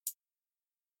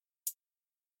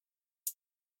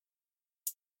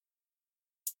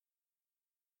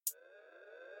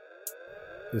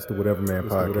It's the Whatever Man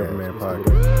Podcast.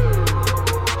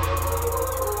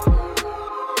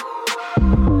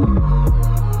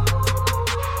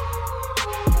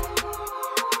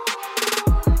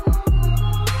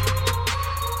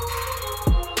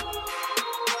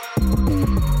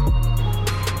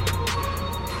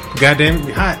 Goddamn it,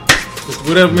 we hot. It's the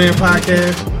Whatever Man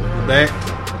Podcast.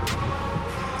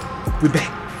 We're back.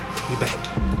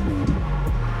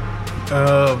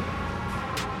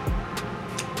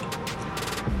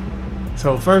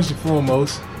 So first and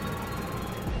foremost,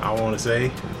 I want to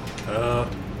say,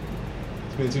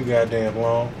 it's been too goddamn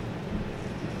long.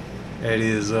 That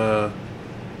is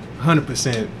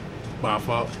 100% my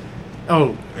fault.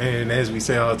 Oh, and as we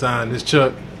say all the time, this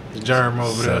Chuck, the Jerm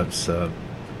over there. Sup.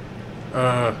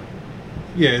 Yeah,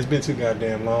 it's been too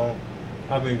goddamn long.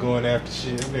 I've been going after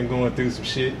shit. I've been going through some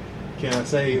shit. Can I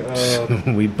say,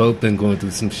 we both been going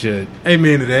through some shit.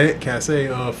 amen to that. Can I say,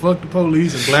 fuck the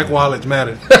police and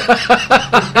BlackWalletsMatter.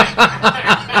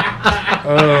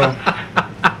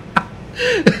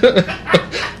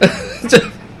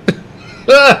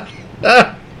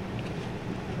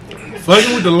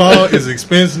 Fucking with the law is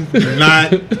expensive. Do not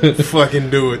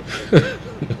fucking do it.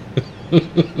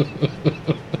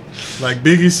 Like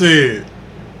Biggie said,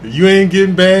 if you ain't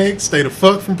getting bagged, stay the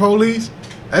fuck from police.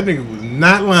 That nigga was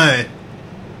not lying.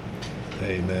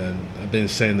 Hey man, I've been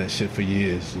saying that shit for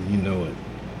years, and you know it.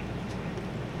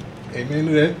 Amen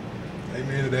to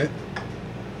that.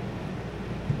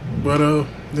 But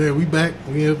yeah, we back.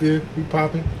 We up here. We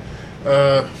popping.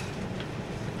 I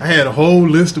had a whole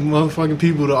list of motherfucking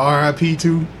people to RIP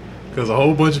to, because a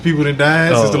whole bunch of people that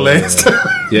died since the last time.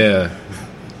 Yeah.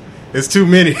 It's too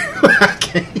many. I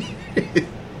can't.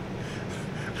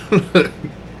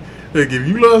 Look, if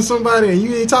you love somebody and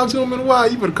you ain't talked to them in a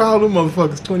while, you better call them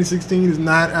motherfuckers. 2016 is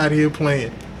not out here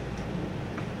playing.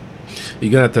 You're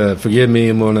gonna have to forgive me.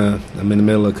 I'm in the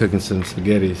middle of cooking some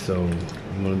spaghetti, so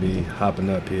I'm gonna be hopping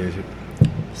up here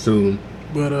soon.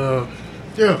 But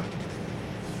yeah.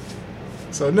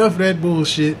 So enough of that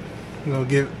bullshit. We're gonna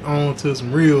get on to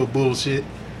some real bullshit.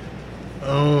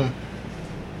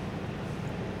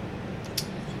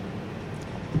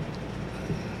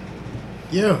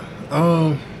 Yeah.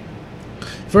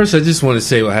 First, I just want to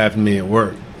say what happened to me at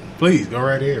work. Please go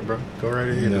right ahead, bro. Go right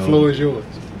ahead. You know, the floor is yours.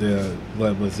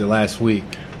 What was it, last week?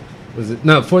 Was it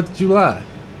 4th of July?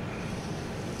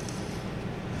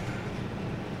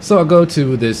 So I go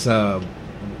to this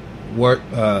work.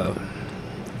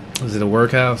 Was it a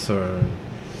workhouse or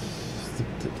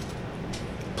the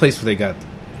place where they got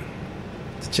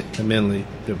mainly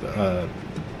the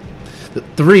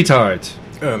retards?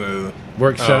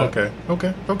 Workshop.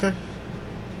 Okay.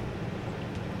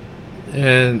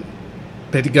 And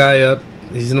pick the guy up.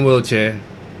 He's in a wheelchair,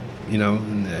 you know,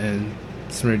 and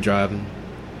somebody driving.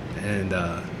 And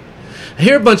I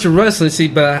hear a bunch of rustling. See,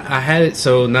 but I had it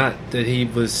so not that he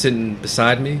was sitting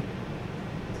beside me,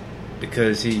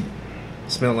 because he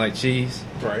smelled like cheese.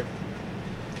 Right.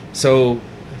 So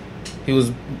he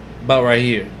was about right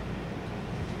here.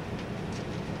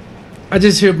 I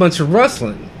just hear a bunch of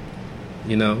rustling,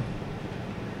 you know.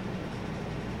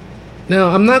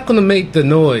 Now, I'm not going to make the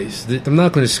noise. I'm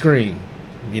not going to scream,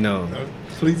 you know. No,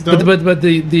 please don't. But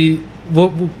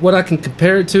what I can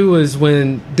compare it to is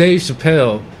when Dave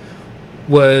Chappelle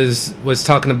was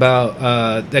talking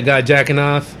about that guy jacking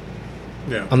off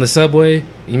on the subway.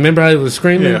 You remember how he was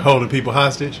screaming? Yeah, holding people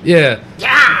hostage. Yeah.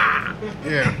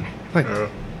 Yeah. Like,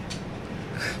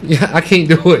 yeah, I can't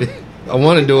do it. I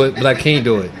want to do it, but I can't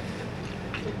do it.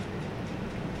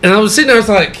 And I was sitting there, I was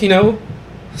like, you know,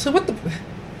 I said, what the...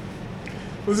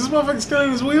 Was this motherfucker still in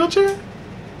his wheelchair?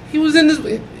 He was in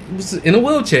a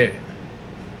wheelchair.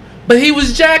 But he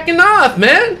was jacking off,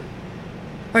 man.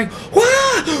 Like, wah.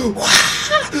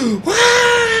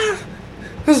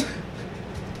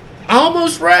 I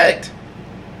almost wrecked.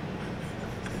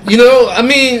 You know, I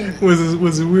mean... Was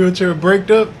his wheelchair braked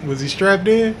up? Was he strapped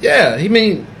in? Yeah, I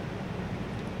mean...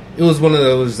 It was one of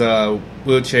those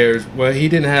wheelchairs where I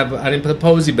didn't put a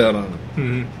posy belt on him.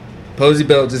 Mm-hmm. Posy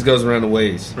belt just goes around the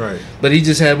waist. Right. But he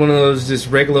just had one of those just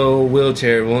regular old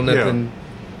wheelchair, well, nothing.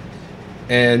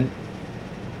 Yeah. And,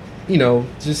 you know,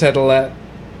 just had a lap.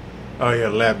 Oh, he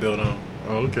had a lap belt on.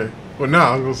 Oh, okay. Well, no,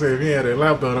 I was going to say, if he had a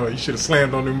lap belt on, you should have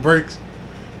slammed on them brakes.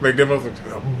 Make them up. And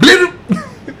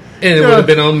it would have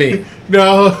been on me.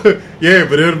 No. Yeah,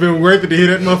 but it would have been worth it to hear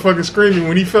that motherfucker screaming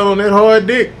when he fell on that hard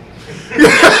dick.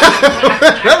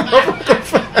 That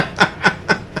motherfucker.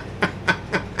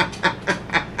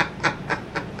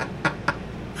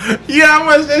 Yeah, how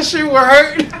much that shit would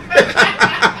hurt.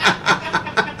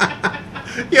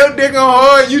 Your dick on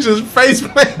hard, you just face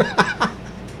plant.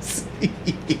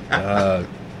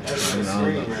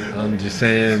 I'm just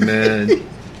saying, man.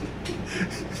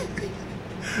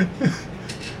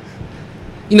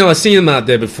 You know, I've seen him out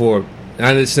there before.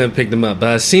 I just never picked him up, but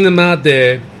I've seen him out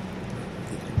there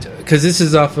because this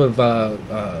is off of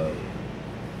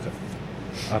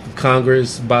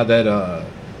Congress by that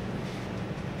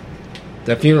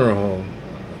funeral home,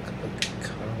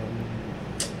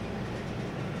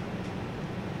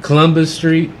 Columbus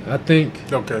Street, I think.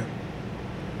 Okay.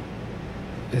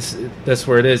 That's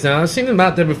where it is. Now, I've seen him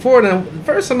out there before. Now, the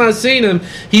first time I seen him,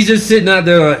 he's just sitting out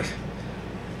there like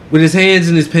with his hands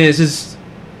in his pants, just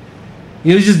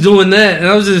just doing that, and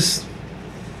I was just,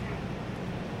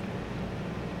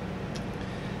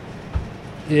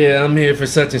 yeah, I'm here for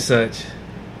such and such.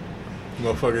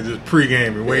 Motherfucker just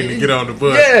pre-gaming, waiting to get on the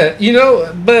bus. Yeah,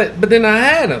 but then I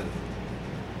had him,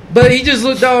 but he just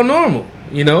looked all normal,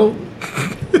 He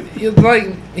was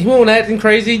like, he wasn't acting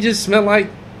crazy. He just smelled like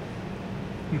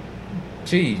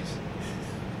cheese.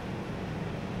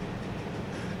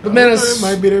 But man, that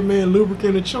might be that man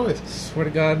lubricant of choice. Swear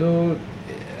to God, dude.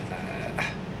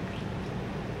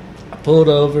 I pulled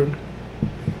over.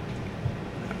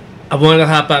 I wanted to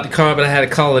hop out the car, but I had to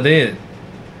call it in.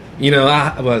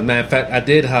 Well, matter of fact, I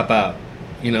did hop out.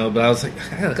 But I was like,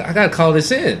 I gotta call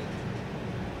this in.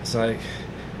 It's like,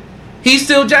 he's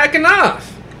still jacking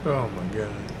off. Oh my God.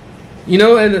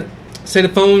 And say the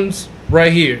phone's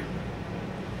right here.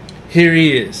 Here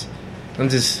he is. I'm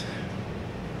just.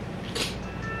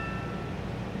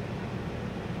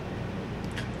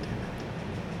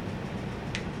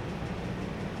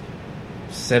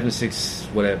 76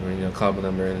 whatever, call my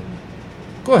number and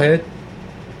go ahead.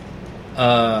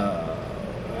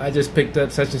 I just picked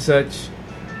up such and such.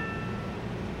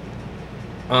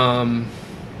 I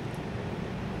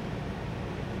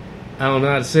don't know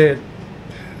how to say it.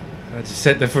 I just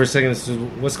sat there for a second and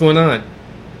said, what's going on?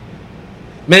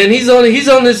 Man, he's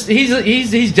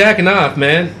jacking off,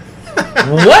 man.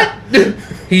 What?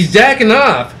 He's jacking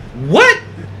off. What?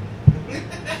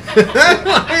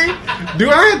 Do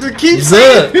I have to keep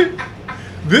saying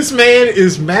this man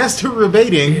is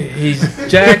masturbating? He's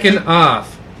jacking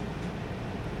off.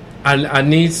 I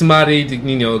need somebody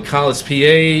to call his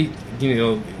PA.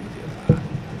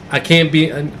 I can't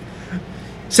be.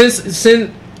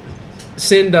 Send help.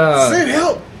 Send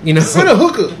a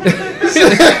hooker.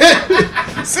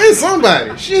 Send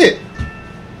somebody. Shit.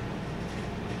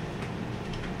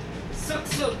 So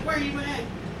where you at?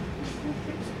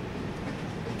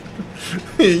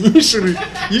 You should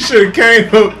have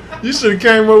came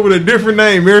up with a different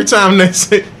name every time they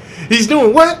say he's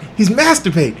doing what? He's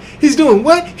masturbating. He's doing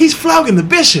what? He's flogging the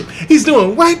bishop. He's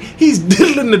doing what? He's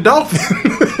diddling the dolphin.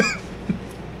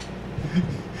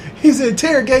 He's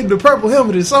interrogating the purple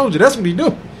helmeted soldier. That's what he's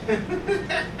doing.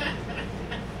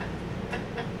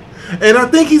 And I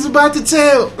think he's about to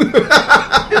tell.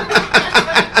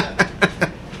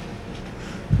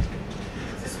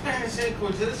 Spanish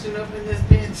Inquisition up in this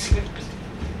bitch.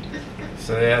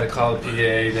 So they had to call the PA.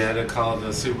 They had to call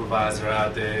the supervisor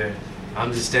out there.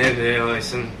 I'm just standing there like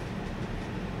some.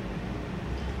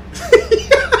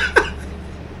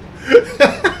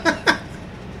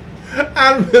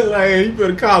 I'd be like, hey, you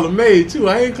better call a maid too.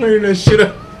 I ain't clearing that shit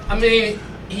up. I mean,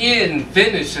 he didn't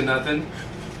finish or nothing.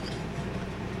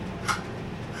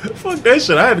 Fuck that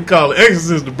shit. I had to call an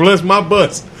exorcist to bless my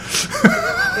bus.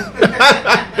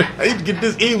 I need to get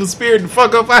this evil spirit the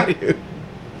fuck up out of here.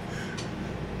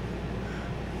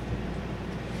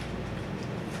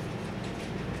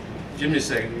 Give me a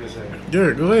second.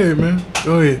 Yeah, go ahead, man.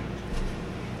 Go ahead.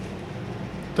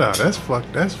 Nah, that's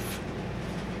fucked. That's.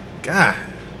 God.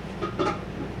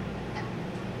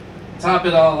 Top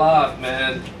it all off,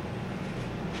 man.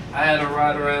 I had to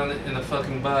ride around in a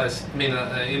fucking bus. I mean, a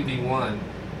MB1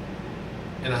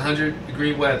 in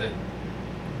 100-degree weather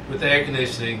with air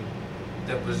conditioning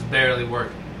that was barely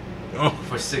working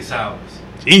for 6 hours.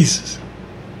 Jesus.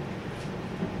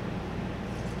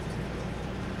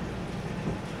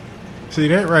 See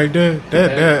that right there?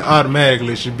 That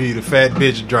automatically should be the fat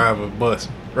bitch driver bus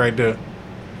right there.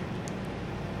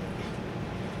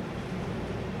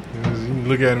 You can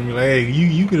look at him and be like, hey,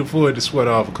 you can afford to sweat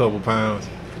off a couple pounds.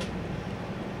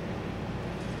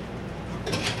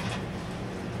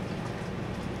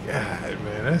 God,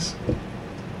 man, that's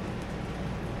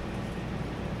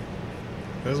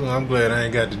why I'm glad I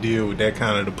ain't got to deal with that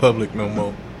kind of the public no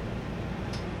more.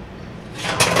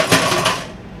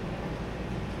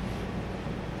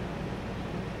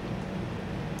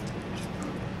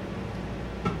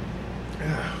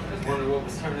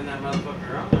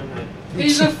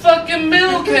 He's a fucking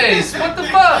middle case. What the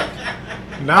fuck?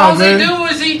 Nah, all man. they do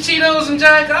is eat Cheetos and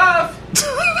jack off.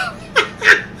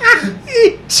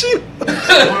 Eat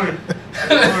Cheetos.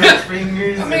 Orange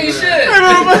fingers. I mean, shit.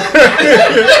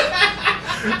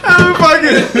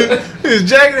 Fucking his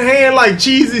jacket hand like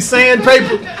cheesy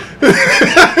sandpaper.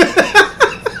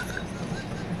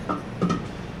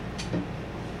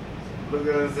 Look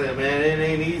at us say, man, it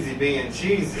ain't easy being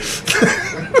cheesy.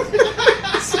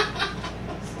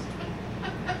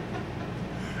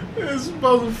 This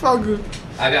motherfucker.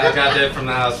 I got that from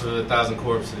the house for 1,000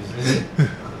 corpses.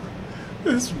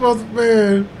 This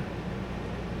motherfucker,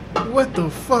 what the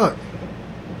fuck?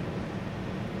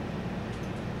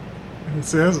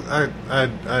 See, that's how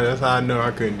I know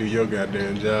I couldn't do your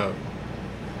goddamn job.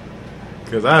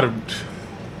 Cause I'd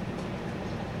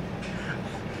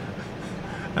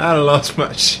have lost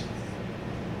my shit.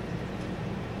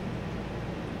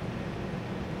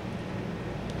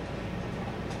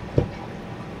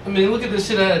 I mean, look at the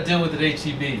shit I had to deal with at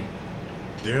HEB.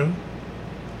 Yeah.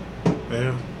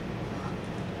 Yeah.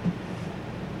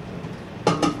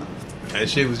 That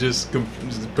shit was just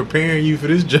preparing you for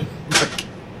this job.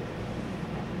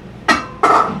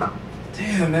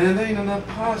 Damn, man, there ain't enough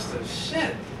pasta.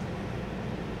 Shit.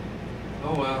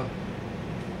 Oh, well.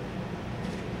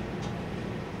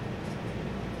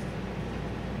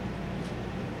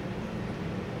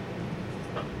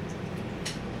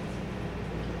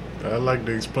 I'd like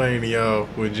to explain to y'all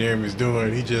what Jeremy's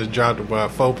doing. He just dropped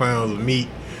about 4 pounds of meat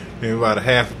and about a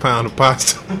half a pound of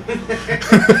pasta.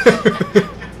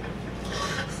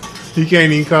 You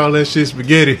can't even call that shit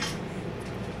spaghetti.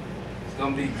 It's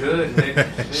gonna be good, nigga.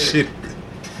 Shit.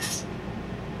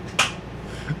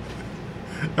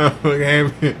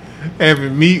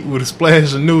 Having meat with a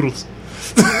splash of noodles.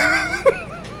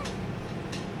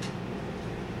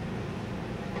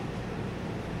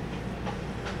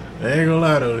 I ain't gonna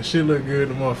lie though, the shit look good,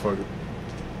 the motherfucker.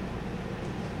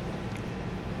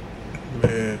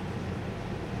 Man.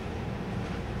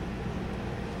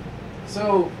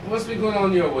 So, what's been going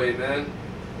on your way, man?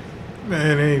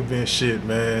 Man, it ain't been shit,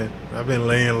 man. I've been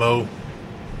laying low,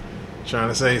 trying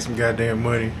to save some goddamn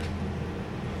money.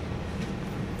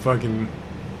 Fucking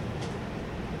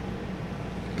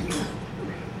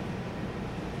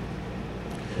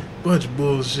bunch of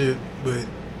bullshit, but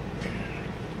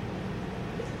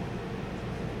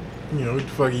you know, what the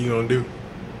fuck are you gonna do?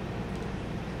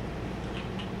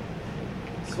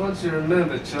 Just want you to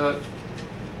remember, Chuck.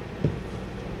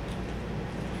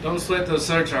 Don't sweat those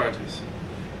surcharges.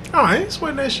 Oh, I ain't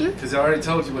sweating that shit. Because I already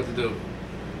told you what to do.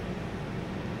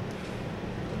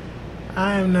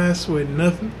 I am not sweating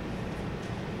nothing.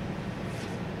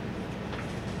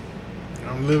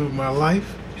 I'm living my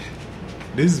life.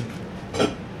 This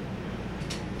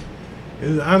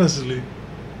is honestly,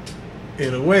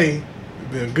 in a way,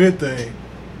 been a good thing.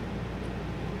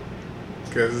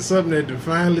 Because it's something that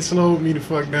finally slowed me the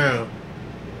fuck down.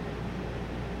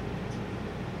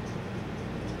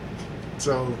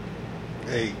 So,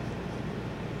 hey,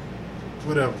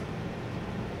 whatever.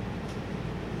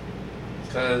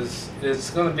 Because it's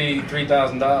going to be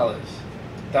 $3,000.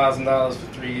 $1,000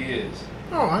 for 3 years.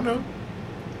 Oh, I know.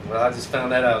 Well, I just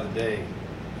found that out today.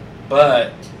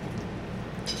 But,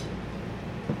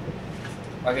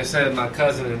 like I said, my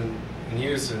cousin in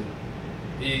Houston,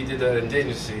 he did that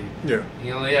indigency. Yeah.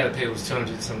 He only had to pay was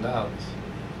 $200 some.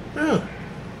 Yeah.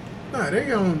 Nah, they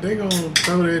gonna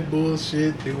throw that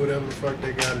bullshit, do whatever the fuck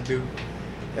they gotta do.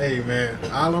 Hey man,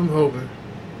 all I'm hoping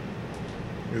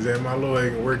is that my lawyer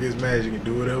can work his magic and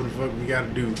do whatever the fuck we gotta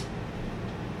do.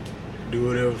 Do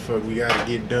whatever the fuck we gotta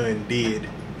get done, did.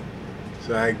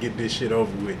 So I can get this shit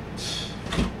over with.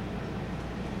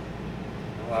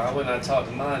 Well, I would not talk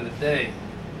to mine today.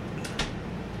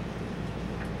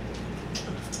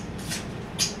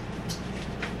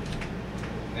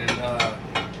 And,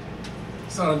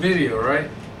 it's on a video, right?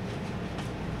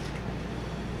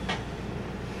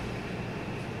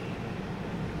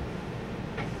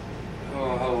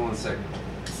 Hold on 1 second.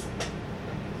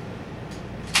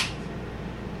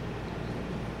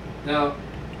 Now,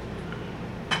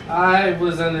 I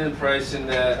was under the impression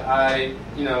that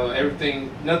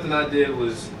everything, nothing I did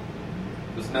was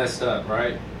messed up,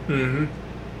 right? Mm-hmm.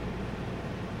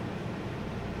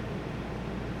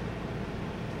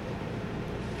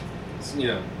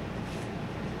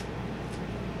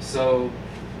 So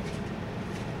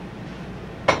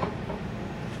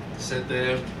sit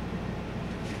there,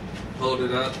 hold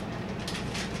it up.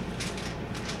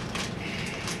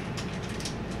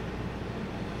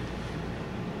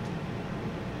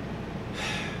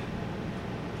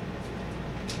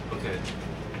 Okay.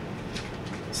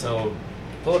 So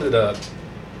hold it up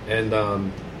and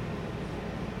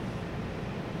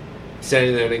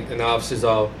standing there and the officer's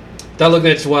all, "Stop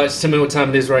looking at your watch. Tell me what time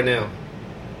it is right now."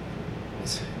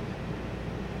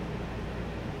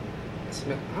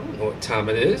 know what time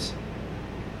it is.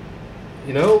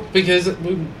 You know, because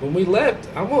when we left,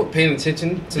 I wasn't paying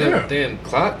attention to that damn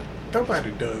clock.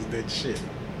 Nobody does that shit.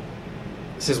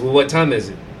 It says, well, what time is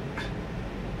it?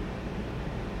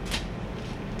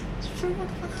 I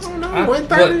don't know.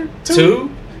 1:32? What, 2? I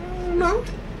don't know.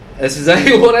 That's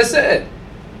exactly what I said.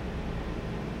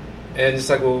 And it's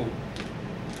like, well,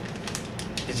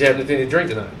 did you have anything to drink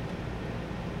tonight?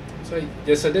 So,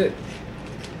 yes, I did.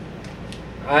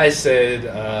 I said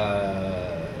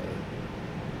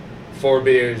 4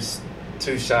 beers,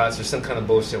 2 shots, or some kind of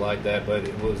bullshit like that. But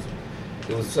it was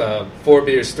 4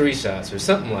 beers, 3 shots, or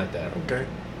something like that. Okay,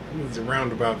 it was a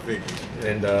roundabout figure.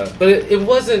 And but it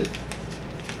wasn't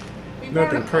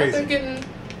nothing crazy.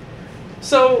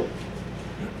 So,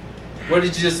 where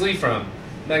did you just leave from?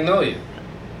 Magnolia.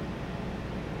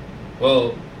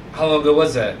 Well, how long ago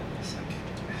was that?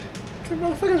 That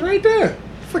motherfucker's right there.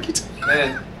 Fuck you talking.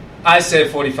 Man, I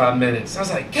said 45 minutes. I was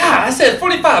like, God, I said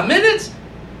 45 minutes?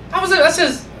 I was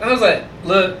like,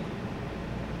 look,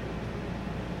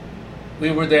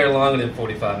 we were there longer than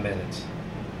 45 minutes.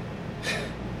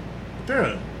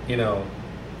 Yeah. You know,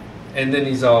 and then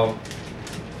he's all,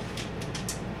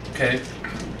 okay.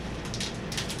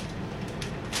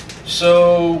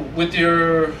 So we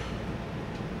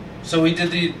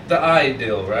did the eye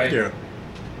deal, right? Yeah.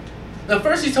 Now,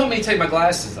 first he told me to take my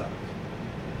glasses off.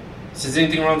 Says,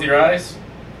 anything wrong with your eyes?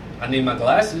 I need my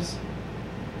glasses.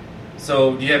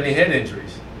 So, do you have any head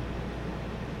injuries?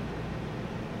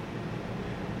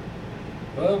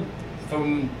 Well,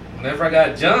 from whenever I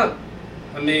got jumped,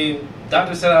 I mean,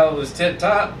 doctor said I was tip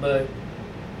top, but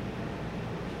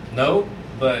no.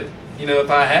 But, you know, if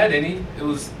I had any, it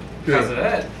was because of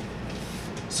that.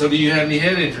 So, do you have any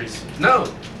head injuries? No.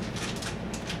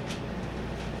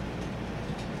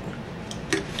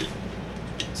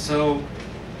 So,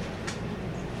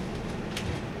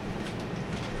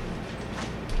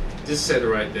 just set it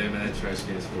right there, man. That trash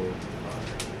can is full.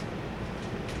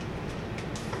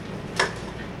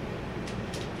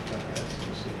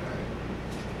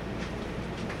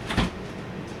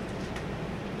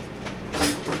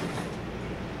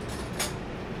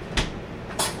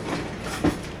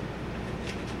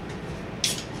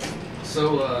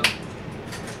 So,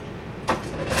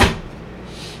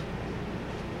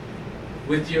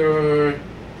 with your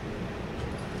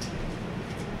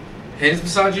hands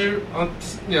beside your,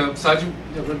 beside your,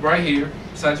 right here,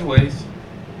 beside your waist.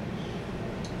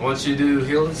 I want you to do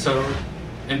heel and toe,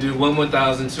 and do 1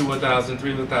 1,000, 2 1,000,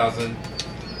 3 1,000.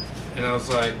 And I was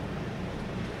like,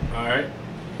 all right.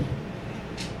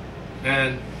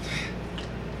 And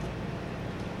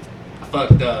I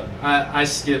fucked up. I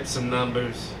skipped some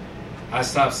numbers. I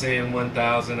stopped saying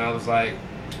 1,000. I was like,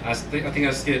 I think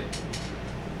I skipped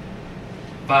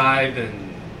 5 and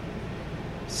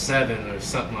 7 or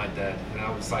something like that, and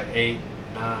I was like 8,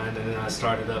 9, and then I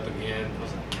started up again. I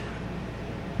was like,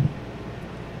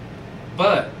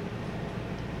 but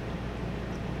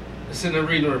I'm sitting there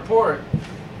reading a report.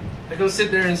 They're gonna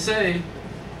sit there and say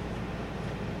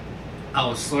I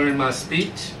was slurring my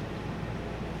speech,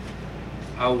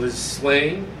 I was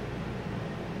swaying,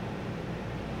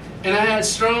 and I had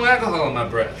strong alcohol in my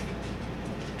breath.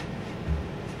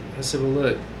 I said, well,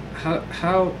 look.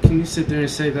 How can you sit there and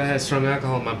say that I had strong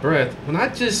alcohol in my breath when I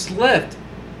just left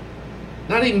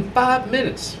not even 5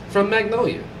 minutes from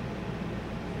Magnolia?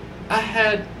 I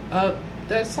had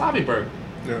that sloppy burger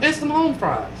and some home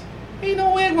fries. Ain't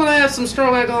no way I'm going to have some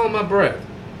strong alcohol in my breath.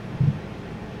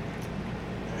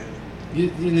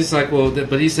 And it's like, well,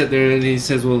 but he sat there and he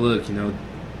says, well, look,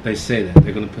 they say that.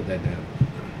 They're going to put that down.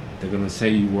 They're going to say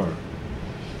you were.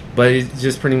 But he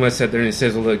just pretty much sat there and he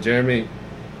says, well, look, Jeremy,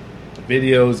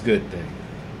 video is a good thing.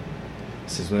 He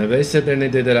says, whenever they sit there and they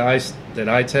did that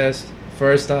eye test,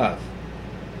 first off,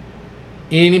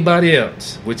 anybody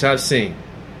else, which I've seen,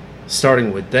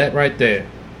 starting with that right there,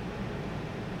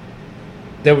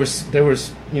 there was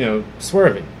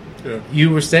swerving. Yeah.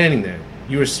 You were standing there.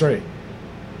 You were straight.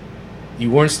 You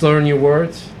weren't slurring your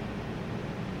words.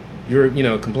 You're,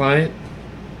 compliant.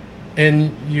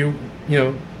 And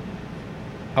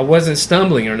I wasn't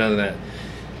stumbling or none of that.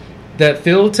 That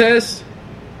field test,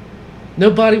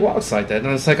 nobody walks like that. And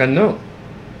I was like, I know.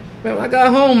 Man, when I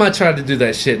got home, I tried to do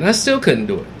that shit, and I still couldn't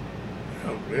do it.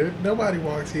 No, man, nobody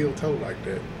walks heel-toe like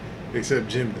that, except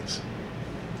gymnasts.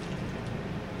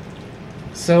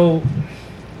 So,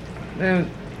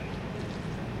 man,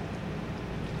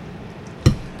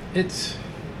 I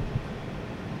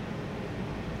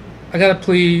got to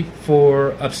plead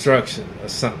for obstruction or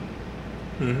something.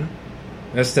 Mm-hmm.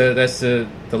 That's the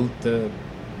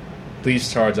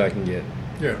least charge I can get.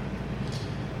 Yeah.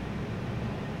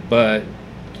 But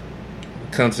when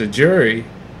it comes to jury,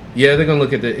 Yeah, they're gonna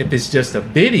look at if it's just a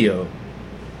video.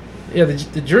 Yeah,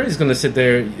 the jury's gonna sit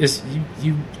there.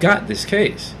 You got this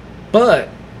case, but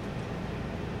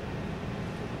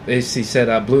they said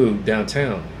I blew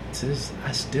downtown.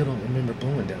 I still don't remember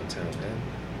blowing downtown, man.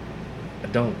 I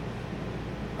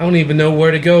don't even know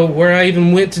where to go, where I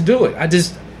even went to do it. I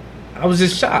was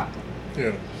just shocked.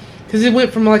 Yeah. Because it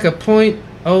went from like a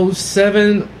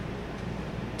 .07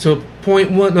 to a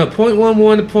 .11 to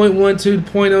 .12 to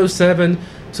 .07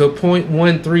 to a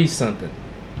 .13 something.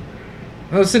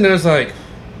 I was sitting there, I was like,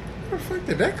 where the fuck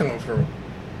did that come from?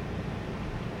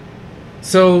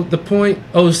 So the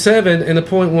 .07 and the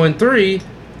 .13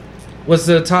 was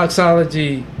the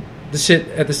toxology, the shit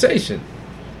at the station.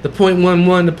 The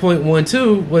 .11 to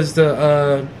 .12 was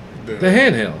the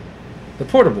handheld, the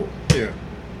portable. Yeah.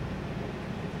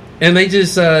 And they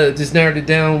just narrowed it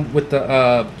down with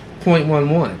the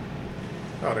 .11.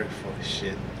 Oh, they're full of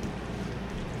shit.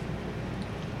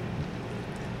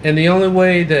 And the only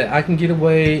way that I can get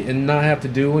away and not have to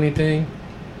do anything,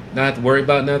 not have to worry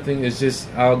about nothing, is just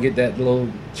I'll get that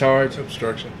little charge.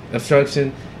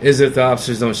 Obstruction is if the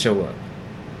officers don't show up.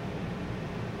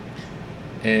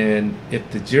 And if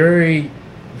the jury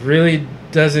really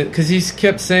doesn't, because he's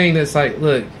kept saying this, like,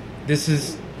 look,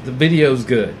 the video's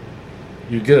good.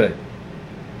 You're good.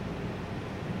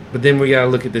 But then we gotta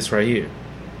look at this right here.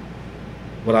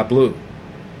 What I blew.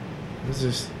 I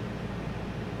was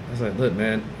like, look,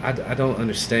 man, I don't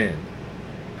understand.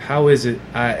 How is it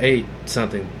I ate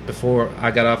something before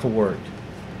I got off of work?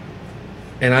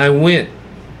 And I went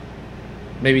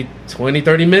maybe 20,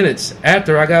 30 minutes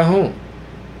after I got home.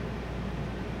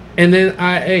 And then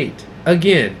I ate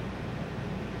again.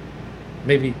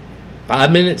 Maybe 5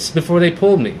 minutes before they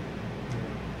pulled me.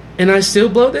 And I still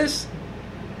blow this?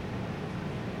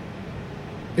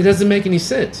 It doesn't make any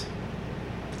sense.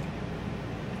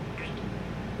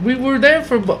 We were there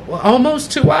for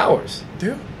almost 2 hours.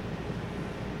 Yeah.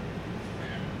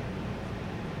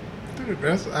 Dude,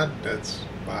 that's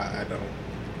why I don't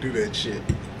do that shit.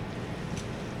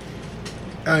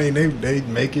 I mean, they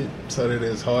make it so that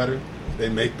it's harder. They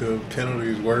make the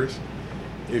penalties worse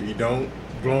if you don't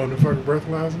blow in the fucking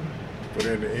breathalyzer. But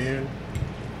in the end,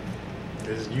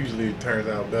 it usually turns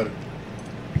out better.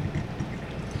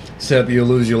 Except you'll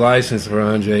lose your license for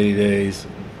 180 days.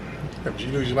 Yeah, but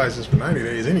you lose your license for 90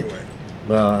 days anyway.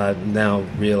 Well, I now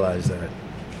realize that.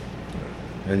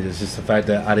 And it's just the fact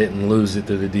that I didn't lose it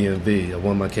to the DMV. I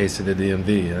won my case to the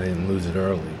DMV. I didn't lose it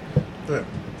early. Yeah.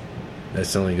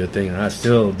 That's the only good thing. I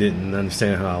still didn't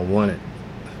understand how I won it.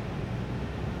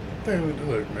 Hey,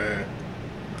 look, man.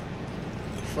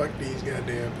 Fuck these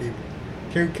goddamn people.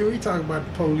 Can we talk about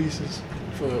the police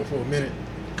for a minute?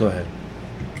 Go ahead.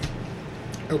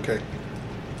 Okay.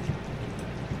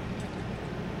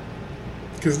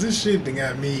 Because this shit done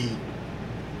got me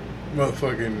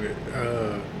motherfucking,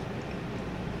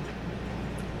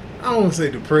 I don't want to say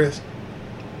depressed.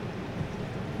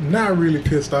 Not really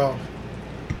pissed off.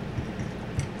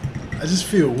 I just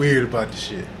feel weird about the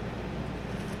shit.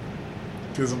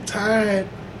 Because I'm tired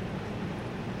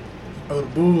of the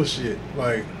bullshit.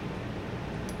 Like,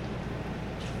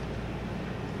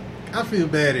 I feel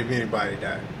bad if anybody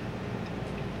died.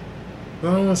 I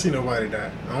don't want to see nobody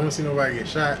die. I don't want to see nobody get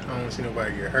shot. I don't want to see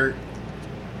nobody get hurt.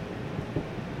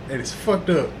 And it's fucked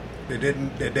up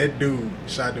that dude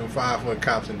shot them 5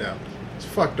 cops in Dallas. It's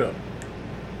fucked up.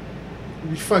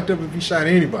 It'd be fucked up if he shot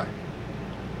anybody.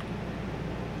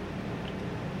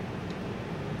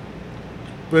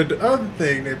 But the other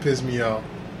thing that pissed me off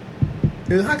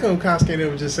is how come cops can't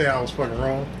ever just say I was fucking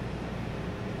wrong?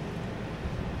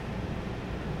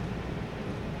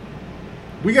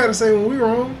 We gotta say when we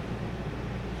wrong.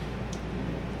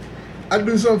 I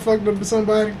do something fucked up to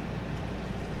somebody,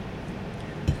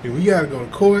 and we gotta go to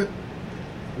court.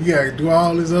 We gotta do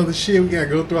all this other shit. We gotta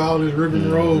go through all this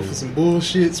rigmarole for some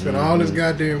bullshit, spend all this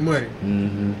goddamn money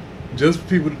just for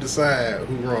people to decide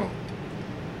who wrong.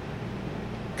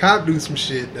 Cop do some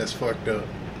shit that's fucked up.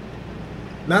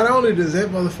 Not only does that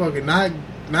motherfucker not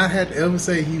have to ever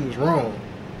say he was wrong,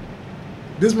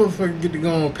 this motherfucker get to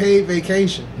go on paid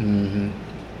vacation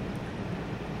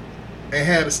and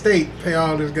have the state pay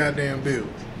all his goddamn bills.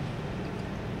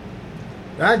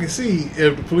 Now, I can see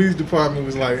if the police department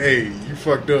was like, hey, you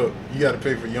fucked up, you got to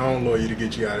pay for your own lawyer to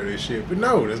get you out of this shit. But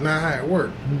no, that's not how it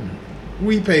works.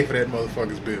 We pay for that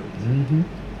motherfucker's bills.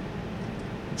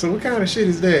 So what kind of shit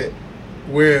is that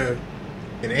where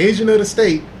an agent of the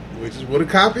state, which is what a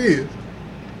cop is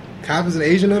an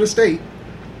agent of the state,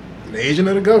 an agent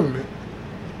of the government,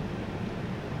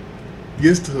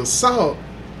 gets to assault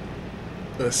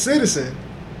a citizen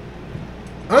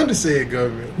under said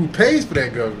government who pays for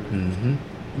that government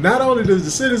not only does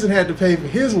the citizen have to pay for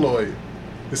his lawyer,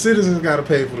 the citizen's got to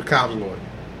pay for the cop's lawyer.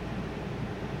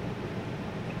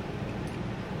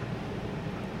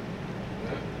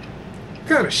 What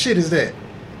kind of shit is that?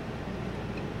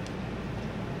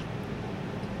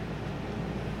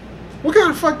 What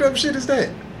kind of fucked up shit is that?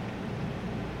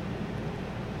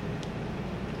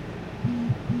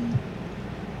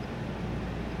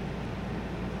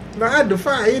 Now, I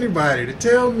defy anybody to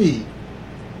tell me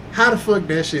how the fuck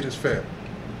that shit is fair.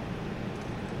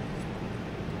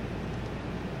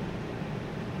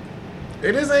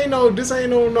 And this ain't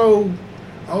no,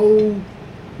 oh,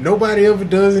 nobody ever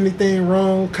does anything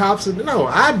wrong. Cops are, no,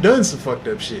 I done some fucked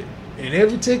up shit. And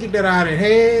every ticket that I done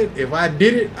had, if I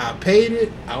did it, I paid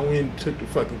it. I went and took the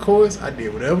fucking course. I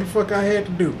did whatever the fuck I had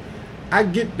to do. I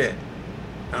get that.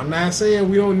 I'm not saying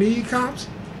we don't need cops.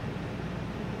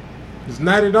 It's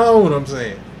not at all what I'm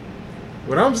saying.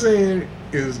 What I'm saying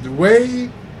is the way,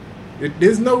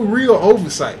 there's no real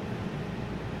oversight.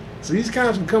 So these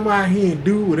cops can come out here and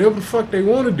do whatever the fuck they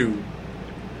want to do,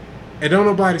 and don't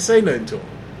nobody say nothing to them.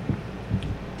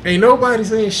 Ain't nobody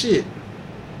saying shit.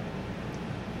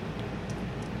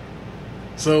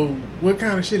 So what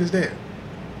kind of shit is that?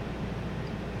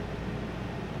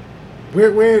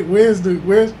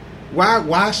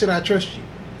 Why should I trust you?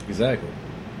 Exactly.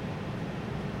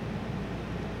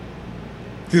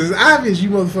 Because it's obvious you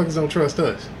motherfuckers don't trust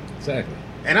us. Exactly.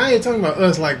 And I ain't talking about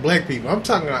us like black people. I'm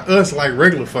talking about us like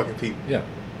regular fucking people. Yeah.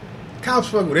 Cops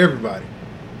fuck with everybody.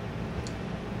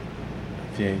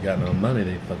 If you ain't got no money,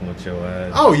 they fucking with your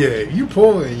ass. Oh yeah, you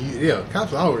poor and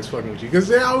cops are always fucking with you because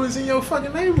they're always in your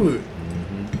fucking neighborhood.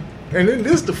 Mm-hmm. And then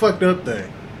this the fucked up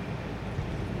thing.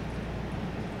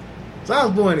 So I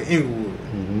was born in Inglewood.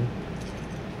 Mm-hmm.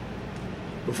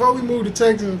 Before we moved to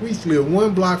Texas, we used to live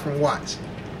 1 block from Watts.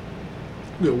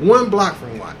 We lived 1 block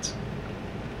from Watts.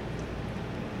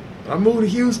 I moved to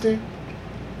Houston.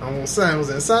 I was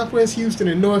in Southwest Houston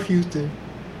and North Houston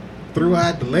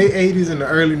throughout the late 80s and the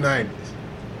early 90s.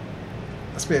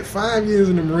 I spent 5 years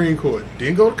in the Marine Corps.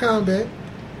 Didn't go to combat,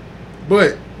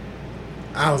 but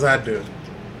I was out there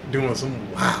doing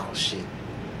some wild shit.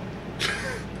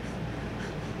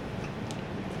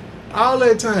 All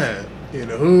that time in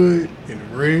the hood, in the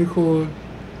Marine Corps,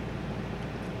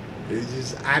 it's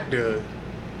just out there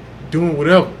doing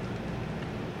whatever.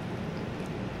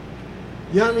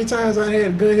 You know how many times I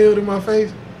had a gun held in my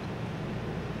face?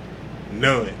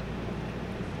 None.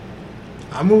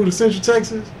 I moved to Central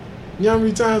Texas. You know how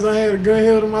many times I had a gun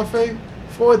held in my face?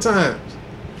 4 times.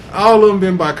 All of them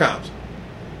been by cops.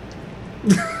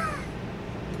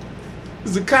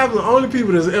 The cops are the only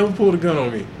people that's ever pulled a gun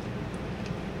on me.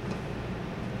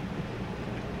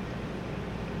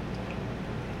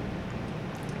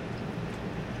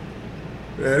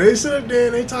 Yeah, they sit up there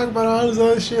and they talk about all this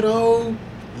other shit. Oh,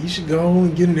 you should go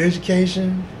and get an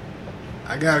education.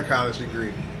 I got a college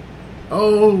degree.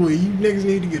 Oh, well, you niggas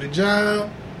need to get a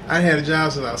job. I had a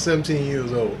job since I was 17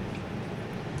 years old.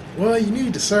 Well, you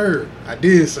need to serve. I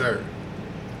did serve.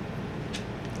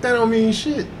 That don't mean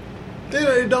shit.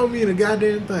 It don't mean a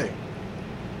goddamn thing.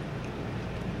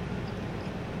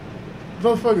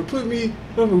 Motherfucker put me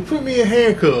in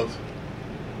handcuffs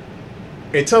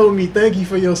and told me thank you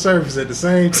for your service at the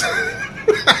same time.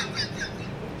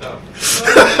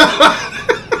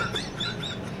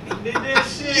 Did that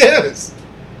shit? Yes.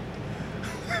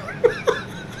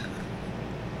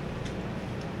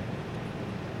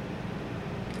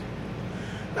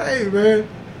 Hey man,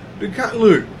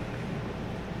 look.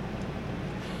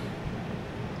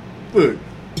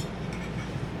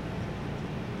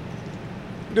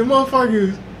 The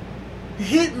motherfuckers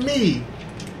hit me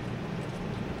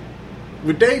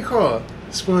with their car,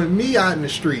 spun me out in the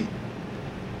street,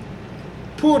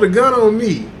 pulled a gun on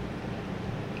me,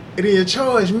 and then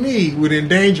charged me with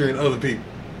endangering other people.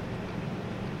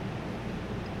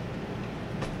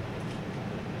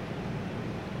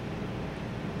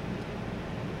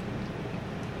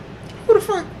 Who the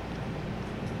fuck?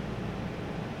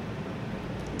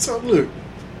 So look,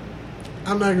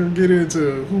 I'm not gonna get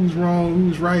into who's wrong,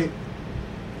 who's right,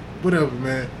 whatever,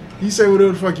 man. You say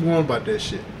whatever the fuck you want about that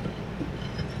shit.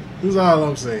 That's all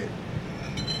I'm saying.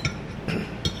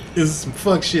 There's some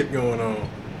fuck shit going on.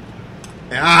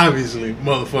 And obviously,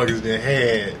 motherfuckers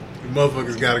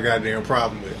motherfuckers got a goddamn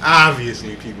problem with it.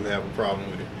 Obviously, people have a problem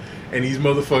with it. And these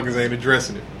motherfuckers ain't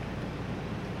addressing it.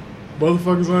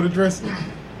 Motherfuckers aren't addressing it.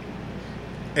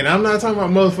 And I'm not talking about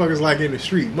motherfuckers like in the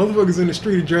street. Motherfuckers in the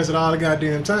street address it all the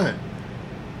goddamn time.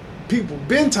 People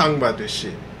been talking about this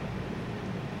shit.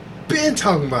 Been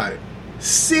talking about it.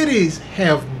 Cities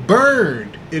have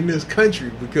burned in this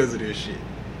country because of this shit.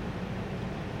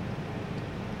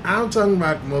 I'm talking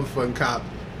about the motherfucking cops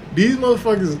These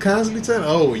motherfuckers are constantly telling,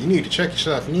 oh, you need to check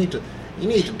yourself. You need to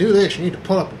do this. You need to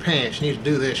pull up your pants. You need to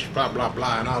do this, blah, blah,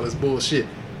 blah, and all this bullshit.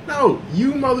 No,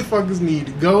 you motherfuckers need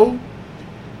to go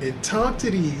and talk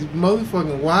to these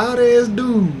motherfucking wild-ass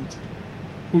dudes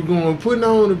who going putting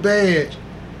on a badge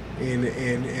and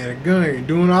a gun and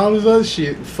doing all this other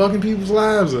shit, fucking people's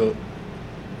lives up,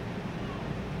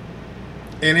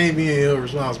 and ain't being held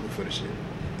responsible for the shit.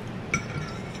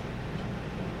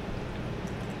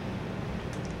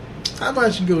 How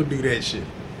about you go do that shit?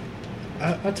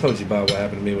 I told you about what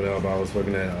happened to me when I was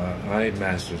working at I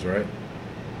Masters, right?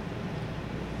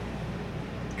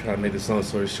 Try to make this long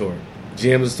story short.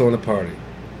 GM was throwing a party.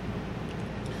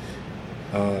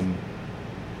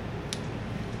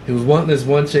 He was wanting this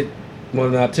one chick, one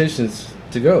of the opticians,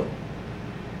 to go.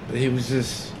 But he was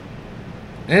just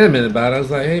adamant about it. I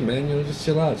was like, hey man, just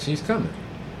chill out. She's coming.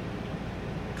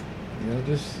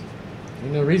 Just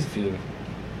ain't no reason for you to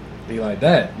be like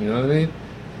that. You know what I mean?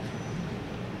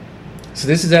 So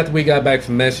this is after we got back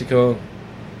from Mexico,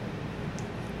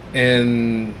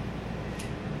 and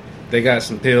they got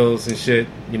some pills and shit,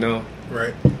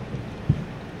 Right.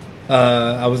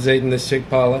 I was dating this chick,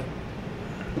 Paula,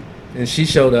 and she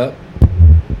showed up.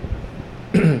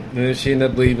 And then she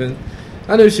ended up leaving.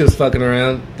 I knew she was fucking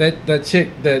around. That chick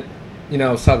that, I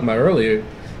was talking about earlier,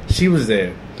 she was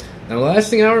there. And the last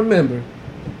thing I remember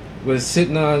was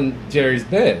sitting on Jerry's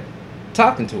bed,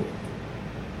 talking to her.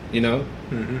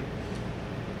 Mm-hmm.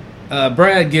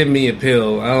 Brad gave me a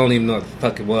pill. I don't even know what the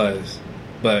fuck it was.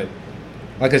 But,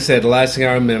 like I said, the last thing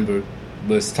I remember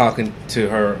was talking to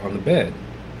her on the bed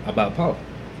about Paula.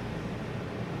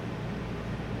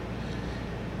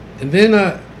 And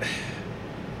then,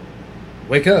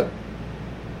 wake up.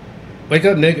 Wake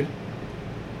up, nigga.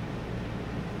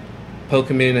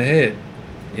 Poking me in the head.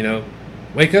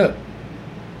 Wake up.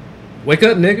 Wake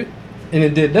up, nigga. And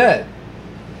it did that.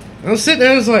 I was sitting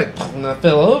there, I was like, when I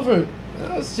fell over,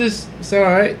 it's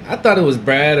alright. I thought it was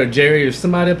Brad or Jerry or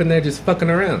somebody up in there just fucking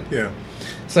around. Yeah.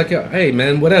 It's like, hey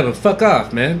man, whatever, fuck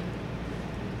off, man.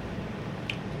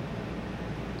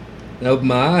 I opened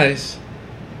my eyes,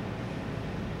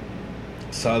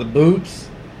 saw the boots,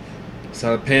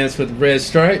 saw the pants with the red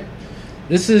stripe.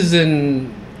 This is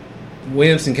in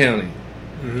Williamson County.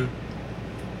 Mm-hmm.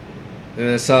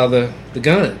 And I saw the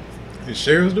gun. The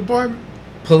sheriff's department?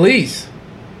 Police.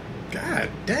 God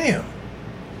damn.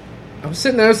 I was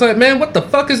sitting there, I was like, man, what the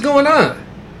fuck is going on?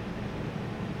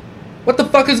 What the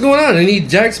fuck is going on? And he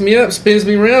jacks me up, spins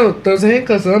me around, throws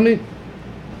handcuffs on me,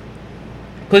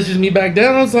 pushes me back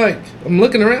down. I was like, I'm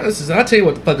looking around. I says, I'll tell you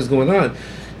what the fuck is going on.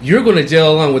 You're going to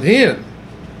jail along with him.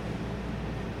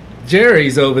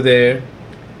 Jerry's over there.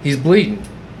 He's bleeding.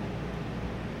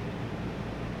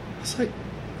 I was like,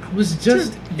 I was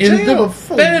just in the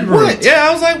bedroom. What? Yeah,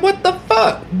 I was like, what the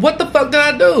fuck? What the fuck did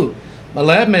I do? My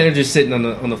lab manager's sitting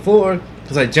on the floor. I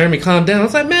was like, Jeremy, calm down. I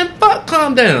was like, man, fuck,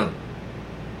 calm down.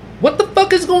 What the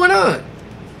fuck is going on?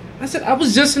 I said, I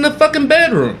was just in the fucking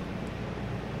bedroom.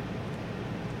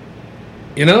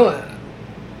 And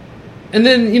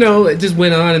then, it just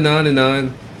went on and on and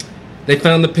on. They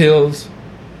found the pills.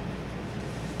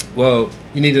 Well,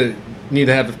 you need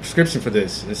to have a prescription for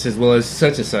this. It says, well, it's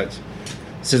such and such.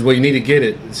 It says, well, you need to get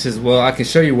it. It says, well, I can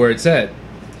show you where it's at.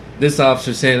 This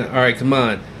officer saying, all right, come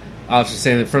on. Officer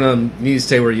saying in front of him, you need to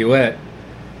stay where you at.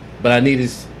 But I need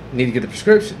to get the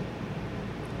prescription.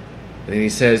 And he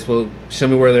says, well, show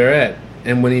me where they're at.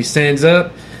 And when he stands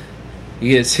up, he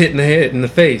gets hit in the head, in the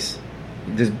face.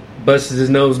 He just busts his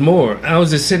nose more. I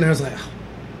was just sitting there, I was like, oh.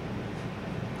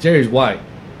 Jerry's white.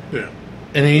 Yeah.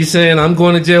 And he's saying, I'm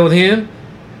going to jail with him?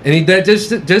 And that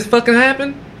just fucking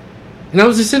happened? And I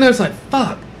was just sitting there, I was like,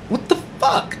 fuck. What the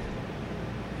fuck?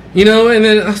 And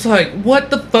then I was like, what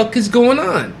the fuck is going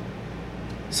on?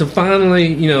 So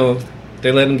finally,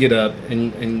 they let him get up,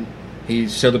 and he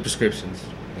showed the prescriptions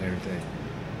and everything.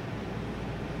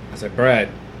 I was like, Brad,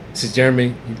 this is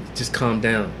Jeremy, just calm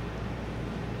down.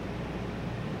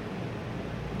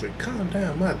 Like, calm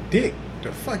down, my dick.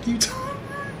 The fuck you talking?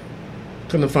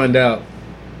 Come to find out,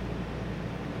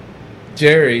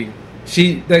 Jerry,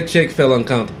 that chick felt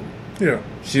uncomfortable. Yeah.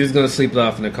 She was going to sleep it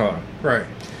off in the car. Right.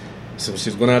 So when she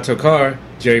was going out to her car,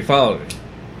 Jerry followed her.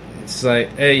 It's like,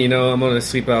 hey, I'm going to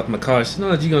sleep out in my car. She said, no,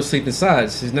 you're going to sleep inside.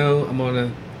 She says, no, I'm going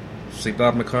to sleep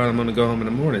out in my car and I'm going to go home in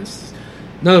the morning. She says,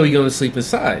 no, you're going to sleep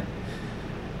inside.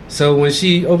 So when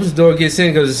she opens the door, gets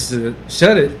in, goes to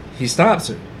shut it, he stops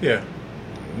her. Yeah.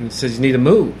 And says, you need to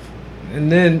move.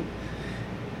 And then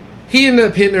he ended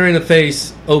up hitting her in the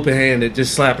face, open-handed,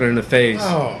 just slapping her in the face.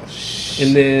 Oh, shit.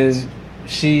 And then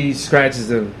she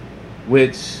scratches him,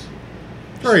 which...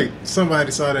 Right. Somebody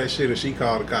saw that shit and she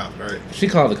called the cops, right? She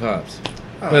called the cops.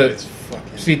 But it's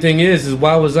fucking. see, thing is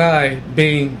why was I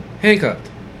being handcuffed?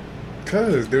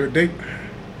 Cause they.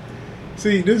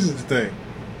 See, this is the thing.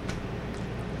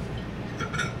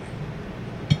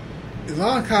 Is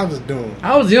all cops are doing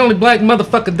I was the only black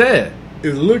motherfucker there.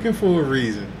 is looking for a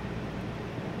reason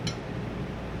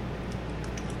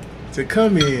to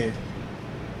come in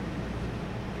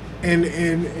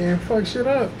and fuck shit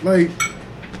up. Like,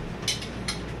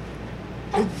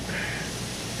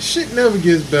 shit never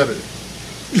gets better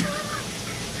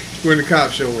when the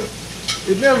cops show up.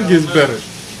 It never gets better.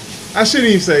 I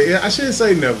shouldn't say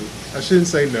never. I shouldn't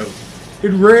say never. It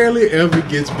rarely ever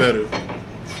gets better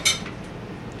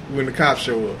when the cops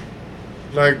show up.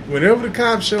 Like, whenever the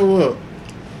cops show up,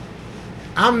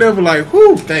 I'm never like,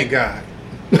 whoo, thank God.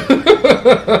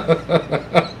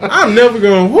 I'm never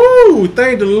going, whoo,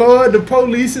 thank the Lord, the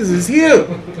police is here.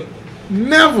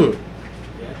 Never.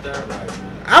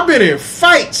 I've been in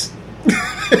fights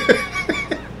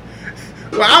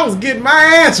where I was getting my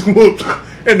ass whooped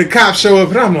and the cops show up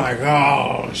and I'm like,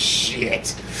 oh,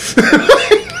 shit.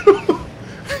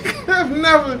 I've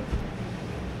never,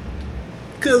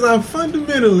 because I'm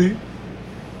fundamentally,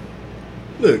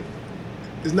 look,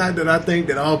 it's not that I think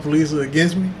that all police are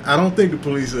against me. I don't think the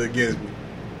police are against me.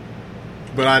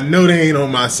 But I know they ain't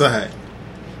on my side.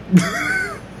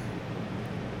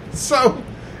 So,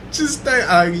 just think,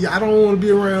 I don't want to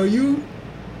be around you.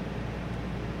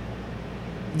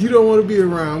 You don't want to be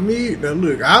around me. Now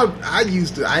look, I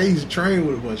used to train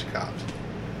with a bunch of cops.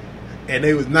 And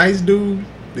they was nice dudes,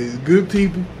 they was good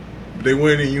people, but they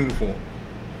weren't in uniform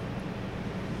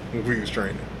when we was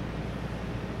training.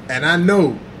 And I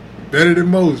know better than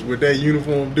most what that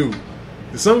uniform do.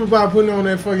 There's something about putting on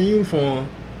that fucking uniform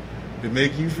that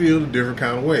make you feel a different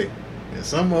kind of way. And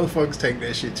some motherfuckers take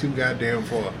that shit too goddamn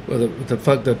far. Well, the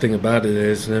fucked up thing about it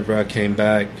is, whenever I came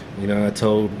back, you know, I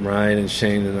told Ryan and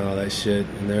Shane and all that shit,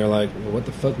 and they're like, well, what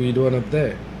the fuck were you doing up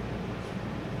there?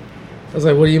 I was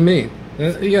like, what do you mean?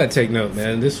 You gotta take note,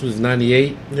 man. This was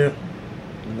 98? Yeah.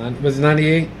 Was it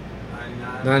 98?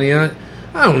 99. 99?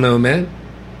 I don't know, man.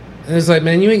 And it's like,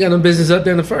 man, you ain't got no business up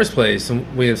there in the first place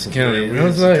in Williamson County. Yeah, and I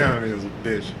was Williamson like, County is a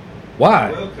bitch.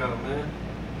 why? Welcome, man.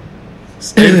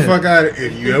 Stay the fuck out of,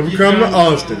 if you ever come to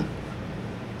Austin,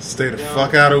 stay the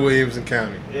fuck out of Williamson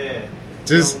County. Yeah.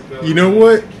 Just, Don't go you know to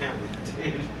what?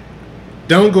 County.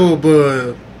 Don't go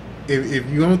above, if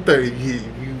you on 30, if you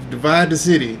divide the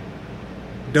city,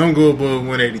 don't go above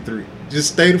 183.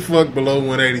 Just stay the fuck below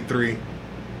 183.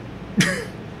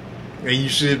 And you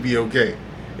should be okay.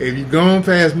 If you going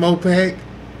past Mopac,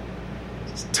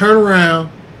 just turn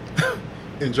around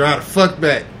and drive the fuck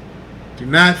back. Do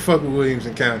not fuck with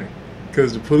Williamson County.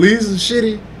 Because the police is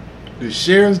shitty. The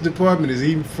sheriff's department is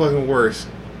even fucking worse.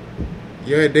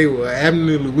 Yeah, they will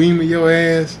absolutely wean your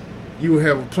ass. You will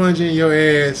have a plunge in your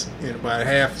ass in about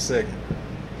half a second.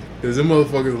 Because them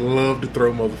motherfuckers love to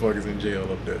throw motherfuckers in jail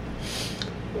up there.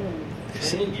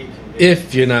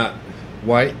 If you're not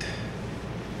white.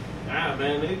 Nah,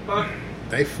 man,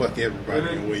 They fuck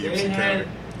everybody in Williamson County.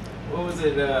 What was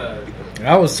it?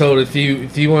 I was told if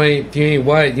you ain't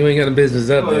white, you ain't got no business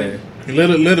up there.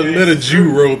 Let a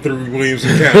Jew roll through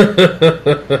Williamson County.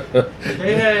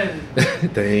 They had.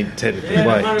 They ain't technically Yeah,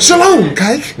 white. Shalom,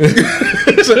 kike.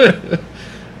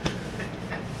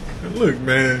 Look,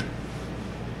 man.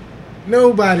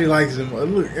 Nobody likes them.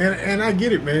 Look, and I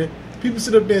get it, man. People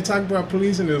sit up there talking about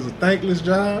police and it was a thankless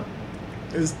job.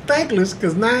 It's thankless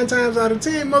because 9 times out of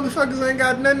 10, motherfuckers ain't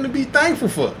got nothing to be thankful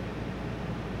for.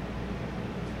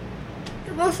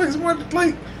 Motherfuckers want,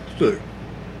 like, look.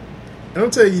 I'll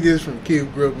tell you this from a kid who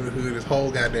grew up in the hood his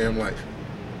whole goddamn life.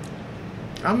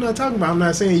 I'm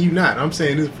not saying you not. I'm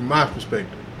saying this from my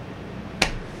perspective.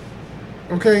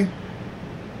 Okay?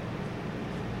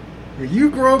 When you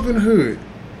grow up in the hood,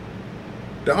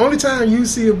 the only time you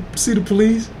see the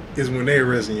police is when they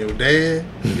arresting your dad,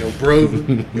 your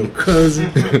brother, your cousin,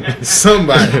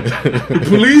 somebody. The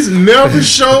police never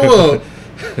show up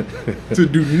to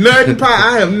do nothing.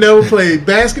 I have never played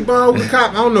basketball with a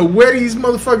cop. I don't know where these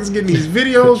motherfuckers getting these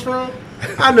videos from.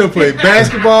 I never played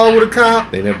basketball with a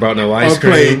cop. They never brought no ice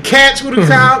cream. I played catch with a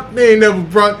cop. They ain't never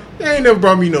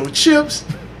brought me no chips.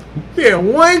 Yeah,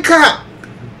 one cop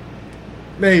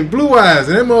named Blue Eyes,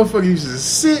 and that motherfucker used to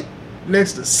sit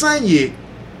next to Sanyik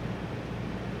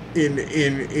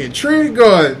in Trinity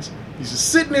Gardens. He used to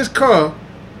sit in his car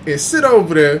and sit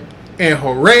over there and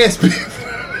harass people.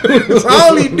 That's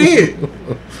all he did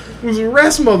was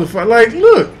arrest motherfuckers. Like,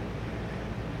 look,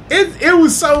 it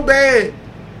was so bad.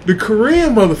 The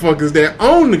Korean motherfuckers that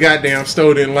owned the goddamn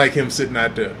store didn't like him sitting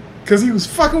out there because he was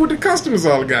fucking with the customers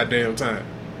all the goddamn time.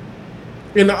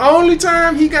 And the only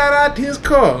time he got out his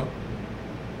car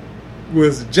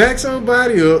was to jack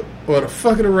somebody up or to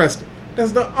fucking arrest him.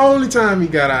 That's the only time he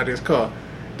got out of his car.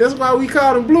 That's why we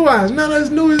called him Blue Eyes. None of us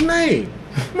knew his name.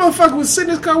 Motherfucker was sitting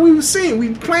in his car. We was seeing.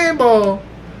 We playing ball,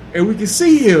 and we could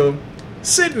see him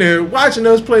sitting there watching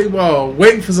us play ball,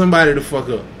 waiting for somebody to fuck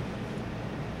up.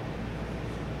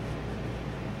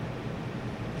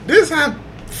 This how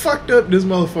fucked up this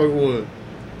motherfucker was.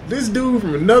 This dude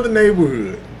from another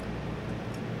neighborhood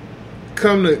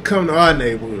come to our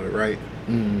neighborhood, right?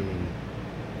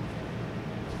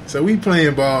 So we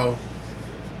playing ball.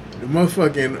 The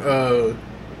motherfucking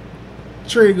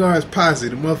Trade Guards posse,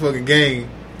 the motherfucking gang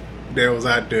that was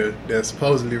out there that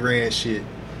supposedly ran shit.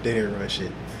 They didn't run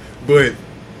shit. But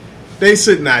they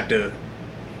sitting out there.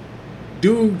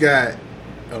 Dude got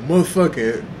a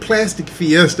motherfucking plastic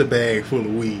Fiesta bag full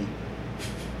of weed.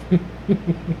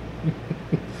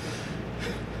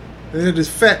 And then this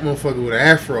fat motherfucker with an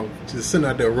afro just sitting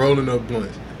out there rolling up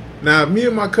blunts. Now, me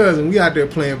and my cousin, we out there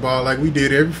playing ball like we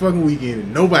did every fucking weekend,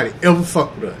 and nobody ever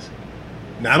fucked with us.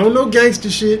 Now, I don't know gangster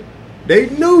shit. They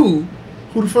knew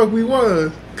who the fuck we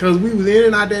was, because we was in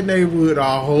and out that neighborhood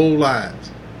our whole lives.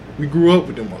 We grew up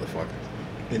with them motherfuckers,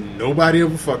 and nobody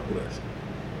ever fucked with us.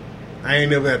 I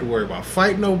ain't never had to worry about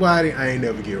fighting nobody. I ain't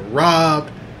never get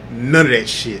robbed. None of that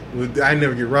shit. I ain't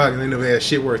never get robbed, and I never had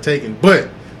shit worth taking. But,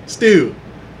 still,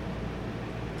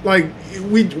 like,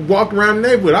 we walked around the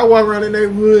neighborhood. I walk around the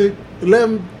neighborhood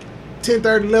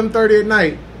 11:30 at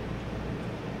night.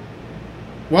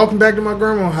 Walking back to my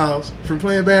grandma's house from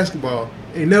playing basketball.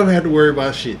 Ain't never had to worry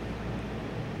about shit.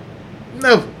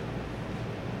 Never.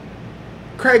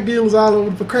 Crack dealers all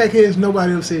over. For crackheads,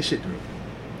 nobody ever said shit to me.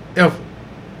 Ever.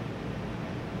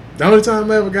 The only time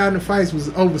I ever got in fights was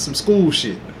over some school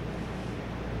shit.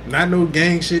 Not no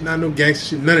gang shit, not no gangster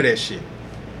shit, none of that shit.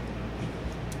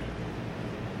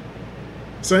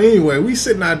 So anyway, we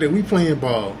sitting out there, we playing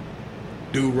ball.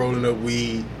 Dude rolling up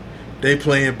weed. They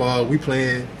playing ball, we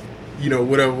playing,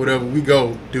 whatever. We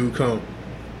go, dude come.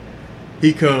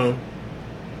 He come,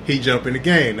 he jump in the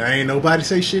game. Now ain't nobody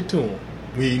say shit to him.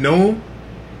 We ain't know him.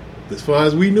 As far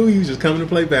as we knew, he was just coming to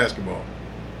play basketball.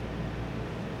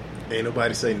 Ain't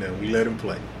nobody say nothing. We let him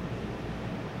play.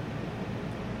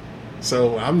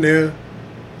 So I'm there.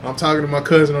 I'm talking to my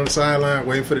cousin on the sideline,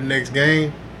 waiting for the next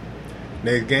game.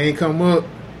 Next game come up.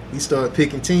 We start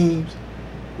picking teams.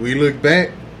 We look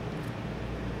back.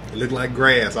 It looked like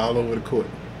grass all over the court.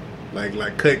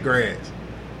 Like cut grass.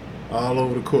 All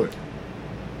over the court.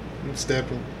 I'm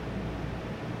stepping.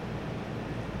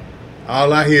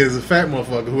 All I hear is a fat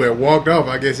motherfucker who had walked off.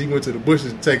 I guess he went to the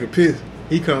bushes to take a piss.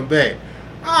 He come back.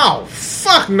 Oh,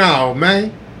 fuck no,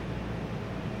 man.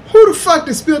 Who the fuck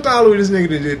that spilled all over this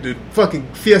nigga? The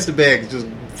fucking Fiesta bag is just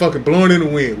fucking blowing in the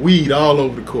wind. Weed all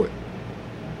over the court.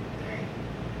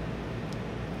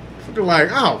 Fucking like,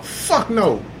 oh, fuck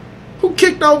no. Who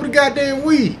kicked over the goddamn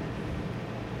weed?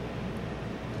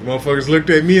 The motherfuckers looked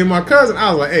at me and my cousin.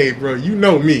 I was like, hey, bro, you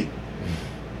know me.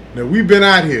 Now, we been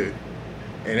out here.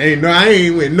 And I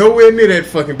ain't went nowhere near that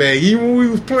fucking bag, even when we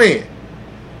was playing.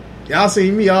 Y'all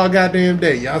seen me all goddamn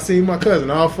day. Y'all seen my cousin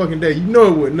all fucking day. You know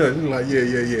it wasn't nothing. Like,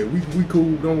 yeah. We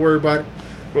cool. Don't worry about it.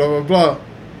 Blah, blah, blah.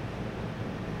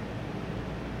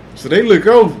 So they look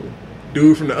over.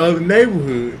 Dude from the other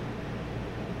neighborhood.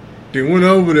 They went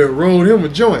over there and rolled him a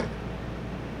joint.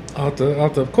 Out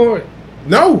the court?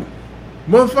 No.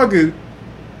 Motherfucker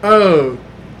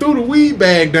threw the weed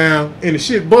bag down and the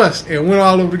shit bust and went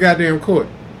all over the goddamn court.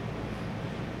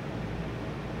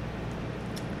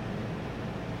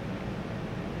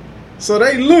 So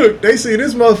they look, they see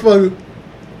this motherfucker.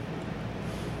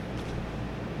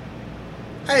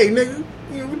 Hey, nigga,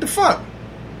 what the fuck?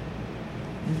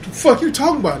 What the fuck you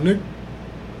talking about, nigga?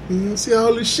 You see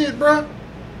all this shit, bro?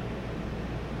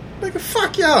 Nigga,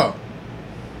 fuck y'all.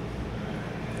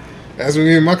 That's when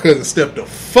me and my cousin stepped the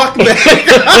fuck back.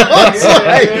 I was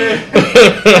like,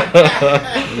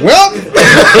 well,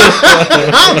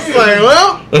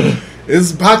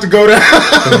 it's about to go down.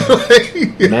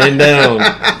 Man down.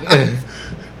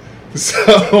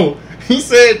 So he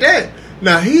said that.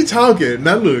 Now he talking.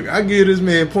 Now look, I give this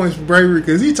man points for bravery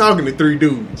because he talking to 3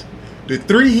 dudes. The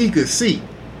 3 he could see.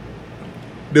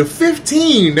 The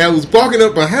 15 that was walking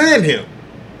up behind him,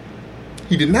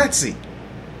 he did not see.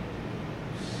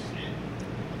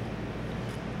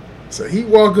 So he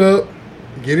walk up,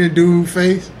 get in dude's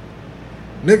face.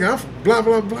 Nigga, I'm from blah,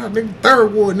 blah, blah. Nigga,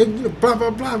 3rd ward. Nigga, blah, blah,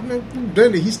 blah.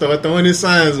 Then he started throwing his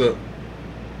signs up.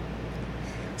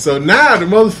 So now the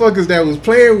motherfuckers that was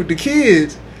playing with the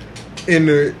kids on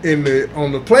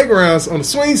the playgrounds, on the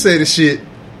swing set and shit,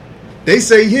 they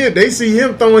see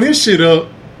him throwing his shit up.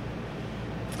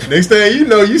 Next thing you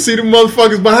know, you see the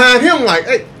motherfuckers behind him like,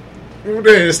 hey,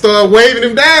 and started waving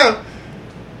him down.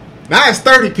 Now it's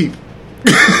 30 people.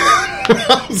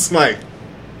 I was like,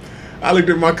 I looked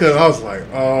at my cousin. I was like,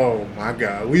 oh my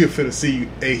God, we are finna see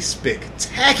a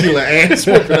spectacular ass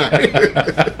whooping out here.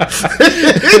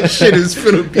 This shit is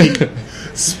finna be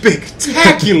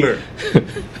spectacular.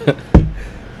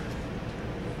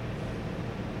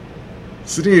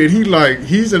 So then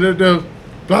he's in there,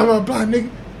 blah, blah, blah, nigga.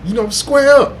 You know,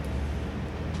 square up.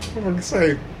 I'm gonna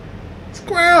say,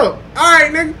 square up. All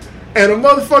right, nigga. And a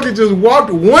motherfucker just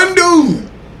walked one dude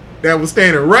that was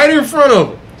standing right in front of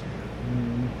him.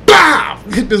 Bow!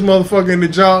 Hit this motherfucker in the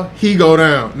jaw. He go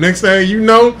down. Next thing you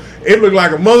know, it looked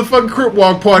like a motherfucking crip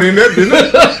walk party in there.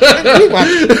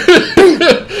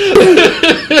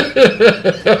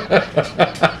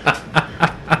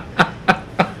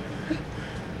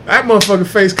 That motherfucking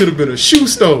face could have been a shoe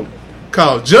store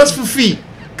called Just for Feet.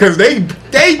 Because they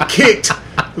kicked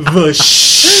the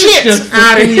shit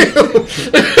out of him.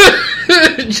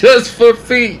 Just for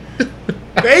feet.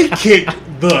 They kicked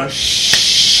the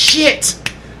shit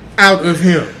out of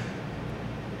him.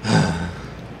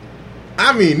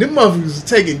 I mean, them motherfuckers was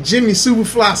taking Jimmy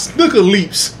Superfly snooker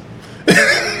leaps.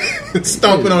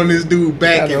 Stomping on this dude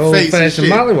back and face and shit.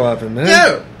 Mollywopping, man.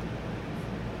 Yeah.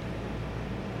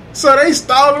 So they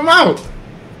stalled him out.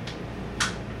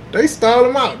 They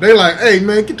like, hey,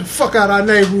 man, get the fuck out of our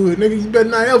neighborhood, nigga. You better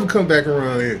not ever come back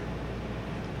around here.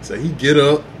 So he get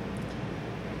up.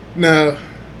 Now,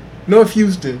 North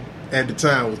Houston at the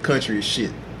time was country as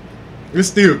shit. It's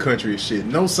still country as shit.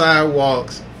 No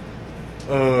sidewalks.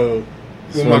 So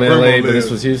in LA, but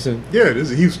this was Houston? Yeah, this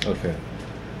is Houston. Okay.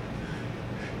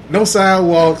 No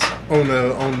sidewalks on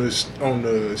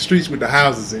the streets with the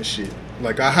houses and shit.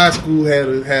 Like our high school had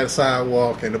a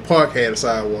sidewalk and the park had a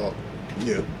sidewalk.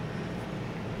 Yeah.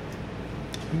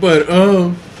 But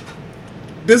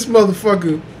this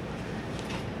motherfucker,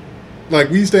 like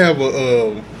we used to have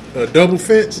a double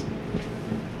fence.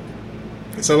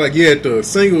 And so like you had the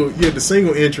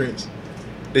single entrance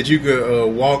that you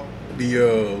could walk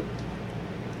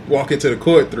into the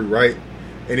court through, right?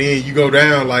 And then you go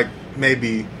down like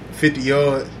maybe 50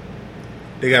 yards.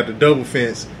 They got the double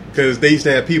fence because they used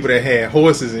to have people that had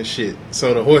horses and shit.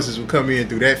 So the horses would come in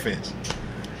through that fence.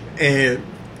 And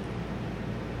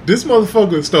this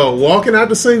motherfucker started walking out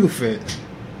the single fence,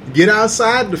 get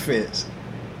outside the fence.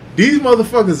 These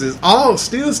motherfuckers is all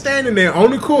still standing there on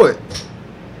the court.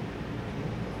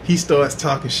 He starts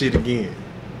talking shit again.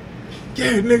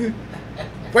 Yeah, nigga.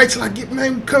 Wait till I get,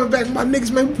 man, coming back with my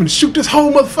niggas, man. We gonna shoot this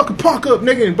whole motherfucking park up,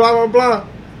 nigga, and blah, blah, blah.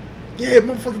 Yeah,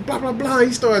 motherfucker, blah, blah, blah.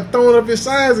 He started throwing up his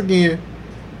sides again.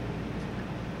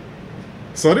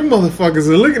 So them motherfuckers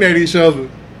are looking at each other.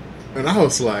 And I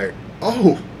was like,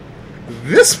 oh,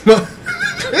 this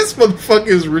motherfucker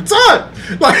is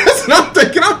retarded. Like, that's what I'm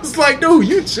thinking. I was like, dude,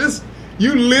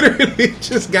 you literally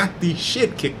just got the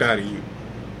shit kicked out of you.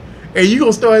 And you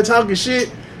gonna start talking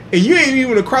shit, and you ain't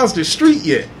even across the street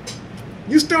yet.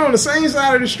 You still on the same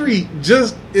side of the street.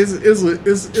 Just is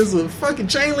a fucking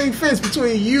chain link fence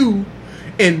between you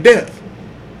and death.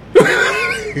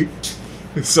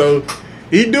 So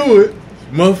he do it.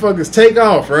 Motherfuckers take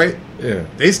off, right? Yeah.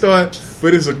 They start,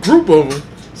 but it's a group of them.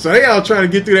 So they all trying to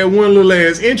get through that one little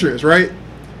ass entrance, right?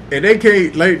 And they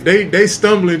can't, like, they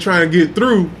stumbling trying to get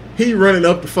through. He running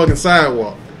up the fucking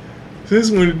sidewalk. So this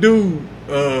is when the dude,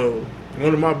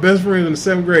 one of my best friends in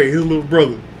the 7th grade, his little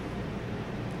brother,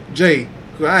 Jay,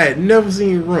 who I had never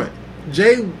seen run.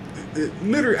 Jay,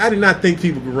 literally, I did not think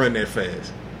people could run that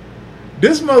fast.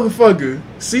 This motherfucker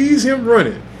sees him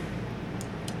running,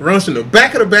 runs from the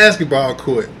back of the basketball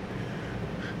court,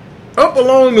 up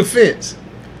along the fence,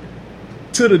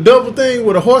 to the double thing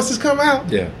where the horses come out.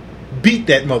 Yeah. Beat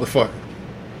that motherfucker.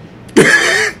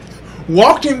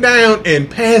 Walked him down and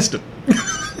passed him.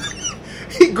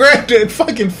 He grabbed that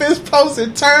fucking fence post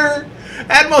and turned.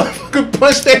 That motherfucker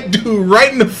punched that dude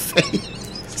right in the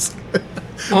face.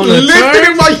 On the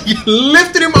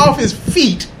lifted him off his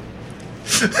feet.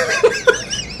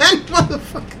 That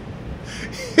motherfucker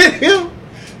hit him.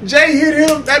 Jay hit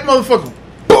him. That motherfucker,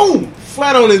 boom,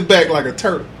 flat on his back like a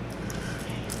turtle.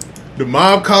 The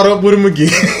mob caught up with him again.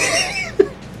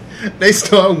 They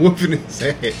started whooping his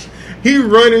ass. He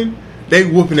running, they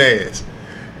whooping ass.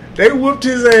 They whooped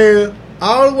his ass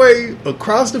all the way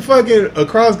across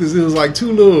because it was like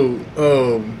two little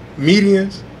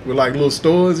medians with like little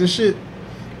stores and shit.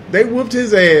 They whooped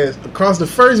his ass across the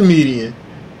first median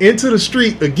into the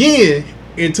street again,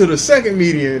 into the second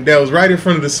median that was right in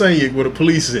front of the Sunyik where the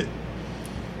police sit.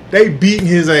 They beating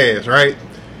his ass, right?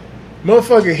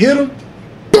 Motherfucker hit him.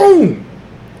 Boom!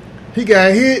 He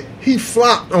got hit. He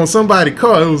flopped on somebody's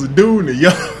car. It was a dude in the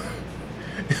yard.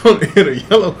 in a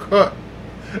yellow car.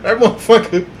 That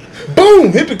motherfucker,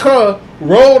 boom, hit the car,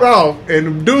 rolled off,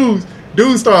 and the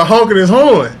dudes started honking his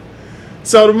horn.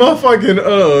 So the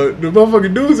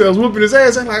motherfucking dudes that was whooping his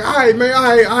ass, they're like, all right, man,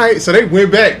 all right. So they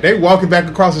went back. They walking back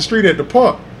across the street at the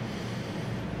park.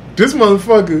 This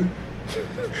motherfucker,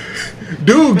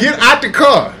 dude, get out the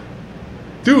car.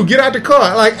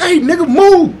 Like, hey, nigga,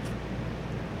 move.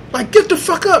 Like, get the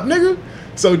fuck up, nigga.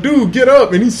 So dude get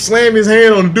up and he slammed his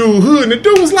hand on the dude's hood, and the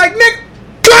dude was like, nigga.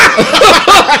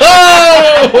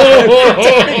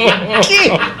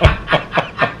 Shit.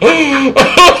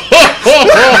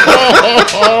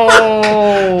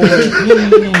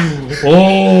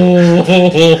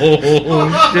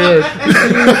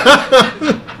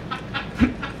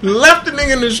 Left the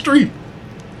nigga in the street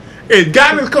and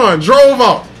got in his car and drove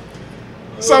off.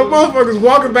 So motherfuckers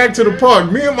walking back to the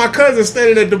park. Me and my cousin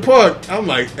standing at the park. I'm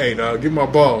like, hey, dog, get my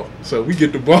ball. So we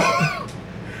get the ball.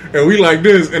 And we like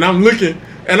this. And I'm looking.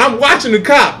 And I'm watching the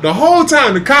cop. The whole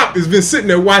time the cop has been sitting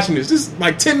there watching this. This is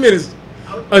like 10 minutes.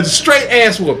 A straight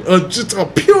ass whoop. Just a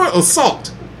pure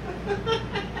assault.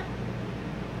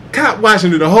 Cop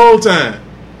watching it the whole time.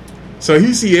 So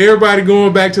he see everybody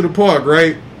going back to the park,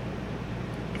 right?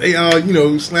 They all,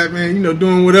 slapping,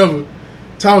 doing whatever.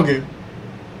 Talking.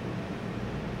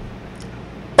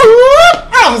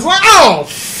 I was like, oh,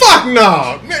 fuck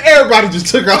no. Man, everybody just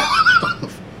took off.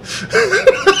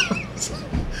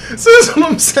 So that's what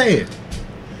I'm saying.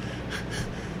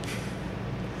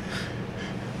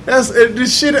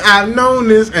 This shit, I've known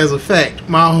this as a fact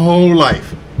my whole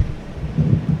life.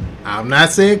 I'm not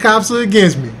saying cops are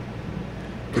against me,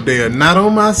 but they are not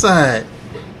on my side.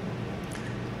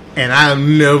 And I've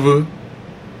never,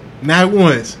 not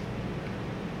once,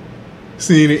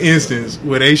 seen an instance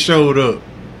where they showed up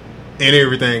and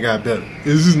everything got better.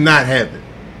 This is not happening.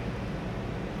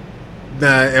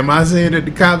 Now, am I saying that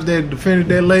the cops that defended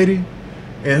that lady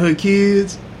and her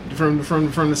kids from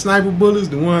the sniper bullets,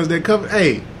 the ones that covered,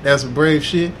 hey, that's some brave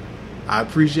shit. I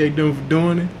appreciate them for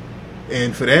doing it.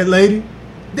 And for that lady,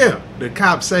 yeah, the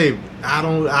cops saved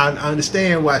her. I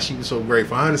understand why she was so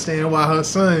grateful. I understand why her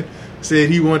son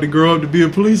said he wanted to grow up to be a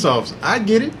police officer. I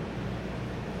get it.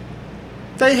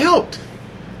 They helped.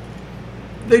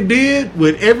 They did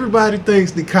what everybody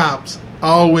thinks the cops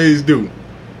always do.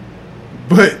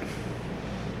 But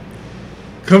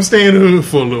come stay in the hood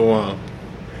for a little while,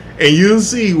 and you'll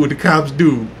see what the cops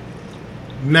do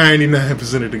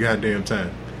 99% of the goddamn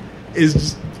time. It's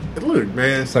just, look,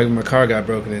 man. It's like when my car got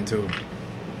broken into.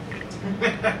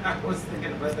 I was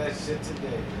thinking about that shit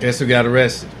today. Guess who got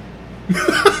arrested?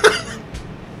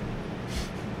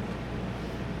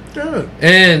 Yeah.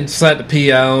 And slapped the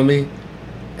PI on me.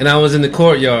 And I was in the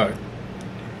courtyard.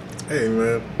 Hey,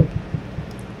 man.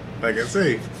 Like I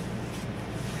say,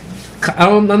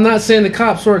 I'm not saying the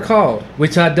cops were called,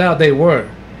 which I doubt they were.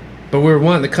 But we were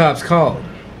wanting the cops called.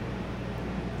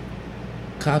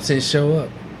 Cops didn't show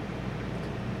up.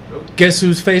 Guess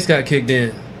whose face got kicked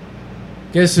in?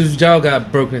 Guess whose jaw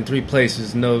got broken in 3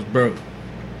 places, nose broke?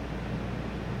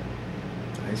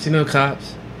 I ain't see no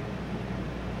cops.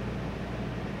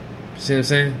 See what I'm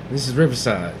saying? This is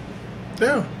Riverside.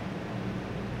 yeah.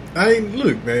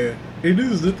 Look, man. It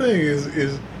is the thing is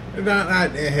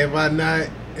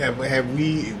have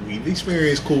we've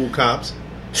experienced cool cops.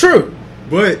 True.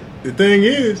 But the thing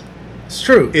is It's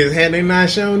true. had they not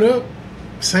shown up,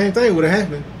 same thing would have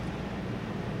happened.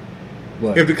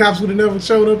 What? If the cops would have never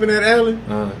showed up in that alley,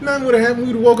 nothing would have happened.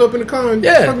 We'd have woke up in the car and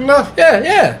fucking left.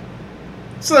 Yeah.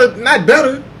 So, not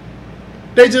better.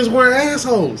 They just weren't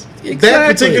assholes. Exactly.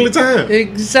 That particular time.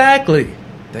 Exactly.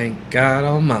 Thank God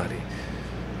Almighty.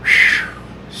 Whew.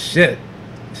 Shit.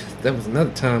 That was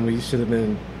another time where you should have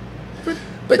been.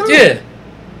 But no. yeah.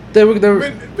 They were.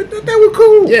 But they were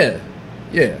cool. Yeah.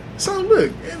 So,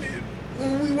 look.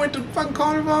 When we went to fucking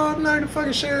Carnival, none of the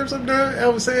fucking sheriffs up there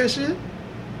ever said shit.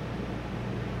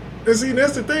 And see,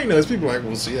 that's the thing, though. Is people like,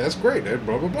 well, see, that's great. That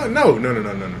blah, blah, blah. No.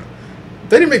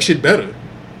 They didn't make shit better.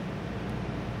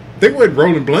 They weren't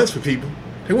rolling blunts for people.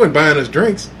 They weren't buying us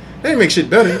drinks. They didn't make shit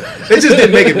better. They just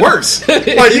didn't make it worse. Like,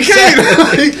 you can't.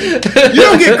 You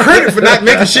don't get credit for not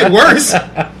making shit worse.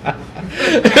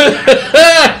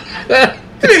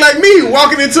 It ain't like me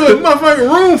walking into a motherfucking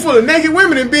room full of naked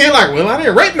women and being like, well, I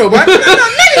didn't rape nobody.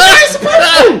 Niggas ain't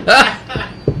supposed to.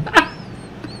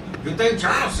 Good thing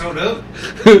Charles showed up.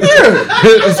 Yeah.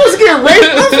 I'm supposed to get raped.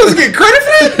 I'm supposed to get credit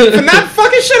for that? For not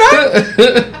fucking shit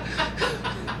up?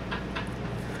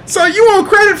 So you want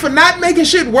credit for not making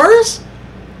shit worse?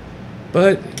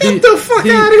 But Get the fuck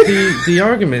out of here. The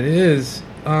argument is,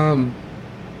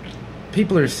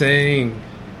 people are saying,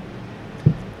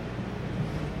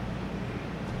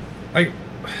 like,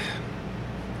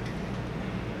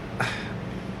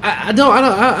 I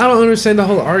don't understand the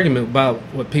whole argument about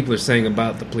what people are saying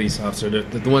about the police officer,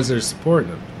 the ones that are supporting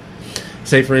them.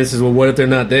 Say, for instance, well, what if they're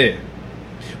not there?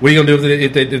 What are you gonna do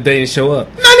if they didn't show up?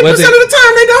 90% of the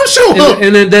time they don't show up.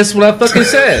 And then that's what I fucking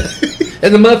said.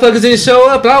 And the motherfuckers didn't show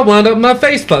up, and I wound up my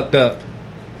face fucked up.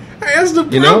 Hey, that's the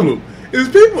problem. Is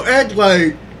people act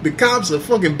like the cops are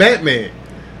fucking Batman.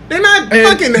 They're not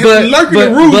fucking lurking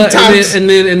the rooftops and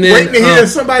then waiting to hear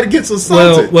somebody gets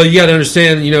assaulted. Well, you got to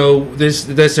understand,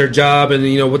 that's their job, and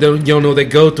what you don't know what they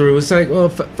go through. It's like, well,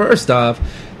 first off,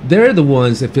 they're the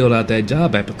ones that filled out that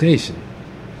job application.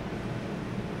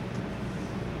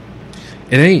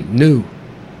 It ain't new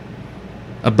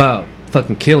about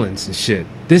fucking killings and shit.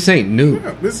 This ain't new.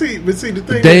 Yeah, but see, the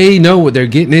thing they know what they're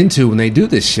getting into when they do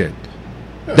this shit.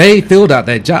 Yeah. They filled out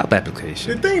that job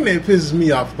application. The thing that pisses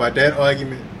me off about that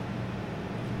argument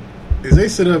is they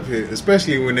sit up here,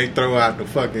 especially when they throw out the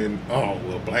fucking,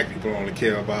 black people only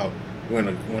care about when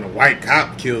a white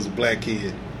cop kills a black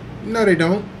kid. No, they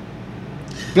don't.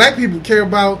 Black people care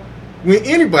about when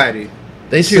anybody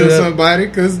kills somebody,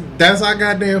 because that's our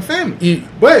goddamn family.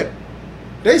 But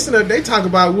they sit up, they talk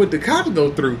about what the cops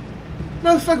go through.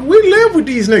 Motherfucker, we live with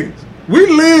these niggas. We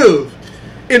live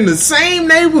in the same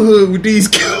neighborhood with these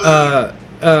killers.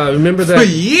 Remember that for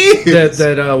years.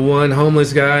 That one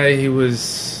homeless guy, he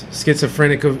was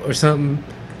schizophrenic or something,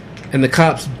 and the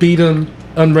cops beat him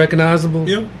unrecognizable?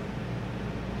 Yeah.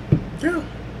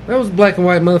 That was black and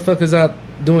white motherfuckers out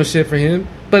doing shit for him,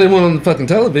 but it wasn't on the fucking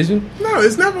television. No,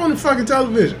 it's never on the fucking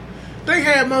television. They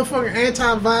had motherfucking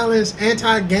anti-violence,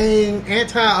 anti-gang,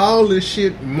 anti-all this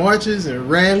shit, marches and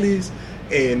rallies,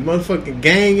 and motherfucking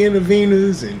gang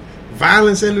interveners and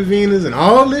violence interveners and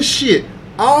all this shit.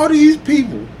 All these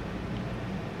people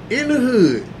in the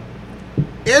hood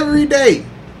every day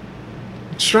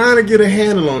trying to get a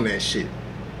handle on that shit.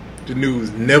 The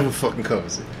news never fucking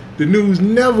covers it. The news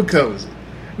never covers it.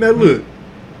 Now look,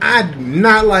 I do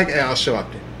not like Al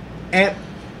Sharpton at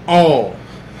all.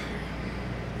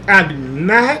 I do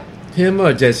not. Him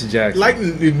or Jesse Jackson? Like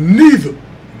neither.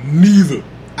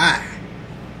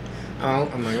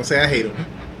 I'm not gonna say I hate him.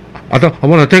 I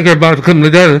want to thank everybody for coming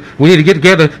together. We need to get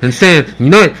together and stand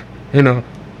unite. I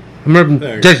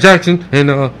remember Jesse Jackson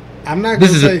and I'm not.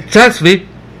 This is a tax fee.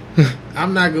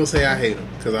 I'm not gonna say I hate him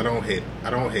because I don't hate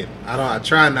him. I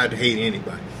try not to hate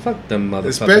anybody. Fuck them motherfuckers.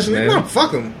 Especially man. No,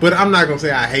 fuck them. But I'm not gonna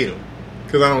say I hate them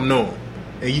because I don't know them.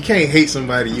 And you can't hate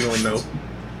somebody you don't know.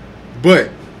 But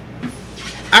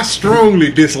I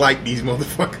strongly dislike these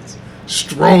motherfuckers.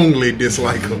 Strongly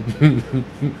dislike them.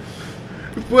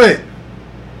 But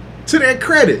to their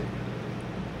credit,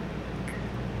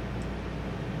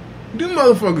 them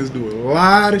motherfuckers do a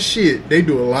lot of shit. They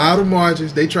do a lot of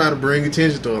marches. They try to bring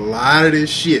attention to a lot of this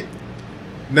shit.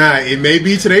 Now, it may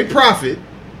be to their profit,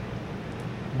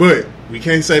 but we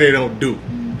can't say they don't do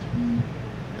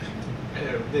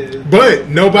it. But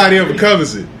nobody ever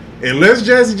covers it. Unless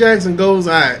Jesse Jackson goes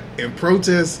out and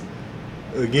protests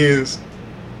against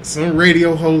some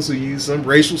radio host who used some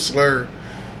racial slur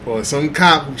or some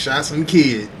cop who shot some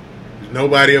kid,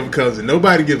 nobody ever covers it.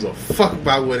 Nobody gives a fuck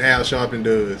about what Al Sharpton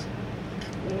does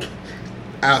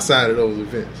outside of those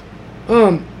events.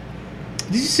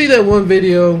 Did you see that one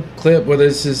video clip where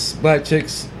there's this black chick?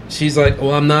 She's like,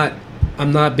 "Oh, I'm not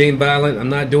being violent. I'm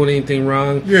not doing anything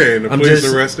wrong." Yeah, and the police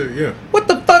arrested. Yeah. What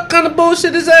the fuck kind of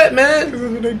bullshit is that, man? That's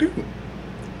what they do.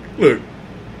 Look.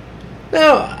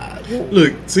 Now,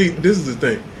 look. See, this is the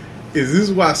thing. This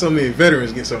is why so many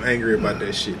veterans get so angry about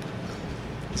that shit.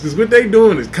 Because what they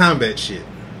doing is combat shit.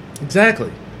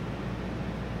 Exactly.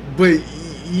 But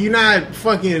you're not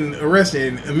fucking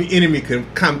arresting enemy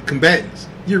combatants.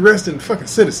 You're arresting fucking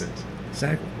citizens.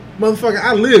 Exactly. Motherfucker,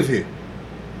 I live here.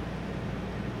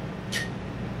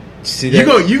 See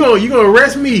that? You gonna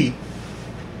arrest me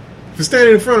for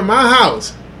standing in front of my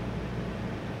house?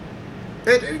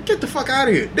 Get the fuck out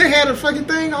of here. They had a fucking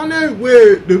thing on there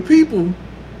where the people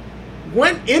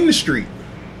went in the street.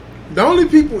 The only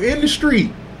people in the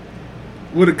street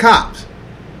were the cops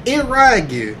in riot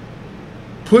gear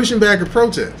pushing back a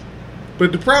protest.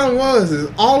 But the problem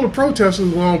is all the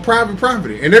protesters were on private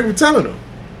property, and they were telling them,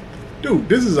 dude,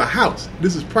 this is a house.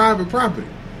 This is private property.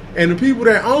 And the people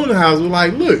that own the house were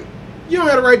like, look, you don't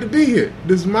have the right to be here.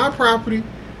 This is my property.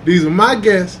 These are my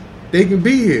guests. They can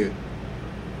be here.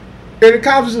 And the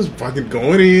cops just fucking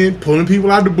going in, pulling people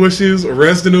out the bushes,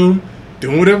 arresting them,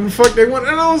 doing whatever the fuck they want.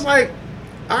 And I was like,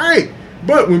 all right.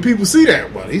 But when people see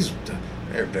that, well,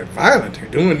 they're violent. They're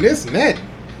doing this and that.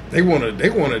 They want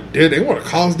to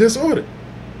cause disorder.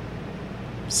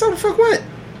 So the fuck what?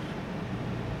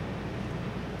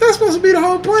 That's supposed to be the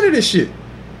whole point of this shit.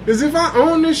 is if I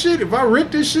own this shit, if I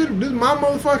rip this shit, if this is my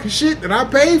motherfucking shit that I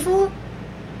paid for,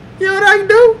 you know what I can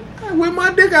do? I can whip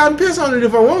my dick out and piss on it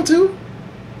if I want to.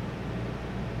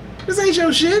 This ain't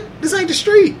your shit. This ain't the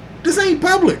street. This ain't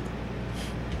public.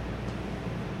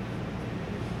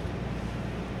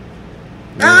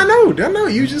 Yeah. I know.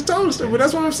 You just told us that, but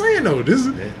that's what I'm saying though. This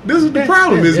is the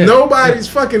problem. Is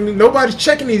nobody's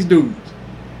checking these dudes.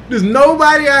 There's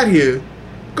nobody out here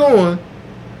going,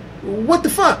 what the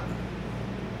fuck?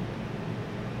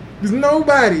 There's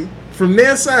nobody from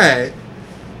their side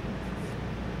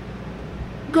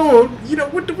going, you know,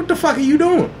 what the fuck are you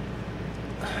doing?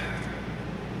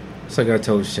 It's like I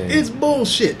told Shane. It's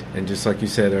bullshit. And just like you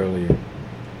said earlier,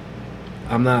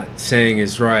 I'm not saying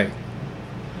it's right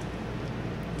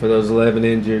for those 11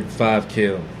 injured, 5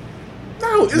 killed.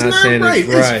 No, it's not right.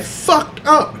 It's fucked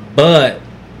up. But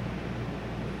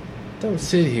don't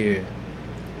sit here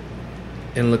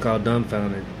and look all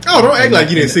dumbfounded. Oh, don't act like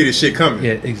you didn't see this shit coming.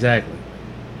 Yeah, exactly.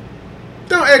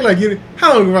 Don't act like you.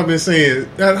 How long have I been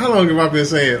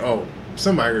saying? Oh,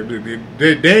 somebody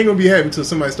they ain't gonna be happy until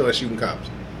somebody starts shooting cops.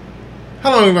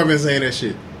 How long have I been saying that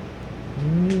shit?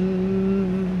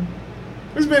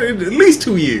 It's been at least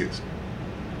 2 years.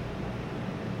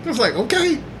 It's like,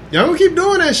 okay, y'all gonna keep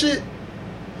doing that shit.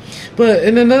 But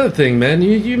and another thing, man,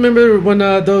 you remember when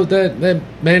that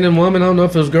man and woman, I don't know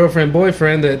if it was girlfriend,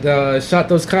 boyfriend, that shot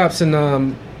those cops in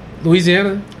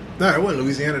Louisiana? No, it wasn't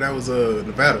Louisiana. That was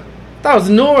Nevada. That was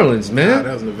New Orleans, man. Nah,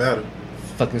 that was Nevada.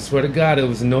 Fucking swear to God, it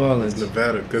was New Orleans. It was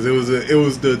Nevada, because it was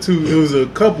a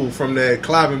couple from that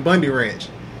Clive and Bundy ranch.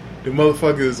 The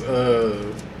motherfuckers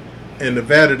in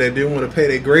Nevada that didn't want to pay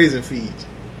their grazing fees.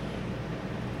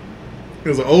 It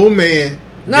was an old man.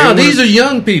 No, these are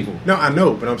young people. No, I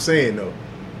know, but I'm saying though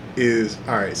is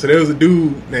all right. So there was a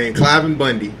dude named Clive and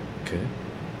Bundy. Okay.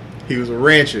 He was a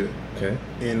rancher. Okay.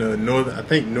 In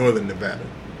northern Nevada.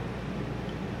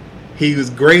 He was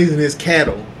grazing his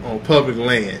cattle on public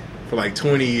land for like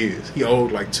 20 years. He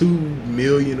owed like $2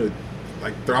 million or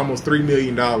like almost $3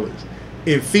 million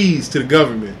in fees to the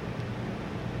government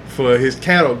for his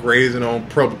cattle grazing on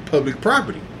public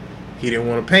property. He didn't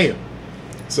want to pay him.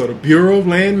 So the Bureau of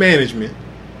Land Management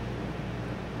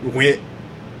went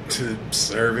to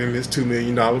serve him his $2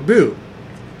 million bill.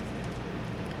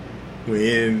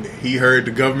 When he heard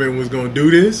the government was going to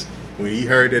do this, when he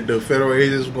heard that the federal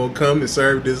agents were going to come and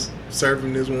serve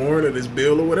him this warrant or this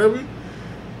bill or whatever,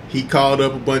 he called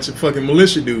up a bunch of fucking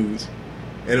militia dudes.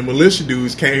 And the militia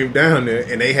dudes came down there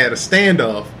and they had a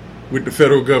standoff with the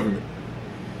federal government.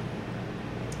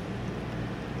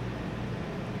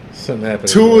 Something happened.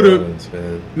 Two of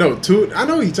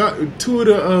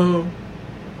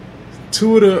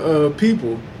the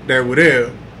people that were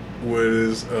there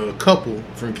was a couple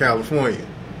from California.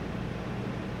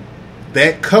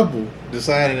 That couple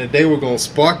decided that they were going to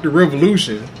spark the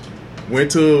revolution. Went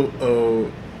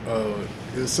to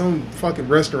some fucking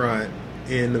restaurant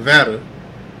in Nevada.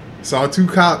 Saw 2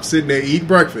 cops sitting there eating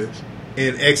breakfast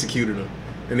and executed them.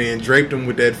 And then draped them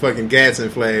with that fucking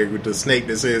Gadsden flag with the snake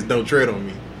that says "Don't tread on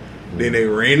me." Then they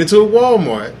ran into a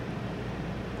Walmart,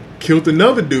 killed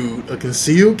another dude, a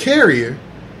concealed carrier,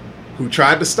 who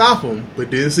tried to stop him, but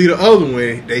didn't see the other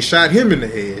one. They shot him in the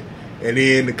head. And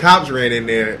then the cops ran in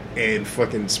there and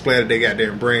fucking splattered their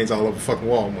goddamn brains all over fucking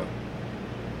Walmart.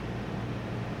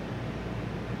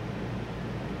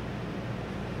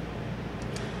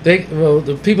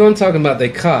 The people I'm talking about, they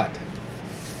caught.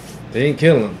 They didn't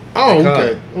kill him. Oh,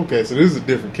 okay. Okay, so this is a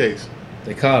different case.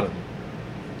 They caught him.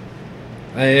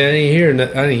 I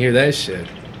didn't hear that shit.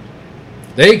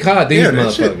 They caught these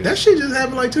motherfuckers. That shit just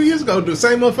happened like 2 years ago. The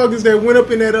same motherfuckers that went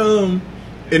up in that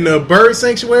in the bird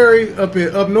sanctuary up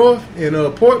north in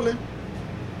Portland.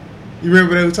 You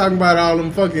remember they were talking about all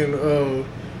them fucking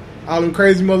all them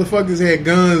crazy motherfuckers had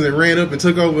guns and ran up and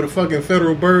took over the fucking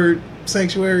federal bird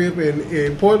sanctuary up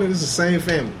in Portland. It's the same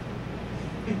family.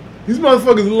 These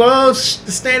motherfuckers love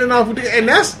standing off with it, and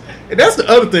that's the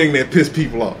other thing that pissed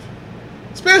people off.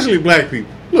 Especially black people.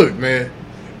 Look, man.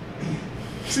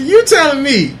 So you telling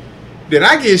me that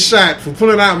I get shot for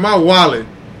pulling out my wallet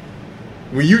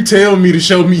when you tell me to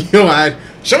show me your ID?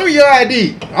 Show me your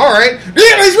ID. All right.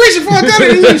 Yeah, he's reaching for a gun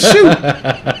and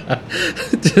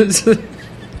you shoot.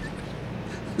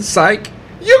 Psych.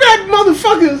 You got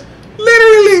motherfuckers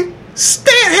literally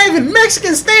having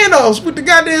Mexican standoffs with the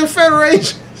goddamn federal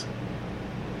agents.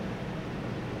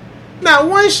 Now,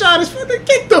 one shot is for the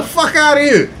get the fuck out of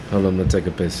here. Hold on, I'm gonna take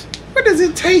a piss. What does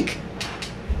it take?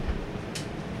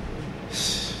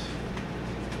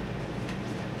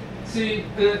 See,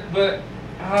 but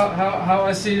how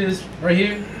I see this right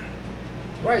here,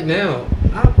 right now,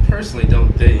 I personally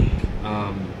don't think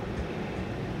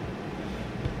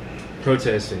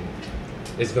protesting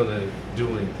is gonna do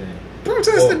anything.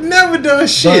 Protesting never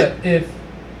does shit. But if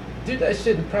do that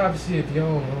shit in the privacy of your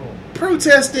own home.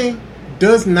 Protesting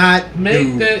does not Make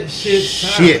do that shit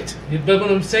shit. sound. But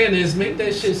what I'm saying is, make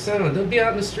that shit sound. Don't be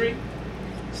out in the street.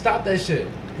 Stop that shit.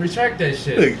 Retract that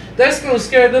shit. Look, that's gonna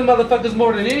scare them motherfuckers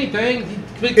more than anything.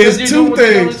 Because it's you're two doing what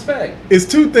they don't things. expect. It's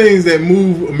two things that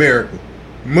move America: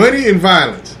 money and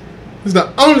violence. It's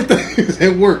the only things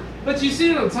that work. But you see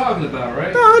what I'm talking about,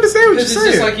 right? No, I understand what you're It's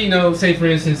saying. just like, say for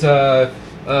instance,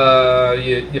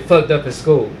 you fucked up at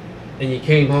school and you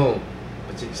came home,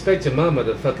 but you expect your mama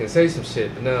to fucking say some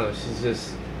shit, but no, she's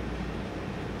just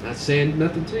not saying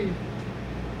nothing to you.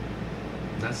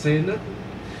 Not saying nothing.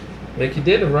 Make your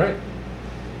dinner, right?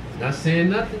 Not saying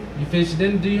nothing. You finish your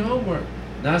dinner, do your homework.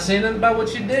 Not saying nothing about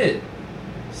what you did.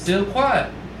 Still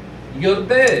quiet. You go to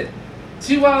bed.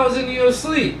 2 hours into your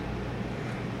sleep.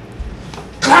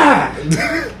 God!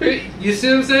 You see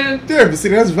what I'm saying? Yeah, but see,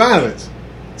 that's violence.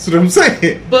 That's what I'm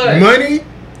saying. But money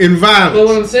and violence. But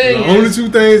what I'm saying the is, only two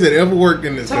things that ever worked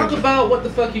in this talk country. about what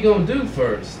the fuck you gonna do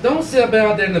first. Don't sit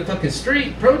out there in the fucking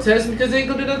street protesting because they ain't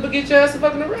gonna do nothing but get your ass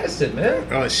fucking arrested, man.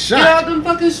 A Get shot. out them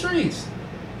fucking streets.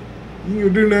 You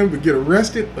ain't gonna do nothing but get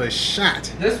arrested or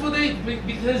shot. That's what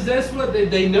because that's what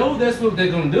they know. That's what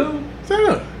they're gonna do.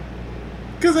 So,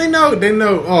 because they know.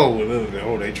 Oh,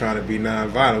 well, they trying to be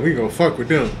non-violent. We gonna fuck with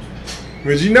them.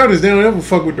 But you notice they don't ever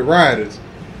fuck with the rioters.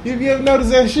 Have you ever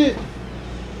noticed that shit?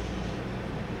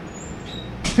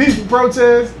 Peaceful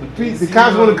protests. The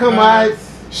cops want to come out,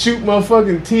 shoot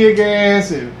motherfucking tear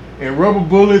gas and rubber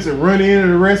bullets and run in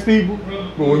and arrest people.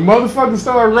 But when motherfuckers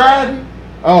start rioting,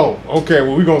 oh, okay,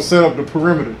 well, we gonna set up the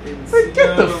perimeter. Like,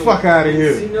 get the fuck out of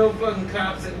here. Didn't see no fucking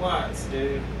cops at Watts,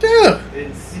 dude. Yeah.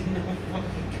 Didn't see no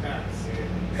fucking cops here.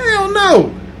 Hell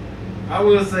no. I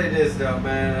will say this, though,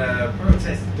 man.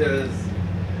 Protest does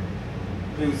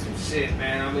do some shit,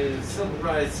 man. I mean, the civil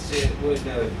rights shit wouldn't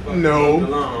have fucking moved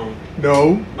along.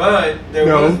 No. But there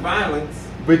was violence.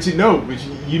 But you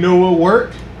know what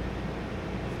worked?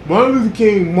 Martin Luther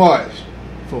King marched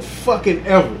for fucking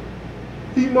ever.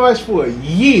 He marched for a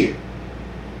year.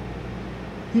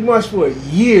 He marched for a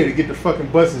year to get the fucking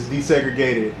buses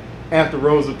desegregated after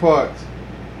Rosa Parks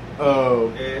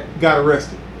got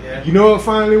arrested. Yeah. You know what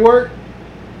finally worked?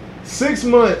 6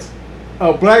 months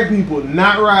of black people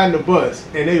not riding the bus,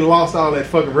 and they lost all that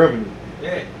fucking revenue.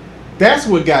 Yeah. That's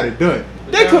what got it done.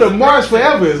 But they that could have was a marched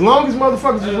protest. forever. As long as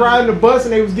motherfuckers was riding the bus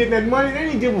and they was getting that money, they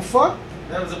didn't give a fuck.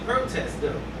 That was a protest,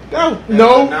 though. That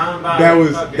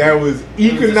was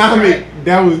economic.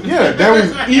 That was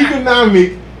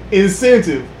economic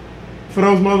incentive for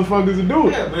those motherfuckers to do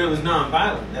it. Yeah, but it was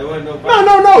non-violent. There wasn't no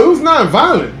violence. No, it was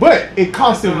non-violent, but it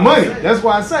cost them money. That's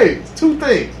why I say it's two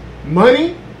things: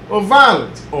 money or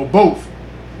violence, or both.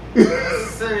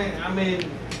 Saying, I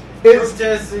mean,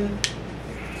 protesting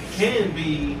can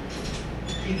be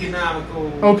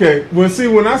economical. Okay, well, see,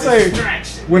 when I say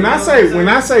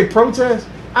protest,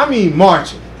 I mean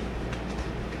marching.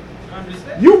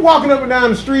 You walking up and down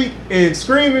the street and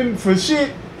screaming for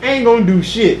shit ain't gonna do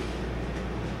shit.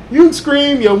 You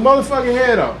scream your motherfucking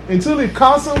head off until it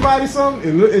costs somebody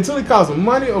something, until it costs them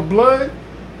money or blood.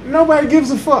 Nobody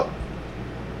gives a fuck.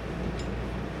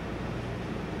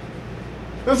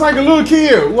 That's like a little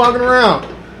kid walking around.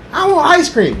 I want ice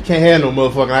cream. You can't have no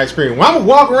motherfucking ice cream. Well, I'm gonna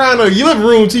walk around the living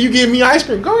room till you give me ice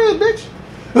cream. Go ahead, bitch.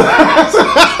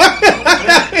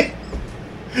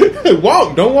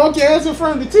 Don't walk your ass in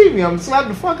front of the TV. I'm gonna slap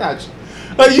the fuck out you.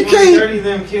 You can't. 30 of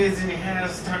them kids in your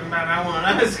house talking about I want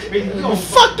ice cream. You gonna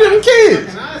fuck them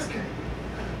kids. Ice cream.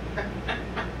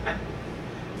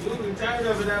 You'll be tired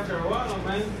of it after a while,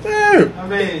 man. Yeah. I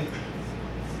mean,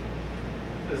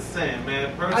 just saying,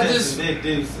 man. Protesting did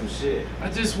do some shit. I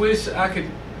just wish I could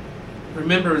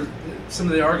remember some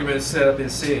of the arguments that I've been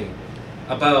seeing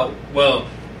about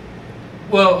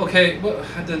okay,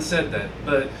 I done said that,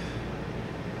 but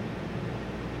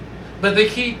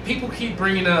people keep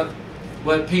bringing up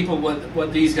what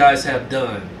these guys have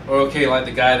done, or like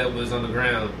the guy that was on the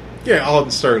ground. Yeah,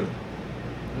 Alton Sterling.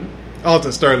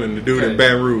 Alton Sterling, the dude in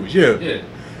Baton Rouge. Yeah.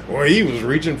 Well, he was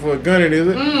reaching for a gun in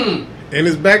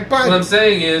his back pocket. What I'm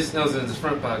saying is, that was in his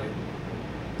front pocket.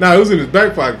 No, it was in his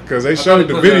back pocket because they showed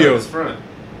the video. His front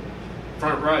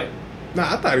right. No,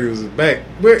 I thought it was his back.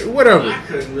 But whatever. I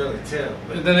couldn't really tell.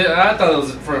 But then I thought it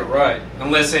was his front right,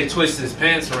 unless they twisted his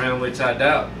pants around, which I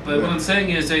doubt. But what I'm saying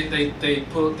is, they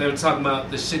were talking about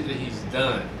the shit that he's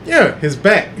done. Yeah, his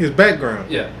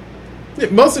background. Yeah.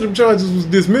 Most of them charges was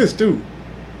dismissed too.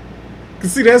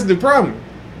 Cause see, that's the problem.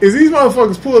 Is these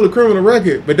motherfuckers pull a criminal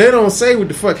record, but they don't say what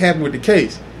the fuck happened with the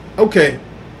case. Okay,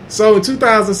 so in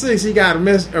 2006 he got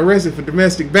arrested for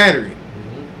domestic battery.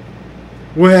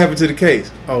 What happened to the case?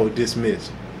 Oh,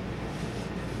 dismissed.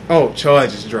 Oh,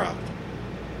 charges dropped.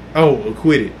 Oh,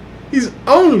 acquitted. He's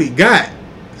only got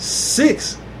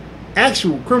 6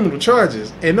 actual criminal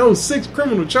charges, and those 6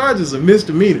 criminal charges are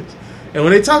misdemeanors. And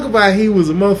when they talk about he was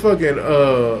a motherfucking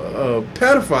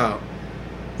pedophile,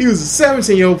 he was a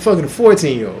 17-year-old fucking a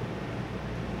 14-year-old.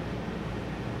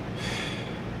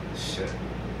 Shit.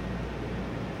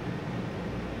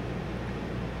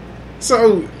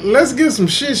 So let's get some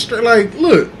shit straight. Like,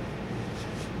 look,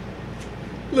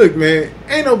 man,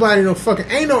 ain't no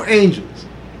angels.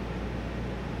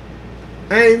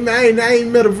 I ain't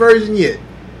met a virgin yet.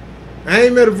 I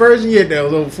ain't met a virgin yet that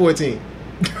was over 14.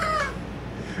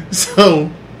 So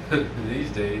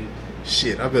These days.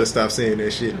 shit, I better stop saying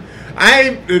that shit. I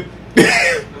ain't.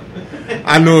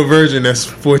 I know a virgin that's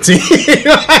 14.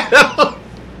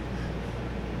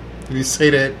 Let me say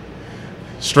that.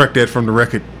 Struck that from the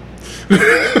record.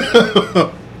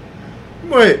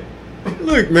 But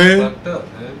look, man. Fucked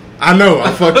up, man. I know,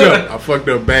 I fucked up. I fucked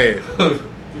up bad.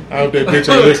 I hope that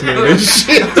bitch ain't listening to this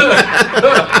shit.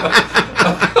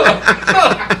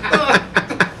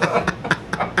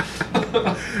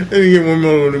 Let me get one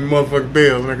more of them motherfucking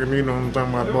bells. Like, you know what I'm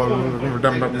talking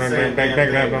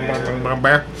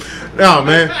about. No,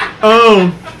 man.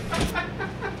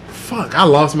 Fuck, I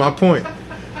lost my point.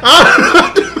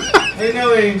 Ain't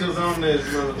no angels on this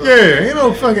motherfucker. Yeah, ain't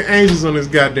no fucking angels on this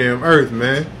goddamn earth,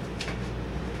 man.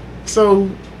 So,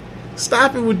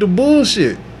 stop it with the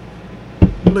bullshit.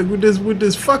 Like, with this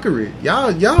fuckery.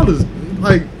 Y'all is,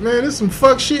 like, man, there's some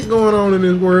fuck shit going on in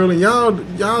this world, and y'all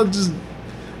just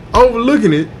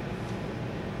overlooking it.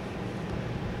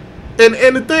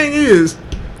 And the thing is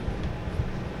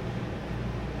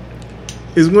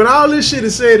when all this shit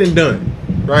is said and done,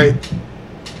 right?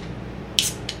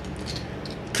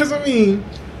 Because, I mean,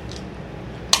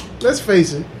 let's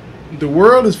face it, the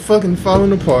world is fucking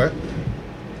falling apart.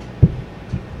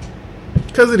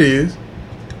 Because it is.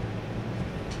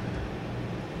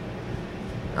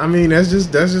 I mean, that's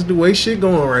just the way shit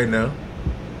going right now.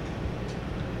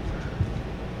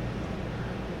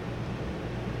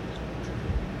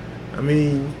 I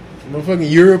mean, motherfucking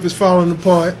Europe is falling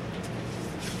apart.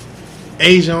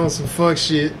 Asia on some fuck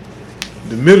shit.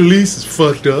 The Middle East is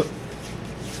fucked up.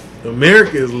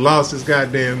 America has lost its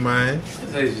goddamn mind.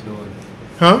 What's Asia doing?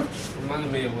 Huh?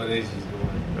 Remind me of what Asia's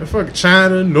doing. Fucking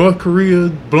China, North Korea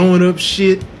blowing up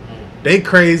shit. They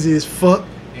crazy as fuck.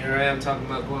 Here I am talking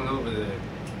about going over there.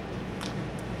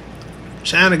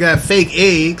 China got fake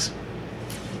eggs.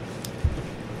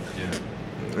 Yeah.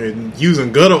 And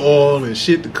using gutter oil and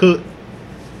shit to cook.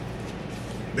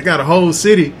 They got a whole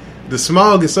city. The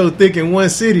smog is so thick in one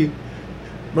city,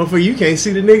 motherfucker, you can't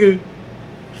see the nigga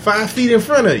 5 feet in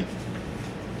front of you.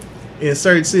 In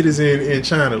certain cities in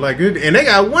China. Like, and they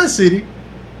got one city,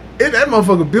 that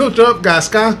motherfucker built up, got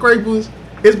skyscrapers.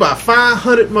 It's about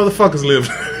 500 motherfuckers live.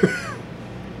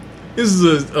 This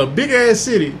is a big ass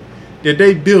city that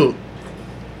they built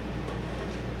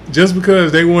just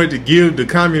because they wanted to give, the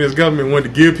communist government wanted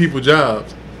to give people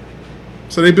jobs.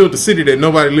 So they built a city that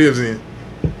nobody lives in.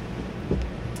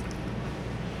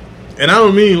 And I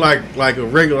don't mean like a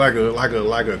regular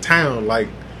like a town like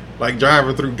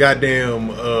driving through goddamn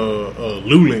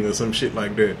Luling or some shit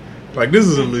like that. Like, this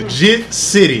is a legit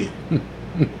city.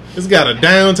 It's got a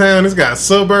downtown, it's got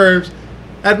suburbs.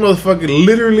 That motherfucker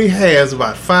literally has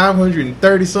about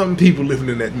 530 something people living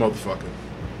in that motherfucker.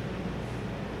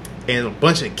 And a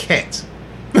bunch of cats.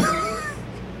 And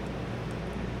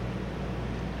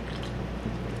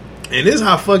this is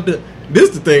how fucked up.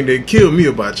 This is the thing that killed me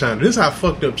about China. This is how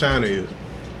fucked up China is.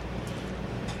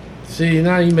 See,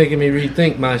 now you making me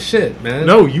rethink my shit, man.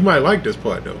 No, you might like this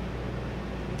part though.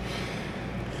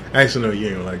 Actually, no, you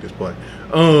ain't gonna like this part.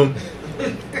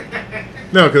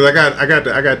 No, because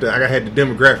I had the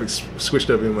demographics switched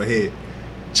up in my head.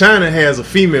 China has a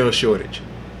female shortage.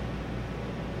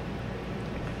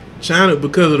 China,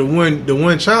 because of the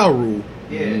one child rule,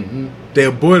 they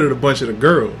aborted a bunch of the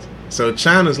girls. So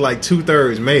China's like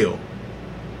 2/3 male.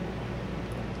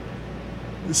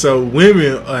 So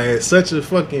women are at such a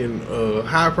fucking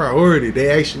high priority.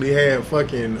 They actually have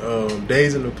fucking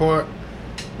days in the park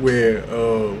where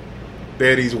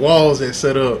there are these walls that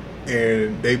set up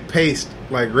and they paste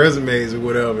like resumes or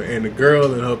whatever, and the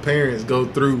girl and her parents go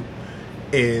through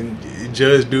and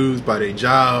judge dudes by their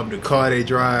job, the car they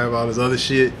drive, all this other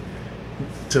shit,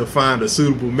 to find a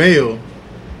suitable male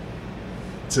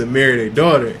to marry their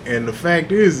daughter. And the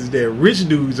fact is that rich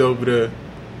dudes over there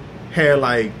had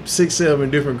like 6-7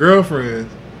 different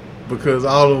girlfriends because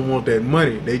all of them want that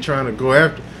money. They trying to go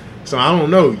after. So I don't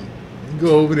know. You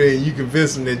go over there and you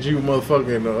convince them that you a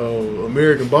motherfucking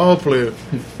American ball player.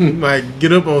 You might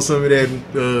get up on some of that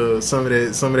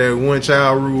one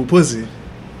child rule pussy.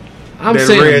 I'm that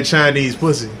saying red Chinese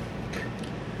pussy.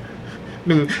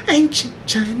 Them ancient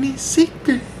Chinese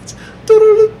secrets.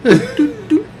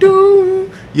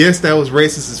 Yes, that was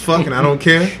racist as fuck, and I don't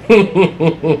care.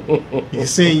 You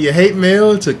send your hate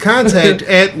mail to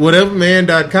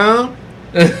contact@whateverman.com,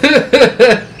 and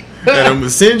I'm gonna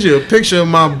send you a picture of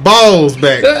my balls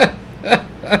back.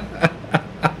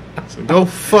 So go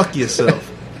fuck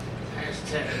yourself.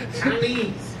 Hashtag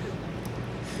Chinese.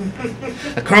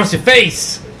 across your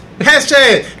face.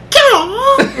 Hashtag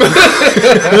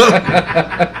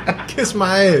kiss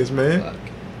my ass, man.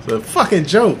 It's a fucking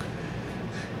joke.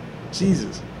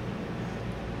 Jesus.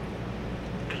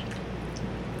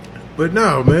 But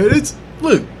no, man, it's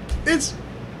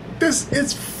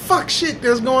fuck shit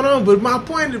that's going on. But my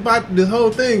point about this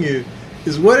whole thing is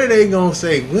what are they gonna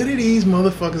say? What are these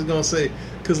motherfuckers gonna say?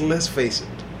 Because let's face it,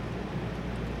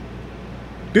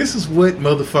 this is what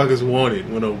motherfuckers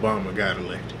wanted when Obama got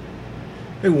elected.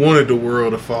 They wanted the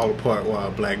world to fall apart while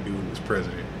a black dude was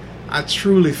president. I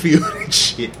truly feel that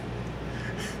shit.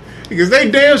 Because they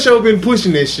damn sure been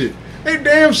pushing that shit. They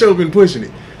damn sure been pushing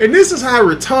it. And this is how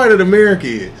retarded America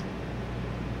is.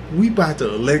 We about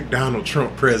to elect Donald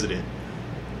Trump president.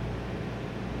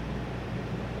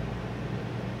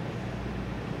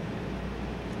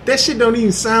 That shit don't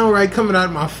even sound right coming out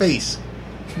of my face.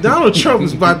 Donald Trump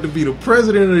is about to be the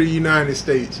president of the United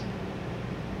States.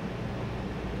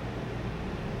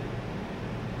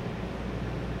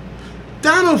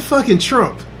 Donald fucking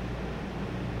Trump.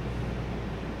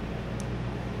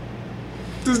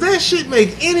 Does that shit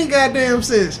make any goddamn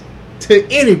sense to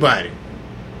anybody?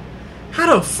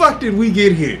 How the fuck did we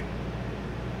get here?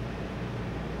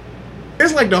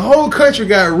 It's like the whole country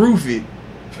got roofied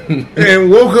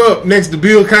and woke up next to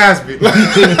Bill Cosby.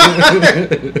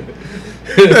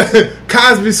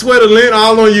 Cosby sweater lint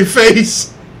all on your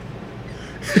face.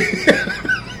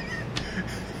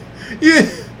 Yeah.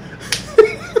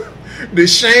 The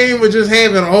shame of just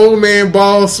having an old man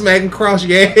ball smacking across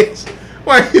your ass.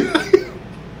 Why?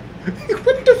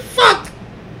 What the fuck?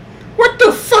 What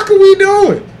the fuck are we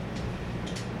doing?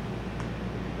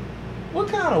 What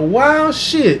kind of wild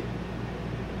shit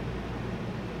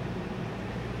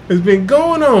has been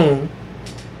going on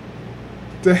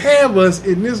to have us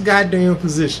in this goddamn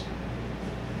position?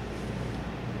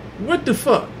 What the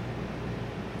fuck?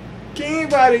 Can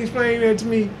anybody explain that to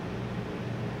me?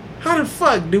 How the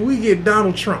fuck did we get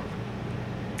Donald Trump?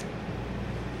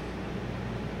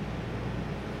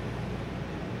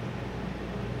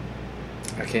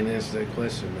 I can't answer that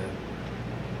question, man.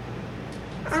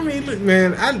 I mean, look,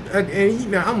 man. And you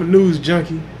know, I'm a news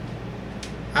junkie.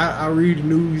 I read the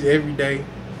news every day.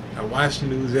 I watch the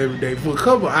news every day for a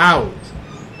couple hours.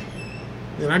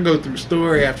 Then I go through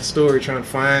story after story trying to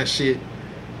find shit,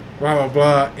 blah blah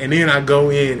blah, and then I go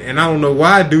in, and I don't know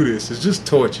why I do this. It's just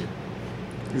torture.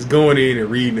 It's going in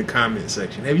and reading the comment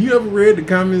section. Have you ever read the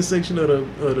comment section of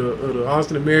the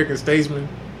Austin American Statesman?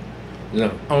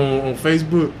 No. On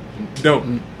Facebook?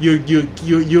 Don't.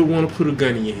 You'll want to put a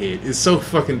gun in your head. It's so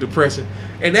fucking depressing.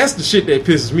 And that's the shit that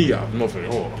pisses me off.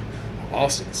 Oh,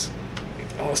 Austin's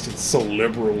so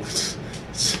liberal.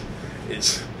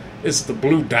 It's the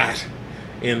blue dot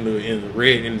in the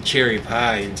red in the cherry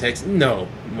pie in Texas. No,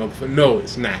 no,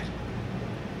 it's not.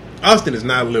 Austin is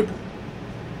not liberal.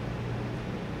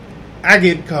 I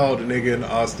get called a nigga in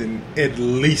Austin at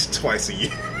least twice a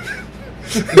year.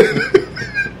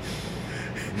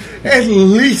 At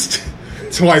least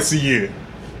twice a year.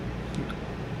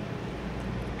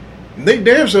 They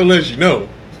damn sure let you know.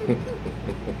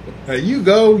 You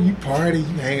go, you party,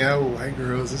 you hang out with white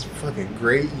girls. It's fucking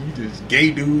great. You just gay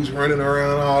dudes running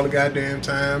around all the goddamn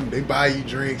time. They buy you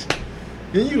drinks.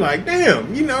 And you like,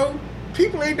 damn, you know,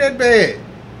 people ain't that bad.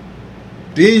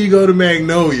 Then you go to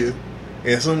Magnolia.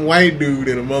 And some white dude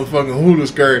in a motherfucking hula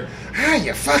skirt,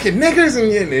 you fucking niggers,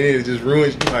 and then it just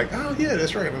ruins you. Like, oh yeah,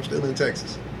 that's right, I'm still in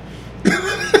Texas.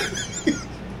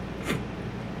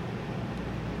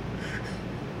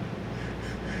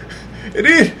 And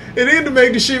then to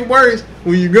make the shit worse,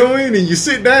 when you go in and you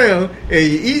sit down and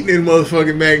you're eating in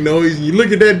motherfucking Magnolias and you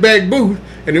look at that back booth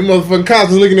and them motherfucking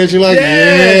cops are looking at you like,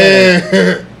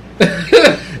 yeah.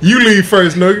 You leave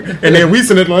first, nigga. And then we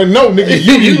sitting there like, no, nigga,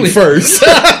 you leave first.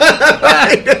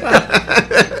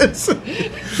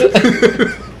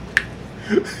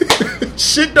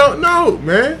 Shit don't know,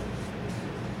 man.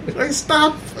 Like,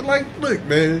 stop. Like, look,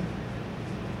 man.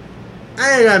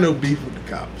 I ain't got no beef with the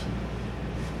cops.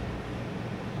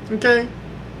 Okay?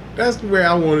 That's the way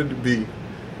I wanted to be.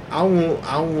 I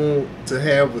want to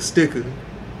have a sticker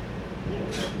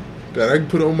that I can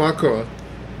put on my car,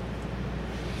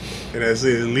 and that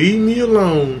says, "Leave me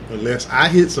alone unless I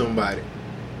hit somebody,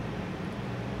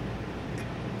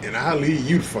 and I'll leave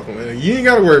you the fuck alone. You ain't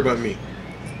gotta worry about me.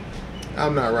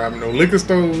 I'm not robbing no liquor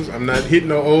stores. I'm not hitting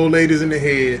no old ladies in the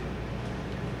head.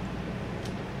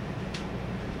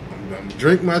 I'm gonna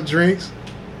drink my drinks.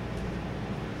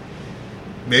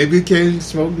 Maybe occasionally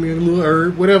smoke me a little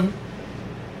herb, whatever.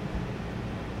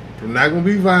 I'm not gonna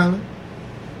be violent.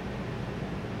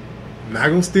 I'm not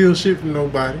gonna steal shit from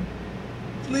nobody.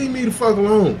 Leave me the fuck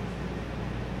alone.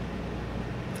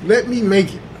 Let me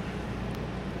make it.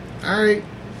 Alright?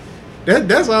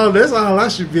 That's all I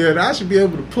should be able to. I should be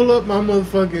able to pull up my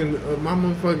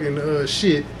motherfucking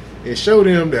shit and show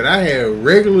them that I have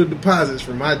regular deposits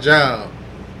from my job.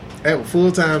 I have a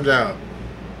full-time job.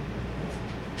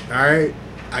 Alright?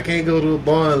 I can't go to a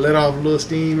bar and let off a little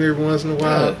steam every once in a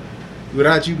while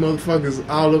without you motherfuckers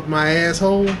all up my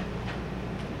asshole.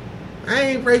 I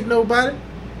ain't raped nobody.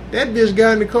 That bitch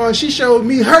got in the car. She showed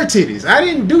me her titties. I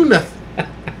didn't do nothing.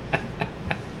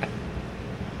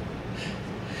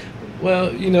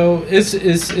 Well, you know,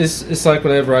 it's like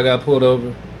whenever I got pulled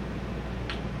over.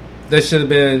 That should have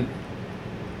been,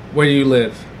 where do you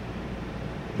live?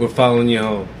 We're following you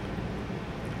home.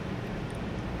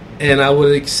 And I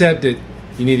would have accepted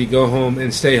you need to go home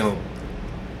and stay home.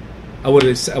 I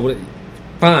would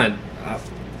fine.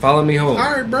 Follow me home.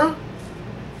 All right, bro.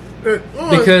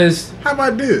 Because how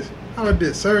about this? How about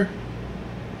this, sir?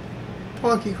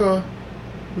 Park your car.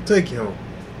 We'll take you home.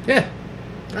 Yeah.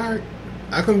 All right.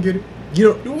 I come get it.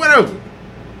 You know, whatever.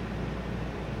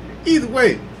 Either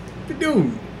way, but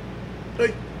dude,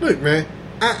 like, look, man.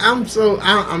 I'm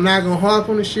not gonna harp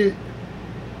on the shit.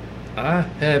 I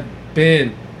have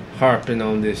been harping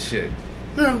on this shit.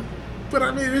 No, but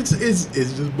I mean, it's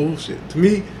just bullshit. To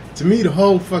me, the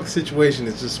whole fucking situation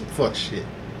is just some fuck shit.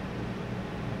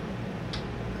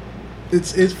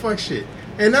 It's fuck shit,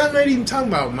 and I'm not even talking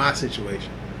about my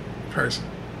situation, personally.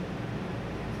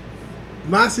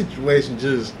 My situation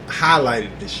just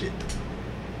highlighted this shit.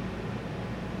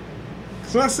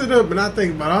 So I sit up and I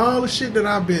think about all the shit that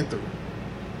I've been through,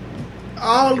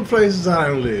 all the places I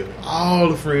done lived, all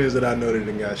the friends that I know that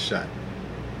done got shot,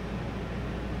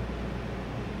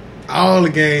 all the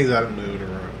gangs I done lived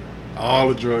around, all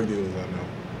the drug dealers I know.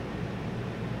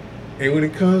 And when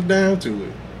it comes down to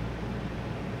it,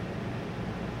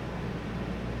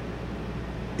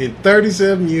 in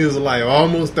 37 years of life,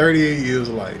 almost 38 years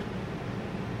of life,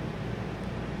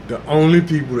 the only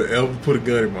people that ever put a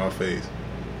gun in my face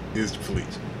is the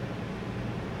police.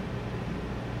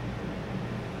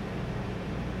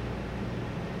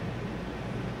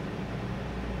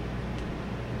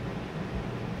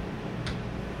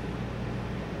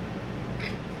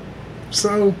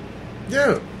 So,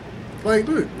 yeah, like,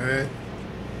 look, man,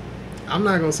 I'm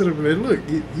not gonna sit up and say, look,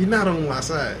 you're not on my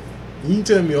side. You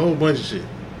tell me a whole bunch of shit.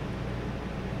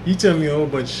 You tell me a whole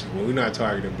bunch of shit. Well, we're not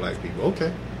targeting black people.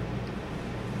 Okay.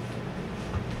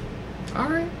 All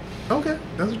right. Okay.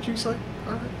 That's what you say.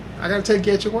 All right. I gotta take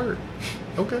you at your word.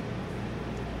 Okay.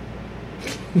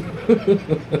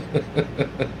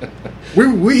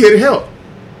 we here to help.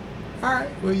 All right.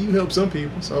 Well, you help some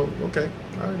people, so okay.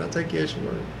 All right. I'll take you at your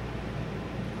word.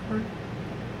 All right.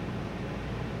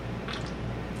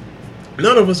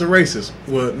 None of us are racist.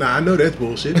 Well, nah, I know that's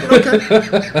bullshit. But okay.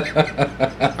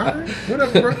 All right.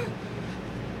 Whatever, bro.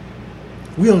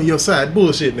 We on your side.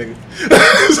 Bullshit, nigga.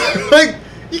 Like,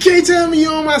 you can't tell me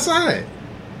you're on my side.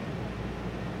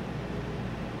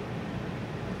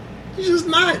 You're just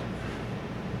not.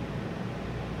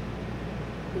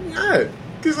 You're not.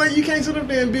 Because, like, you can't sit up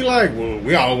there and be like, well,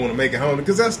 we all want to make it home.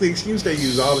 Because that's the excuse they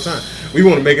use all the time. We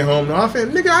want to make it home to our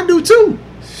family. Nigga, I do too.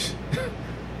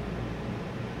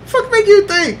 Fuck make you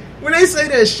think? When they say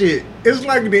that shit, it's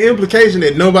like the implication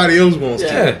that nobody else wants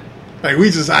to. Like, we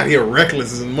just out here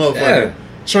reckless as a motherfucker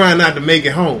trying not to make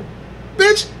it home.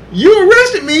 Bitch, you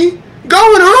arrested me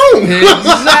going home.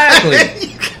 Exactly.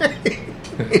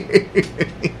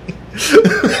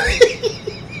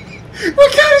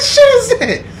 What kind of shit is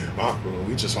that? Oh, bro,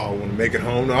 we just all want to make it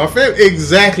home to our family.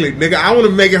 Exactly, nigga. I want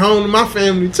to make it home to my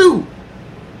family too.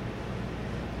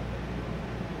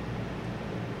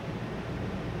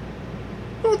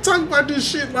 Don't talk about this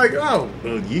shit like, oh,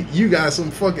 you got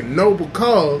some fucking noble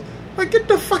cause. Like, get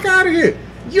the fuck out of here.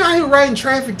 You out here writing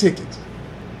traffic tickets.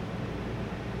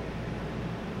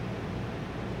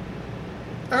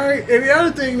 Alright, and the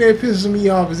other thing that pisses me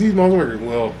off is these motherfuckers,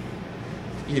 well,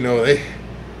 you know, they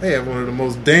have one of the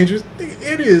most dangerous,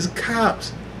 it is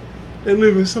cops that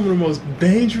live in some of the most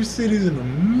dangerous cities in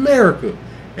America.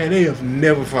 and they have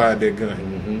never fired their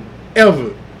gun.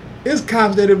 Ever. It's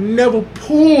cops that have never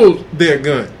pulled their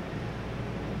gun.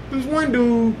 There's one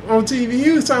dude on TV,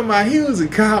 he was talking about he was a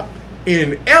cop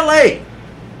in L.A.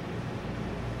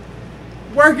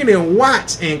 working in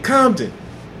Watts and Compton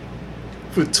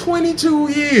for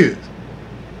 22 years.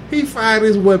 He fired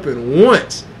his weapon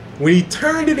once when he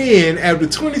turned it in after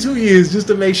 22 years just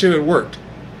to make sure it worked.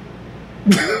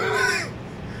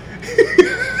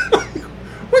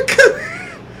 What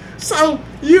so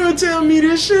you would tell me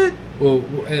this shit? Well,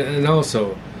 and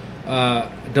also,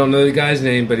 I don't know the guy's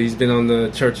name, but he's been on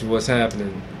the Church of What's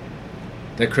Happening.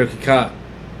 That crooked cop.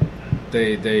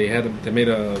 They made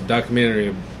a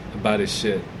documentary about his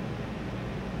shit.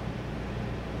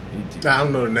 I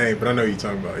don't know the name, but I know what you're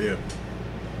talking about. Yeah.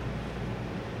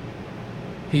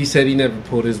 He said he never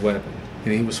pulled his weapon,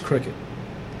 and he was crooked,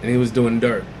 and he was doing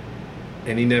dirt,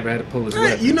 and he never had to pull his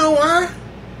weapon. You know why?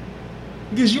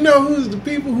 Because you know who's the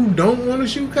people who don't want to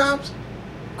shoot cops?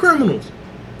 Criminals.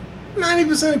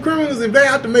 90% of criminals, if they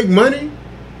out to make money,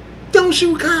 don't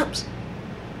shoot cops.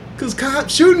 Because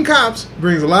shooting cops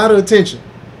brings a lot of attention.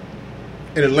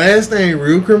 And the last thing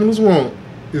real criminals want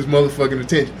is motherfucking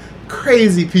attention.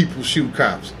 Crazy people shoot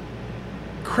cops.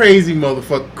 Crazy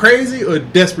or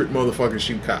desperate motherfuckers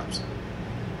shoot cops.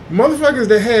 Motherfuckers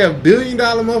that have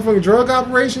billion-dollar motherfucking drug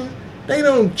operations, they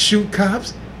don't shoot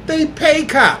cops. They pay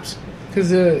cops.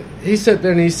 Because he sat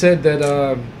there and he said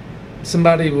that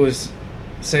somebody was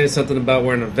saying something about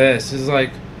wearing a vest. It's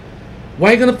like, why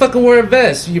are you gonna fucking wear a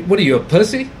vest? What are you, a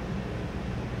pussy?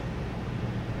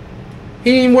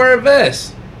 He didn't wear a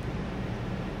vest.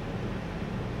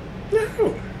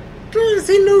 No. Because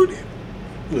he knew that.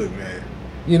 Look, man.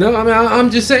 You know, I mean, I'm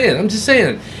just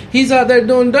saying. He's out there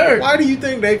doing dirt. Why do you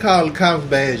think they call the cop's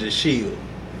badge a shield?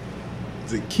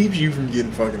 Because it keeps you from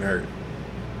getting fucking hurt.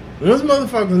 Once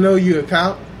motherfuckers know you're a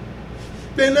cop,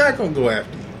 they're not going to go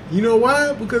after you. You know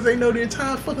why? Because they know the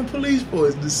entire fucking police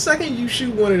force. The second you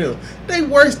shoot one of them, they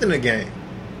worse than a gang.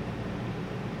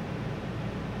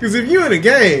 Because if you're in a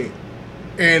gang,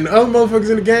 and the other motherfuckers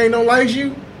in the gang don't like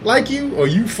you, or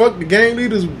you fuck the gang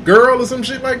leader's girl or some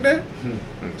shit like that,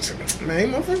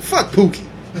 man, motherfucker, fuck Pookie.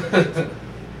 That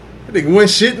nigga went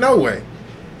shit no way.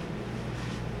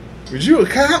 But you a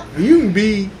cop, you can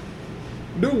be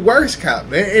the worst cop,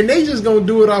 man. And they just gonna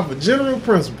do it off a general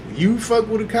principle. You fuck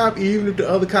with a cop, even if the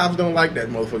other cops don't like that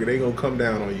motherfucker, they gonna come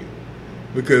down on you.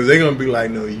 Because they gonna be like,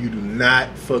 no, you do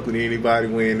not fuck with anybody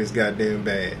wearing this goddamn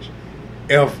badge.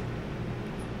 Ever.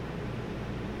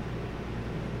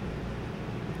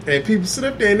 And people sit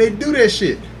up there and they do that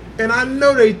shit. And I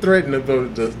know they threaten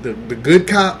the good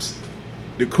cops,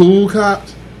 the cool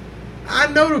cops. I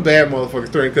know the bad motherfuckers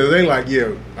threaten because they like,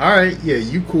 yeah, all right, yeah,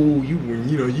 you cool, you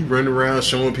run around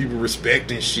showing people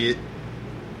respect and shit.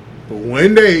 But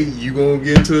one day you gonna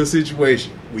get into a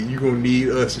situation where you gonna need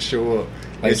us to show up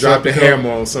and drop the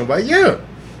hammer on somebody. Yeah,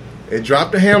 and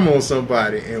drop the hammer on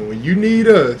somebody. And when you need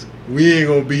us, we ain't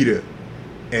gonna be there.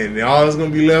 And all that's gonna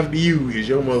be left to you is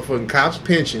your motherfucking cop's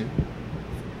pension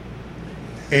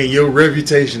and your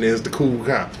reputation as the cool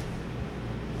cop.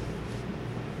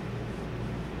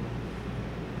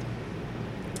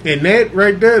 And that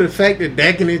right there, the fact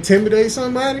that can intimidate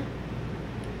somebody,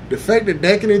 the fact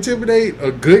that can intimidate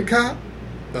a good cop,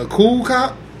 a cool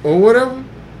cop, or whatever,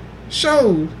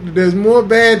 shows that there's more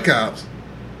bad cops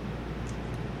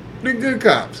than good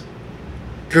cops.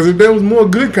 Because if there was more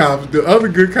good cops, the other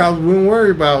good cops wouldn't worry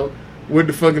about what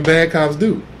the fucking bad cops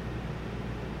do.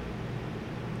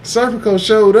 Serpico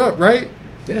showed up, right?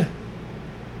 Yeah.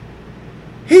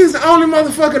 He's the only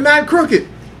motherfucker not crooked.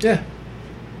 Yeah.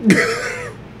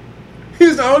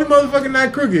 He's the only motherfucker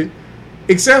not crooked,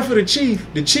 except for the chief.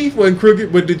 The chief wasn't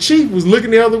crooked, but the chief was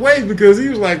looking the other way because he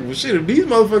was like, well, shit, if these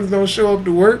motherfuckers don't show up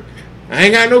to work, I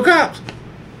ain't got no cops.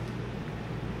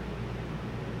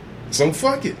 So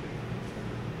fuck it.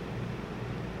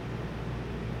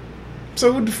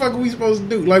 So what the fuck are we supposed to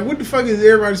do? Like, what the fuck is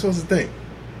everybody supposed to think?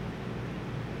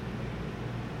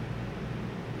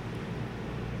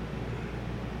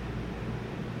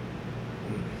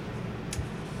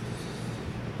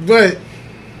 But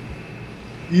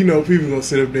you know, people gonna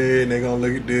sit up there and they gonna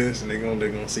look at this and they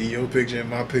gonna see your picture and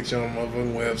my picture on my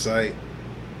fucking website.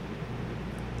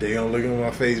 They gonna look at my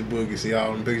Facebook and see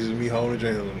all them pictures of me holding a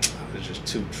drink. It's just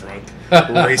two drunk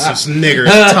racist niggers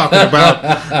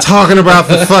talking about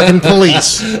the fucking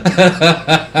police.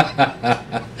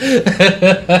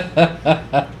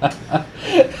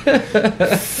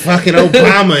 Fucking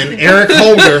Obama and Eric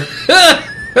Holder.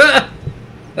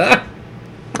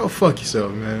 Go fuck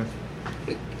yourself, man.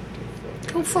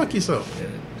 Go fuck yourself.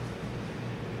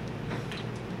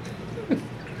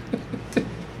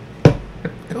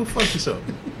 Go fuck yourself.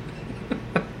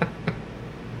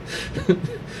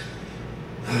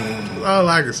 That's all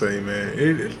I can say,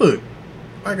 man. Look,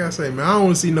 like I say, man, I don't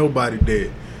want to see nobody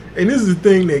dead. And this is the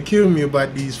thing that killed me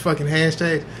about these fucking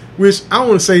hashtags, which I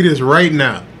want to say this right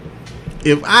now.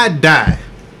 If I die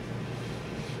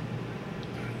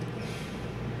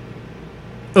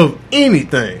of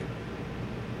anything,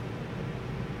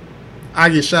 I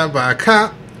get shot by a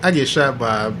cop, I get shot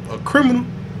by a criminal,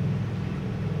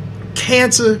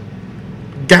 cancer,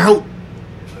 gout,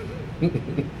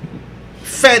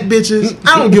 fat bitches,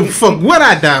 I don't give a fuck what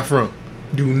I die from.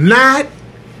 Do not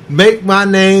make my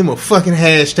name a fucking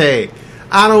hashtag.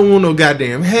 I don't want no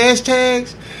goddamn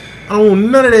hashtags. I don't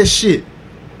want none of that shit.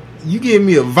 You give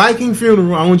me a Viking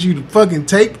funeral, I want you to fucking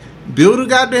build a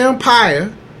goddamn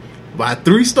pyre about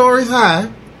 3 stories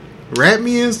high, wrap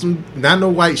me in some, not no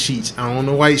white sheets, I don't want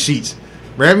no white sheets,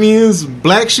 wrap me in some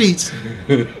black sheets,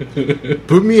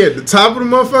 put me at the top of the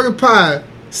motherfucking pyre,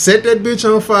 set that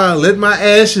bitch on fire, let my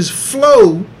ashes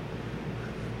flow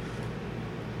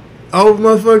over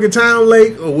motherfucking Town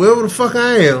Lake or wherever the fuck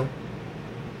I am,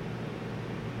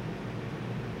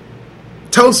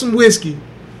 toast some whiskey,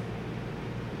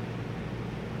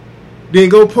 then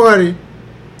go party,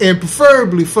 and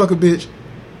preferably fuck a bitch.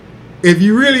 If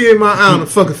you really in my honor,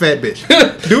 fuck a fat bitch.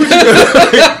 Do what you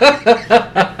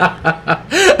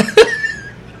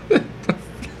got.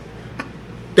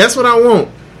 That's what I want.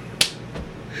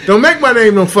 Don't make my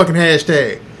name no fucking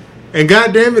hashtag. And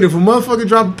goddamn it, if a motherfucker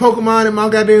drop a Pokemon at my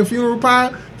goddamn funeral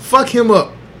pyre, fuck him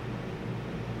up.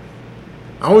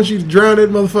 I want you to drown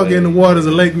that motherfucker in the waters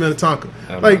of Lake Minnetonka.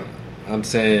 I'm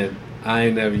saying I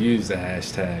ain't never used the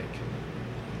hashtag.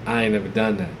 I ain't never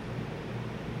done that.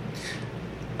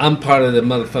 I'm part of the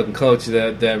motherfucking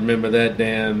culture that remember that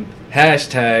damn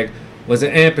hashtag was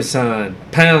an ampersand,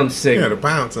 pound signal. Yeah, the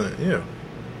pound sign, yeah.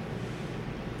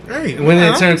 Hey, when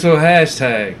it turned to a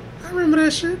hashtag. I remember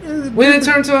that shit. When it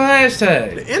turned to a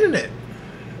hashtag. The internet.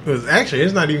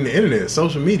 It's not even the internet, it's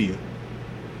social media.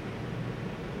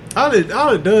 All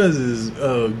it does is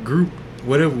group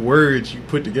whatever words you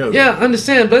put together. Yeah, I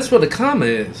understand, but that's what a comma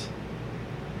is.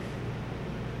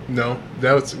 No,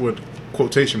 that's what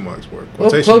quotation marks were.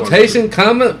 Quotation,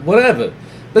 comma, whatever.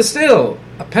 But still,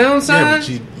 a pound sign. Yeah, but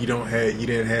you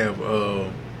didn't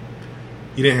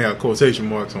have quotation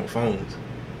marks on phones.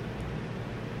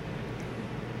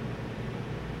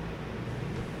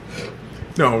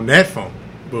 No, on that phone.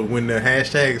 But when the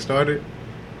hashtag started,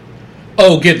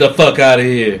 oh, get the fuck out of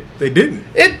here! They didn't.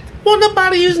 Wasn't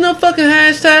nobody using no fucking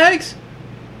hashtags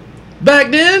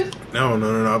back then. No.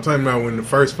 I'm talking about when the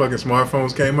first fucking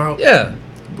smartphones came out. Yeah.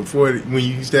 Before, when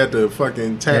you used to have to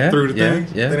fucking tap through the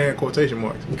things, they had quotation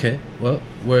marks. Okay, well,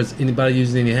 was anybody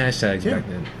using any hashtags back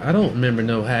then? I don't remember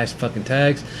no hash fucking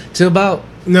tags till about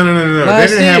No. They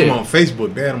didn't have them on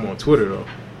Facebook. They had them on Twitter though.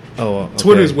 Oh, okay.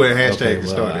 Twitter is where hashtagging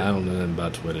started. I don't know nothing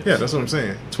about Twitter. Yeah, that's what I'm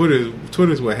saying. Twitter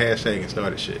is where hashtagging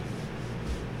started shit.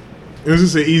 It was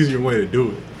just an easier way to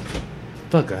do it.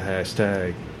 Fuck a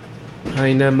hashtag. I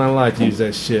ain't never in my life used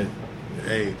that shit.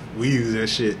 Hey, we use that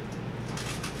shit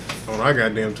on our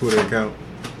goddamn Twitter account.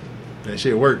 That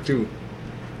shit worked too.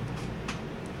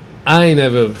 I ain't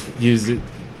never used it.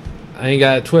 I ain't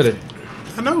got Twitter.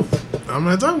 I know. I'm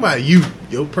not talking about you,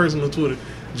 your personal Twitter.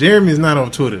 Jeremy is not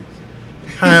on Twitter.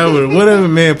 However, Whatever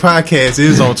Man Podcast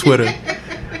is on Twitter.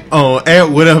 On at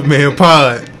Whatever Man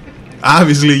Pod.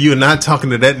 Obviously, you're not talking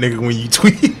to that nigga when you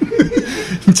tweet.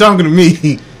 You're talking to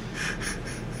me.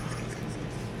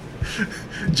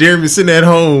 Jeremy's sitting at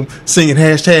home singing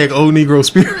hashtag Old Negro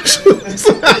Spirituals.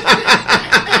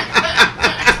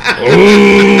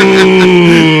 Ooh,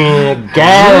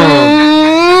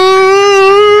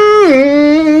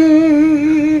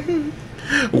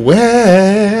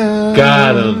 Well,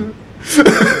 got him.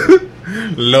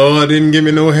 Lord didn't give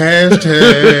me no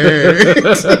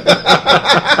hashtags.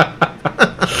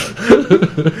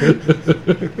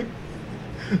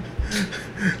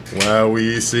 While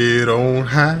we sit on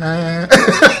high.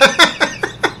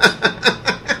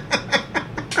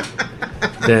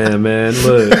 Damn, man,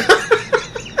 look.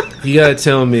 You gotta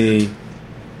tell me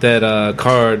that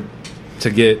card to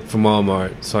get from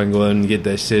Walmart so I can go ahead and get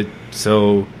that shit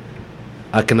so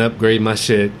I can upgrade my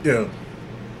shit. Yeah.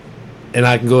 And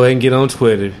I can go ahead and get on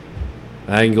Twitter.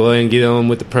 I can go ahead and get on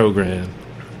with the program.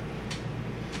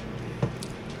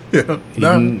 Yeah.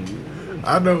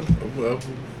 I know. Well,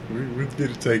 we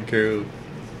get it taken care of.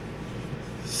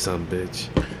 Some bitch.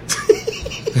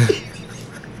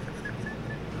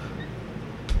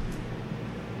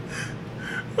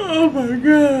 Oh my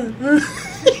god.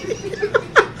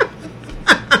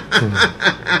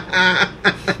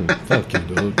 Fuck you,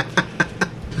 dude.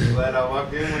 Glad I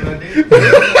walked in when I did.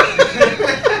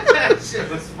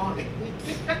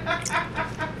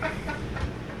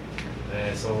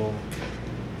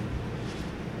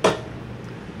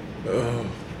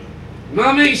 No,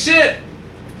 I mean shit.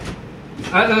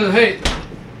 Hey,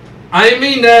 I didn't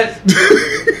mean that.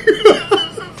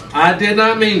 I did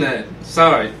not mean that.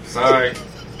 Sorry. So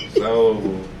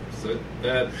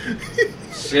that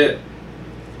shit.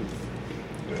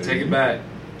 Take it back.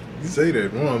 You say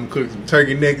that. Mom cooked some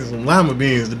turkey neck and some lima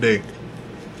beans today.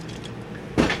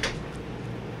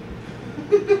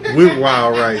 With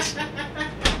wild rice.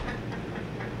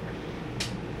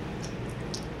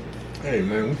 Hey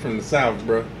man, we from the South,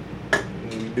 bro.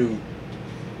 What we do?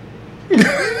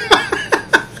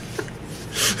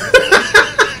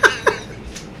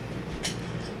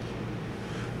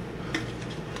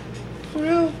 For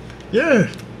real? Yeah.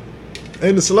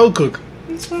 And the slow cooker.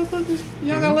 These motherfuckers,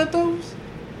 y'all gotta let those?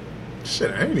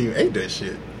 Shit, I ain't even ate that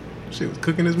shit. Shit was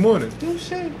cooking this morning. No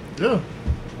shit. Yeah.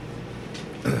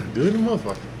 Good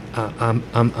motherfucker.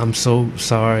 I'm so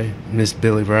sorry, Miss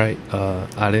Billy Wright.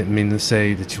 I didn't mean to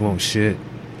say that you won't shit.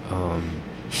 From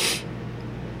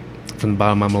the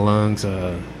bottom of my lungs,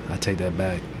 I take that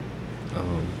back.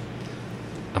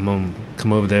 I'm gonna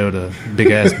come over there with a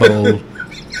big ass bowl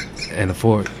and a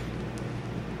fork.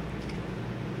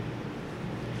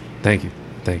 Thank you.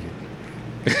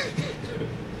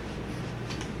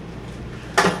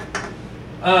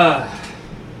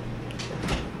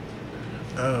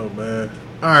 Oh man.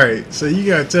 Alright, so you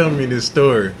gotta tell me this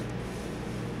story.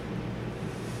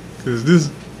 Cause this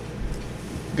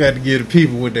got to give the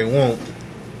people what they want.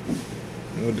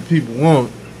 And what the people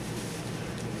want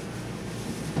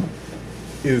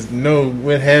is to know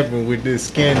what happened with this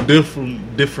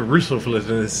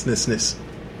differentiousness.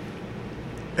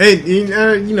 Hey, we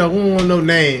don't want no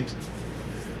names.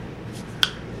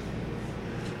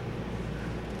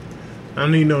 I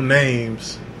don't need no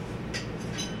names.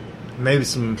 Maybe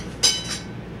some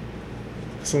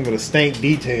of the stank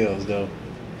details, though.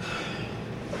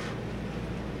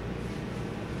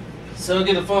 So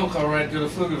get a phone call right to the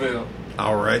Pflugerville.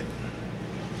 All right.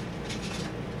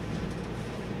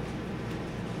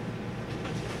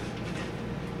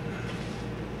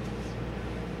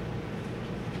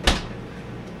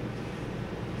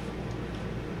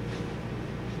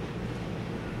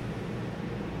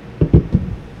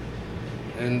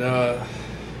 And, I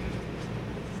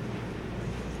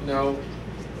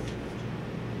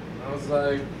was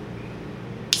like,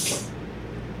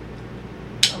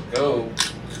 I'll go.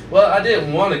 Well, I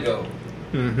didn't want to go.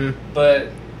 Mm-hmm. But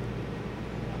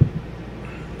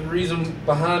the reason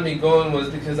behind me going was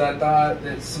because I thought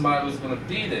that somebody was going to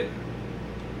be there.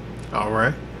 All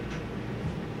right.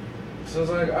 So I was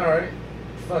like, all right,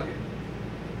 fuck it.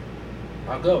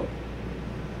 I'll go.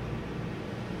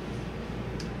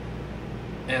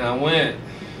 And I went.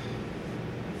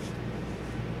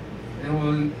 And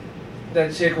when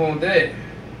that chick wasn't there, it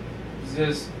was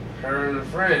just her and a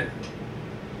friend.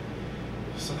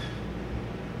 So,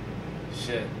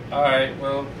 shit. Alright,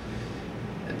 well,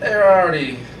 they were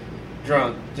already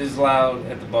drunk, just loud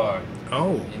at the bar.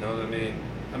 Oh. You know what I mean?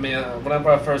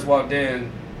 Whenever I first walked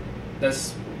in,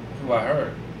 that's who I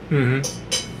heard.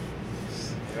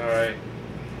 Mm-hmm. Alright.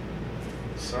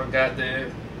 So I got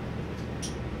there.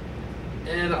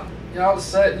 And all of a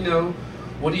sudden,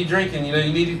 what are you drinking? You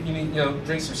need,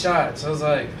 drink some shots. I was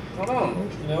like, hold on,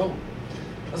 I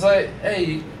was like, hey,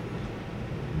 you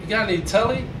got any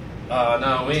Tully?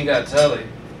 No, we ain't got Tully.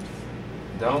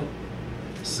 Don't?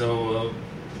 So,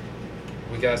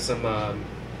 we got some,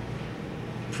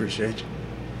 Appreciate you.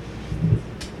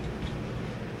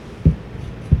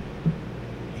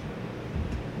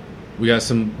 we got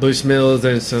some Bushmills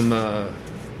and some,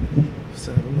 what's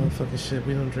that motherfucking shit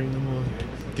we don't drink no more?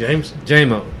 James?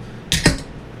 JMO.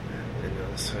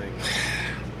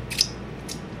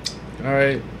 All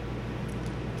right.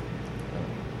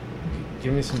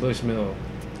 Give me some Bushmill.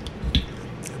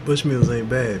 Bushmills ain't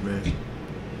bad, man.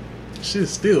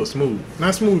 Shit's still smooth.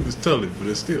 Not smooth as Tully, but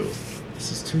it's still.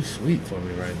 This is too sweet for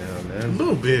me right now, man. A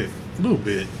little bit.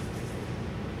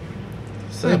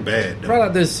 It's not bad, though. Brought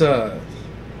out this,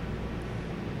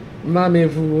 remind me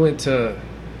if we went to...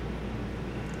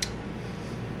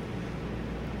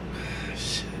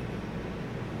 Shit.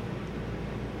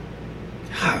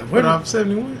 God, What, off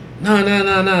 71? No.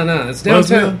 It's downtown.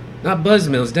 Buzzmill? Not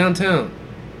Buzzmill. It's downtown.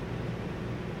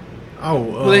 Oh,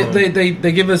 Well, they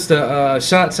give us the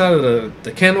shots out of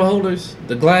the candle holders,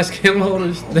 the glass candle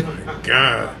holders. oh my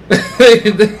God.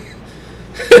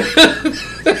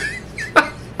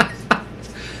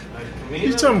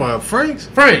 You talking about Frank's?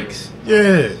 Frank's.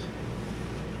 Yeah.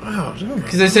 Wow.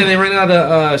 Because they said they ran out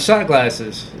of shot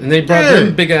glasses, and they brought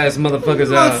them big ass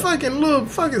motherfuckers out. Little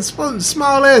fucking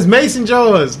small ass mason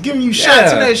jars, giving you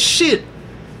shots of that shit.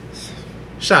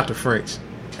 Shout to Frank's.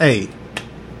 Hey,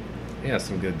 They got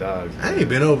some good dogs. I ain't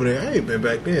been over there. I ain't been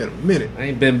back there in a minute. I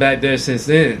ain't been back there since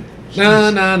then. No.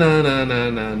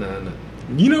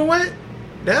 You know what?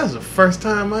 That was the first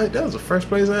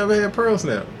place I ever had Pearl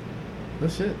Snap. No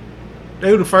shit.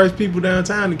 They were the first people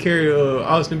downtown to carry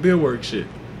Austin Beerworks shit.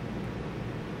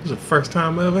 It was the first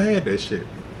time I ever had that shit.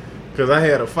 Because I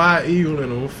had a Fire Eagle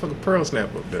and a fucking Pearl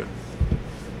Snap up there.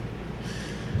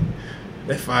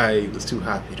 That Fire Eagle was too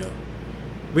hoppy though.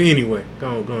 But anyway,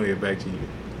 go ahead, back to you.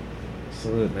 So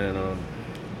look, man,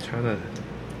 trying to.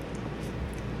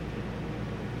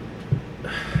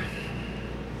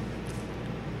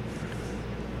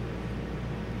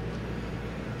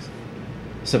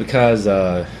 So because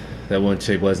that one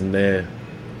chick wasn't there,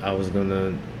 I was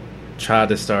gonna try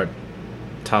to start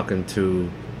talking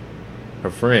to her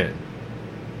friend,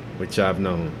 which I've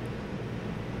known,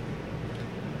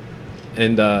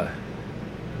 and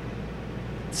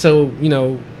so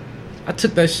I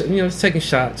took that was taking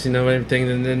shots, and everything,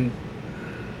 and then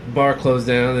the bar closed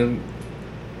down, and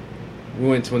we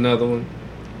went to another one,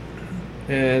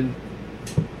 and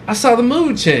I saw the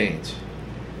mood change.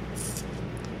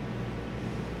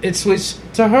 It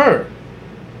switched to her.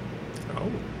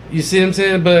 Oh. You see what I'm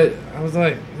saying? But I was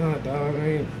like, no, dog,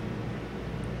 I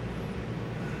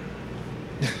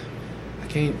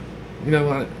can't,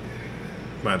 what?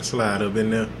 About to slide up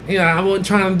in there. Yeah, I wasn't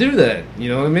trying to do that. You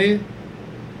know what I mean?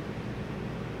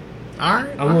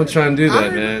 Alright. I wasn't trying to do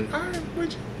that, man. Alright,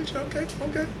 with you.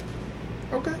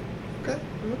 Okay.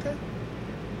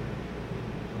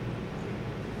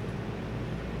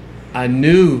 I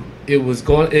knew it was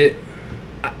going.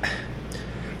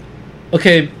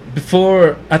 Okay,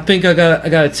 before I think I got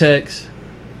a text.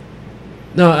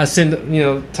 No, I sent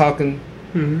talking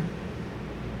on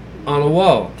a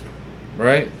wall,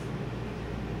 right?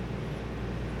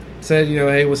 Said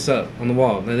hey, what's up on the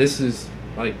wall. Now this is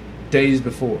like days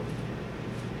before.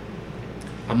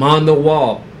 I'm on the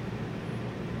wall.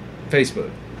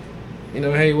 Facebook.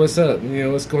 Hey, what's up?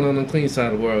 What's going on the clean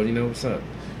side of the world? What's up?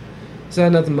 It's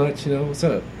not nothing much. What's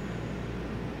up?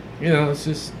 It's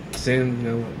just saying,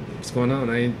 what's going on.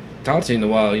 I ain't talked to you in a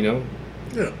while,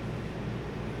 Yeah.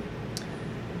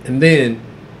 And then,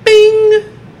 bing!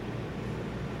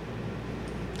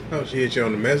 Oh, she hit you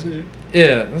on the messenger?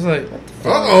 Yeah, I was like,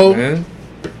 uh-oh, man.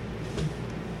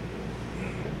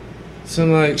 So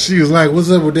I'm like, she was like, what's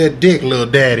up with that dick, little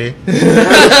daddy?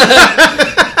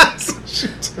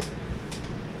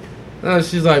 No,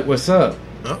 she's like, what's up?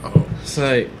 Uh-oh. It's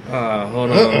like,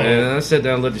 hold on, man. And I sat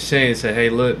down and looked at Shane and said, hey,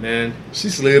 look, man. She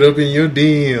slid up in your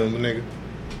DM, nigga.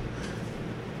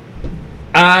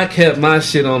 I kept my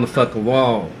shit on the fucking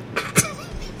wall.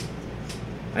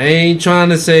 I ain't trying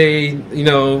to say,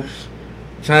 trying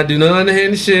to do no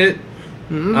underhanded shit.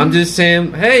 Mm-hmm. I'm just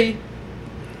saying, hey,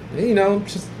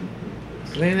 just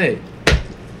saying, hey.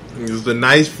 It was a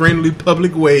nice, friendly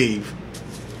public wave.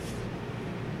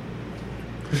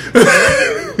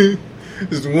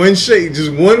 Just one shake,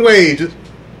 just one wave. Just.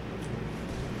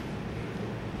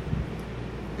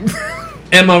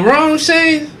 Am I wrong,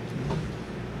 Shane?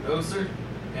 No, sir.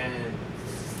 And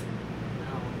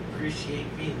I don't appreciate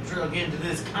being drug into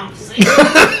this conversation.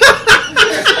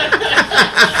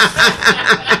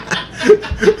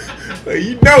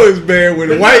 You know it's bad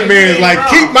when a white man's like, wrong.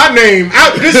 Keep my name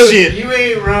out of this shit. You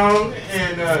ain't wrong,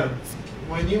 and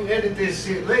when you edit this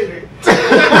shit later.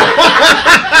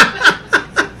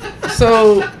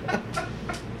 So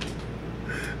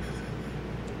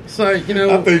it's like,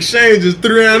 I think Shane just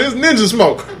threw down his ninja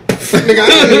smoke. Nigga, I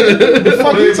don't know what the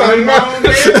fuck you talking about.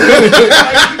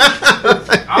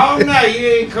 All night you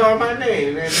ain't called my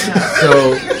name.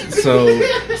 So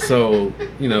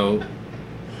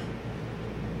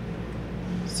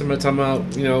somebody talking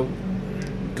about,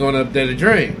 going up there to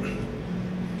drink. And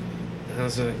I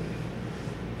was like,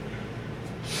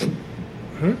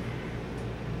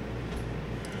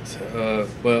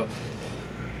 well,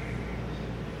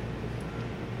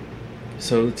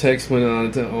 so the text went on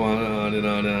and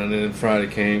on, and then Friday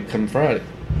came Friday.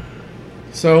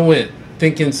 So I went,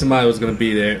 thinking somebody was going to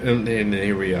be there, and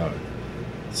here we are.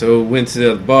 So went to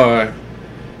the bar,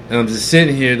 and I'm just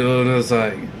sitting here, though, and I was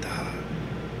like,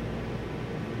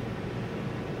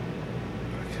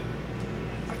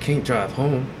 I can't drive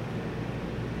home.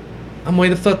 I'm way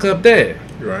the fuck up there.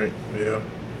 Right, yeah.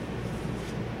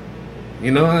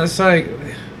 It's like,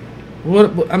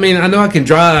 what? I mean, I know I can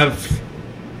drive,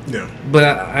 yeah, but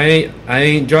I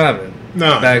ain't driving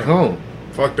back home.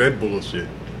 Fuck that bullshit.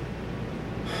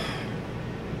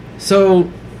 So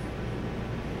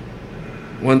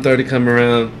 1:30 come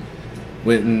around,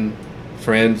 went and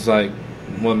friends like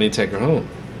want me to take her home.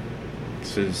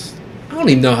 I don't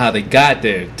even know how they got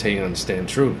there. To tell you the understand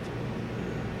truth.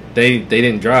 they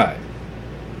didn't drive.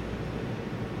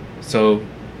 So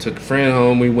took a friend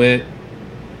home. We went,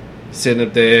 sitting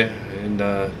up there, and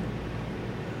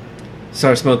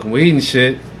started smoking weed and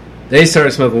shit. They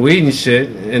started smoking weed and shit,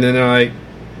 and then they're like,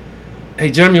 "Hey,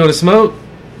 Jerm, you want to smoke?"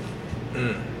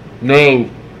 No.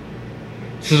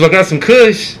 She says, "I got some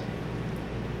Kush."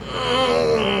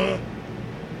 I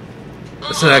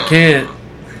said, "I can't.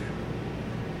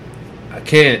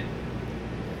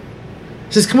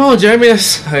 She says, "Come on, Jeremy." I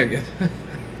was like,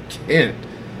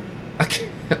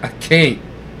 I can't.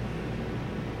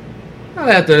 Not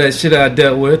after that shit I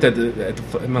dealt with at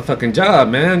my fucking job,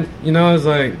 man. You know, it's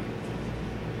like,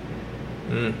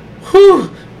 whew.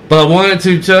 But I wanted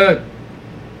to, Chuck.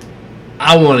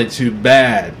 I wanted to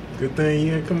bad. Good thing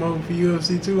you didn't come over for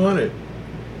UFC 200.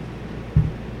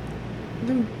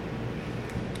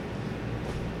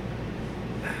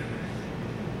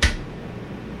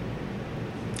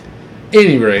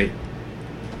 Any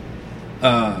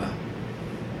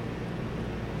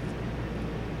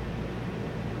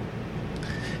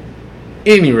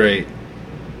rate,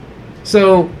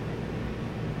 so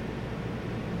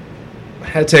I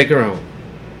had to take her home.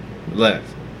 Left,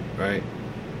 right?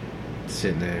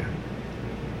 Sitting there.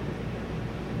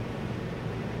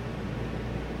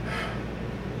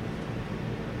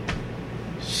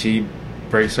 She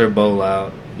breaks her bowl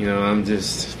out. You know, I'm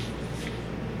just...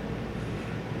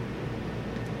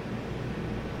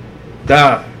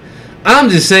 I'm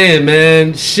just saying,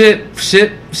 man. Shit,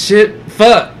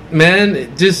 fuck, man.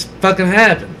 It just fucking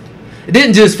happened. It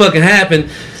didn't just fucking happen.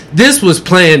 This was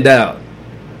planned out.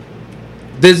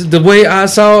 The way I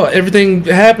saw everything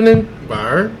happening, By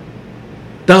her?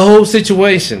 the whole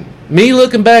situation. Me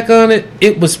looking back on it,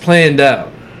 it was planned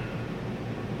out.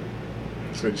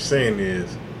 So what you're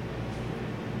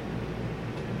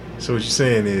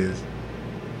saying is,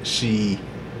 she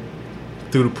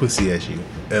threw the pussy at you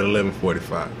at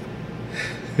 11:45.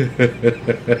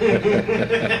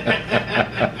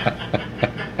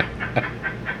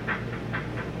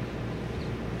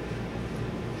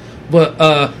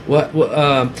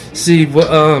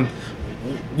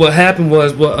 What happened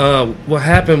was at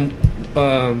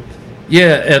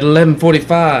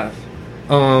 11:45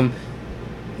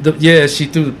 she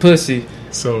threw the pussy.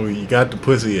 So you got the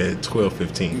pussy at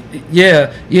 12:15.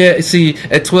 Yeah, see,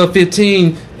 at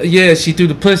 12:15 she threw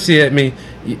the pussy at me.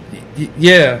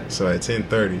 Yeah. So at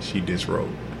 10:30 she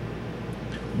disrobed.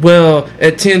 Well,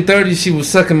 at 10:30 she was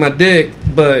sucking my dick,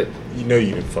 but you know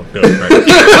you done fucked up, right?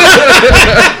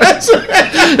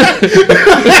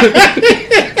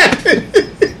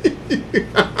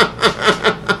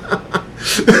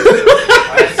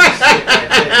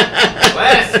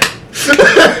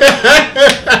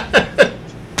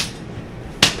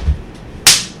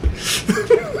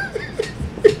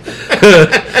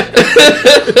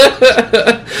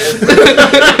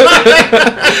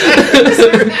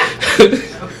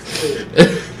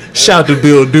 Shout to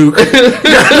Bill Duke.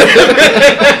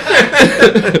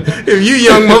 If you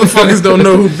young motherfuckers don't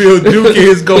know who Bill Duke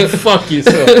is, go fuck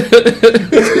yourself.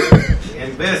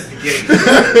 Investigate.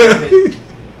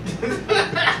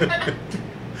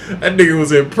 That nigga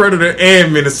was in Predator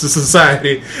and Menace to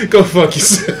Society. Go fuck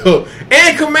yourself.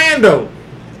 And Commando.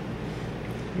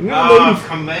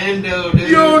 Commando, dude.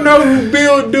 You don't know who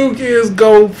Bill Duke is,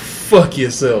 go fuck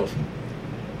yourself.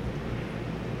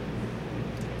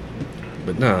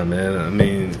 But nah, man. I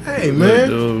mean, hey,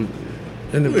 man.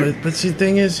 But the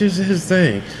thing is, here's his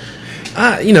thing.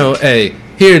 Hey,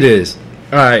 here it is.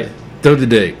 All right, throw the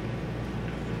dick.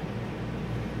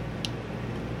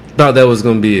 Thought that was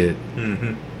gonna be it.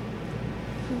 Mm-hmm.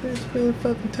 Bitch been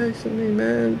fucking texting me,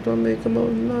 man. Don't make come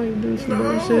over tonight and do some No,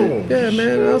 bullshit. Yeah, man.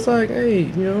 shit. I was like, hey,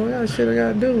 I got shit I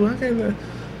gotta do. I can't.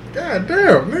 God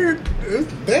damn, man.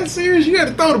 It's that serious? You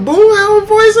gotta throw the boom out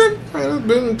voice in? Man, it's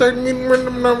been taking me.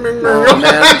 No, man,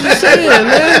 I'm just saying,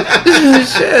 man.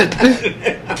 Shit.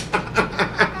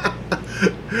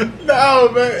 No,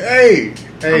 man. Hey,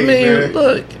 I mean, man.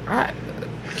 look.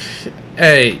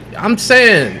 I'm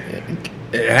saying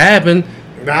it happened.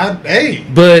 Hey.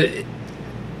 But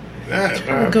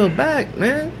Nah. go back,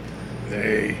 man.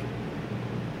 Hey,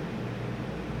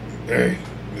 there's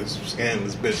some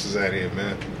scandalous bitches out here,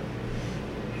 man.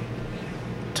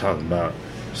 Talking about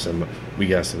we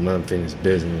got some unfinished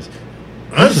business.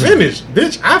 Unfinished,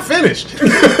 bitch. I finished.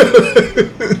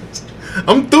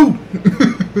 I'm through.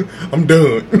 I'm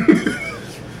done.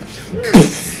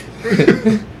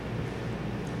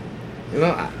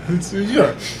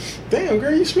 Yeah. Damn,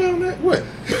 girl, you smell that? What?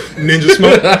 Ninja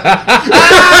smoke?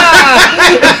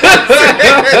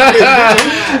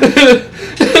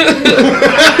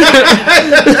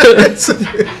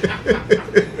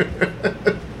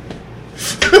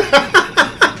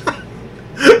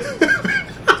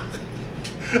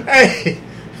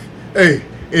 Hey,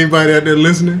 anybody out there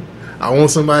listening? I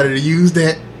want somebody to use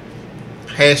that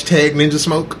hashtag Ninja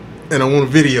Smoke, and I want a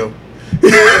video.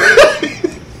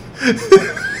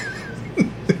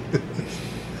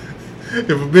 If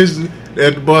a bitch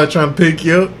at the bar trying to pick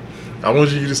you up, I want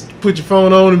you to just put your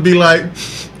phone on and be like,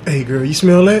 "Hey, girl, you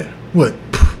smell that? What?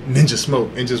 Ninja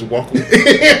Smoke," and just walk away.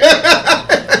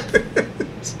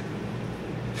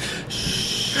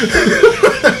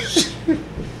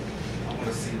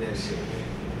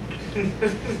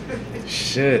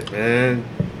 Shit, man.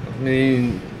 I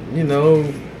mean, you know,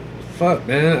 fuck,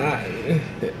 man.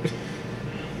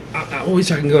 I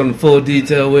wish I can go into full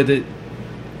detail with it.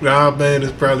 Nah, man,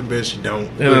 it's probably best you don't.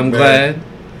 And I'm glad.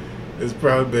 It's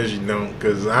probably best you don't,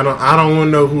 cause I don't want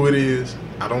to know who it is.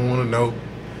 I don't want to know,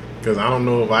 cause I don't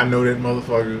know if I know that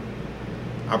motherfucker.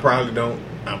 I probably don't.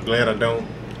 I'm glad I don't.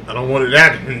 I don't want it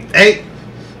that. Hey,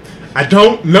 I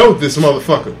don't know this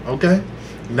motherfucker. Okay,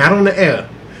 not on the air.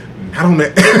 Not on the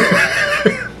air.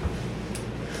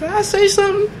 Did I say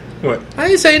something? What? I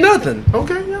ain't say nothing.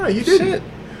 Okay, yeah, you did. Shit.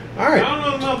 All right. I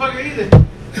don't know the motherfucker either.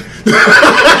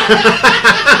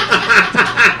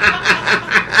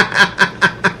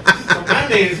 So my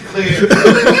name is clear.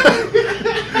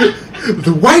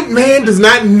 The white man does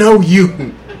not know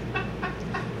you.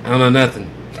 I don't know nothing.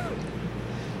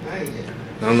 I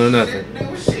don't know nothing.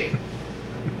 No shit.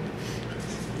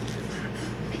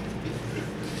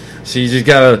 So you just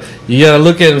gotta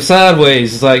look at him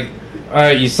sideways. It's like, all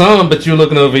right, you saw him, but you're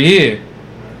looking over here.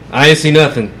 I ain't see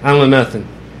nothing. I don't know nothing.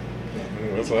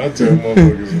 That's what I tell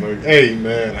motherfuckers. Like, hey,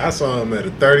 man, I saw him at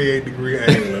a 38-degree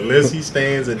angle. Unless he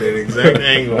stands at that exact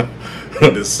angle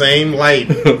with the same light,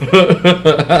 I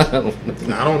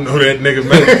don't know that nigga,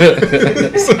 man.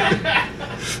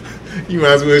 You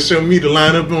might as well show me the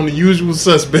lineup on the usual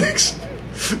suspects.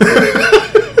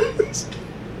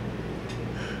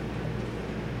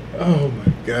 Oh,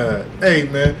 my God. Hey,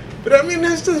 man. But, I mean,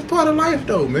 that's just part of life,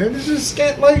 though, man. It's just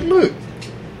scat like, look.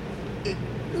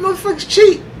 Motherfuckers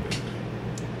cheat.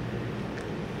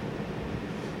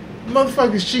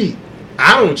 Motherfuckers cheat.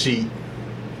 I don't cheat.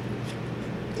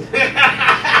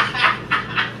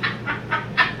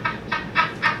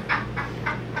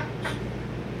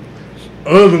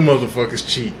 Other motherfuckers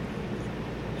cheat.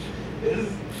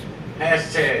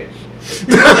 Hashtag.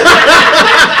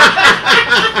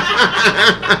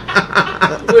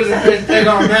 Where's the hashtag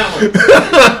on that one?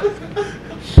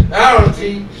 I don't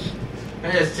cheat.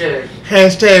 Hashtag.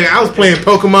 Hashtag, I was playing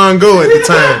Pokemon Go at the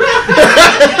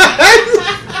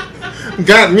time.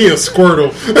 Got me a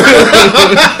Squirtle.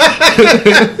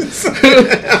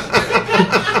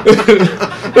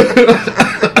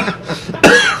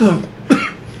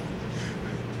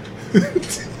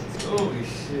 Holy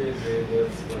shit, man,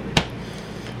 that's funny.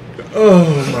 Oh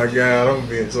my God, I'm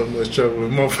being in so much trouble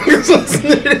with motherfuckers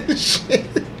listening to this shit.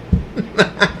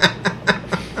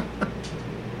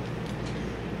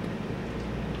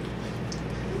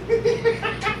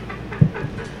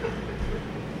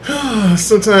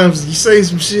 Sometimes you say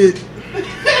some shit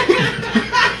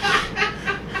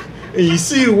and you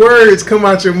see the words come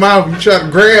out your mouth, you try to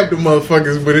grab the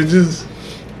motherfuckers, but it just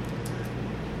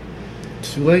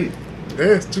Too late.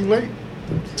 yeah, it's too late.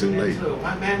 It's too late.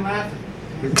 White man laughing.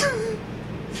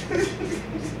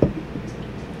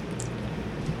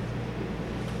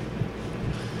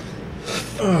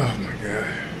 Oh my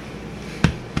God.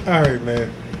 Alright,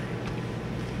 man.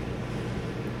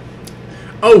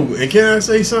 Oh, and can I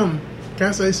say something?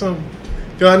 Because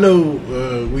I know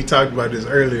we talked about this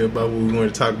earlier about what we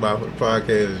want to talk about for the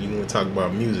podcast. You want to talk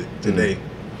about music today.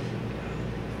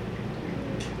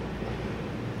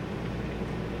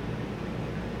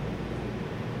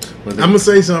 I'm going to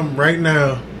say something right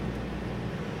now.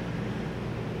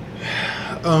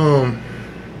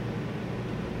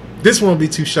 This won't be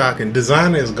too shocking.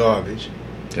 Designer is garbage.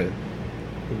 Okay.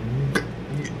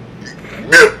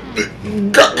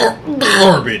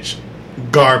 Garbage.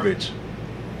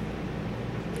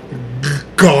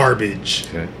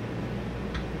 Okay.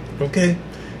 Okay?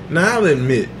 Now I'll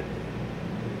admit,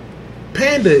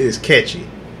 Panda is catchy.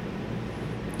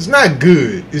 It's not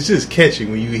good. It's just catchy.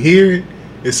 When you hear it,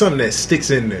 it's something that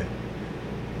sticks in there.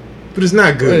 But it's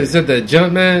not good. Wait, is that the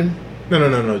Jumpman? No.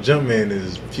 Jumpman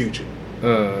is Future.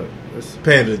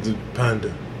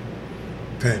 Panda.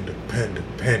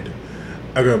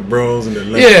 I got bros in the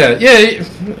lane.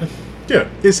 Yeah,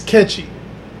 it's catchy.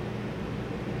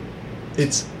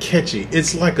 It's catchy.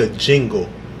 It's like a jingle.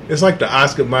 It's like the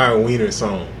Oscar Mayer Wiener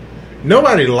song.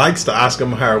 Nobody likes the Oscar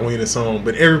Mayer Wiener song,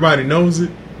 but everybody knows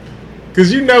it.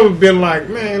 Because you never been like,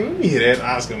 man, let me hear that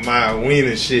Oscar Mayer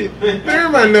Wiener shit.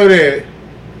 Everybody know that.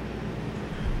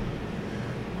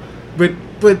 But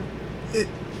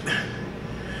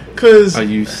Cause Are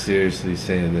you seriously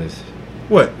saying this?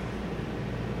 what?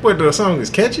 What, the song is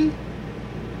catchy?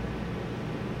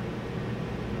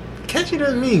 Catchy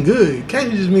doesn't mean good.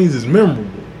 Catchy just means it's memorable.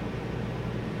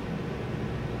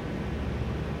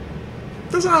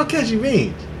 That's all catchy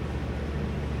means.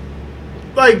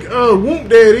 Like, Whoop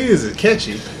There It Is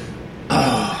catchy.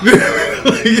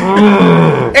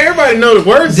 Everybody know the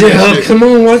words. Yeah, come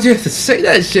on, why'd you have to say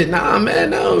that shit? Nah, man,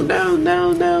 no.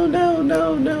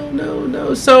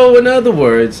 So, in other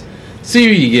words, see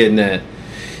where you getting at.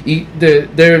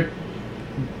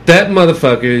 That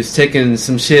motherfucker is taking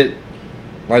some shit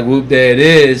like Whoop There It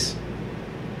Is,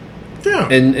 yeah,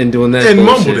 and doing that and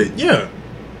bullshit. mumbled it, yeah,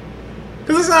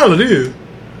 because that's all it is.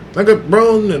 Like a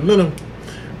bro,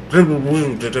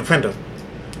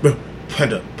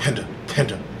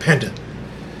 panda,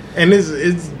 and it's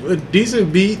a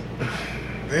decent beat,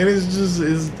 and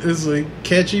it's a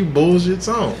catchy bullshit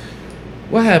song.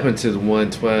 What happened to the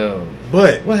 112?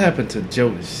 But What happened to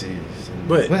Jodeci's?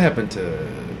 But- What happened to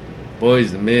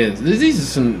Boys and Men? These are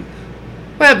some.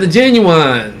 What happened to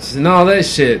Genuines and all that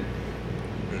shit?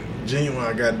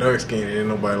 Genuine got dark skin and ain't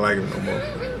nobody like him no more.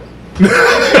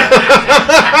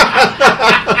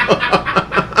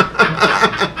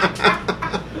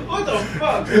 What the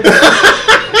fuck?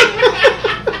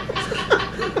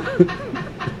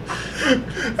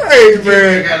 Hey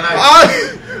man,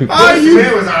 all you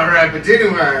Man was alright, but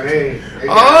Genuine, hey.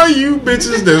 all you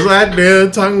bitches that's out there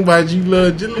talking about you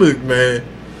love your look, man.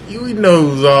 You know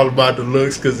it was all about the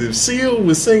looks, because if Seal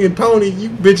was singing Pony, you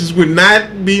bitches would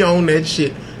not be on that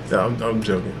shit. No, I'm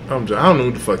joking. I don't know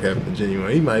what the fuck happened to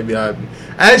Genuine. He might be out.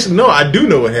 Actually, no, I do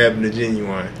know what happened to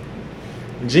Genuine.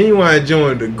 Genuine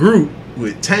joined a group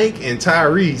with Tank and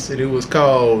Tyrese, and it was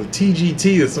called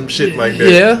TGT or some shit like that.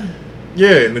 Yeah.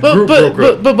 Yeah, and the group broke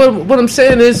up. But what I'm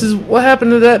saying is what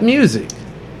happened to that music?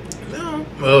 No.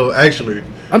 Well, actually,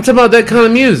 I'm talking about that kind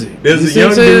of music. There's You a see young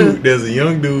what I'm saying? dude. There's a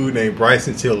young dude named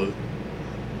Bryson Tiller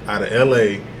out of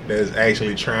LA that's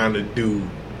actually trying to do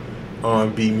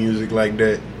R&B music like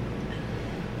that.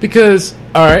 Because,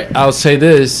 all right, I'll say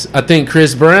this. I think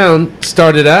Chris Brown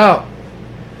started out.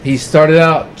 He started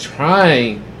out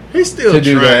trying, He's still to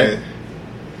do trying. that.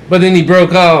 But then he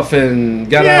broke off and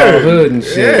got out of the hood and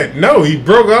shit. Yeah, no, he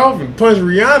broke off and punched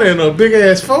Rihanna in her big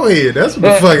ass forehead. That's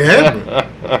what the fuck happened.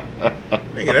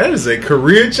 Nigga, that is a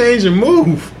career changing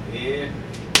move. Yeah.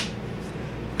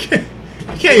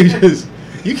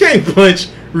 You can't punch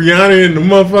Rihanna in the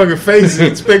motherfucking face and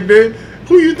expect that.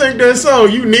 Who you think that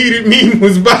song "You Needed Me"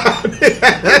 was about?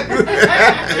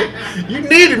 You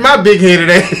needed my big headed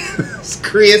ass,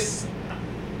 Chris.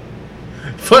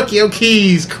 Fuck your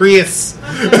keys, Chris.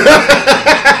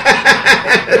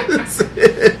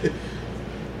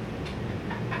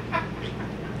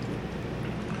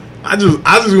 I just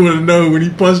want to know when he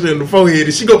punched her in the forehead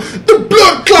and she go, "The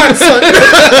blood clot, son."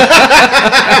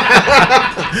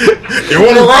 You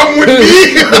want to run with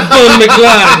me? Bun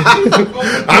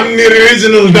McClay. I'm the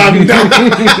original Dum Dum.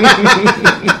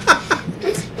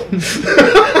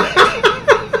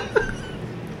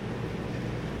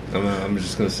 I'm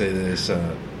just gonna say this.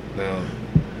 Now,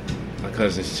 my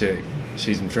cousin's chick,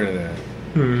 she's from Trinidad.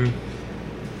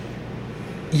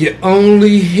 You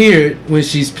only hear it when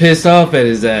she's pissed off at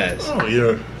his ass. Oh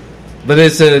yeah. But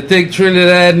it's a thick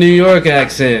Trinidad, New York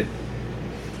accent.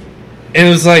 And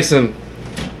it was like some...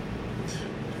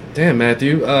 Damn,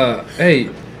 Matthew. Hey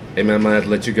man, I might have to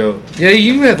let you go. Yeah,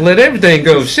 you have to let everything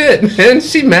go. Shit, man.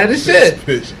 She mad as shit.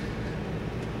 Bitch.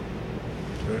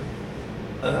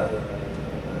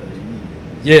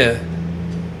 Yeah.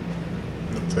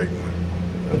 I'll take one.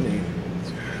 I mean...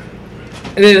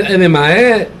 And then my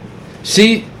aunt,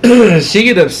 she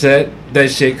get upset that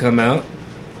shit come out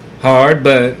hard,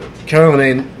 but Caroline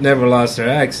ain't never lost her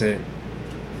accent.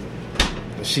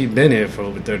 She been here for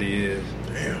over 30 years.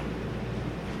 Damn.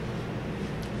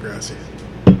 Gracias.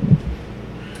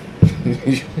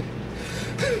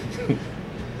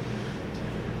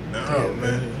 No,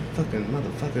 man. Fucking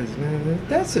motherfuckers, man.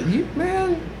 That's it, you,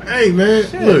 man. Hey, man.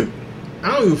 Shit. Look,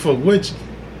 I don't give a fuck what you...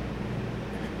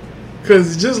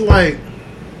 Because it's just like...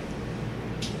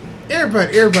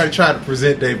 Everybody try to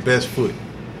present their best foot.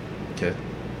 Okay.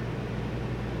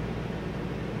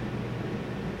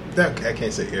 I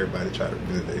can't say everybody try to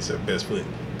present their best foot.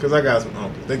 Because I got some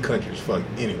uncles. They country as fuck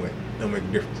anyway. Don't make a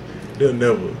difference. They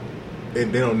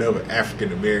don't never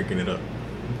African American it up.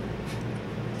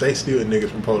 They still niggas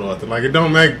from Port Arthur. Like, it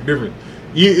don't make a difference.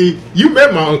 You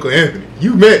met my Uncle Anthony.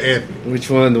 You met Anthony. Which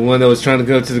one? The one that was trying to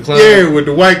go to the club? Yeah, with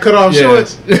the white cutoff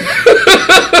shorts.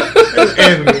 That's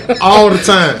Anthony all the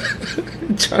time.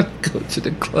 Trying to go to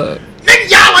the club. Nigga,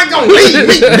 y'all ain't gonna leave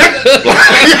me. Nigga.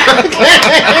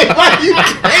 You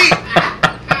can't.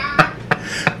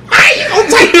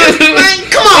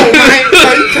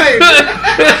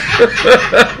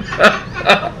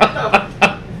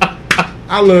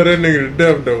 I love that nigga to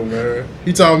death though, man.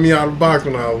 He taught me how to box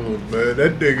when I was little, man.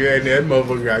 That nigga and that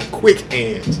motherfucker got quick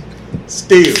hands.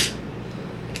 Still.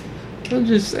 I'm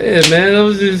just saying, man. I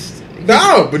was just.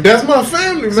 No, but that's my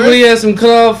family, man. So he had some cut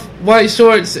off white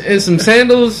shorts and some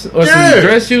sandals or some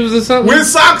dress shoes or something? With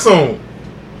socks on.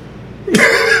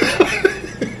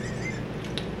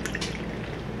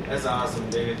 That's awesome,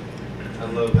 dude. I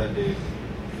love that dude.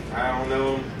 I don't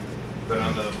know him, but I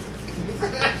love him.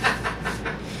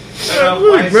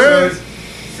 Look, white man. shorts,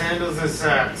 sandals and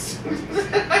socks.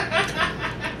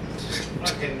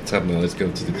 Tell me, let's go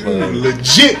to the club.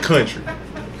 Legit country.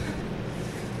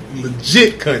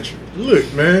 Legit country.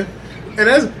 Look, man. And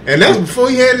that's before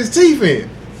he had his teeth in.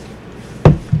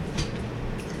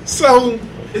 So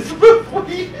It's before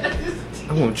he had his teeth.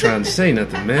 I won't try and say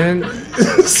nothing, man.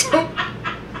 so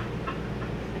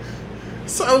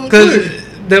Because look,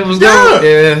 that was Yeah.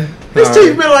 yeah. his All teeth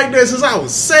right. been like that since I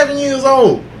was 7 years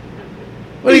old.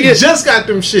 What He did he get? just got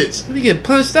them shits. Did he get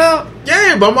punched out?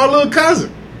 Yeah, by my little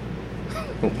cousin.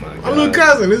 Oh my god. My little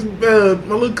cousin. This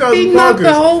my little cousin He knocked Marcus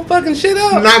the whole fucking shit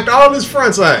out. knocked all his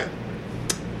fronts out.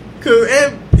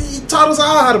 And he taught us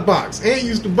all how to box. And he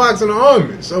used to box in the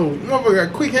army. So motherfucker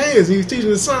got quick hands. He was teaching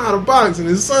his son how to box, and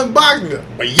his son boxed him.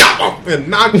 But and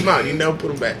knocked him out. He never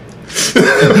put him back.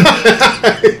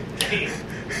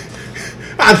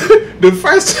 The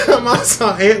first time I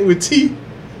saw Ant with teeth,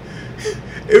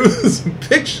 it was a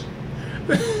picture.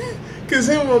 Because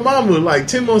him and my mom were like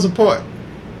 10 months apart.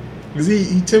 Because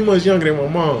he 10 months younger than my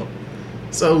mom.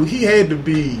 So he had to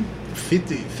be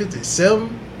 50,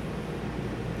 57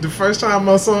 the first time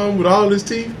I saw him with all his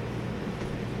teeth.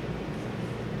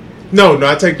 No,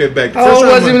 I take that back. The How first old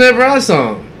time was he whenever I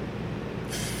saw him?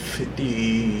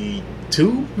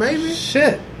 52, maybe?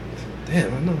 Shit.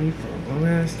 Damn, I know you for a long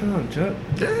ass time, Chuck.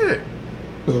 Yeah.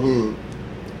 No,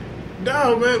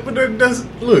 man, but that's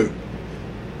look.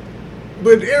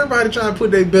 But everybody try to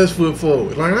put their best foot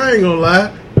forward. Like, I ain't gonna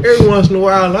lie. Every once in a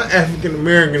while, I African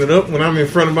American it up when I'm in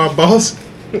front of my boss.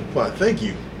 Why, thank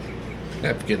you.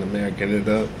 African American it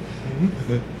up.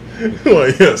 Well,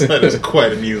 yes, that is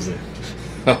quite amusing.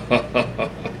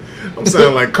 I'm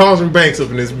sounding like Carlton Banks up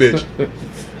in this bitch.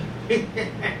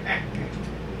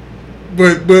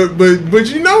 But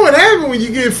you know what happened when you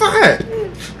get fired.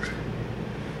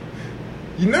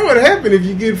 You know what happened if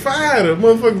you get fired. A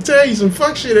motherfucker tell you some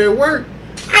fuck shit at work.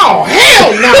 Oh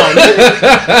hell no!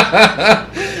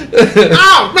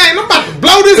 Oh man, I'm about to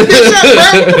blow this bitch up, bro.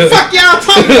 What the fuck y'all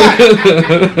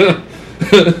talking about?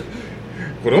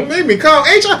 Well, don't make me call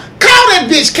HR. Call that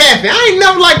bitch Kathy. I ain't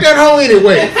never like that hoe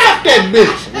anyway. Fuck that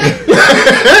bitch.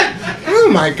 Oh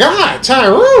my God,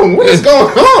 Tyrone, what is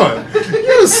going on?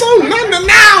 You're so nothing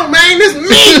now, man. This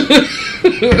me.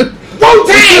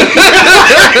 Wu-Tang.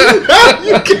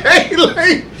 You can't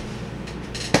like.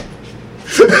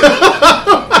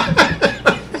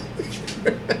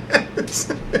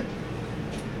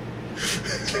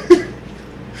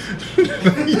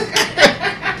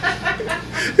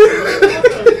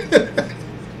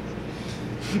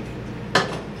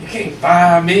 You can't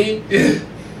fire me.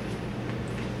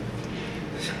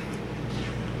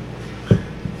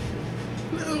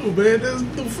 No, man, that's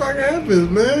what the fuck happens,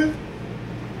 man.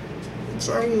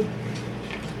 So,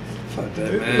 Fuck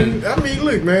that, man. I mean,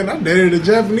 look, man, I dated a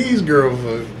Japanese girl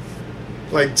for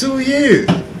like 2 years.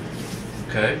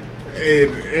 Okay.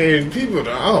 And people,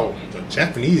 the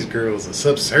Japanese girls are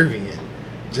subservient.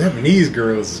 Japanese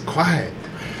girls is quiet.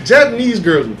 Japanese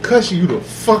girls will cuss you the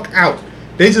fuck out.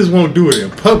 They just won't do it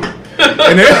in public.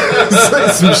 And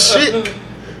that's some shit.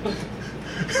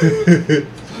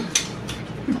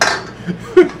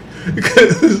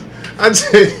 Because I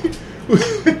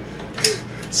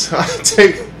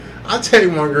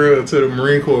take my girl to the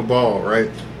Marine Corps ball,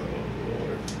 right?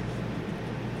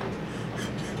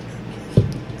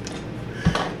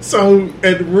 So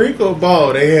at the Marine Corps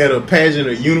ball, they had a pageant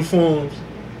of uniforms,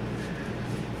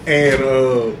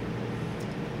 and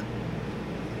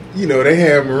you know, they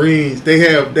have Marines. They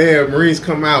have Marines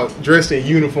come out dressed in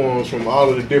uniforms from all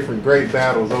of the different great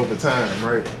battles over time,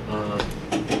 right?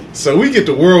 So we get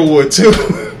to World War II,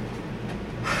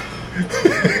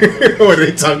 where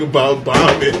they talk about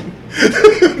bombing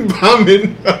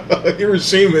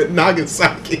Hiroshima and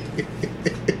Nagasaki.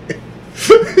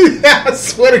 I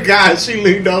swear to God, she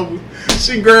leaned over,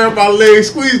 she grabbed my leg,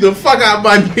 squeezed the fuck out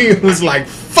my knee, and was like,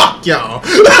 "Fuck y'all!"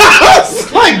 I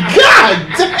was like, "God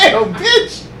damn,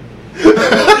 bitch!"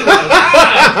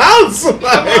 I was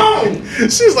like,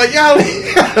 she's like, "Y'all,"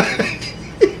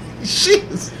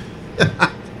 she's.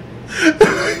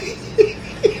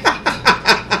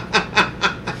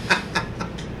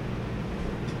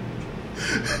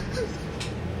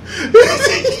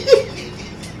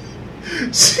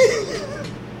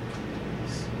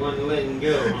 Wasn't letting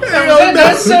go. Was that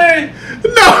necessary?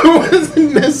 No, it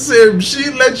wasn't necessary. But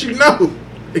she'd let you know.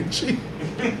 Like,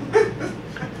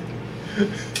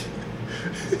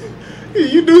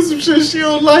 you do some shit she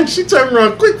don't like, she turn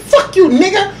around quick. Fuck you,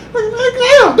 nigga. Like,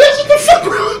 damn, bitch, what the fuck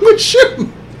wrong with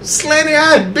you? Slanty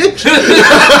eyed bitch.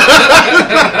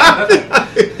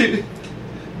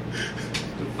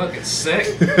 Fucking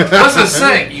sick. What's a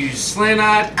sick? You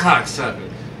slant-eyed cocksucker.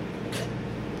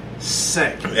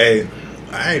 Sick. Hey,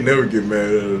 I ain't never get mad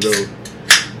at her though.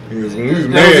 When we was That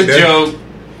mad, was a joke.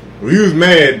 when we was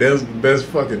mad, that was the best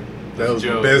fucking. That was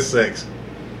Joke. the best sex.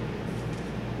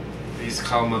 He used to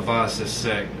call my boss a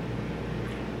sick.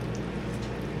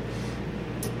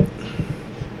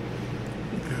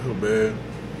 Oh man.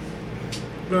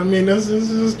 But I mean, that's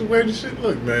just the way the shit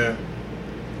look, man.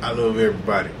 I love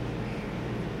everybody,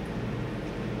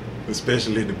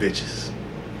 especially the bitches.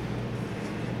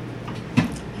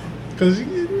 Cause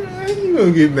you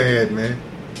gonna get mad, man.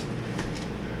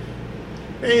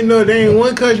 There ain't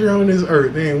one country on this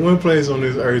earth, there ain't one place on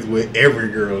this earth where every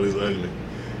girl is ugly.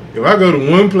 If I go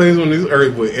to one place on this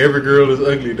earth where every girl is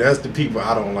ugly, that's the people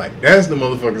I don't like. That's the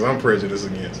motherfuckers I'm prejudiced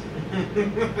against.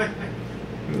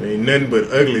 There ain't nothing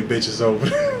but ugly bitches over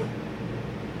there.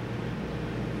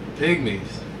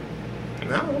 Pygmies.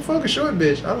 Nah, I don't fuck a short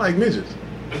bitch. I like midgets.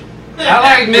 I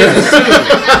like midgets too.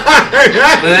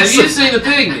 But have you seen a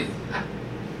pygmy?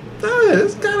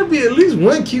 There's gotta be at least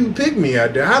one cute pygmy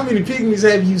out there. How many pygmies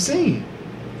have you seen?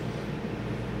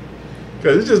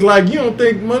 Cause it's just like you don't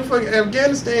think motherfucking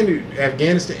Afghanistan. Hey,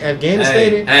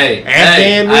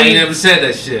 Afghan I ain't never said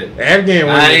that shit. Afghan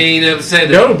women. I ain't never said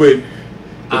that. No, but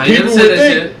I ain't never people said would that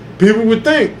think. shit. People would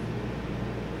think.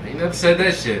 I ain't never said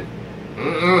that shit.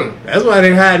 That's why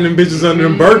they hiding them bitches under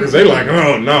them burgers. They like,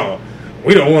 oh no,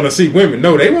 we don't want to see women.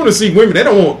 No, they want to see women. They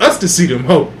don't want us to see them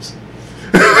hoes.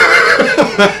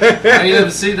 I ain't never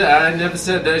see that. I ain't never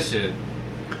said that shit.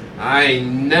 I ain't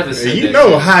never said that You know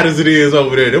shit. how hot as it is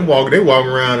over there. They walk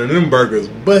around in them burgers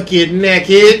bucket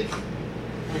naked,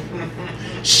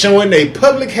 showing they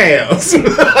public house.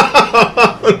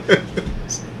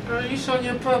 Are you showing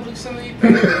your public some of these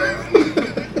things?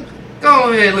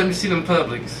 Go ahead, let me see them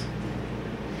publics.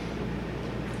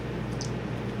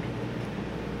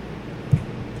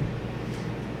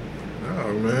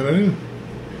 Oh man,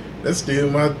 that's still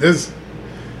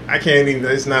I can't even.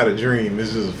 It's not a dream.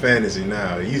 It's just a fantasy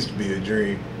now. It used to be a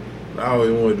dream. I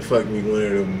always wanted to fuck me one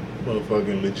of them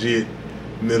motherfucking legit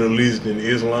Middle Eastern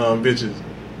Islam bitches.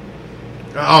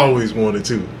 I always wanted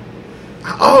to.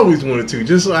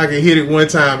 Just so I can hit it one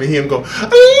time and hear him go.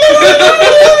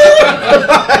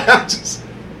 Just,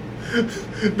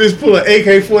 bitch pull an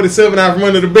AK-47 out from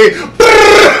under the bed.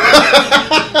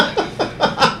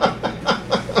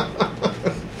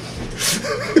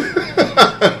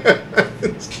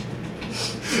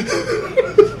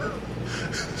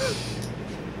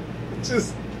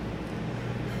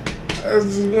 That's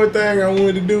just one thing I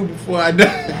wanted to do before I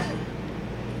die.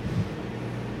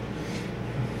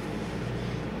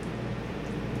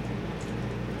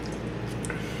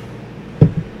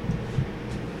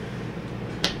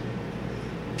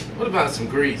 What about some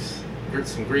grease?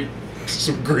 Some grease.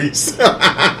 Some grease.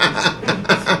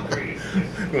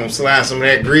 Gonna slide some of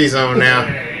that grease on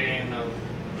now.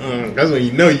 That's when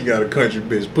you know you got a country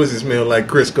bitch. Pussy smell like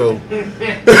Crisco.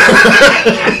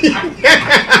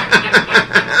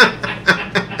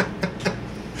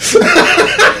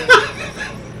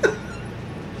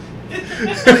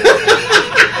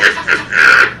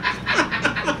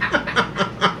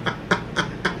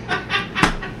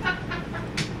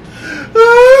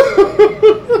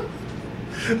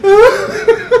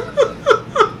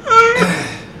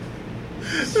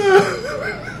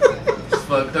 It's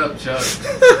fucked up, Chuck.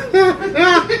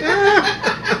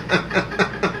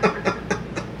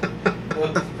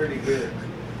 That's pretty good.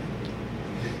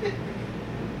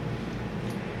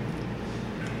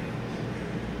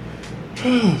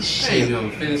 Oh, I shit. ain't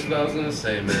gonna finish what I was gonna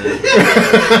say, man.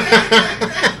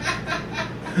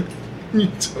 You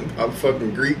talking about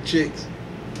fucking Greek chicks?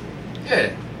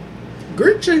 Yeah.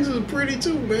 Greek chicks is pretty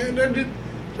too, man. They're just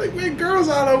like, man, girls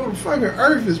all over the fucking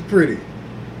earth is pretty.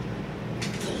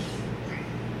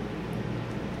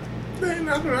 Man,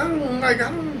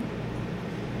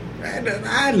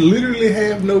 I literally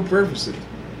have no preferences.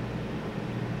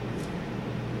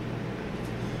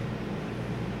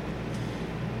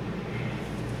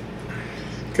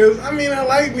 Cause I mean, I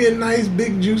like me a nice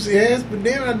big juicy ass, but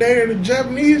then I dated a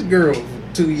Japanese girl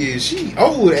for 2 years. She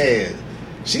old ass.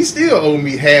 She still owe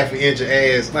me half an inch of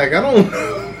ass. Like I don't.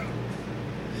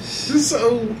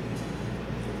 So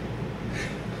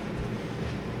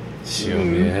Show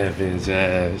me a half-inch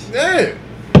ass. Yeah.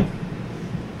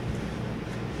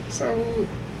 So,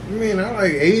 I mean, I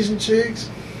like Asian chicks.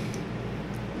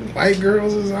 White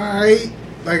girls is alright.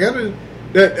 Like, you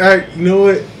know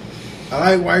what?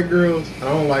 I like white girls.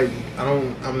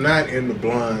 I'm not into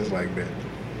blondes like that.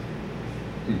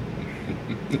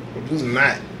 I'm just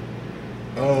not.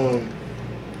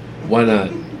 Why not?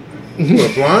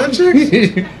 What, blonde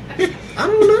chicks? I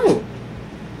don't know.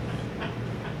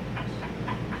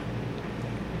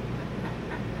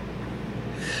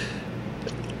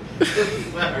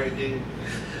 Sorry, dude.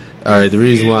 All right, the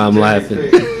reason why I'm laughing.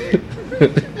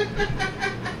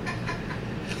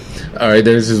 All right,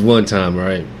 there's this one time,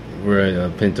 right? We're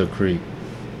at Pinto Creek,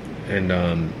 and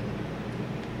I don't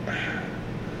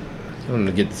want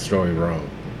to get the story wrong,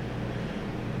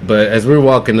 but as we're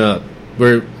walking up,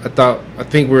 I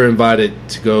think we're invited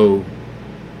to go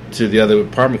to the other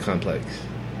apartment complex.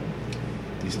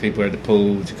 These people are at the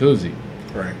pool jacuzzi.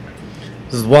 Right.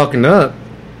 Just walking up,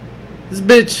 this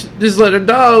bitch just let her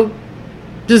dog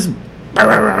just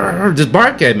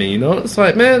bark at me, you know? It's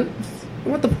like, man,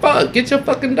 what the fuck? Get your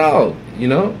fucking dog, you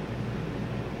know?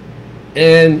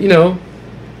 And, you know,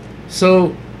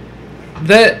 so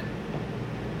that,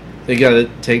 they gotta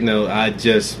take note, I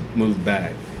just moved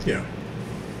back. Yeah.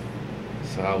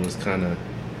 So I was kind of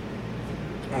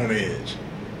on edge.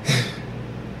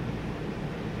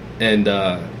 And,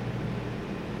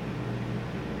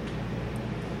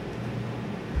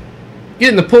 get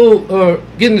in the pool, or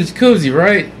get in the jacuzzi,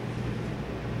 right?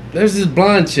 There's this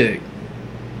blonde chick.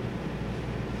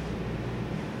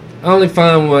 I only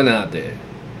find one out there.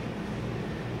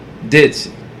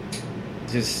 Ditzy.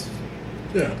 Just,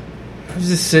 Yeah. I was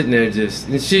just sitting there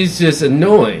and she's just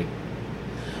annoying.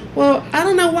 Well, I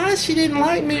don't know why she didn't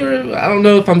like me, or I don't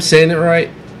know if I'm saying it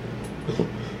right.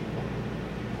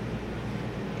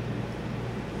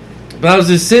 But I was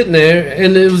just sitting there,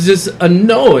 and it was just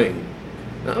annoying.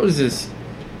 I was just...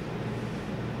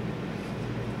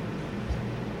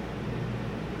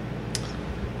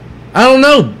 I don't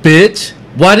know, bitch.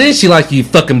 Why didn't she like you,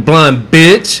 fucking blonde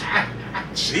bitch?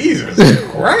 Jesus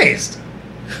Christ.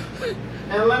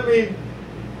 Now let me,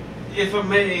 if I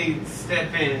may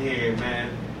step in here,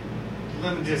 man,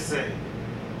 let me just say,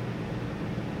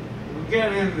 we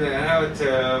got into the hot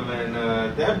tub, and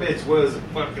that bitch was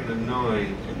fucking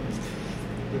annoying.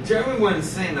 But Jeremy wasn't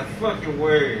saying a fucking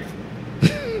word.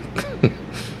 And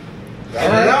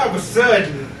then all of a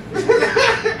sudden,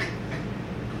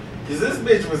 because this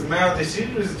bitch was mouthing, she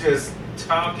was just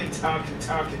talking.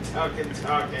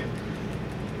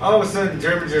 All of a sudden,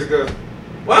 Jeremy just goes,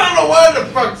 well, I don't know why the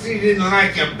fuck she didn't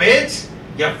like you, bitch.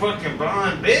 You fucking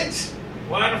blonde bitch.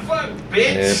 Why the fuck, bitch?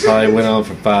 And it probably went on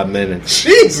for 5 minutes.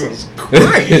 Jesus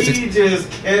Christ. He just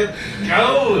kept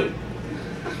going.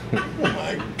 Oh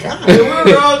my God. And we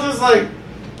were all just like,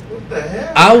 what the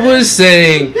hell? I was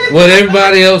saying what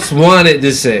everybody else wanted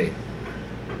to say.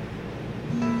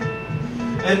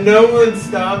 And no one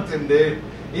stopped him, dude.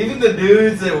 Even the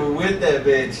dudes that were with that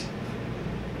bitch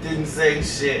didn't say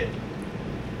shit.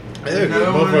 Yeah,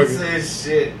 No one says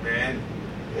shit, man.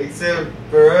 Except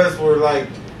for us, we're like,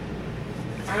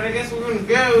 alright, I guess we're gonna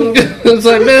go. It's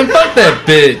like, man, fuck that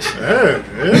bitch. Yeah.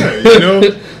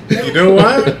 You know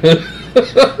why?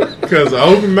 Because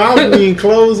open mouth mean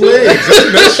closed legs. That's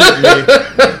what that shit mean.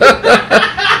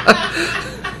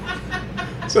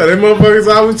 So them motherfuckers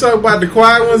always talk about the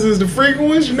quiet ones is the freaking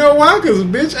ones. You know why? Because the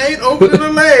bitch ain't opening her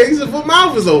legs if her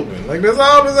mouth is open. Like, that's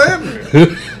all that's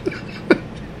happening.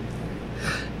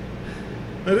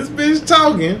 Now this bitch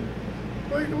talking.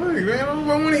 Like, look, man, I don't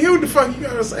want to hear what the fuck you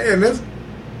gotta say. And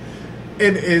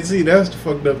see, that's the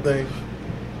fucked up thing.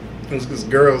 It's because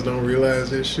girls don't realize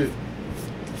this shit.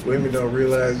 Women don't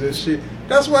realize this shit.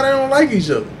 That's why they don't like each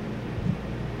other.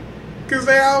 Because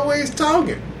they always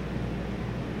talking.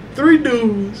 3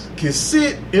 dudes can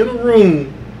sit in a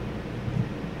room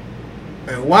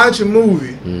and watch a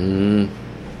movie, and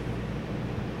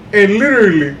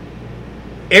literally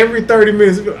every 30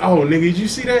 minutes, oh, nigga, did you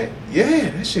see that?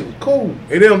 Yeah, that shit was cool.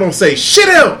 And they don't say shit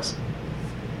else.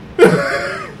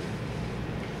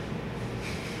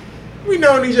 We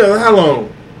known each other how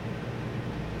long?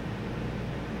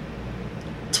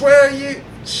 12 years?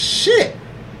 Shit.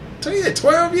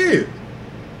 12 years.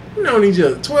 We known each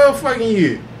other 12 fucking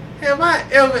years. Have I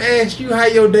ever asked you how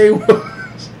your day was?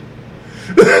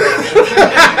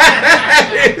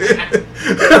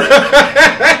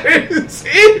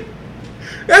 See?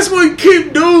 That's what we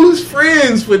keep dudes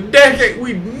friends for decades.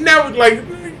 We never, like,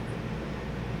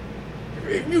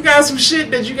 if you got some shit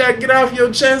that you got to get off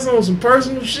your chest on some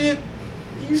personal shit,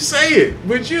 you say it.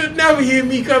 But you'll never hear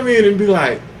me come in and be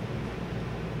like,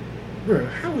 bro,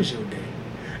 how was your day?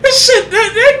 This shit,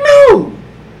 no.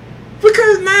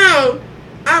 Because now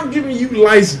I'm giving you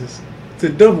license to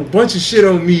dump a bunch of shit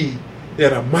on me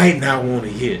that I might not want to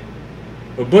hit.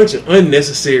 A bunch of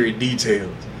unnecessary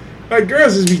details. Like,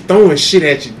 girls just be throwing shit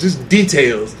at you. Just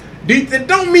details. That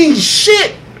don't mean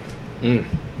shit.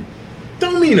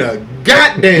 Don't mean a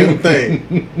goddamn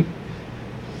thing.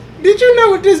 Did you know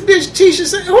what this bitch Tisha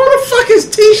said? Who the fuck is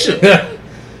Tisha?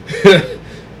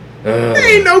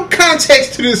 There ain't no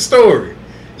context to this story.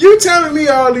 You telling me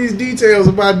all these details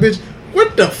about bitch.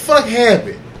 What the fuck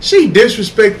happened? She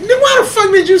disrespected. Then why the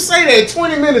fuck did you say that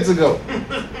 20 minutes ago?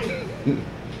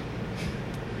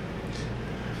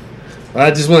 I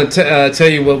just want to tell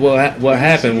you what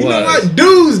happened was. You know what?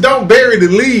 Dudes don't bury the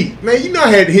lead. Man, you know I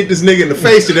had to hit this nigga in the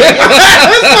face today.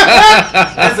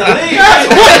 That's a lead.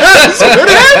 That's what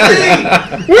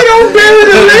happened. We don't bury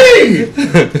the lead.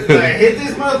 Like, hit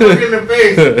this motherfucker in the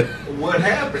face. What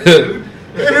happened, dude?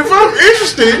 And if I'm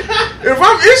interested,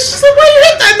 why you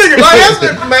hit that nigga? Like,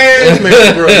 that's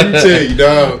man, bro. Let me tell you,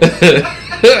 dog.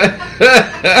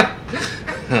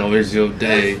 How was your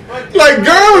day? Like,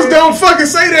 girls don't fucking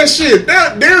say that shit.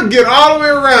 They'll get all the way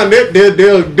around.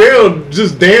 They'll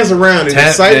just dance around and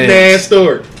incite the ass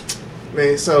story.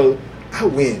 Man, so I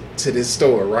went to this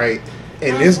store, right?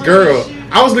 And this girl,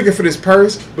 I was looking for this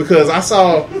purse because I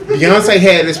saw Beyonce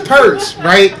had this purse,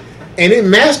 right? And it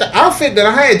matched the outfit that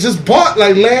I had just bought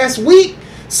like last week.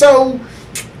 So,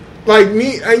 like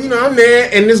me, I'm there,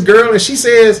 and this girl, and she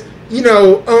says,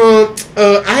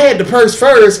 I had the purse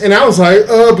first, and I was like,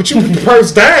 but you put the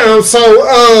purse down,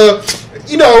 so,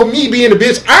 me being a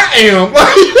bitch, I am.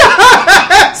 Like,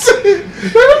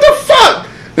 what the fuck?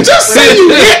 Just say you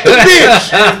hit the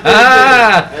bitch.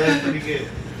 That's pretty good.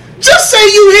 Just say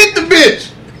you hit the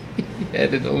bitch. You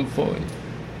had it on point.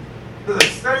 What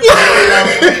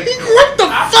the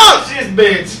fuck? This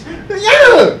bitch.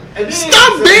 Yeah.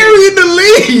 Stop burying the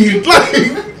lead. Like,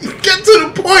 get to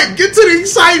the point. Get to the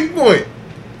exciting point.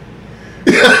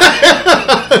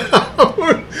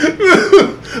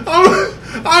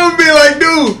 I'm gonna be like,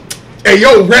 dude, hey,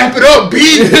 yo, wrap it up, B.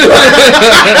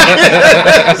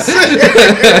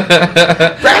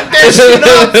 Wrap that shit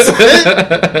up,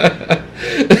 son.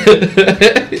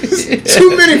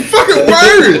 Too many fucking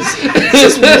words.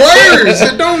 Just words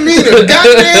that don't mean a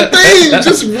goddamn thing.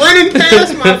 Just running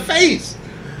past my face.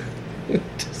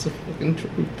 That's a fucking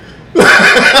truth.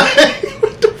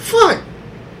 What the fuck?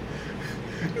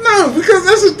 No, because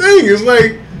that's the thing. It's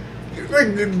like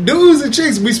dudes and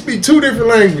chicks, we speak two different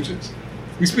languages.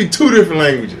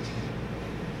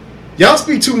 Y'all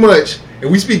speak too much,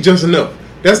 and we speak just enough.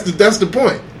 That's the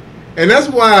point. And that's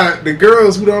why the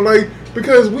girls who don't like,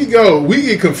 because we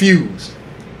get confused.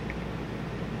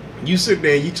 You sit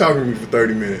there and you talking to me for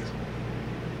 30 minutes.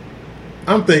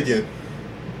 I'm thinking,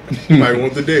 she might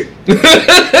want the dick.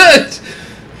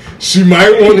 She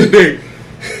might want the dick.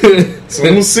 So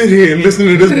I'm gonna sit here and listen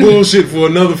to this bullshit for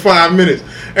another 5 minutes.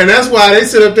 And that's why they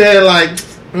sit up there like,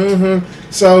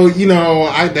 So,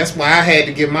 that's why I had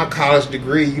to get my college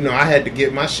degree. I had to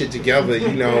get my shit together,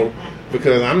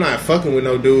 because I'm not fucking with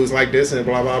no dudes like this and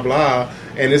blah, blah, blah.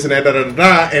 And this and that, da, da, da,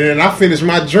 da. And then I finish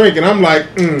my drink and I'm like,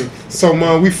 so,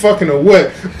 man, we fucking or what?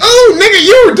 Oh, nigga,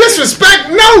 you were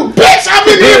disrespectful. No, bitch, I've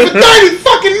been here for 30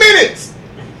 fucking minutes.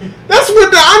 That's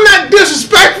what I'm not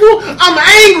disrespectful. I'm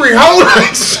angry, ho.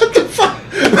 Like, shut the fuck.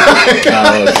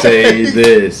 I'll say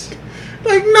this.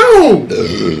 Like, no.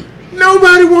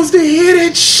 Nobody wants to hear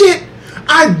that shit.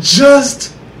 I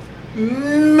just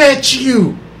met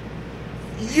you.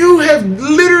 You have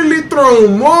literally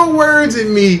thrown more words at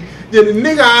me than a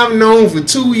nigga I've known for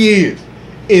 2 years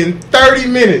in 30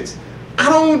 minutes. I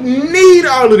don't need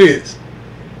all of this.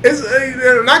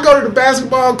 And I go to the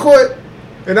basketball court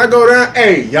and I go down,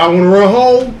 hey, y'all want to run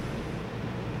home?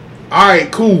 All right,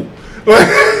 cool.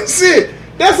 That's it.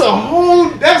 That's a whole,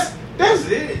 that's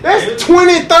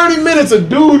 20, 30 minutes of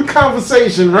dude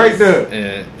conversation right there.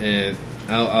 And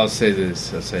I'll say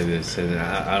this. And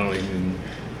I don't even...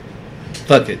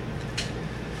 Fuck it.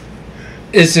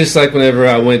 It's just like whenever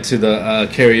I went to the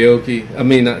karaoke. I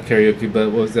mean, not karaoke, but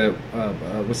what was that?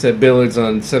 What's that? Billiards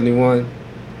on 71.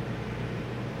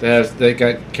 They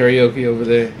got karaoke over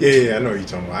there. Yeah, I know what you're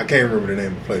talking about. I can't remember the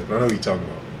name of the place, but I know what you're talking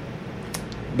about.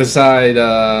 Beside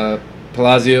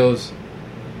Palazzio's.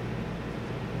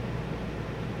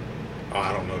 Oh,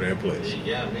 I don't know that place.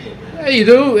 Yeah, man. Yeah, you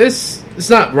do. It's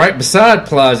not right beside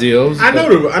Palazzio's. I know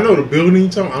the building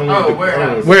you're talking about.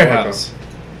 Warehouse.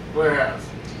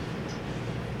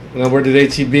 When I worked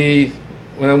at HEB,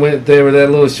 when I went there with that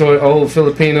little short old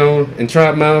Filipino in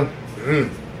Tribmouth,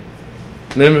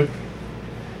 remember?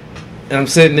 And I'm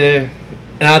sitting there,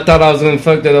 and I thought I was gonna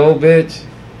fuck that old bitch.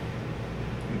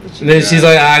 And then she's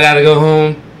like, I gotta go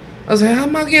home. I was like, how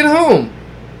am I getting home?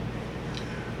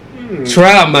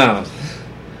 Trout mouth.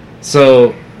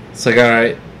 So it's like, all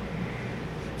right.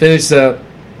 Finished up.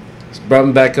 Brought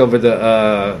me back over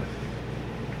to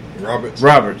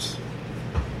Roberts.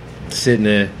 Sitting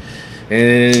there.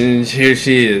 And here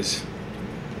she is.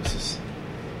 Just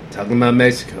talking about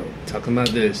Mexico. Talking about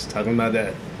this. Talking about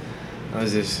that. I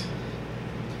was just...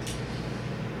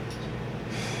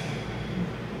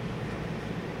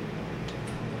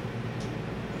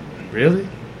 Really?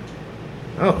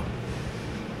 Oh.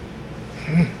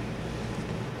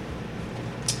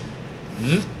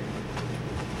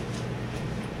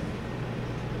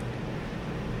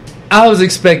 I was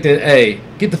expecting, hey,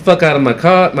 get the fuck out of my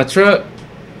car, my truck,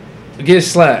 get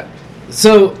slapped.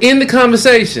 So, in the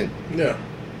conversation. Yeah.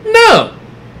 No.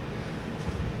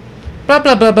 Blah,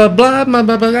 blah, blah, blah, blah, blah,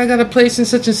 blah, blah. I got a place in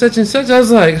such and such and such. I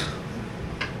was like...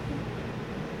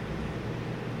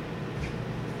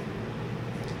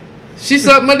 She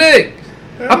sucked my dick.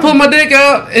 I pulled my dick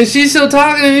out, and she's still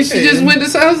talking, and she just went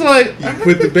to... I was like... You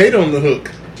put the bait on the hook.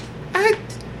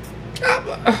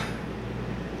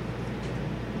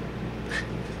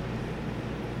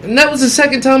 And that was the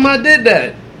second time I did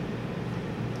that.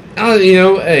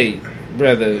 Hey,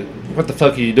 brother, what the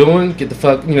fuck are you doing? Get the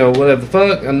fuck, whatever the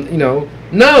fuck.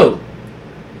 No.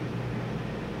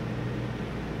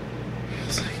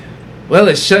 Well,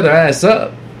 let's shut her ass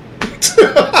up.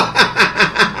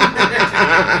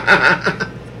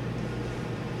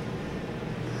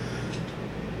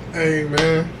 Hey,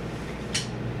 man.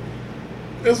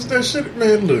 That's that shit,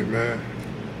 man. Look, man.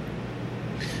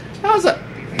 I was like...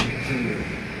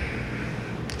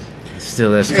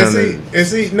 Still, that's kind of...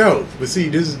 This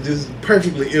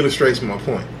perfectly illustrates my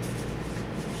point.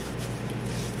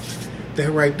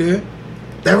 That right there,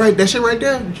 that shit right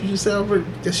there, what you just said,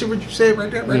 that shit what you said right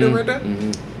there, right there.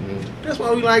 Mm-hmm. That's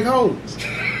why we like hoes.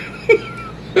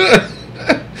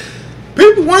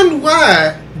 People wonder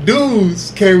why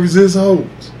dudes can't resist hoes.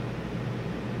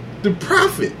 The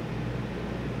prophet,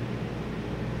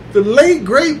 the late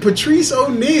great Patrice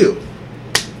O'Neal.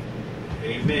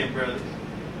 Amen, brothers.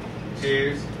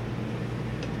 Cheers.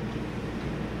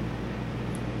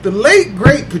 The late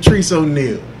great Patrice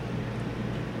O'Neal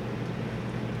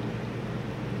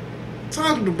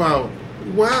talking about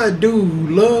why a dude who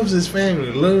loves his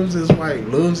family, loves his wife,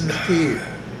 loves his kid,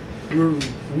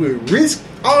 would risk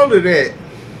all of that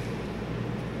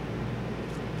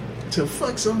to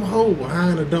fuck some hoe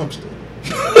behind a dumpster.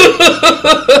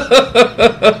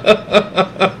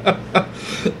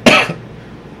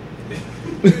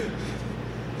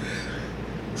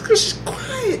 It's because she's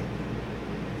quiet.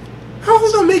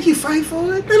 Hoes don't make you fight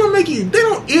for it. They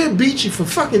don't ear beat you for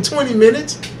fucking 20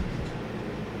 minutes.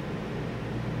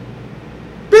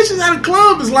 Bitches at a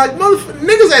club is like motherfucking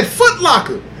niggas at Foot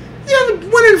Locker. You ever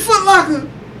went in Foot Locker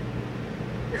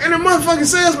and the motherfucking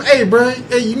salesman, hey, bro,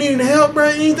 hey, you need any help, bro?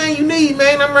 Anything you need,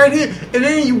 man, I'm right here. And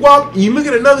then you walk, you look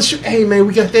at another shoe, hey, man,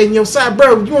 we got that in your side,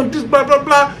 bro. You want this, blah, blah,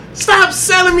 blah. Stop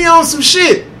selling me on some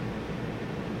shit.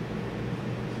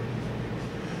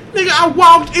 Nigga, I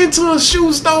walked into a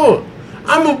shoe store.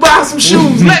 I'm gonna buy some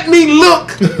shoes. Let me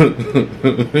look.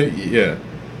 Yeah.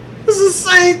 It's the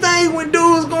same thing when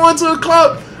dudes going to a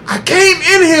club. I came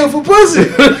in here for pussy.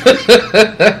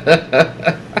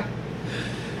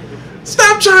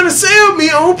 Stop trying to sell me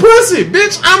on pussy,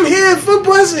 bitch. I'm here for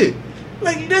pussy.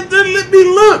 Like, let me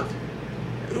look.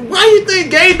 Why you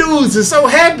think gay dudes are so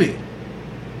happy?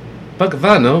 Fuck if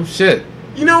I know. Shit.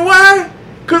 You know why?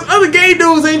 Because other gay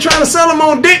dudes ain't trying to sell them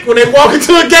on dick when they walk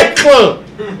into a gay club.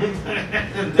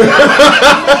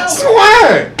 I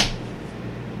swear.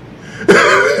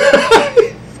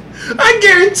 I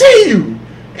guarantee you,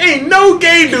 ain't no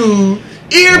gay dude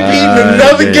ear beating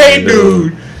another gay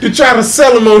dude to try to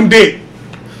sell him on dick.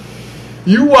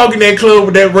 You walk in that club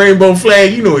with that rainbow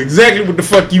flag, you know exactly what the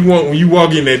fuck you want when you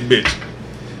walk in that bitch.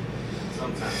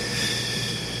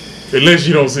 Sometimes. Unless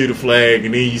you don't see the flag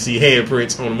and then you see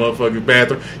handprints on the motherfucking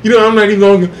bathroom. You know, I'm not even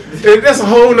going to... That's a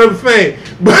whole nother thing.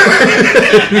 But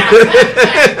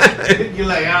you're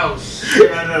like, oh,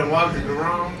 shit, I done walked in the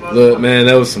wrong motherfucker. Look, man,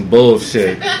 that was some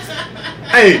bullshit.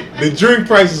 Hey, the drink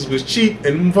prices was cheap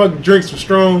and fucking drinks were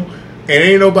strong and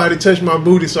ain't nobody touched my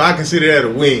booty, so I consider that a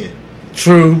win.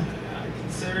 True.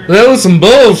 That was some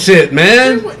bullshit,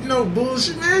 man. There wasn't no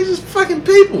bullshit, man. It's just fucking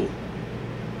people.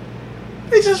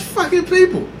 They just fucking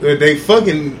people. They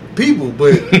fucking people,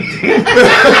 but...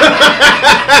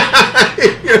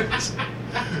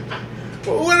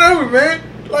 Whatever, man.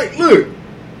 Like, look.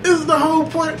 This is the whole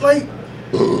point. Like,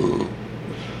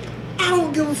 I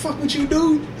don't give a fuck what you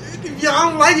do. If y'all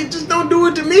don't like it, just don't do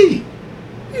it to me.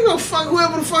 You gonna fuck fuck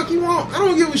whoever the fuck you want. I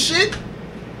don't give a shit.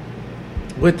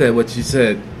 With that, what you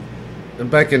said,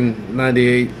 back in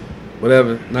 98,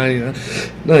 whatever,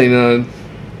 99,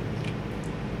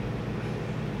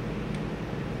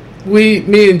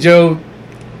 me and Joe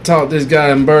taught this guy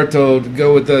Umberto to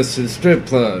go with us to the strip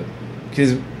club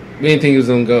because we didn't think he was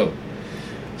gonna go.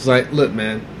 It's like, look,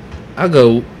 man, I'll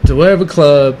go to whatever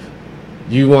club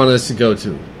you want us to go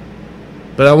to,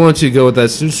 but I want you to go with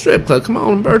us to the strip club. Come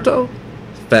on, Umberto,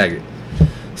 faggot.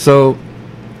 So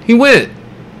he went.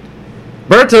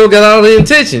 Umberto got all the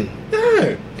attention.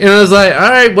 Yeah. And I was like, all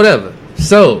right, whatever.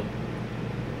 So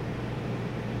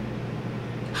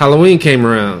Halloween came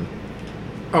around.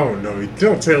 Oh no!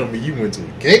 Don't tell me you went to a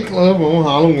gay club on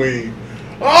Halloween.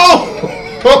 Oh.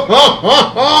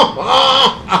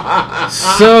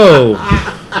 So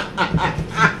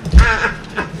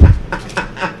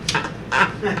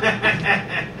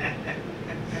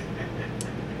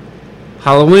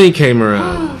Halloween came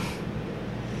around,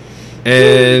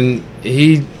 and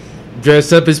he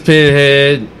dressed up his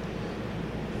pinhead.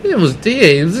 It was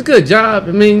a good job.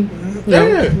 I mean,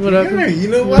 whatever. Yeah, you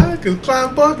know why? Because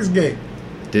Clive Barker's gay.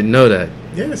 Didn't know that.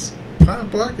 Yes, Clive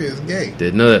Barker is gay.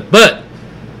 Didn't know that. But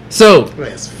so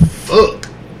That's fuck.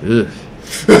 ugh.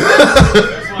 That's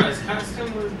why his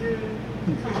costume was good.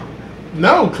 Come on.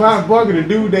 No, Clive Barker, the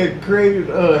dude that created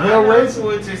That's Hellraiser.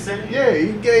 what you're saying. Yeah,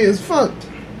 he's gay as fuck.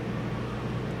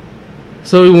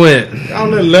 So we went.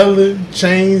 All the leather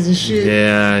chains and shit.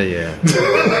 Yeah.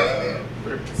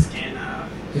 Rip the skin out.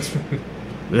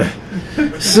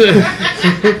 So,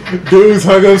 Dudes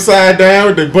hung upside down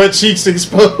with their butt cheeks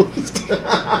exposed.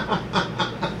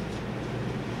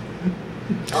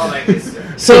 All that good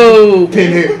stuff. so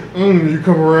Pinhead, you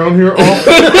come around here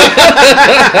often?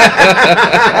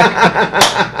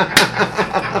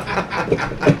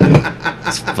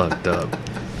 it's fucked up.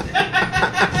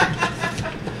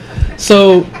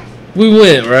 So we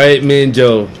went, right? Me and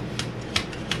Joe.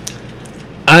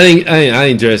 I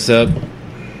ain't dressed up.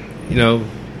 You know,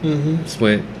 just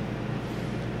went.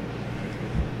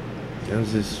 I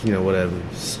was just, whatever.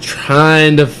 Just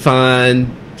trying to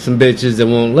find some bitches that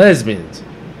want lesbians.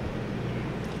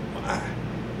 I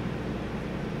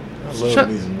love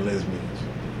me some lesbians.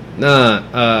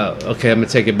 Nah, okay, I'm gonna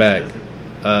take it back.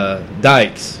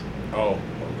 Dykes. Oh,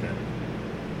 okay.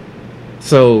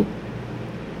 So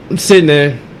I'm sitting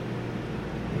there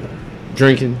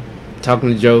drinking, talking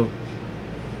to Joe.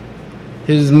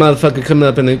 Here's this motherfucker coming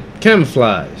up in a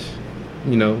camouflage,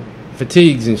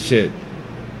 fatigues and shit.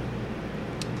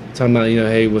 Talking about,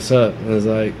 hey, what's up? And I was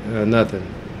like, nothing.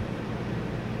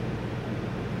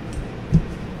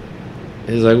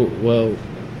 He's like, well,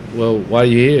 why are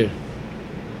you here?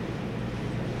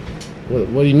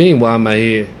 What do you mean, why am I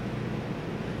here?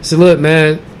 I said, look,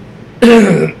 man,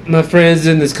 my friend's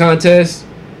in this contest.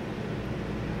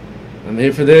 I'm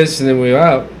here for this, and then we're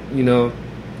out,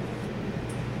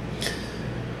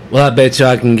 Well, I bet you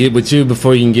I can get with you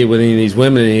before you can get with any of these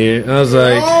women in here. And I was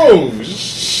like, oh,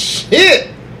 shit.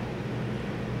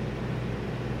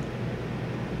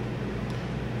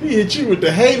 He hit you with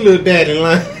the hey, little daddy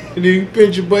line. Did he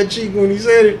pinch your butt cheek when he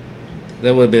said it?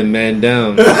 that would have been man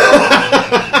down.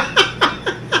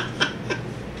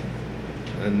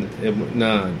 And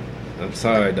nah, I'm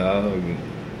sorry, dog.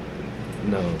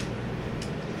 No.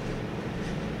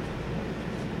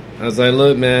 I was like,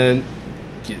 look, man,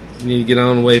 you need to get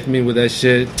on away from me with that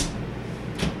shit.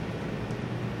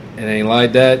 It ain't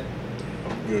like that.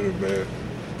 I'm good, man.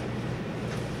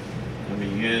 I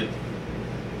mean, good.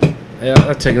 Yeah,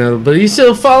 I'll take another. But he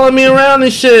still following me around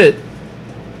and shit.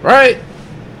 Right?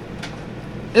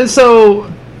 And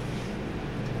so,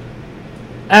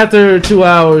 after 2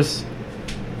 hours,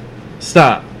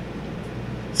 stop.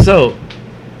 So,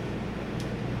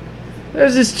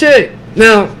 there's this chick.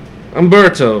 Now,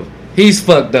 Umberto, he's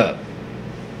fucked up.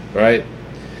 Right?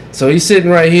 So he's sitting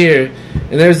right here,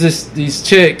 and there's these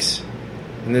chicks,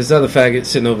 and this other faggot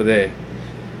sitting over there.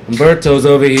 Umberto's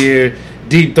over here,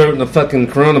 deep throating a fucking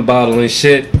Corona bottle and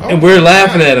shit, and we're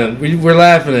laughing at him. We're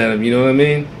laughing at him, you know what I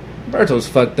mean? Umberto's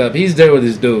fucked up. He's there with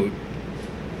his dude.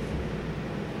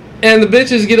 And the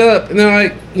bitches get up, and they're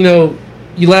like,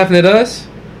 you laughing at us?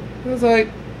 I was like,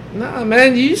 nah,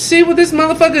 man, you see what this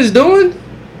motherfucker's doing?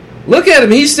 Look at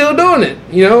him, he's still doing it,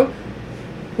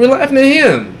 We're laughing at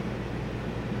him.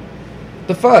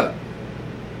 The fuck?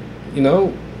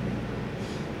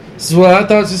 This is what I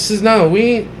thought. This is no, we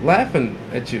ain't laughing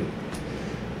at you.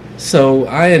 So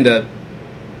I end up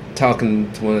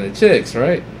talking to one of the chicks,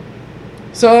 right?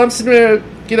 So I'm sitting there,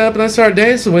 get up, and I start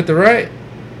dancing with her, right?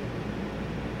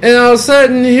 And all of a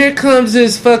sudden, here comes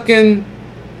this fucking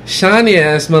shiny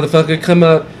ass motherfucker come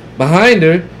up behind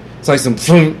her, It's like some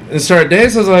and start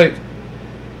dancing. I was like,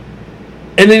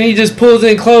 and then he just pulls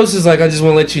in close. He's like, I just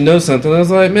want to let you know something. I was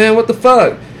like, man, what the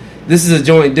fuck? This is a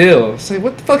joint deal. I was like,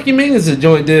 what the fuck you mean it's a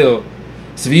joint deal?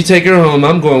 So if you take her home,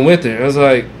 I'm going with her. I was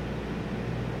like,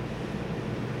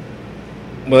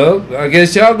 well, I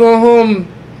guess y'all going home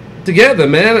together,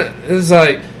 man. It's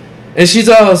like, and she's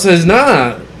all says,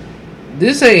 nah,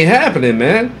 this ain't happening,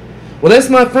 man. Well, that's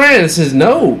my friend. It says,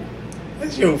 no.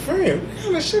 That's your friend.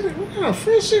 What kind of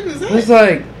friendship is that? It's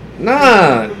like,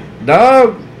 nah,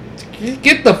 dog,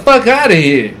 get the fuck out of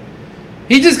here.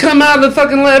 He just come out of the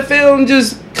fucking left field and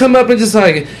just come up and just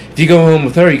like, if you go home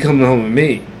with her, you coming home with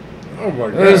me. Oh my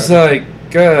god. It's like,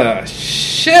 gosh,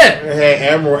 shit. I had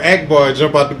Admiral Akbar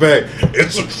jump out the back.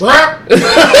 It's a trap.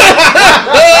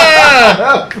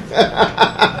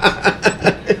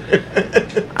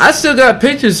 I still got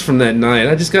pictures from that night.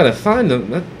 I just gotta find them.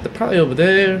 They're probably over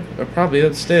there or probably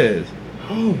upstairs.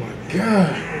 Oh my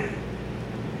god.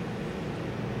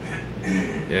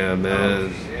 Yeah,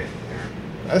 man.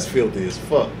 That's filthy as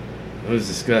fuck. It was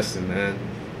disgusting, man.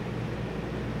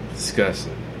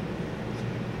 Disgusting.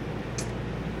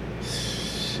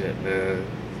 Shit, man.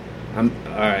 I'm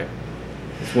alright.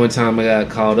 This one time I got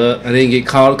called up. I didn't get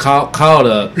called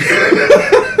up.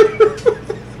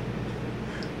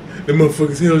 The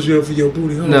motherfuckers held you up for your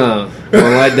booty hole. No,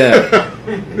 won't like that.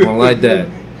 Won't like that.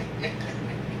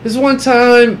 This one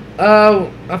time,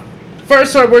 I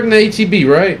first started working at HEB,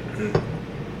 right?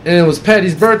 And it was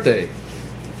Patty's birthday.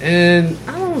 And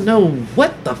I don't know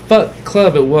what the fuck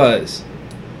club it was.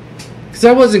 Because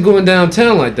I wasn't going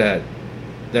downtown like that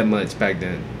much back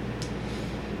then.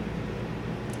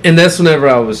 And that's whenever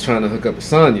I was trying to hook up with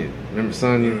Sonya. Remember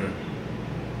Sonya?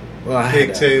 Well, I had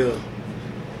Pigtail.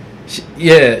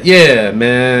 Yeah,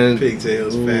 man.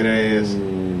 Pigtails, fat ass.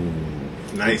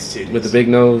 Nice titties. With the big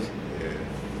nose.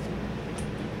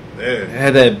 Yeah. I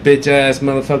had that bitch ass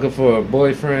motherfucker for a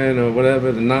boyfriend or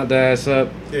whatever to knock the ass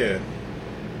up. Yeah.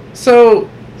 So.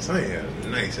 Sonya had a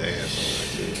nice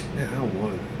ass. Man, I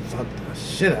want to fuck the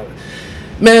shit out of it.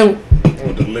 Man. I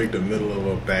want to lick the middle of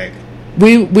her back.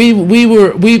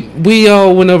 We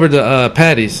all went over to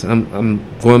Patty's. I'm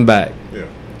going back. Yeah.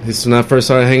 This is when I first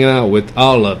started hanging out with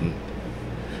all of them.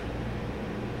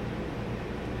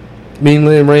 Me and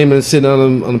Lynn Raymond sitting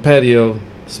on the patio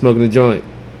smoking a joint.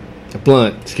 A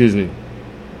blunt, excuse me.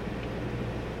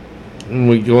 And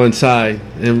we go inside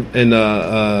and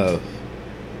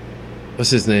what's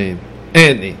his name?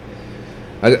 Anthony.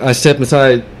 I step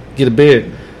inside, get a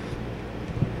beer.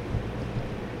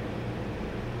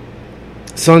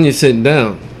 Sonya's sitting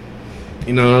down.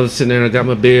 You know, I was sitting there and I got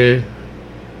my beer.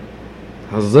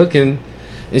 I was looking,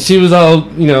 and she was all,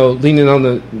 leaning on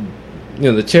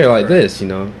the chair like this,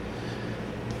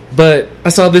 But I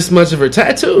saw this much of her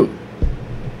tattoo.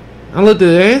 I looked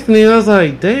at Anthony and I was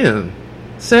like, damn.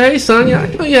 I said, hey, Sonya, I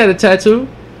know you had a tattoo.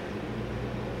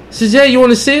 She says, yeah, you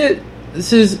want to see it? I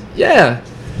says, yeah.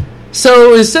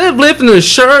 So instead of lifting her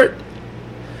shirt,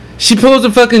 she pulls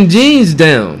her fucking jeans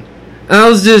down. And I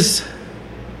was just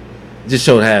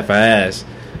showed half her ass.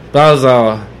 But I was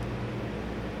all,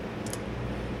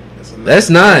 that's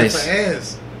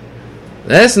nice.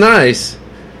 That's nice.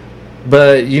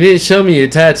 But you didn't show me your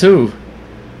tattoo.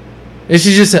 And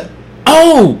she just said,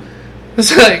 oh!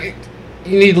 It's like,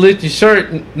 you need to lift your shirt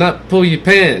and not pull your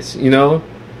pants, Well,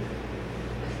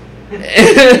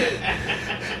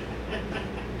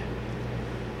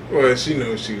 she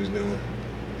knew what she was doing.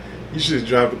 You should have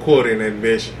dropped a quarter in that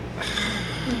bitch.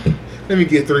 Let me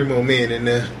get 3 more men in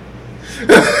there.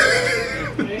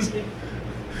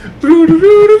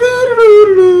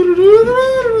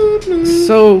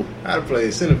 So I'd play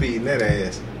centipede in that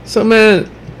ass. So man,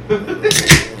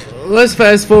 let's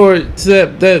fast forward to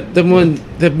that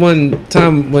one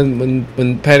time when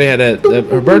Patty had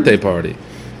her birthday party.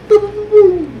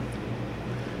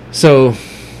 So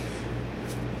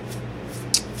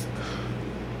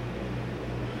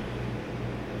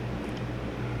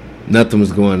nothing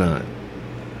was going on.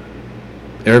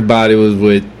 Everybody was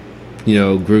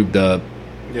grouped up.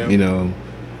 Yep.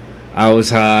 I was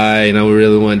high and I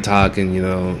really wasn't talking,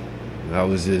 I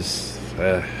was just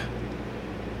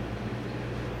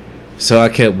so I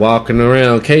kept walking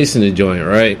around casing the joint,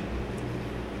 right?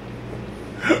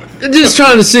 Just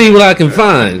trying to see what I can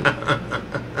find.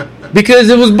 Because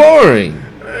it was boring.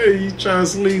 Hey, you trying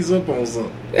to sleaze up on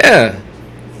something. Yeah.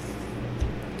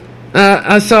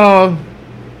 I saw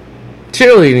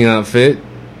cheerleading outfit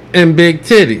and big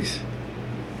titties.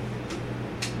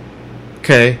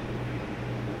 Okay.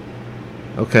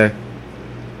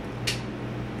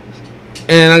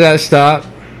 And I got stopped.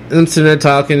 And I'm sitting there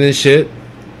talking and shit.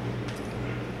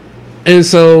 And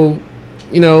so,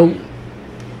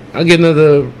 I get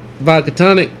another vodka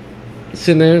tonic,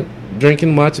 sitting there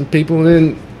drinking, watching people, and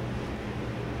then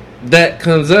that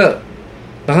comes up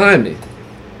behind me.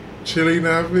 Chili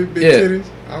now, big Yeah. titties.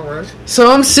 All right.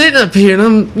 So I'm sitting up here and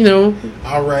I'm, you know,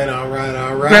 All right.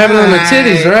 grabbing on the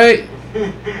titties, right?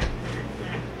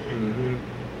 Mm-hmm.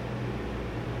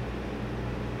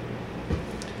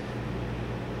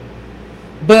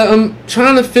 But I'm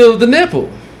trying to feel the nipple.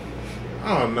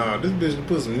 Oh no, this bitch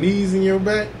put some knees in your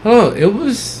back. Oh, it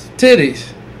was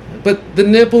titties, but the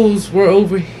nipples were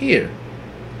over here.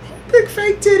 How big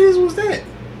fake titties was that?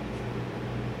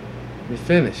 Let me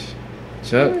finish,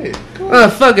 Chuck. Go ahead. Oh,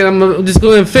 fuck it. I'm gonna just go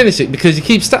ahead and finish it because you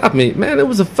keep stopping me. Man, it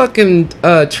was a fucking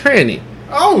tranny.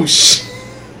 Oh shit.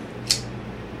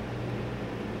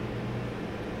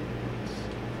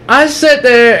 I sat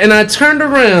there and I turned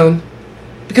around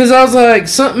because I was like,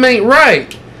 something ain't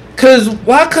right. Cause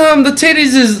why come the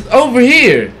titties is over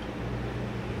here?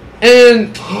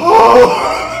 And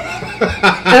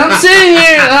I'm sitting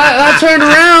here and I turned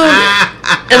around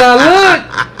and I looked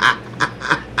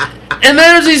and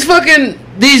there's these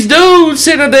dudes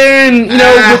sitting there and, you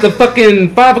know, with the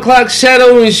fucking 5 o'clock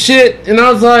shadow and shit. And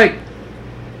I was like,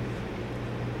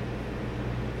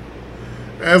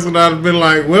 That's when I'd have been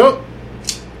like, well,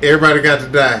 everybody got to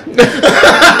die.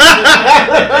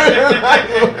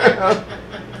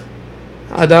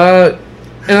 I died.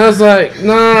 And I was like,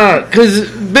 nah, cause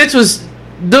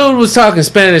dude was talking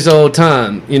Spanish the whole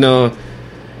time, you know.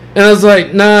 And I was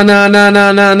like, nah,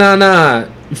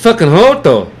 you fucking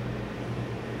joto.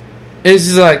 And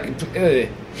she's like,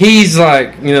 he's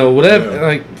like, you know, whatever,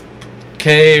 like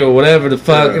K or whatever the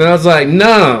fuck. Yeah. And I was like,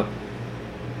 no.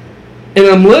 And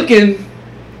I'm looking,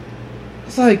 I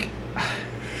was like,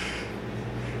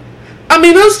 I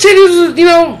mean, those titties, you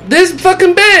know, this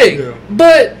fucking big. Yeah.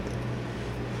 But,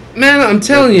 man, I'm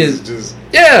telling you, It's just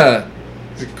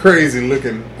crazy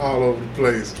looking all over the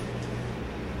place.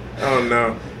 Oh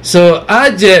no. So I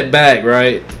jet back,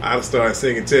 right? I started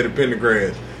singing Teddy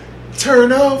Pendergrass.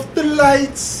 Turn off the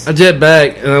lights. I jet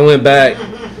back and I went back,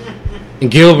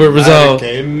 and Gilbert was all, I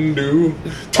can do.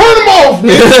 Turn them off.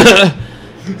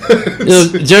 you know,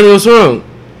 Jeremy, what's wrong?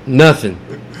 Nothing.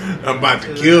 I'm about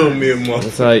to kill me, mother.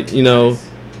 It's like, you know,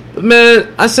 but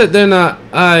man, I sat there and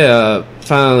I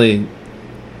finally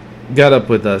got up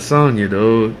with Sonya,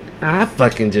 dude. I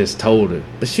fucking just told her,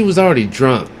 but she was already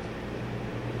drunk.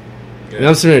 Yeah. And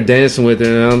I'm sitting there dancing with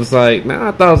her, and I was like, man,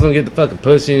 I thought I was gonna get the fucking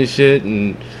pussy and shit,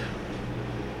 and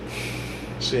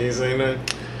She ain't saying nothing.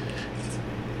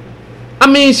 I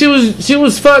mean, she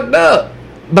was fucked up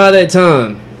by that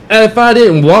time. And if I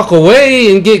didn't walk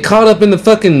away and get caught up in the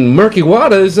fucking murky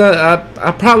waters,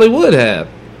 I probably would have.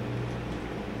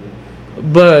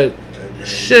 But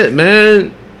shit,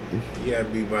 man. You gotta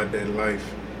be about that life.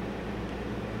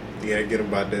 You gotta get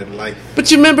about that life. But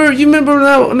you remember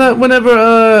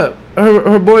whenever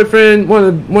her boyfriend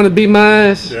wanted to beat my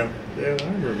ass? Yeah, I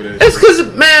remember that. It's because,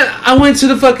 man, I went to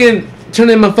the fucking turn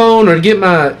in my phone or get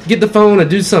the phone and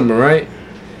do something, right?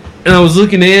 And I was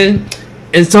looking in,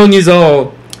 and Sonya's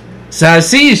all, so I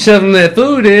see you shoving that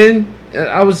food in. And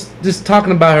I was just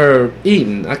talking about her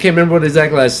eating. I can't remember what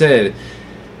exactly I said,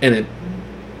 and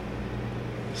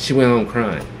she went home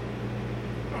crying.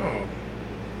 Oh,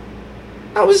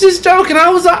 I was just joking. I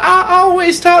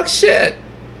always talk shit.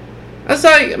 I was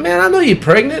like, man, I know you're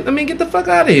pregnant. I mean, get the fuck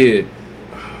out of here.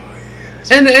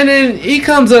 And then he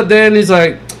comes up there and he's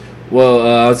like,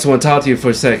 well, I just want to talk to you for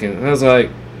a second. And I was like,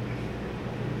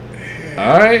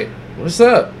 all right, what's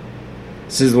up?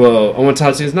 He says, well, I want to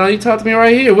talk to you. No, you talk to me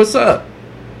right here. What's up?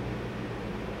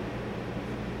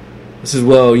 I says,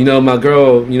 well, you know, my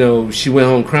girl, you know, she went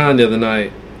home crying the other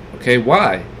night. Okay,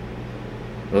 why?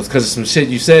 Well, it's because of some shit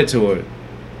you said to her.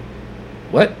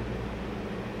 What?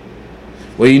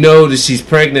 Well, you know that she's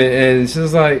pregnant. And she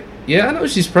was like, yeah, I know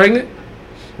she's pregnant.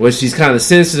 Well, she's kind of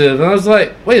sensitive. And I was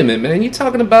like, wait a minute, man. You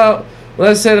talking about what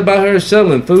I said about her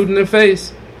shoveling food in her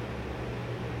face?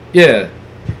 Yeah.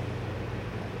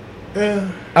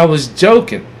 I was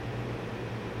joking.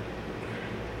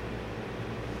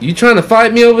 You trying to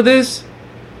fight me over this?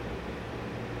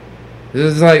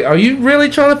 It's like, are you really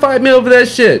trying to fight me over that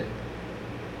shit?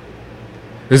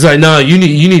 It's like, no, you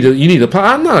need to.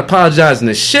 I'm not apologizing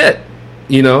to shit.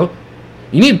 You know,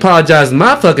 you need to apologize to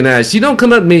my fucking ass. You don't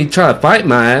come up to me and try to fight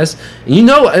my ass. And you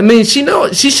know, I mean,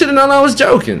 she should have known I was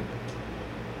joking.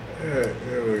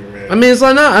 I mean, it's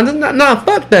like, no,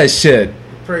 fuck that shit.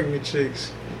 pregnant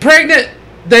chicks. Pregnant,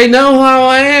 they know how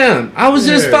I am. I was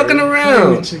just fucking around.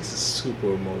 Pregnant chicks is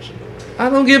super emotional, man. I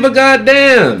don't give a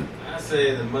goddamn. I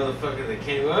say the motherfucker that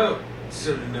came up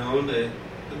should have known that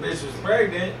the bitch was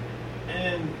pregnant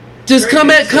and Just come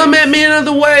at me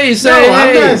another way. Say, No,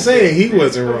 I'm hey. not saying he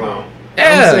wasn't wrong.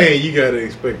 Yeah. I'm saying you gotta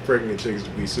expect pregnant chicks to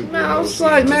be super. Man, I was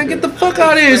emotional like, man, like get that. the fuck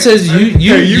out of here. It says Hey,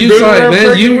 you been like, around man,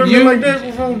 pregnant women you like that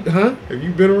before? huh? Have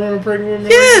you been around pregnant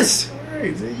women? Yes. Like that?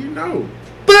 Right, then you know.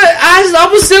 But I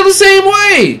was still the same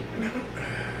way.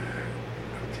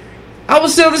 I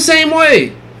was still the same way.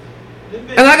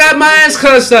 And I got my ass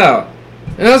cussed out.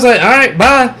 And I was like, all right,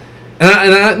 bye. And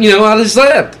I I just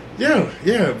left. Yeah,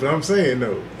 but I'm saying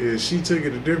though, if she took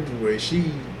it a different way,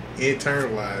 she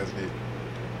internalized it.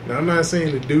 Now I'm not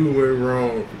saying the dude went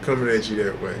wrong for coming at you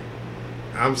that way.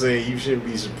 I'm saying you shouldn't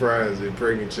be surprised that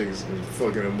pregnant chicks are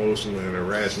fucking emotional and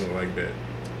irrational like that.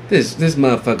 This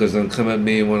motherfucker's gonna come at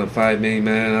me and want to fight me,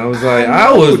 man. I was like, I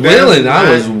I was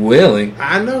know, willing.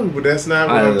 I know, but that's not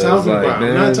what I'm was talking like, about. man,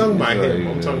 I'm not talking about like, him.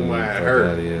 I'm talking about fuck her.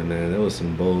 outta here, man. That was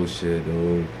some bullshit,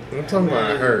 dude. I'm talking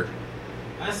about her.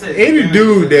 I said Any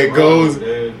dude that goes,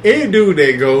 dude. any dude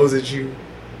that goes at you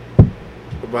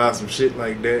about some shit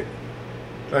like that,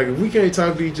 like if we can't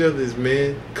talk to each other as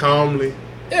men calmly,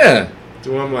 Yeah.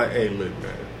 so I'm like, hey, look,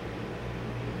 man.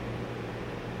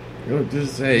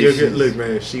 Just hey, Look,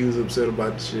 man. If she was upset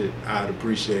about the shit, I'd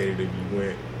appreciate it if you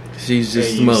went she's just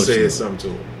and you emotional. said something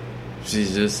to her.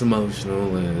 She's just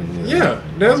emotional, and Yeah,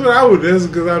 that's what I would. That's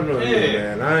because I'm like, Yeah.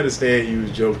 man. I understand you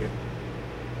was joking,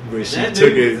 but she That took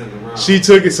dude it. was in the wrong. She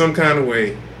took it some kind of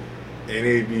way,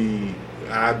 and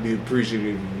I'd be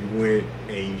appreciative if you went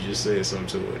and you just said something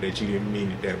to her that you didn't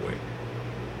mean it that way.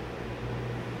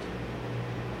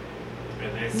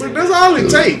 But that's all it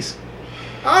takes.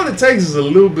 All it takes is a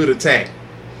little bit of tact.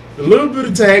 A little bit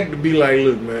of tact to be like,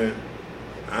 look, man,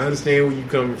 I understand where you're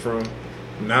coming from.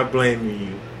 I'm not blaming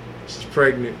you. She's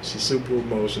pregnant. She's super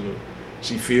emotional.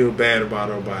 She feel bad about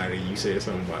her body. You said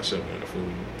something about shoving the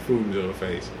food into her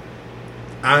face.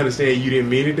 I understand you didn't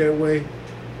mean it that way.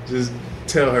 Just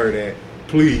tell her that,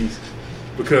 please,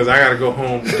 because I gotta go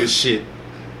home with this shit.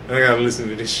 And I gotta listen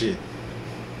to this shit.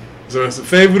 So it's a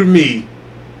favor to me.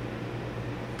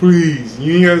 Please,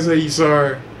 you ain't gotta say you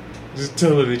sorry. Just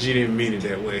tell her that you didn't mean it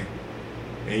that way.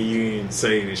 And you didn't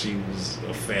say that she was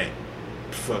a fat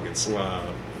fucking slob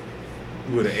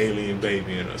with an alien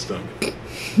baby in her stomach.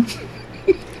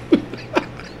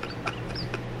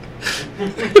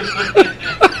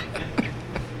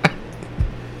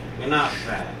 You're not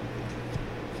fat.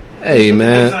 hey,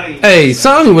 man, hey,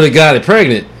 Sonny would have got it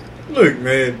pregnant. Look,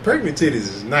 man, pregnant titties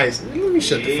is nice. Let me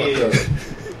shut the fuck up.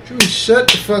 Let me shut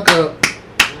the fuck up.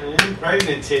 Man,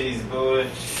 pregnant titties, boy.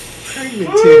 Pregnant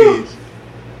titties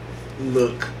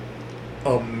look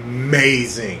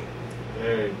amazing.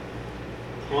 Hey.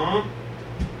 Huh?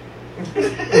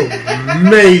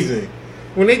 Amazing.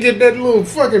 When they get that little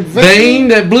fucking Vein,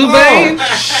 that blue vein.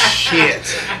 Oh,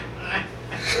 shit.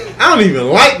 I don't even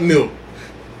like milk.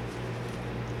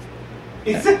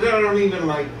 He said I don't even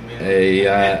like milk. Hey,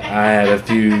 I had a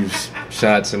few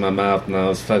shots in my mouth when I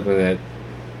was fucking with that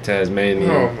Tasmanian.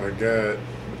 Oh my god.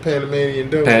 Panamanian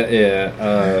dope.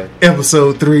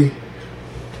 Episode 3.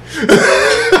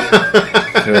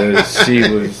 because she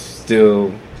was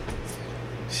still,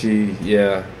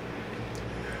 yeah.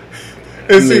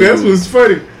 And see, that's what's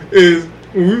funny is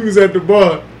when we was at the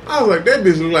bar, I was like, that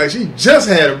bitch look like she just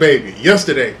had a baby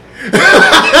yesterday.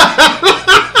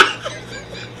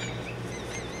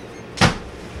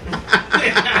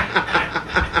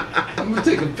 I'm gonna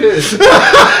take a piss.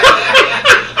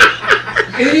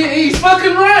 He's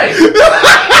fucking right.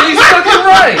 He's fucking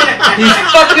right. He's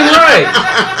fucking right.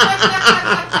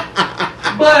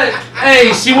 But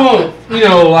hey, she won't,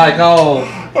 like all.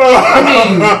 I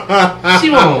mean, she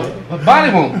won't. Her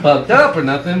body won't fucked up or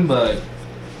nothing, but.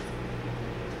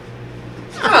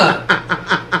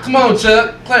 Come on,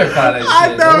 Chuck. Clarify that shit.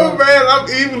 I know, bro. man. I'm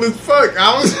evil as fuck.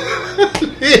 I was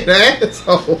an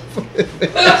asshole.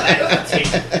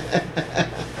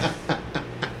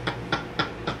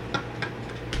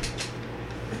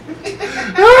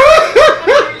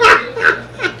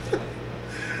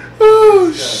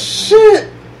 Oh, shit.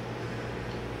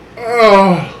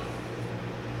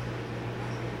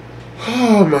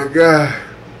 Oh my God.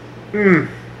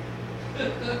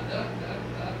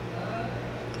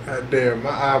 God damn, my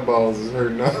eyeballs is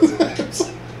hurting.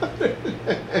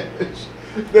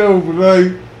 No, but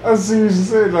like, I seriously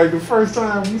said, like, the first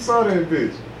time we saw that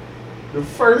bitch, I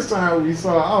was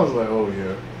like, oh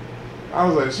yeah. I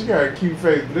was like, she got a cute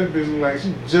face, but that bitch look like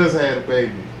she just had a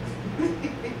baby.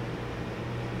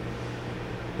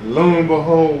 Lo and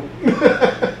behold.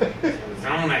 It's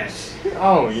on that shit.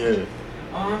 Oh yeah.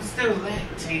 Oh, I'm still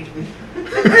lactating.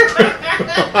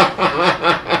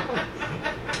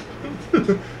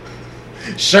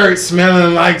 Shirt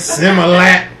smelling like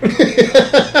Similac.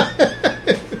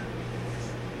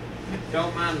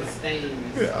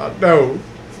 No.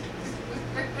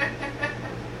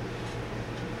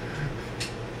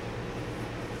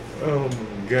 Oh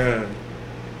my God.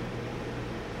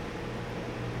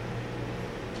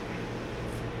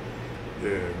 Yeah,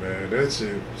 man, that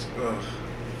shit was, ugh.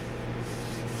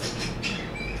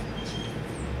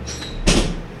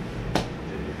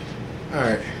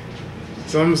 Alright.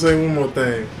 So I'm gonna say one more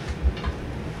thing.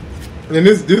 And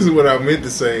this is what I meant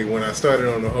to say when I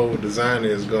started on the whole designer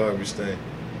is garbage thing.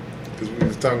 Because we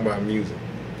was talking about music.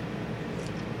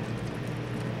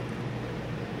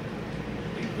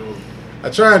 I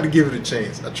tried to give it a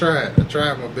chance. I tried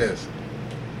my best.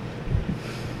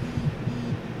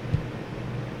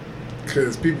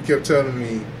 Because people kept telling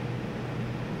me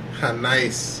how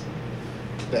nice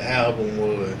the album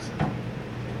was.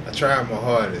 I tried my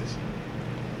hardest.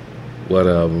 What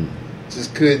album?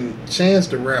 Just couldn't. Chance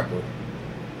the Rapper.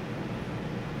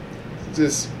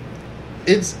 Just,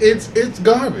 it's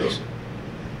garbage.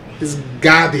 It's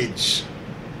garbage.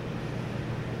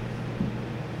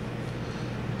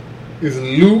 It's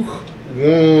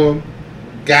lukewarm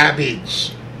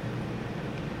garbage.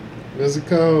 What's it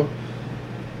called?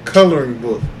 Coloring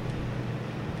book.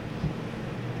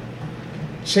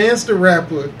 Chance the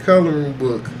Rapper coloring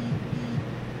book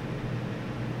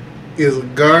is a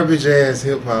garbage ass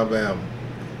hip hop album.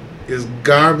 It's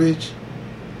garbage.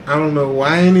 I don't know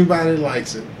why anybody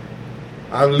likes it.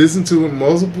 I've listened to it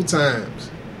multiple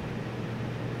times.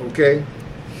 Okay?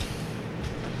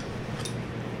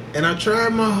 And I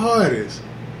tried my hardest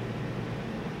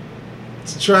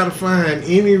to try to find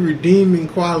any redeeming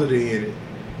quality in it.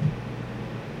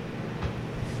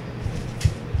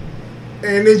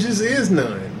 And there just is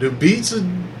none. The beats are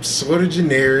sort of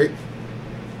generic.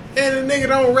 And the nigga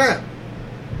don't rap.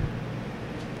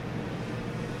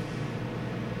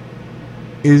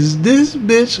 Is this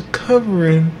bitch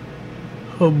covering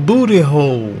her booty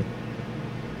hole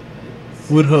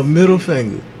with her middle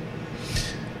finger?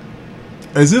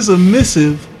 Is this a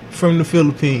missive from the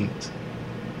Philippines?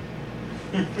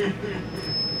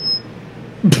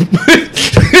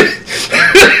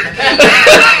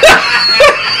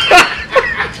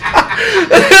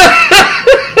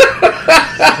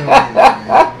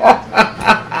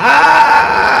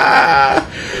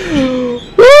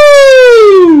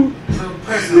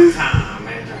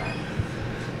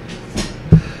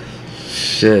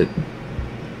 Shit.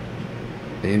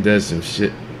 Ain't that some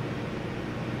shit?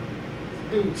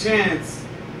 Dude, Chance.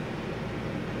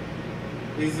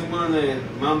 He's the one that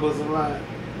mumbles a lot.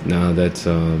 No, that's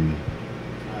Panda.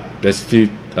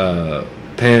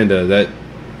 That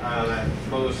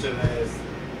bullshit ass.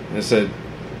 I said.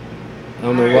 I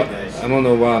don't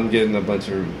know why I'm getting a bunch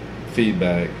of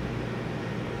feedback.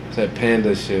 It's that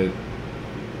Panda shit.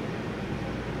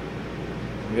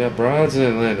 We got broads in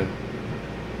Atlanta.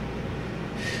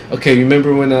 Okay, you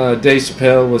remember when Dave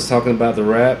Chappelle was talking about the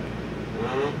rap?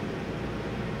 Uh-huh.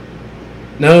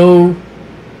 No,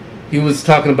 he was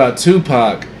talking about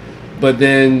Tupac, but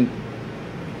then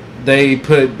they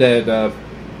put that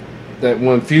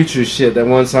one Future shit, that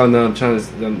one song that I'm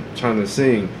trying to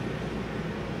sing,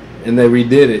 and they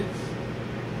redid it.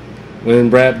 When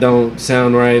rap don't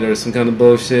sound right or some kind of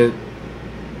bullshit,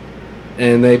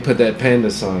 and they put that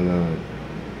Panda song on.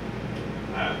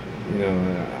 You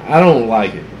know, I don't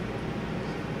like it.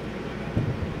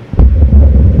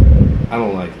 I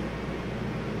don't like it.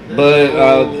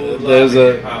 But there's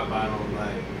a. Hip-hop I don't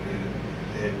like.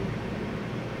 And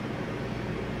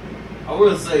I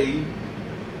will say,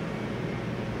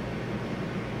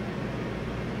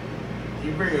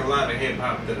 you bring a lot of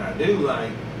hip-hop that I do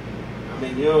like. I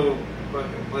mean, you'll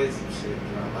fucking play some shit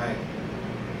that I like.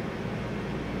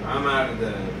 I'm out of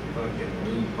the fucking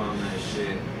loop on that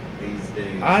shit these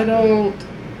days. I don't.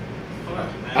 Fuck,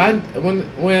 man.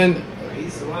 When I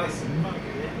used to like some fucking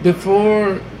hip-hop.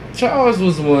 before Charles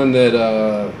was the one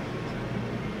that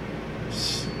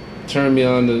turned me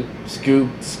on to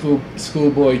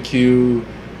Schoolboy Q,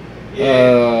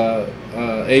 Yeah.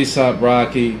 Aesop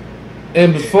Rocky,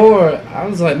 and before I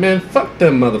was like, man, fuck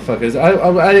them motherfuckers. I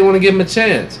didn't want to give him a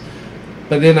chance,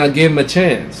 but then I gave him a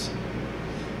chance.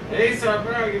 A$AP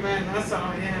Rocky, man, I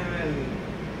saw him and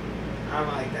I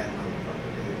like that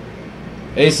motherfucker,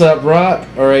 dude. Aesop Rock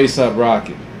or Aesop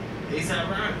Rocky? A$AP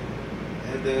Rocky.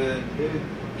 And the dude,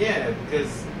 yeah,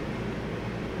 because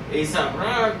A$AP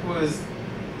Rock was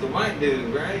the white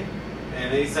dude, right?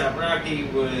 And A$AP Rocky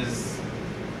was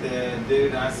the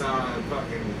dude I saw on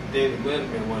fucking David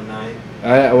Letterman one night.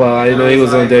 I know he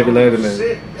was on David Letterman.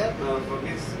 Shit, that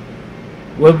motherfucker's.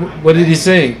 What did he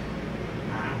sing?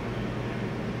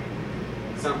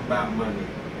 Something about money.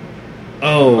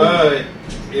 Oh. But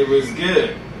it was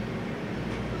good.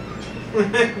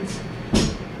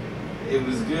 it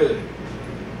was good.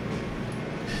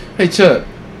 Hey Chuck,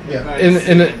 Yeah.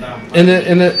 in the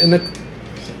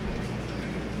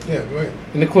Yeah, go ahead.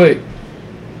 in the quick,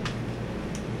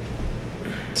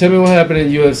 tell me what happened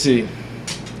in UFC.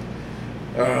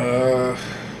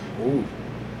 Ooh.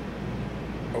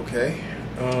 Okay.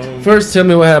 First, tell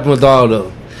me what happened with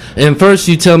Aldo, and first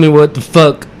you tell me what the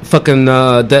fucking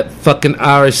that fucking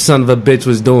Irish son of a bitch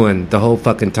was doing the whole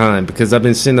fucking time, because I've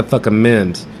been seeing the fucking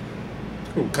memes.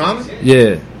 Who, Conor?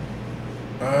 Yeah.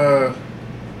 Well,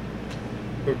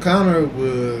 Conor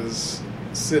was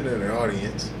sitting in the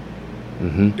audience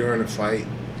during the fight.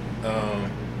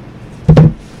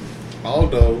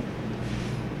 Aldo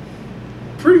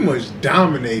pretty much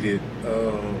dominated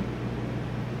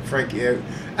Frankie.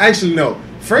 Actually, no.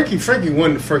 Frankie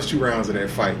won the first 2 rounds of that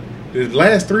fight. The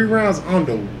last 3 rounds,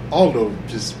 Aldo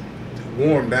just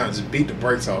warmed down, just beat the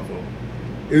brakes off of him.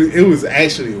 It was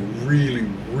actually a really,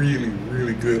 really,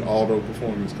 really good Aldo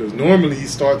performance, because normally he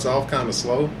starts off kind of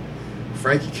slow.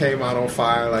 Frankie came out on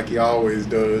fire like he always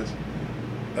does.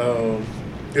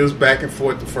 It was back and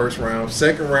forth the first round.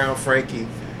 Second round, Frankie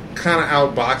kind of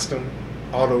outboxed him.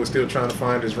 Aldo was still trying to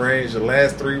find his range. The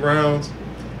last 3 rounds,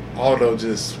 Aldo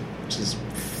just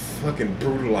fucking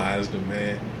brutalized him,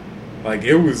 man. Like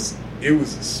it was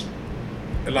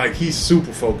like he's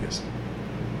super focused,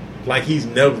 like he's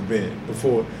never been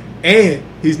before, and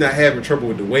he's not having trouble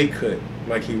with the weight cut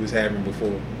like he was having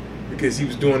before, because he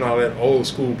was doing all that old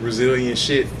school Brazilian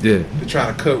shit to try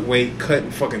to cut weight,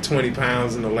 cutting fucking 20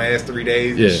 pounds in the last 3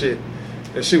 days and shit.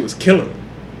 That shit was killing him.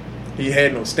 He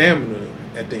had no stamina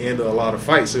at the end of a lot of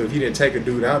fights, so if he didn't take a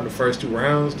dude out in the first 2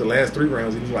 rounds, the last 3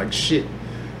 rounds he was like shit.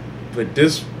 But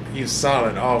this, he was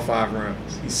solid all 5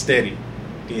 rounds. He's steady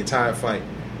the entire fight.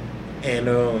 And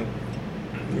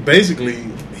basically,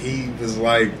 he was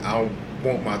like, I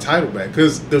want my title back.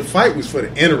 Because the fight was for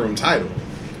the interim title.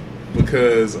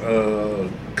 Because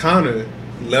Conor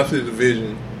left the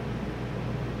division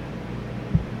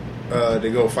to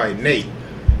go fight Nate.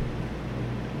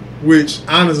 Which,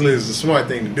 honestly, is a smart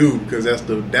thing to do, because that's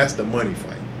the money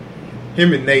fight.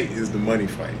 Him and Nate is the money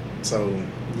fight. So,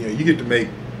 you know, you get to make,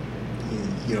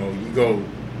 you know, you go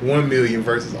 $1 million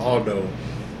versus Aldo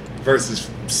versus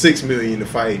 $6 million to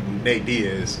fight Nate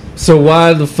Diaz. So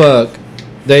why the fuck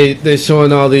they're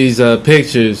showing all these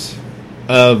pictures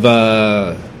of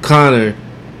Conor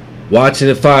watching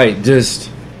the fight?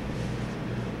 Just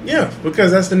yeah,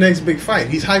 because that's the next big fight.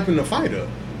 He's hyping the fight up.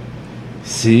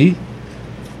 See.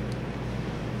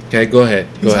 Okay, go ahead.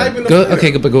 He's hyping the fight up.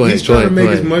 Okay, but go ahead. He's trying to make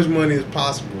as much money as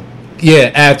possible.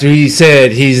 Yeah, after he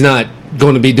said he's not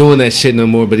going to be doing that shit no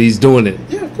more, but he's doing it.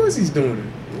 Yeah, of course he's doing it.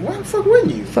 Why the fuck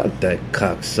wouldn't you? Fuck that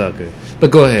cocksucker.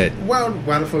 But go ahead. Why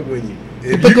the fuck wouldn't you?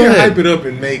 If you can hype it up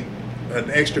and make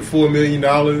an extra $4 million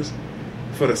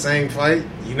for the same fight,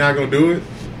 you're not gonna do it.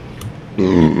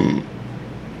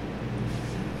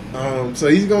 So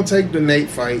he's gonna take the Nate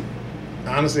fight.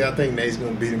 Honestly, I think Nate's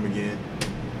gonna beat him again,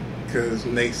 because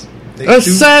Nate's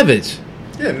savage.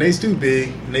 Yeah, Nate's too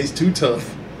big. Nate's too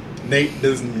tough. Nate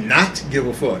does not give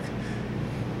a fuck.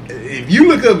 If you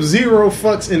look up 0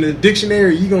 fucks in the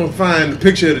dictionary, you're going to find a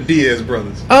picture of the Diaz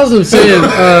brothers. I was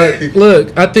saying,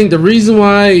 look, I think the reason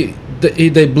why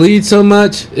they bleed so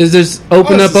much is just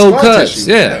open up old cuts.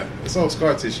 Tissue. Yeah, it's all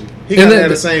scar tissue. He got to have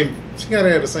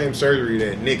the same surgery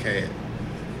that Nick had,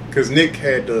 because Nick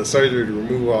had the surgery to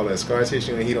remove all that scar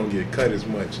tissue, and he don't get cut as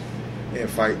much in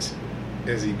fights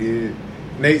as he did.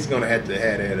 Nate's going to have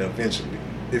that eventually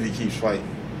if he keeps fighting.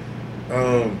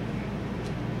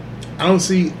 I don't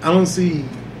see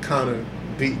Conor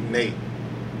beating Nate,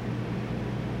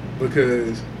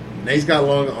 because Nate's got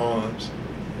longer arms.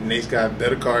 Nate's got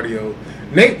better cardio.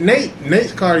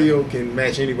 Nate's cardio can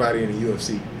match anybody in the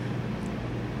UFC.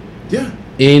 Yeah.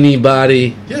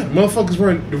 Anybody. Yeah, motherfuckers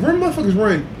run marathons.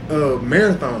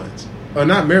 Or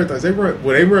not marathons. They run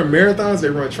marathons, they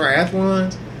run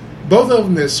triathlons. Both of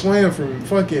them have swam from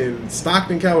fucking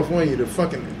Stockton, California to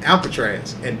fucking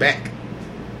Alcatraz and back.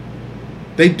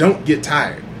 They don't get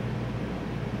tired.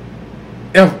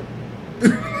 Ever.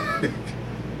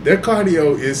 Their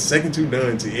cardio is second to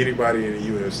none to anybody in the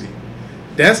UFC.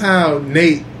 That's how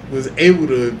Nate was able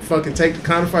to fucking take the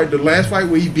Conor fight. The last fight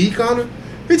where he beat Conor,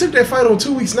 he took that fight on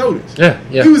 2 weeks' notice. Yeah.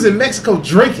 He was in Mexico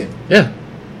drinking. Yeah.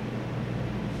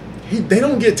 They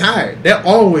don't get tired. They're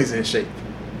always in shape.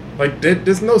 Like,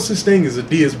 there's no such thing as a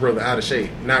Diaz brother out of shape,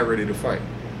 not ready to fight.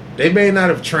 They may not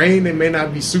have trained, they may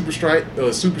not be super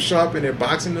sharp in their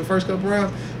boxing the first couple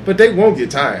rounds, but they won't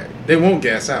get tired. They won't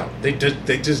gas out. They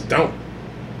just don't.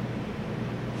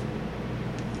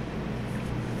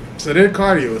 So their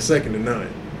cardio is second to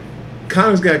none.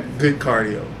 Conor's got good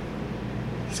cardio.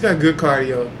 He's got good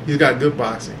cardio. He's got good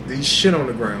boxing. He's shit on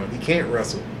the ground. He can't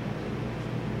wrestle.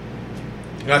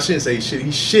 I shouldn't say shit.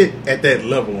 He's shit at that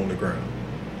level on the ground.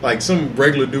 Like some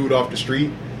regular dude off the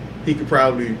street, he could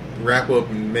probably wrap up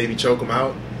and maybe choke him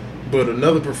out. But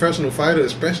another professional fighter,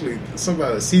 especially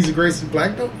somebody like Cesar Gracie's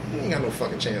black belt, he ain't got no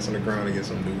fucking chance on the ground against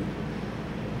some dude.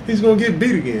 He's gonna get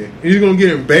beat again. He's gonna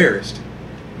get embarrassed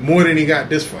more than he got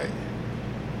this fight.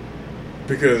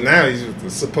 Because now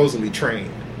he's supposedly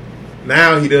trained.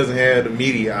 Now he doesn't have the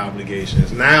media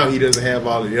obligations. Now he doesn't have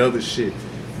all of the other shit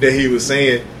that he was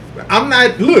saying. I'm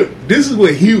not, look, this is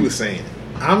what he was saying.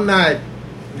 I'm not,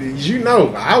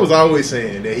 I was always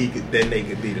saying that Nate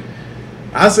could beat him.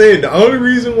 I said the only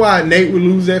reason why Nate would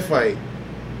lose that fight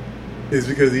is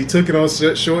because he took it on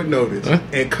short notice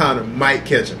and Conor might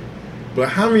catch him. But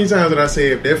how many times did I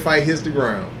say if that fight hits the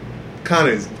ground,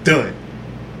 Conor is done?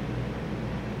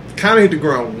 Conor hit the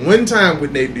ground one time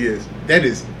with Nate Diaz. That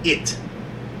is it.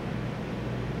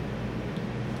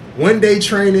 One day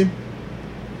training,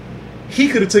 he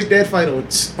could have took that fight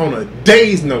on a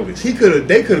day's notice. They could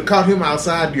have caught him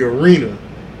outside the arena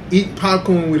eating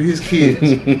popcorn with his kids.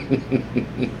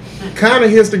 Conor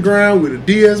hits the ground with a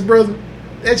Diaz brother.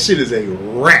 That shit is a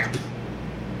wrap.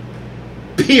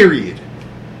 Period.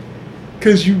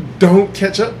 Because you don't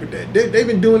catch up with that. They've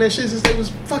been doing that shit since they was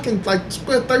fucking like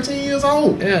 13 years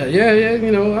old. Yeah.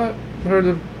 You know, I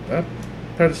heard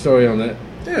the story on that.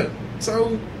 Yeah.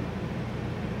 So,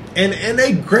 and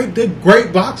they're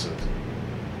great boxers.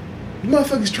 You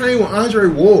motherfuckers train with Andre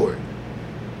Ward.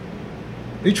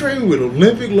 They train with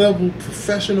Olympic level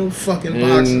professional fucking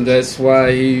boxers. And that's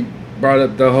why he brought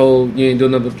up the whole you ain't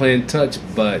doing nothing but playing touch,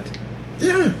 but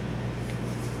yeah.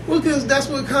 Well, because that's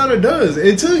what Conor does.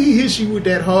 Until he hits you with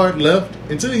that hard left,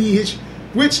 until he hits you,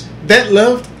 which that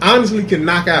left honestly can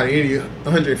knock out any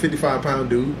 155-pound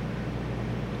dude.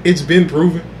 It's been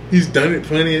proven. He's done it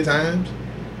plenty of times.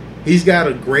 He's got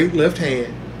a great left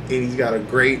hand, and he's got a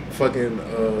great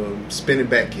fucking spinning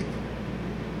back kick.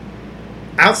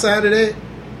 Outside of that,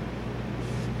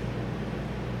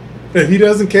 if he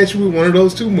doesn't catch you with one of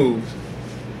those two moves,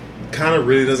 Conor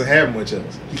really doesn't have much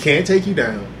else. He can't take you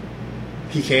down.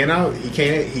 He can't out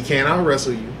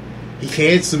wrestle you. He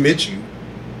can't submit you.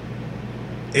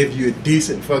 If you're a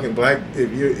decent fucking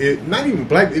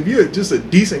if you're just a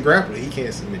decent grappler, he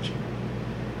can't submit you.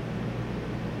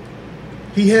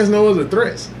 He has no other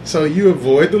threats. So you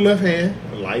avoid the left hand,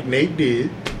 like Nate did,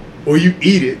 or you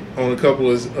eat it on a couple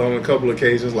of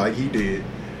occasions, like he did,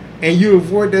 and you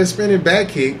avoid that spinning back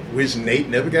kick, which Nate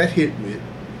never got hit with.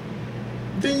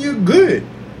 Then you're good.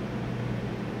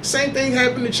 Same thing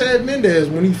happened to Chad Mendez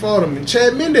when he fought him, and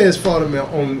Chad Mendez fought him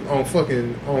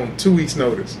on 2 weeks'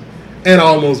 notice, and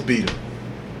almost beat him.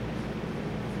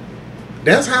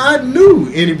 That's how I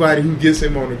knew anybody who gets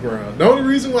him on the ground. The only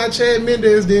reason why Chad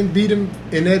Mendez didn't beat him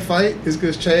in that fight is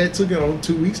because Chad took it on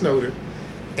 2 weeks' notice,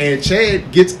 and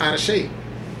Chad gets out of shape.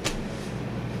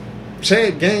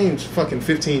 Chad gains fucking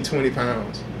 15, 20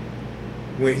 pounds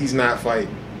when he's not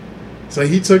fighting. So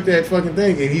he took that fucking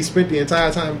thing, and he spent the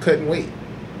entire time cutting weight.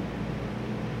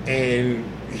 And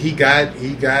he got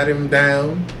him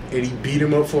down, and he beat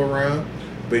him up for a round,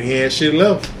 but he had shit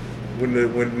left when the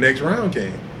next round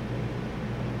came.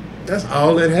 That's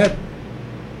all that happened.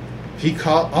 He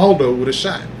caught Aldo with a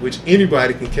shot, which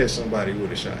anybody can catch somebody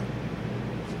with a shot.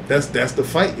 That's the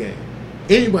fight game.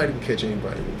 Anybody can catch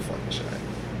anybody with a fucking shot.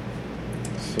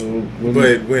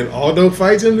 But when Aldo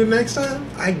fights him the next time,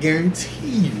 I guarantee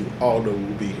you Aldo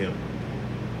will beat him.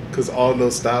 Because Aldo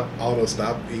stopped.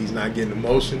 He's not getting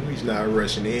emotional. He's not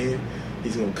rushing in.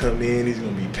 He's going to come in. He's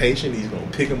going to be patient. He's going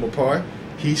to pick him apart.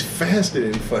 He's faster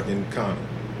than fucking Conor.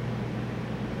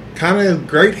 Conor has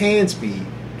great hand speed.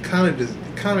 Conor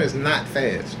is not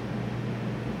fast.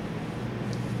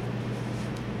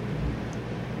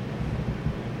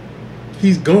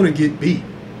 He's going to get beat.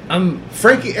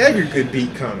 Frankie Edgar could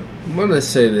beat Conor. I'm going to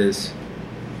say this.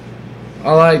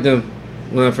 I liked him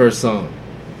when I first saw him.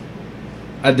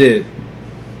 I did.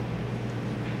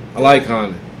 I like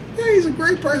Conor. Yeah, he's a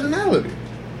great personality.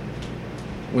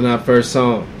 When I first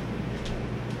saw him.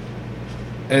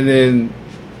 And then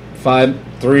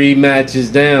 3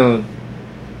 matches down,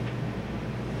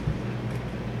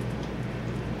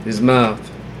 his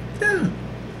mouth. Yeah.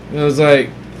 And I was like,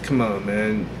 come on,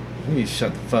 man. You need to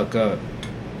shut the fuck up.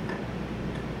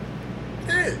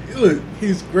 Hey, look,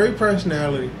 he's great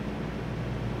personality.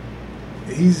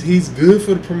 He's good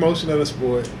for the promotion of the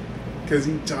sport because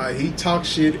he talks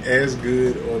shit as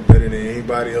good or better than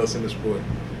anybody else in the sport.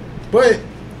 But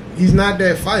he's not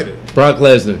that fighter. Brock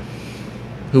Lesnar,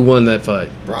 who won that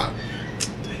fight? Brock.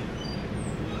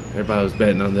 Everybody was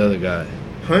betting on the other guy.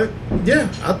 Hunt, yeah,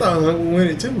 I thought Hunt would win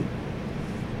it too.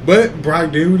 But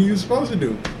Brock did what he was supposed to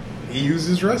do. He used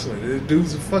his wrestling. This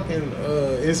dude's a fucking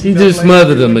He just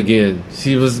smothered him again.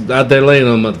 She was out there laying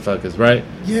on motherfuckers, right?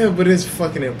 Yeah, but it's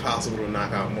fucking impossible to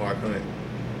knock out Mark Hunt.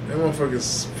 That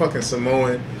motherfucker's fucking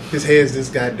Samoan. His head's this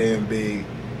goddamn big.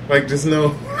 Like, there's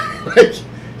no... like,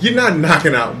 you're not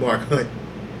knocking out Mark Hunt.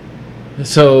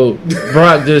 So,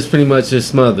 Brock just pretty much just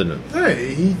smothered him.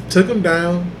 Hey, he took him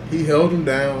down. He held him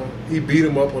down. He beat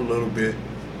him up a little bit.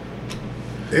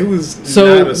 It was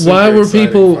so. Not a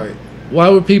super Why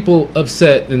were people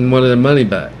upset and wanted their money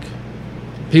back?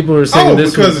 People were saying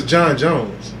this because of John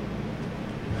Jones.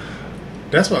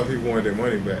 That's why people wanted their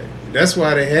money back. That's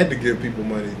why they had to give people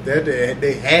money.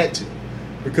 They had to,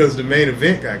 because the main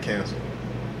event got canceled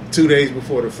 2 days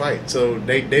before the fight. So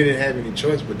they didn't have any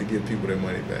choice but to give people their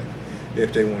money back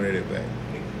if they wanted it back.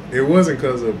 It wasn't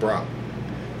because of Brock.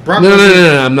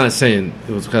 No. I'm not saying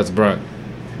it was because of Brock,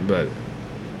 but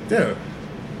yeah,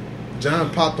 John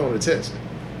popped on the test.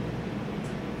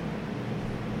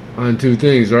 On two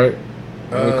things, right?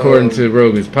 According to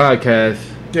Rogan's podcast.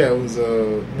 Yeah, it was he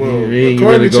according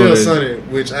really to Chael Sonnen,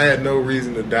 which I had no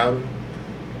reason to doubt him.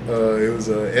 It was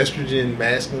an estrogen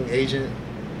masking agent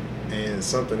and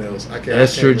something else.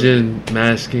 Estrogen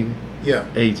masking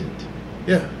agent.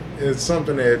 Yeah, it's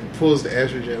something that pulls the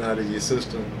estrogen out of your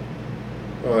system.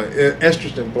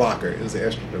 Estrogen blocker. It was an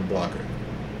estrogen blocker.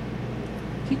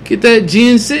 You get that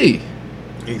GNC.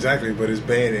 Exactly, but it's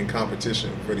banned in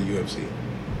competition for the UFC.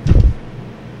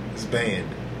 It's banned.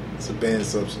 It's a banned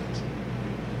substance.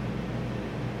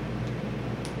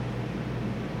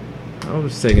 I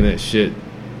was taking that shit.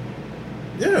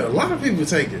 Yeah, a lot of people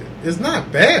take it. It's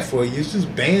not bad for you. It's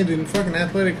just banned in fucking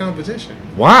athletic competition.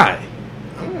 Why?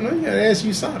 I don't know. You gotta ask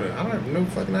USADA. I don't have no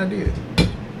fucking idea.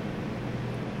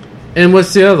 And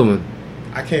what's the other one?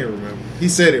 I can't remember. He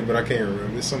said it, but I can't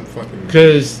remember. It's some fucking...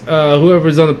 Because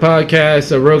whoever's on the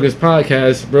podcast, Rogan's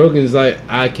podcast, Rogan's like,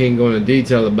 I can't go into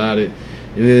detail about it.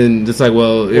 And then it's like,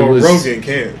 well, it was... Rogan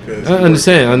can't. I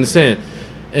understand.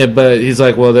 But he's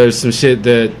like, well, there's some shit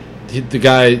that the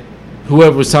guy,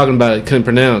 whoever was talking about it, couldn't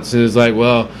pronounce. And it's like,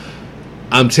 well,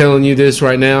 I'm telling you this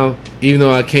right now, even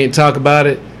though I can't talk about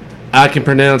it, I can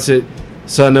pronounce it,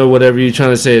 so I know whatever you're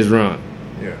trying to say is wrong.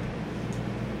 Yeah.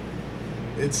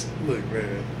 Look,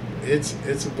 man,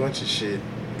 it's a bunch of shit.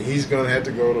 He's gonna have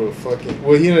to go to a fucking...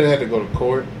 Well, he doesn't have to go to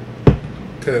court,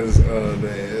 because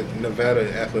the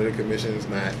Nevada Athletic Commission is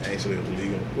not actually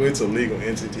illegal. Well, it's a legal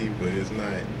entity, but it's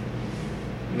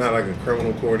not like a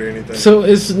criminal court or anything. So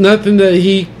it's nothing that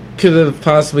he could have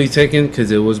possibly taken,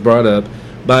 because it was brought up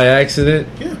by accident?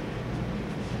 Yeah.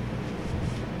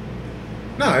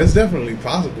 No, it's definitely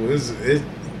possible.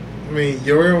 I mean,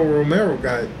 Yoel Romero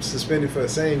got suspended for the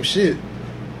same shit,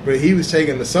 but he was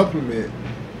taking the supplement,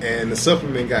 and the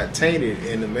supplement got tainted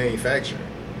in the manufacturing,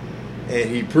 and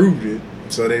he proved it,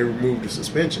 so they removed the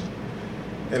suspension.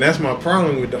 And that's my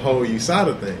problem with the whole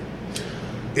USADA thing,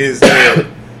 is that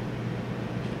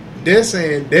they're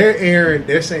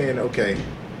saying, okay,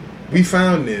 we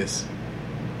found this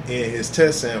in his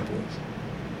test samples,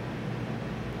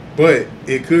 but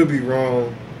it could be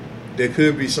wrong. There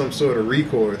could be some sort of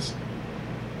recourse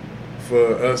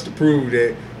for us to prove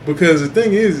that. Because the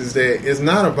thing is that it's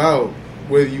not about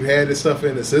whether you had this stuff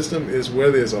in the system, it's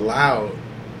whether it's allowed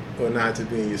or not to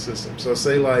be in your system. So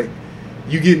say like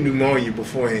you get pneumonia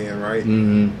beforehand, right?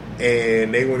 Mm-hmm.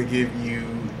 And they want to give you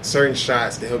certain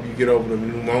shots to help you get over the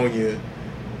pneumonia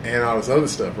and all this other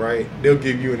stuff, right? They'll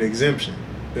give you an exemption.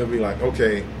 They'll be like,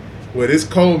 okay, well, this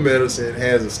cold medicine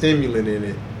has a stimulant in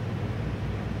it,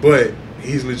 but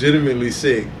he's legitimately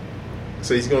sick,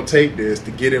 so he's going to take this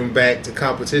to get him back to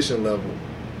competition level.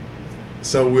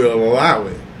 So we'll allow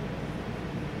it.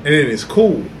 And then it's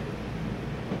cool.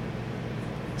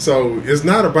 So it's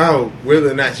not about whether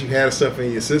or not you have stuff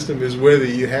in your system, it's whether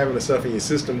you're having the stuff in your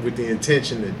system with the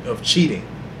intention of cheating.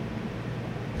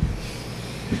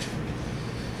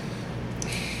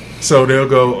 So they'll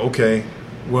go, okay,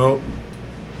 well,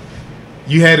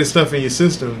 you had this stuff in your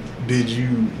system.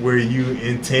 Were you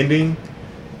intending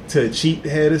to cheat to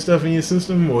have this stuff in your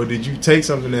system, or did you take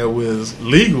something that was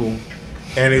legal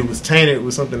and it was tainted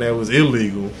with something that was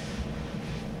illegal?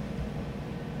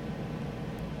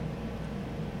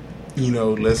 You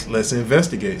know, let's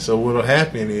investigate. So what'll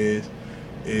happen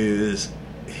is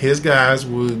his guys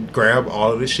would grab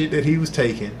all of the shit that he was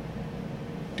taking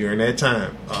during that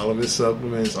time, all of his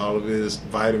supplements, all of his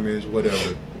vitamins,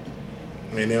 whatever,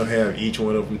 and they'll have each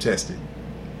one of them tested.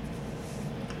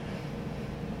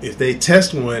 If they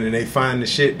test one and they find the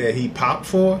shit that he popped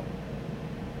for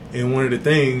in one of the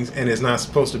things and it's not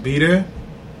supposed to be there,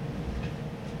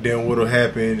 then what'll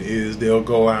happen is they'll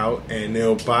go out and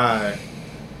they'll buy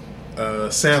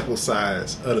a sample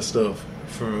size of the stuff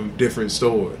from different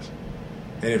stores.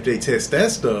 And if they test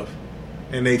that stuff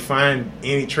and they find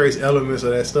any trace elements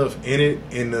of that stuff in it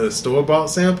in the store-bought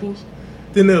samples,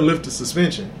 then they'll lift the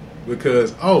suspension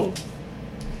because, oh,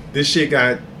 this shit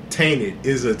got tainted.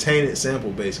 It's a tainted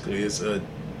sample, basically. It's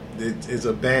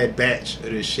a bad batch of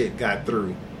this shit got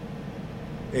through.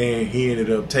 And he ended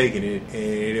up taking it,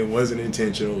 and it wasn't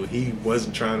intentional. He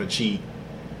wasn't trying to cheat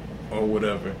or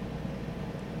whatever.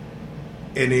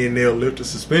 And then they'll lift the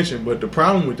suspension. But the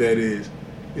problem with that is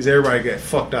everybody got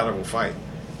fucked out of a fight.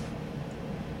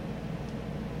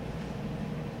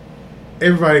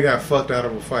 Everybody got fucked out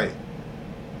of a fight.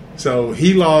 So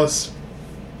he lost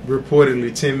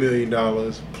reportedly $10 million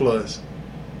plus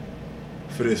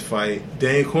for this fight.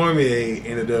 Dane Cormier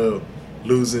ended up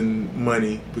losing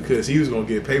money because he was going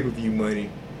to get pay-per-view money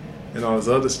and all this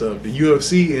other stuff. The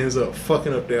UFC ends up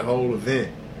fucking up that whole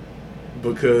event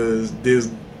because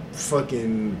this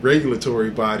fucking regulatory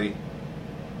body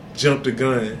jumped the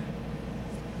gun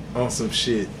on some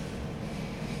shit.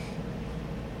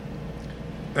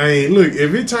 I mean, look,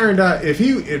 if it turned out, if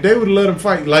they would have let him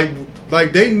fight,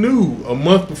 like they knew a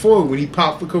month before when he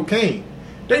popped for cocaine,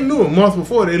 they knew a month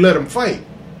before they let him fight,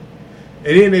 and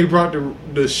then they brought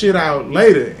the shit out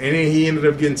later, and then he ended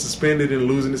up getting suspended and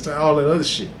losing his time, all that other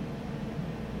shit.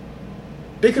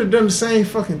 They could have done the same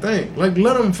fucking thing. Like,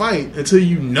 let him fight until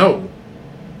you know.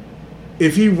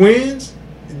 If he wins,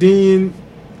 then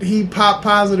he popped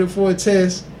positive for a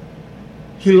test.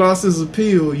 He lost his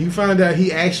appeal. You find out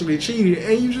he actually cheated,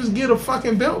 and you just get a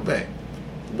fucking belt back.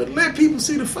 But let people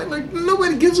see the fight. Like,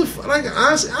 nobody gives a fuck. Like,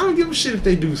 honestly, I don't give a shit if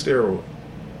they do steroids.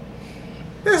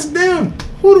 That's them.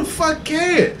 Who the fuck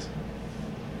cares?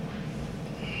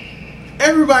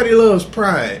 Everybody loves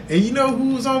Pride, and you know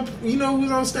who's on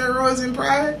steroids in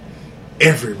Pride?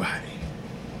 Everybody.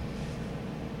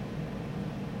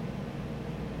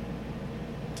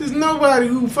 There's nobody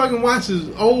who fucking watches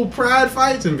old Pride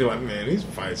fights and be like, man, these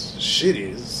fights are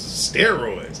shitty. This is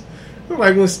steroids.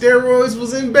 Like when steroids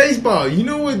was in baseball. You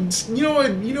know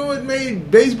what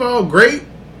made baseball great?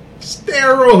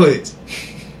 Steroids.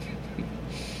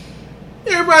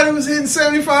 Everybody was hitting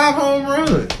 75 home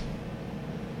runs.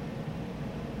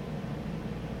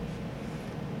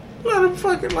 Let them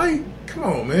fucking, like, come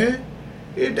on, man.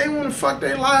 If they want to fuck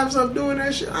their lives up doing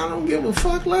that shit, I don't give a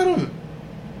fuck. Let them.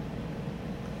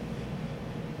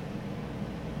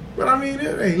 But I mean,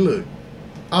 hey, look,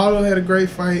 Aldo had a great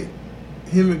fight.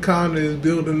 Him and Conor is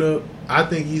building up. I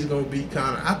think he's gonna beat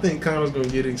Conor. I think Conor's gonna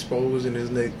get exposed in his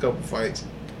next couple fights.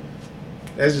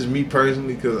 That's just me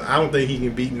personally, because I don't think he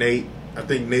can beat Nate. I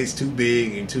think Nate's too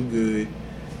big and too good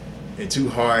and too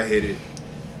hard headed,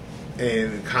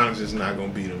 and Conor's just not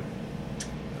gonna beat him.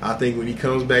 I think when he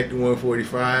comes back to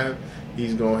 145,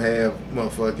 he's gonna have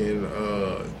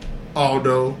motherfucking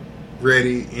Aldo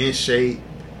ready, in shape.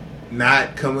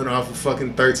 Not coming off of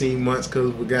fucking 13 months because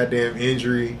of a goddamn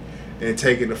injury and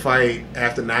taking the fight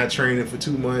after not training for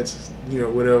 2 months,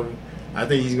 whatever. I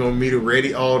think he's going to meet a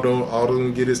ready Aldo. Aldo's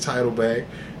going to get his title back.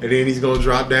 And then he's going to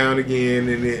drop down again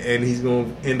and he's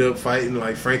going to end up fighting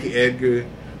like Frankie Edgar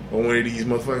or one of these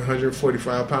motherfucking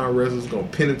 145-pound wrestlers. Going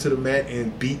to pin him to the mat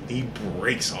and he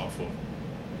breaks off him.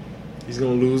 He's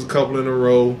going to lose a couple in a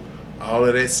row. All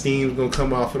of that steam's going to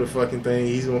come off of the fucking thing.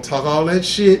 He's going to talk all that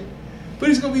shit. But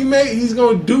he's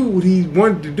gonna do what he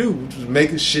wanted to do, which was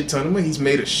make a shit ton of money. He's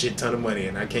made a shit ton of money,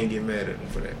 and I can't get mad at him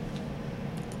for that.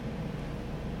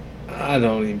 I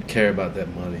don't even care about that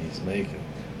money he's making.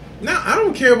 No, I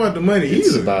don't care about the money it's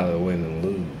either. It's about a win and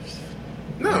lose.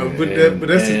 No,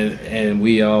 and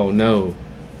we all know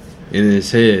in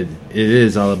his head it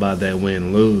is all about that win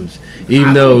and lose.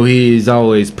 Even though he's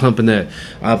always pumping that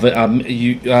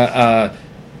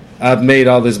I've made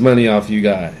all this money off you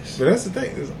guys. But that's the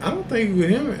thing. Is I don't think with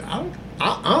him. I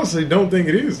honestly don't think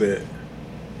it is that.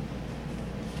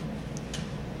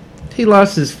 He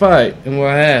lost his fight, and what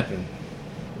happened?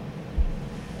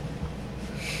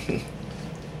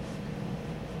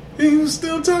 He was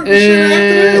still talking shit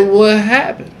after that. What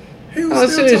happened? He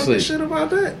was still talking shit about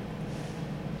that.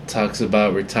 Talks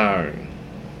about retiring.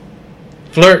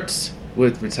 Flirts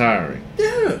with retiring.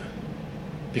 Yeah.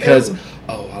 Because,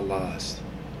 I lost.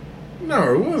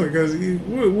 No, it wasn't because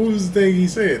what was the thing he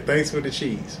said? Thanks for the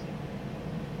cheese.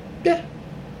 Yeah.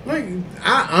 Like,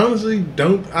 I honestly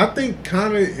don't. I think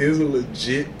Conor is a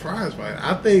legit prize fighter.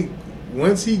 I think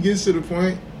once he gets to the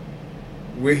point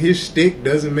where his shtick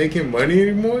doesn't make him money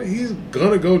anymore, he's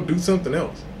gonna go do something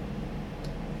else.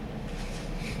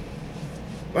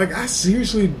 Like, I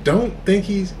seriously don't think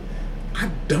he's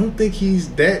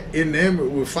that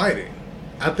enamored with fighting.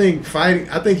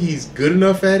 think he's good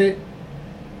enough at it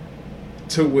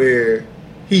to where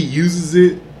he uses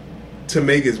it to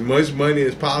make as much money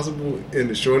as possible in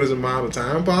the shortest amount of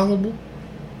time possible.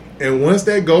 And once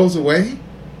that goes away,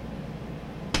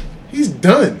 he's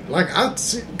done. Like,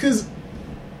 because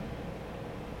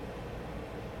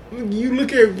you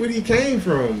look at what he came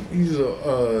from.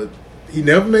 He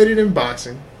never made it in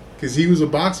boxing because he was a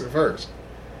boxer first.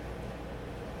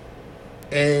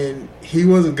 And he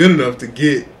wasn't good enough to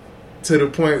get to the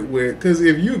point where, because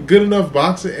if you're a good enough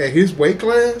boxer at his weight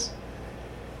class,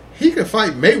 he could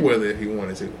fight Mayweather if he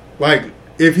wanted to. Like,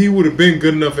 if he would have been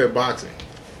good enough at boxing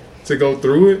to go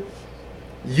through it,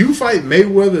 you fight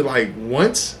Mayweather like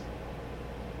once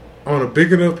on a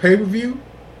big enough pay-per-view,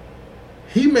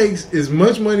 he makes as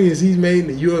much money as he's made in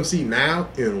the UFC now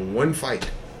in one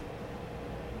fight.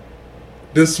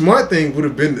 The smart thing would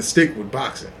have been to stick with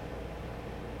boxing.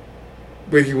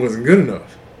 But he wasn't good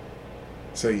enough.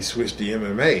 So he switched to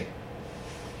MMA.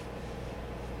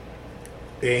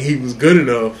 And he was good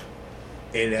enough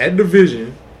in that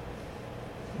division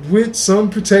with some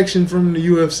protection from the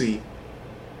UFC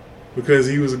because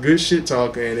he was a good shit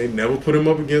talker and they never put him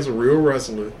up against a real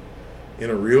wrestler in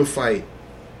a real fight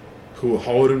who would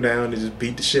hold him down and just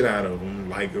beat the shit out of him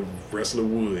like a wrestler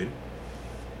would.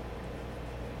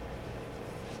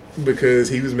 Because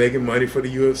he was making money for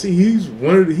the UFC.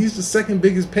 He's the second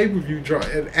biggest pay-per-view draw.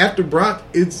 And after Brock,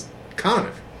 it's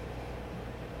Conor.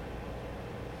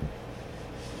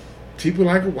 People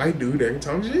like a white dude that can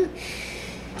talk shit.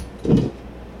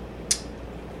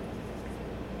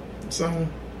 So,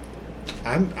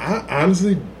 I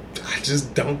honestly, I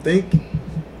just don't think,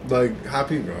 like, how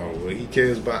people, well, he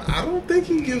cares about, I don't think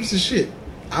he gives a shit.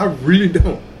 I really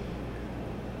don't.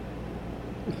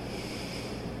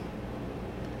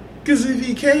 Because if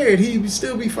he cared, he'd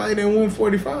still be fighting at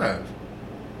 145.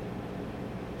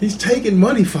 He's taking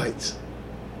money fights.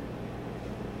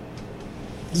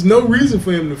 There's no reason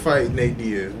for him to fight Nate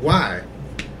Diaz. Why?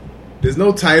 There's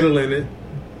no title in it.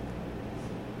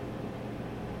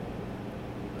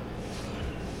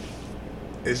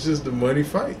 It's just a money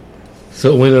fight.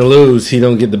 So win or lose, he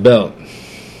don't get the belt.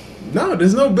 No,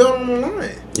 there's no belt on the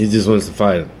line. He just wants to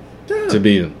fight him. Yeah. To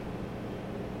beat him.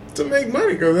 To make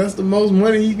money, because that's the most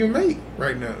money he can make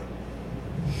right now.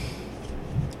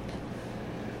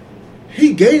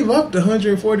 He gave up the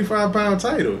 145-pound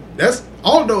title.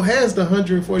 Aldo has the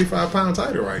 145-pound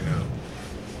title right now.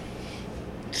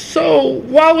 So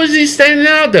why was he standing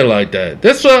out there like that?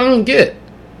 That's what I don't get.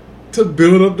 To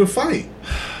build up the fight.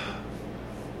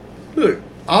 Look,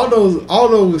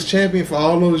 Aldo was champion for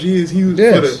all those years. He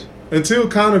was until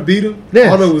Conor beat him. Yes.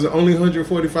 Aldo was the only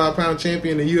 145-pound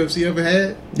champion the UFC ever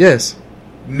had. Yes.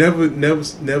 Never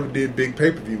did big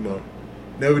pay-per-view money.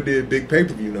 Never did big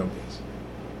pay-per-view numbers.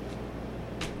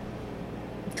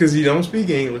 Because he don't speak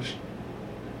English.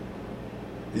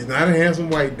 He's not a handsome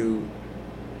white dude.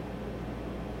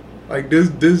 Like,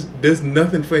 there's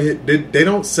nothing for him. They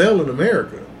don't sell in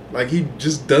America. Like, he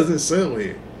just doesn't sell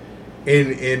here.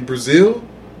 In Brazil,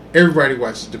 everybody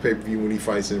watches the pay-per-view when he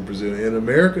fights in Brazil. In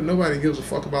America, nobody gives a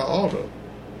fuck about Aldo.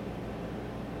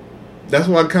 That's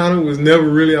why Conor was never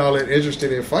really all that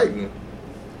interested in fighting him.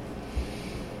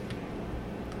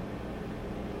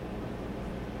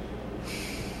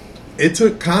 It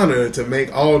took Conor to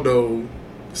make Aldo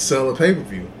sell a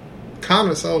pay-per-view.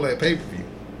 Conor sold that pay-per-view.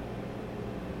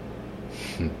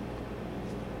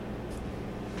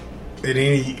 And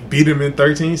then he beat him in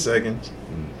 13 seconds.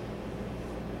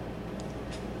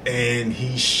 And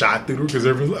he shot through because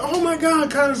everyone's like, oh my God,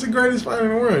 Conor's the greatest fighter in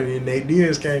the world. And Nate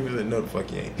Diaz came and said, no, the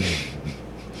fuck you ain't.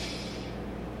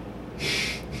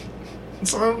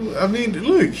 So, I mean,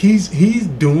 look, he's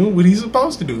doing what he's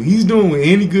supposed to do. He's doing what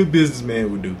any good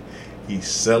businessman would do. He's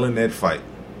selling that fight.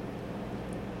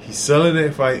 He's selling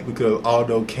that fight because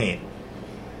Aldo can't.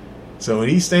 So when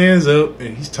he stands up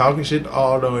and he's talking shit to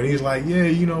Aldo and he's like, yeah,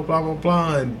 you know, blah, blah,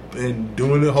 blah, and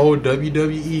doing the whole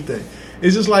WWE thing.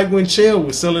 It's just like when Chael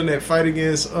was selling that fight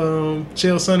against, Chael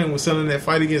Sonnen was selling that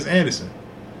fight against Anderson.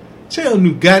 Chael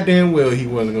knew goddamn well he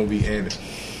wasn't going to beat Anderson.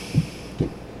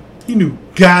 He knew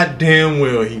goddamn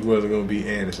well he wasn't going to beat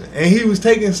Anderson. And he was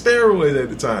taking steroids at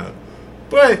the time.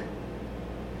 But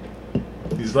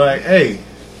he's like, hey,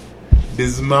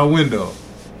 this is my window.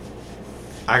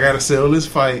 I got to sell this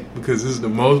fight because this is the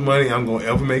most money I'm going to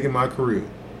ever make in my career.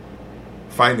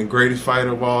 Fighting the greatest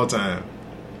fighter of all time.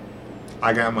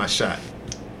 I got my shot.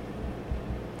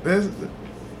 If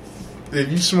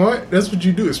you smart, that's what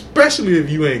you do. Especially if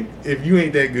you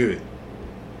ain't that good.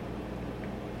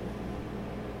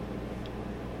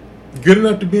 Good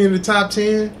enough to be in the top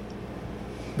 10,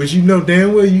 but you know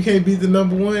damn well you can't beat the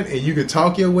number one, and you can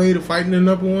talk your way to fighting the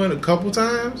number one a couple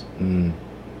times. You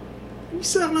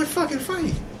sound like fucking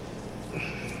fight.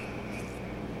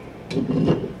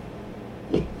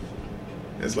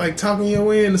 It's like talking your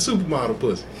way in the supermodel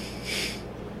pussy.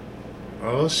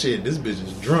 Oh shit, this bitch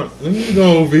is drunk. Let me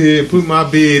go over here and put my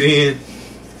bed in.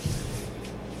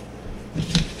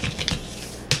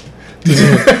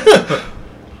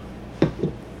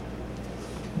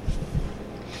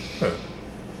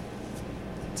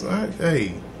 So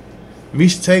hey,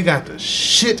 Miesha Tate got the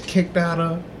shit kicked out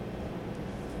of her.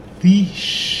 The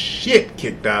shit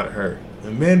kicked out of her.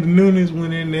 Amanda Nunes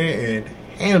went in there and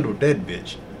handled that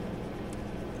bitch.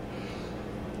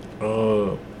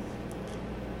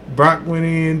 Brock went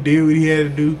in, did what he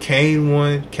had to do. Kane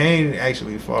won. Kane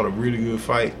actually fought a really good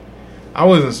fight. I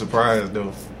wasn't surprised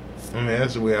though. I mean,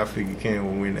 that's the way I figured Kane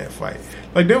would win that fight.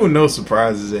 Like, there were no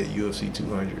surprises at UFC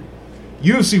 200.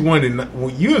 UFC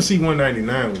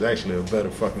 199 was actually a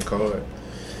better fucking card.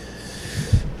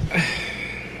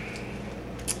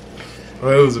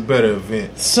 Well, it was a better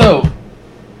event. So,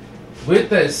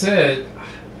 with that said,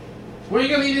 where are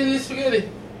you gonna eat this spaghetti?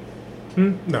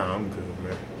 Nah, I'm good,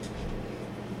 man.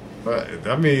 But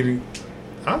I mean,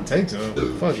 I'll take some.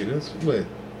 Fuck it, it's what?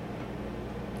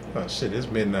 Oh shit, it's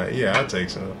midnight. Yeah, I'll take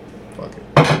some. Fuck it.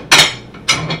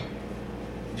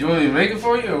 You want me to make it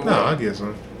for you? Or what? No, I'll get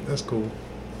some. That's cool.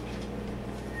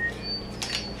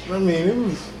 I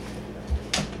mean,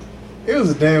 it was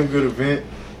a damn good event.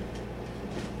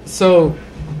 So,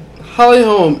 Holly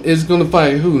Holm is gonna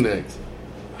fight who next?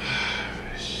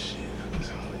 Shit, who's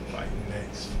Holly fighting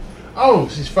next? Oh,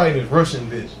 she's fighting this Russian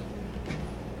bitch.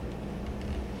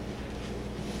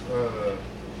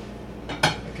 I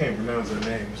can't pronounce her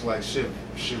name. It's like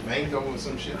Shivanko or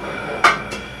some shit like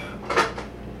that.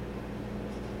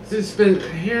 Just been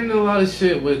hearing a lot of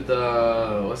shit with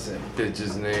what's that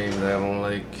bitch's name that I don't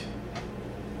like?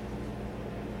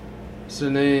 What's her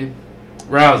name?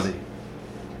 Rousey.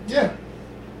 Yeah.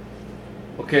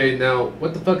 Okay, now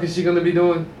what the fuck is she gonna be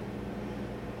doing?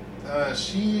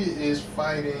 She is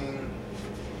fighting.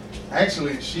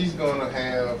 Actually, she's gonna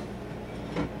have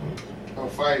a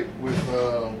fight with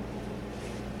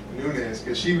Nunes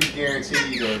because she was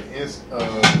guaranteed a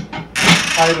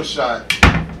title shot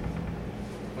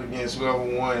against whoever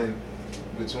won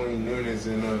between Nunes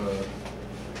and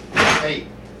Tate.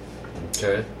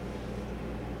 Okay.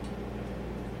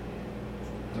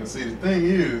 And see, the thing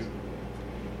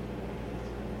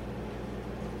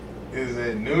is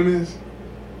that Nunes,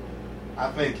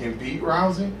 I think, can beat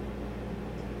Rousey,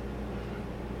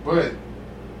 but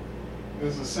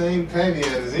there's the same caveat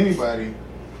as anybody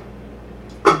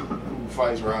who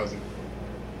fights Rousey.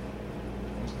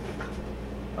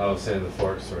 I was saying the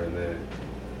forks were in there.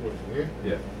 What, here?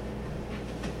 Yeah.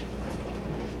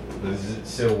 Is it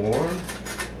still warm?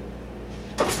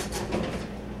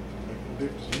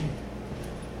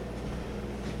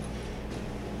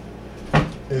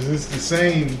 Is this the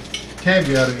same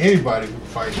caveat of anybody who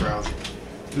fights Rousey?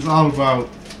 It's all about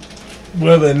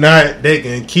whether or not they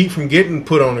can keep from getting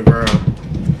put on the ground.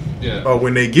 Yeah. Or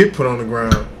when they get put on the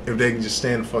ground, if they can just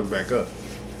stand the fuck back up.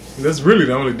 And that's really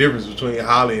the only difference between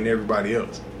Holly and everybody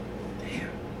else. Damn.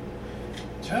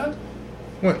 Chuck?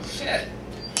 What? Shit.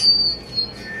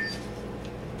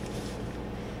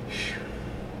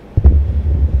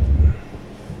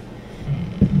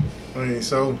 I mean,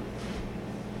 so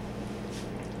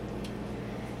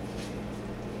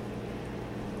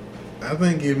I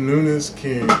think if Nunes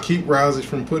can keep Rousey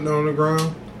from putting her on the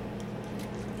ground,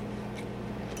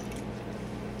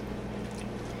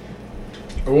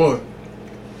 or what?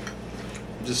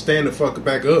 Just stand the fuck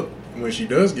back up when she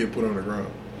does get put on the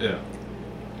ground. Yeah.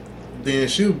 Then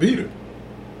she'll beat her.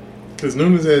 Because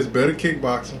Nunes has better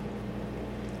kickboxing.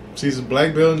 She's a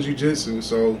black belt in jiu-jitsu,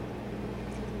 so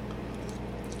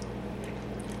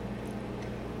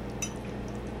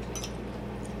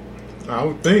I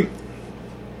would think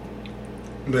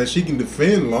that she can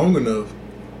defend long enough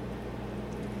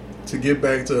to get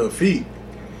back to her feet.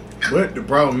 But the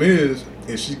problem is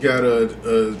she got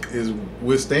is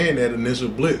withstand that initial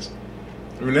blitz.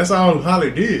 I mean, that's all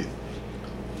Holly did.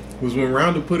 Was when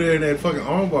Ronda put her in that fucking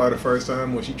armbar the first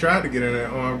time, when she tried to get in that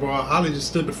armbar, Holly just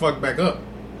stood the fuck back up.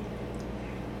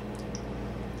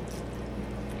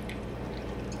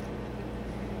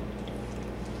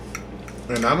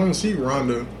 And I don't see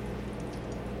Ronda,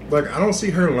 like, I don't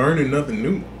see her learning nothing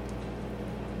new.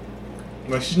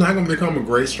 Like, she's not going to become a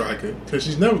great striker, because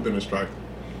she's never been a striker.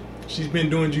 She's been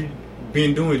doing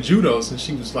judo since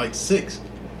she was like 6.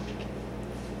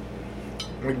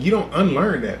 Like, you don't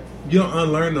unlearn that. You don't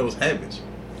unlearn those habits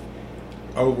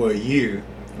over a year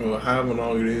Or however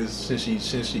long it is since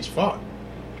she's fought.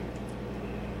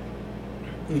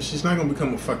 And she's not gonna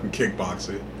become a fucking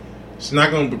kickboxer. She's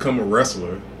not gonna become a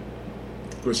wrestler.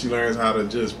 But she learns how to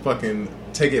just fucking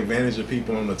take advantage of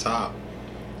people on the top.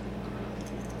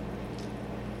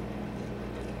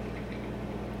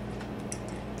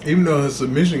 Even though her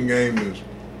submission game is,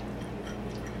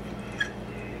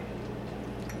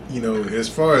 you know, as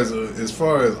far as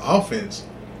offense,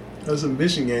 her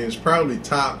submission game is probably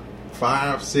top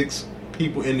 5, 6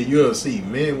 people in the UFC.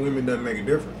 Men, women, doesn't make a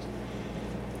difference.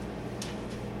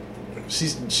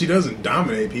 She doesn't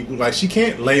dominate people. Like, she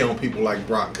can't lay on people like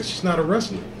Brock because she's not a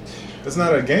wrestler. That's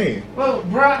not a game. Well,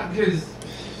 Brock is.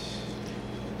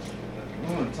 I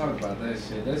don't want to talk about that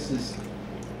shit. That's just.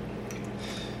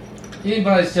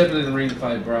 Anybody stepping in the ring to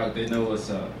fight Brock, they know what's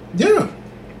up. Yeah.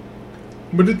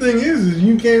 But the thing is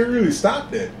you can't really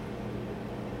stop that.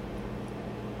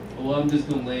 Well, I'm just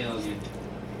gonna lay on you.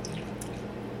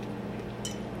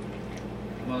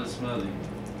 I'm gonna smother you.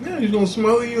 Yeah, he's gonna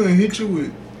smother you and hit you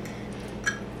with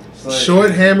Like,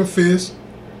 short hammer fist.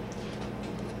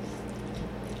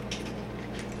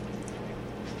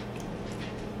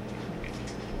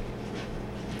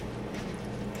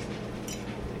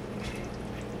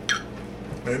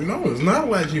 And no, it's not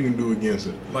like you can do against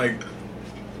it. Like,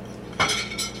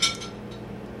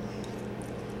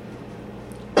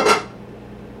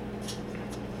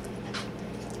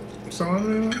 so I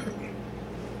mean,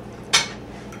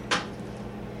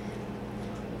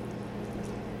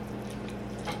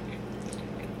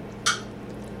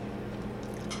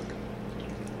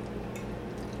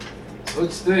 what you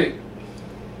think?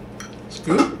 it's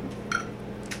good.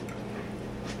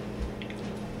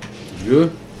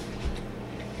 Good.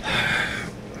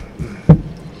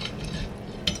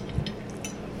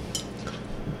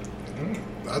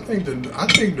 I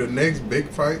think the next big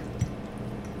fight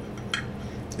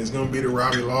is gonna be the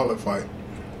Robbie Lawler fight.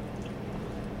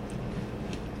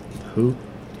 Who?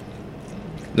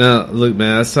 Now, look,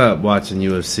 man, I stopped watching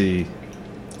UFC.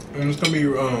 And it's gonna be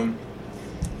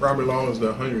Robbie Lawler's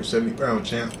the 170-pound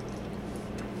champ.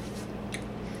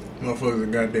 Motherfucker's a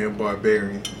goddamn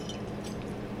barbarian.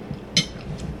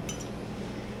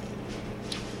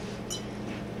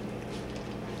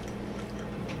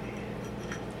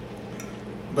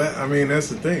 But I mean, that's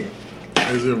the thing.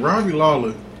 Is if Robbie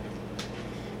Lawler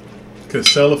could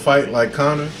sell a fight like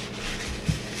Conor,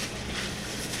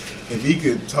 if he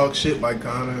could talk shit like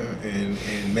Conor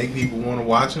and make people want to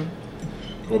watch him,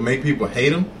 or make people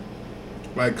hate him,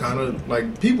 like Conor,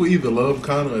 like people either love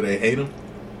Conor or they hate him.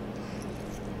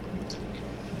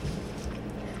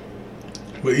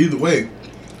 But either way,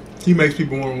 he makes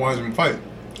people want to watch him fight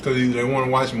because either they want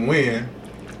to watch him win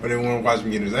or they want to watch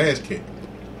him get his ass kicked.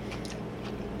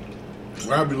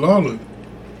 Robbie Lawler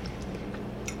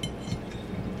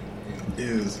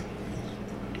is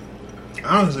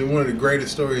honestly one of the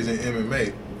greatest stories in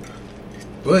MMA,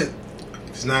 but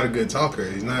he's not a good talker.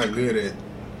 He's not good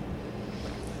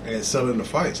at selling the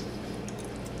fights.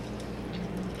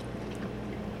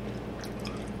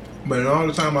 But in all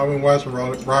the time I've been watching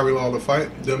Robbie Lawler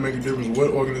fight, doesn't make a difference what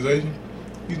organization,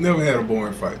 he's never had a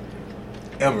boring fight.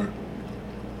 Ever.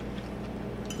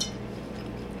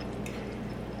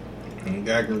 And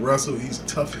the guy can wrestle, he's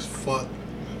tough as fuck.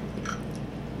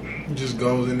 He just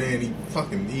goes in there and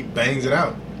he bangs it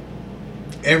out.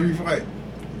 Every fight.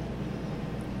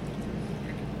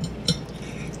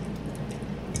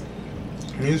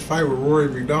 And his fight with Rory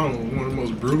McDonald was one of the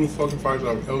most brutal fucking fights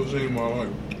I've ever seen in my life.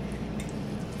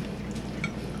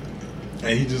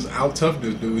 And he just out toughed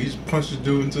this dude. He punched this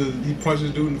dude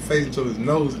in the face until his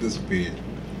nose disappeared.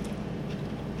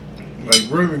 Like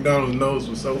Rory McDonald's nose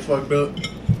was so fucked up.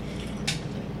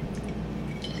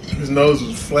 His nose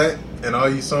was flat, and all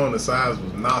you saw on the sides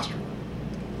was nostril.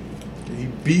 And he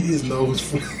beat his nose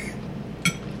flat.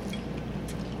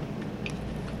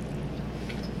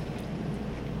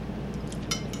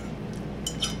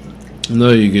 I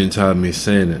know you're getting tired of me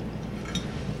saying it.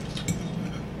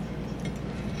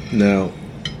 Now,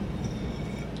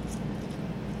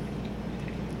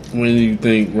 when do you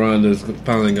think Ronda's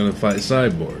finally going to fight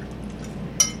Cyborg?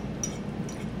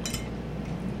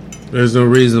 There's no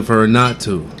reason for her not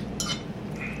to.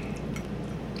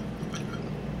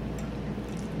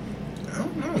 I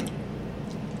don't know.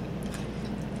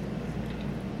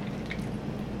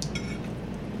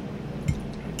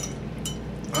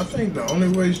 I think the only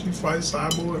way she fights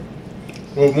Cyborg,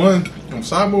 well, one,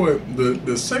 Cyborg,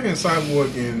 the second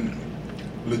Cyborg can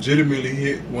legitimately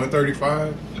hit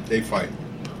 135, they fight.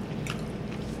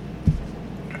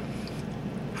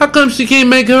 How come she can't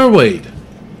make her weight?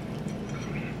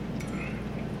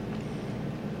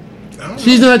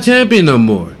 She's not champion no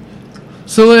more.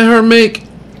 So let her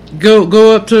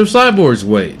go up to Cyborg's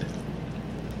weight.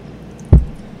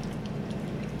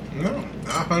 No,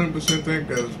 I 100% think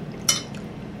that's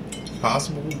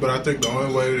possible, but I think the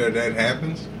only way that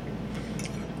happens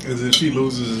is if she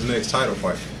loses his next title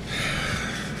fight.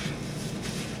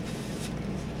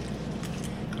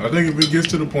 I think if it gets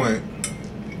to the point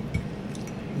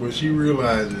where she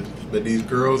realizes that these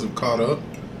girls have caught up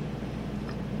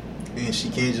and she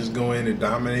can't just go in and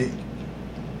dominate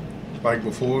like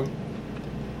before,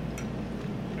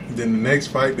 then the next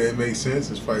fight that makes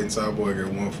sense is fighting Cyborg at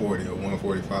 140 or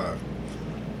 145.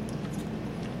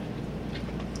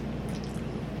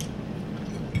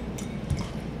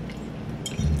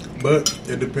 But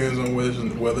it depends on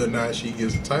whether or not she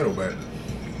gets the title back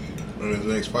in his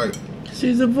next fight.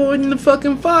 She's avoiding the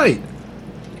fucking fight.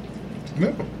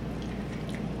 No.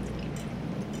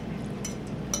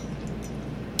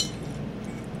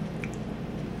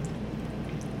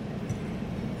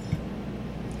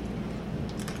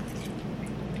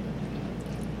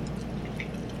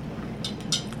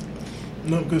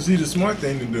 No, because see, the smart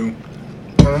thing to do,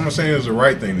 I'm not saying it's the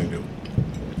right thing to do,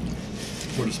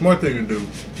 but the smart thing to do,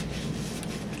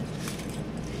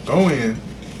 go in,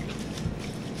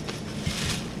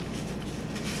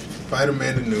 fight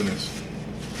Amanda Nunes.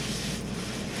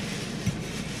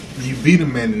 You beat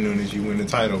Amanda Nunes, you win the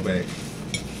title back.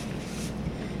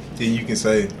 Then you can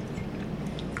say,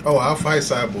 "Oh, I'll fight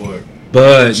Cyborg."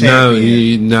 But no,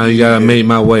 you gotta make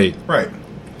my weight. Right.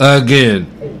 Again.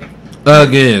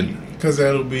 Because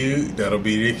that'll be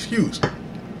the excuse.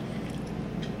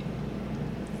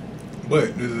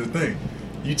 But this is the thing: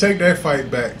 you take that fight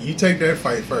back. You take that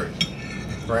fight first,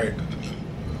 right?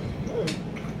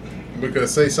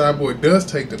 Because say Cyborg does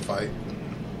take the fight,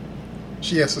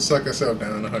 she has to suck herself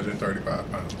down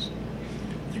 135 pounds.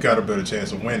 You got a better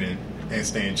chance of winning and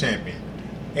staying champion,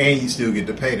 and you still get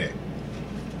the payday.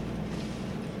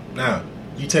 Now,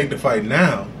 you take the fight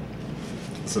now.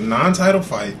 It's a non-title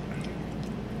fight.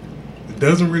 It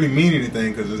doesn't really mean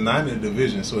anything because it's not in a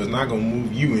division, so it's not going to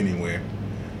move you anywhere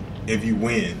if you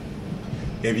win.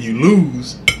 If you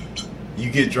lose, you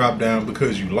get dropped down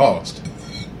because you lost.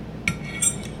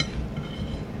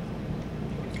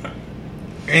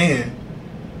 And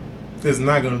it's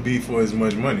not going to be for as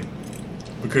much money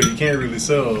because you can't really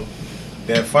sell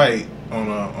that fight on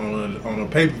a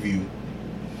pay-per-view.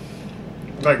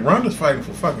 Like, Ronda's fighting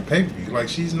for fucking pay-per-view. Like,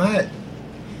 she's not.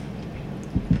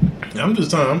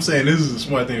 I'm saying this is a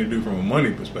smart thing to do from a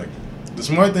money perspective. The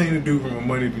smart thing to do from a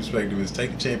money perspective is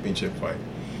take a championship fight.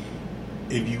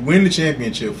 If you win the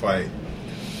championship fight,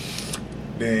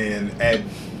 then at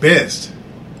best,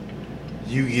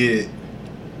 you get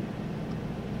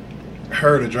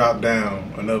her to drop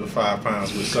down another 5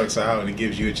 pounds, which sucks her out and it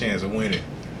gives you a chance of winning.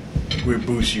 Which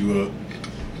boosts you up.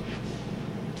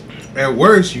 At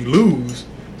worst, you lose,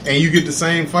 and you get the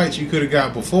same fights you could have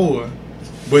got before,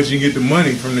 but you get the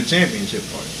money from the championship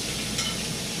fight.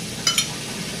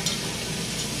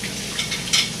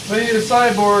 Plenty of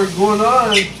Cyborg going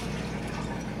on.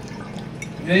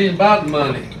 It ain't about the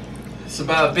money. It's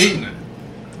about beating her.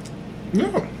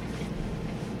 No.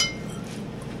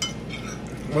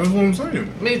 That's what I'm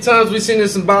saying. Many times we've seen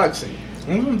this in boxing.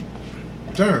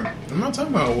 Sure. I'm not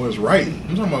talking about what's right.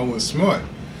 I'm talking about what's smart.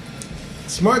 The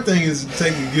smart thing is to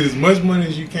get as much money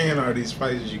as you can out of these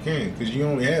fights as you can, because you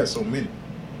only have so many.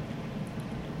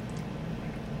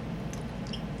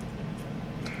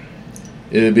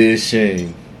 It'd be a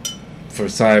shame for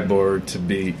Cyborg to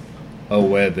beat a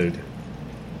weathered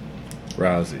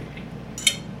Rousey,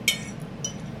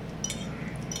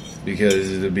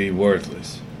 because it'd be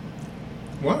worthless.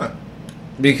 Why?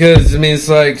 Because, I mean, it's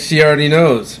like she already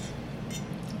knows.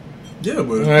 Yeah,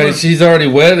 but right, she's already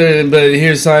weathered, but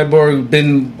here's Cyborg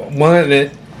been wanting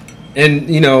it, and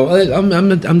you know,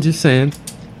 I'm just saying.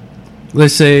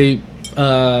 Let's say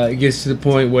it gets to the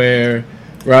point where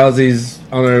Rousey's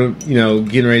on her, you know,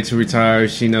 getting ready to retire.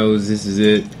 She knows this is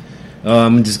it.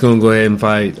 I'm just gonna go ahead and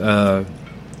fight. Yeah,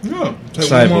 take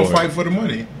Cyborg. one more fight for the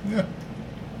money. Yeah.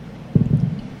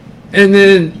 And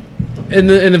then, in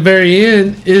the very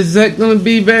end, is that going to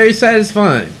be very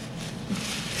satisfying?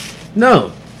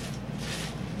 No.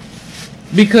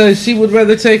 Because she would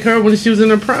rather take her when she was in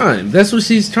her prime. That's what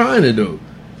she's trying to do.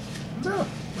 No.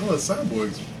 Well,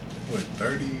 Cyborg's, what,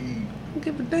 30? I don't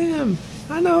give a damn.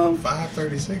 I know.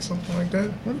 536, something like that.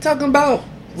 I'm talking about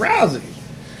Rousey.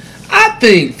 I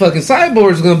think fucking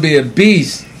Cyborg's going to be a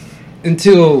beast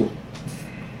until...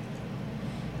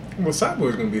 Well,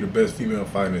 Cyborg's going to be the best female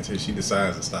fighter until she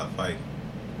decides to stop fighting.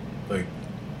 Like,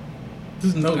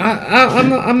 there's no...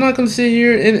 I'm not going to sit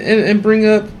here and bring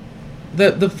up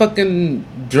the fucking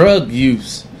drug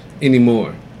use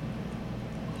anymore.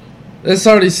 That's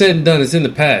already said and done. It's in the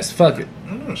past. Fuck it. I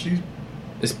don't know.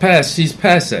 It's past. She's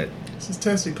past that. She's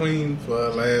tested clean for her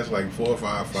last like 4 or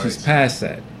 5 fights. She's past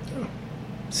that. Oh.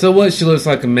 So what? She looks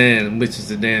like a man, which is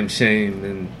a damn shame.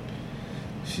 And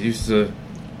she used to.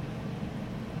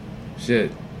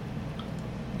 Shit.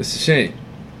 It's a shame.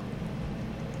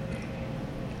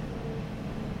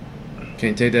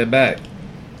 Can't take that back.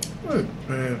 Look,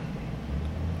 man.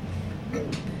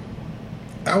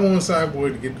 I want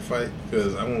Cyborg to get the fight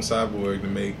because I want Cyborg to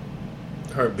make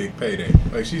her big payday.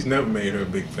 Like, she's never made her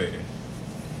big payday.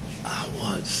 I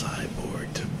want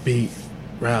Cyborg to beat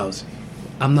Rousey.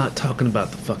 I'm not talking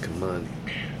about the fucking money.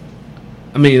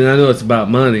 I mean, I know it's about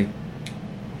money.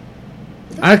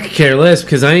 I could care less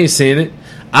because I ain't seen it.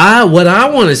 What I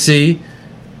want to see,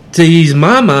 to ease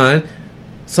my mind,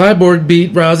 Cyborg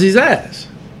beat Rousey's ass.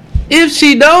 If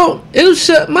she don't, it'll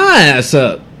shut my ass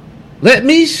up. Let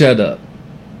me shut up.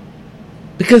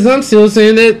 Because I'm still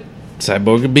saying that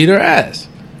Cyborg could beat her ass.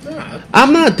 Nah.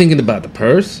 I'm not thinking about the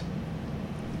purse.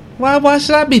 Why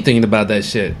should I be thinking about that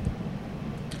shit?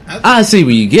 I see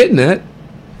where you're getting at.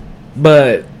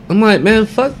 But I'm like, man,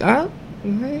 fuck, I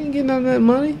ain't getting on that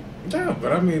money. No,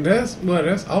 but I mean, that's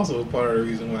also part of the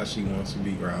reason why she wants to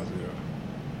beat Rousey.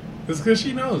 It's because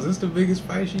she knows it's the biggest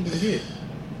fight she can get.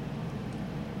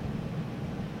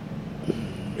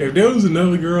 If there was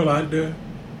another girl out there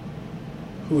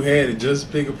who had just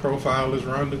as big a profile as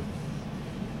Ronda,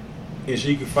 and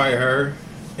she could fight her,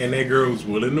 and that girl was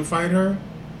willing to fight her,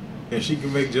 and she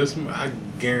can make just, I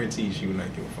guarantee she would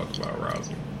not give a fuck about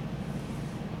Rousey.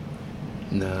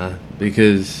 Nah,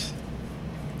 because...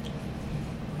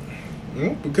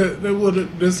 Well, because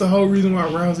that's the whole reason why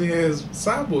Rousey has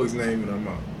Cyborg's name in her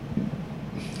mouth.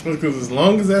 Because as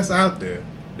long as that's out there,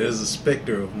 there's a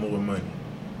specter of more money.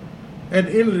 At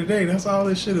the end of the day, that's all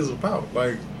this shit is about.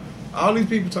 Like, all these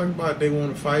people talking about they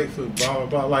want to fight for blah, blah,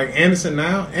 blah. Like, Anderson's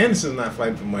not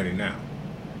fighting for money now.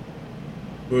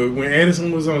 But when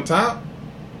Anderson was on top,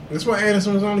 that's why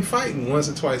Anderson was only fighting once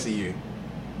or twice a year.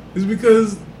 It's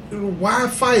because, why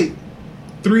fight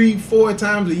 3-4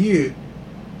 times a year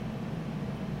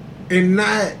and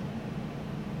not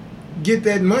get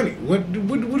that money?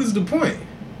 What is the point?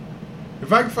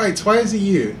 If I can fight twice a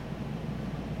year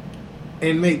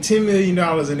and make $10 million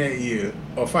in that year,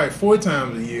 or fight 4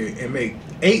 times a year and make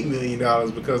 $8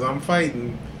 million because I'm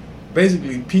fighting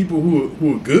basically people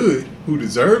who are good, who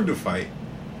deserve to fight,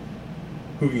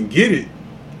 who can get it,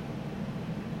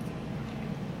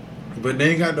 but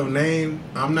they ain't got no name,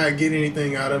 I'm not getting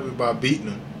anything out of it by beating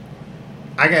them.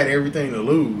 I got everything to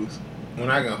lose when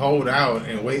I can hold out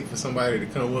and wait for somebody to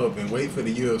come up and wait for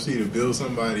the UFC to build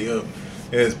somebody up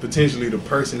as potentially the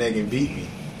person that can beat me.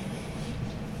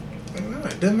 No,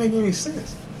 it doesn't make any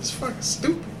sense. It's fucking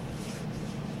stupid.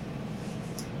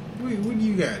 What do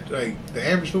you got? Like, the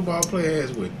average football player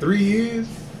has, 3 years?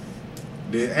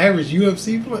 The average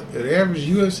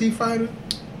UFC fighter,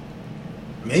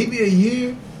 maybe a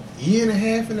year and a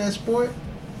half in that sport.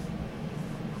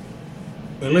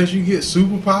 Unless you get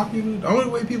super popular. The only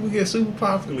way people get super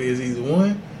popular is either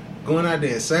one, going out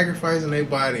there and sacrificing their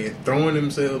body and throwing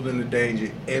themselves into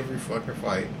danger every fucking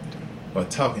fight, or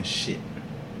talking shit.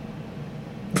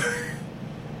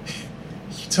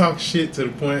 You talk shit to the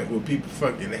point where people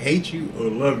fucking hate you or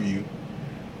love you.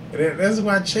 And that's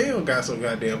why Chael got so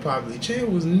goddamn popular.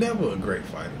 Chael was never a great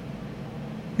fighter.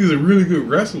 He was a really good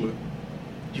wrestler.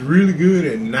 He's really good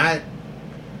at not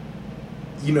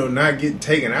getting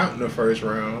taken out in the first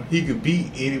round. He could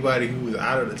beat anybody who was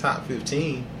out of the top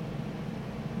 15.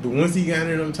 But once he got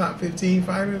into them top 15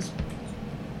 fighters,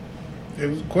 it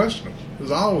was questionable. It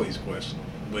was always questionable.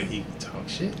 But he could talk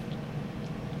shit.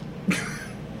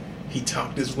 He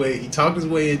talked his way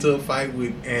into a fight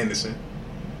with Anderson.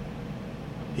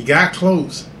 He got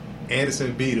close.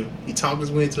 Anderson beat him. He talked his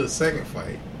way into a second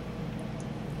fight.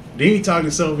 Then he talked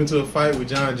himself into a fight with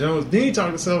John Jones. Then he talked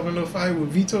himself into a fight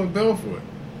with Vitor Belfort.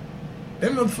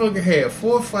 That motherfucker had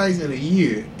 4 fights in a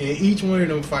year, and each one of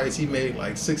them fights he made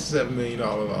like $6 or $7 million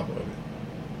off of it.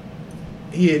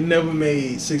 He had never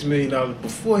made $6 million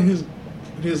before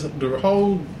the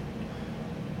whole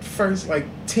first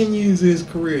 10 years of his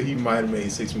career. He might have made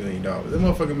 $6 million. That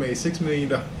motherfucker made $6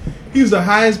 million. He was the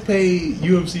highest paid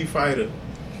UFC fighter,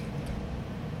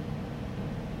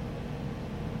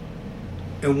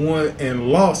 and won and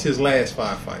lost his last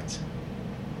 5 fights.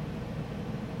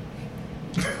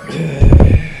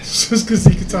 Just because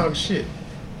he could talk shit.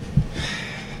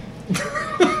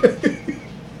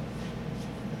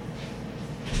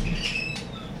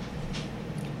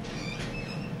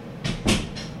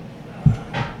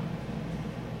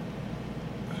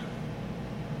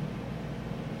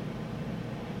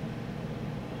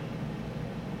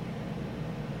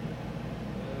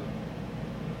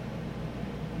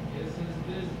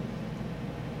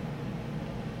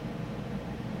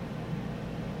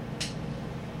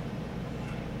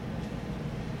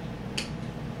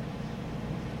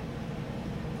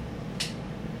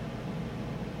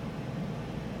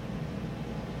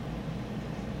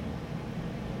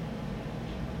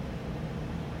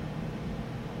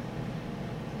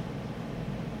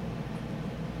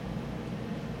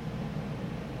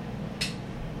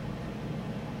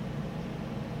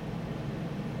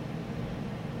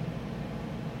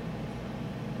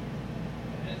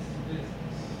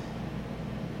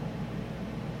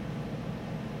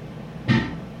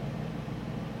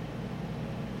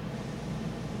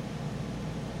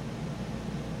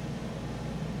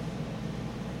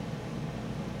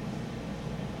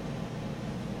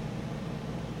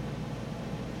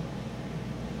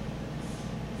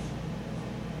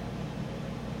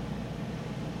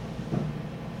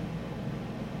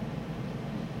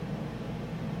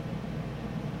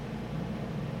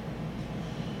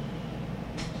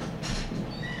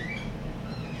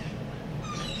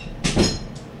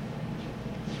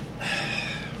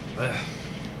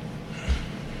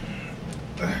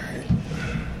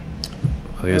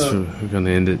 I guess we're gonna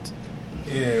end it.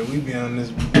 Yeah, we've been on this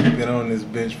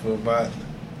bitch for about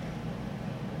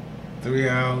 3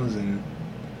 hours and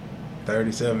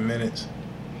 37 minutes.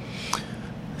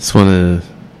 Just want to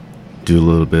do a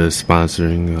little bit of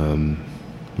sponsoring.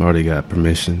 Already got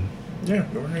permission. Yeah,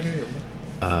 go right ahead,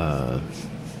 bro.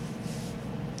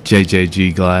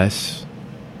 JJG Glass.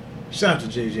 Shout out to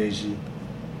JJG,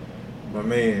 my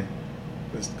man,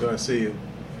 Mr. Garcia,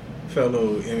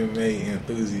 fellow MMA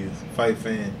enthusiast, fight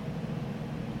fan,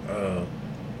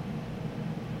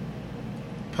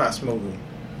 pot smoker.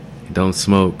 He don't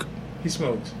smoke. He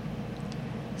smokes.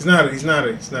 He's not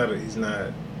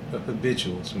a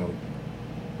habitual smoker.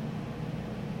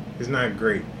 It's not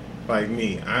great. Like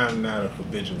me, I'm not a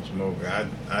habitual smoker.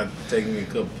 I take me a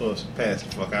couple puffs, pass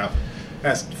the fuck out.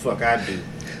 That's what the fuck I do.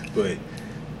 But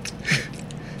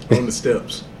on the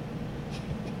steps,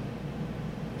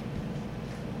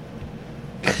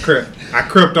 I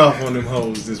crept off on them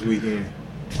hoes this weekend.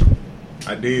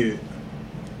 I did.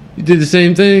 You did the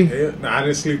same thing? Yeah, no, I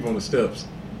didn't sleep on the steps.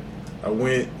 I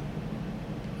went.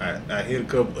 I hit a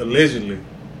couple allegedly.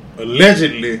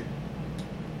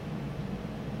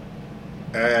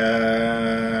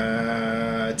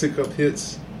 I took up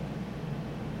hits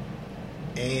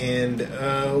and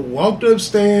walked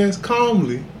upstairs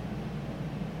calmly,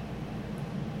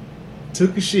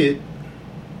 took a shit,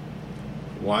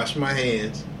 washed my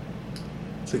hands,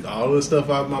 took all the stuff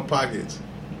out of my pockets,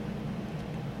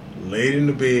 laid in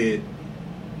the bed,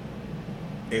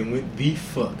 and went the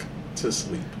fuck to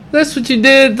sleep. That's what you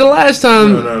did the last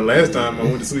time. No, last time I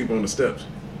went to sleep on the steps.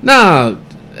 Nah,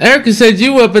 Erica said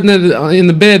you up in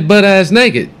the bed butt ass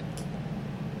naked.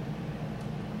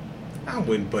 I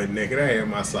went butt naked. I had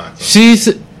my socks on. She's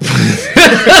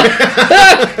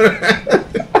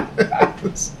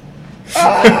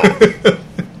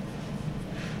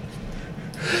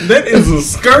That is a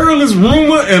scurrilous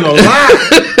rumor and a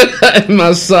lie.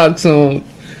 my socks on.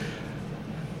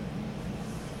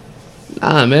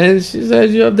 Nah, man, she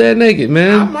said you up there naked, I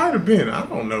man. might have been. I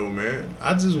don't know, man.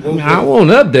 I just woke I up.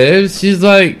 wasn't up there. She's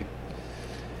like,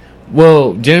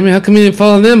 well, Jeremy, how come you didn't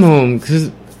follow them home? Because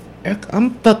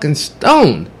I'm fucking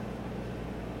stoned.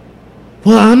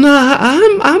 Well, I'm not.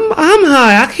 I'm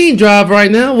high. I can't drive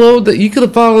right now. Well, you could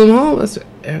have followed them home. I said,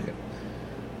 Erica,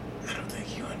 I don't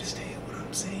think you understand what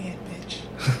I'm saying,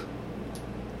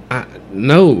 bitch.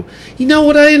 no. You know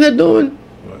what I ended up doing?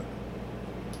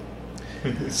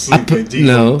 Sleep in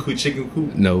deep chicken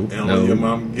coop. No, And no. your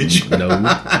mom get you.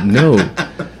 No.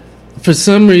 For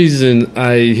some reason,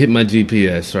 I hit my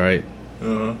GPS, right?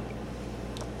 Uh-huh.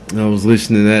 And I was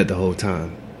listening to that the whole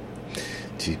time.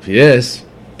 GPS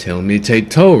telling me to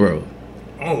take toll road.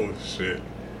 Oh shit!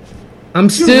 I'm You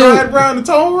still. ride around the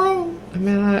toll road? I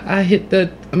mean, I hit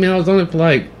that. I mean, I was on it for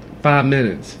like 5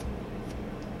 minutes,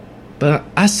 but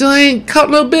I still ain't caught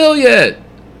no bill yet.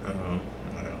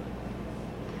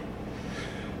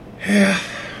 Yeah.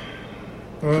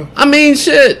 Well, I mean,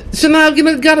 shit. Shouldn't I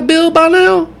have got a bill by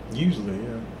now? usually,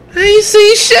 yeah. I ain't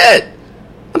seen shit.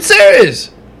 I'm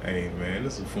serious. Hey, man,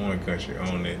 this is a foreign country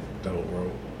on that toll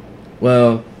road.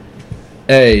 Well,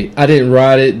 hey, I didn't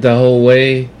ride it the whole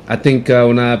way. I think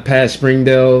when I passed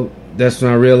Springdale, that's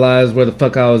when I realized where the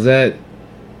fuck I was at.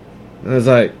 I was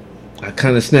like, I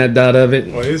kind of snapped out of it.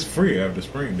 Well, it's free after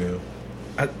Springdale.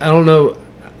 I don't know.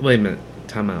 Wait a minute.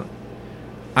 Time out.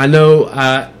 I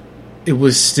know it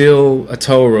was still a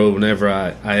toll road whenever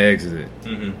I exited.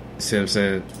 Mm-hmm. See what I'm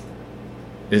saying?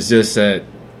 It's just that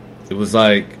it was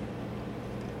like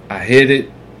I hit it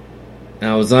and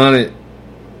I was on it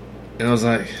and I was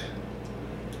like,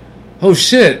 oh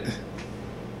shit.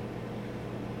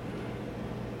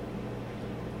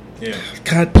 Yeah.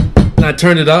 God, and I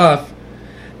turned it off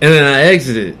and then I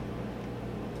exited.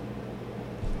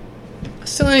 I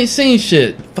still ain't seen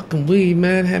shit. Fucking weed,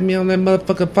 man. Had me on that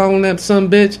motherfucker following that son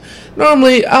bitch.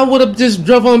 Normally, I would have just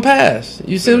drove on past.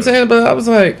 You see what I'm saying? But I was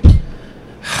like,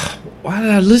 why did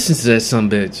I listen to that son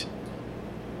bitch?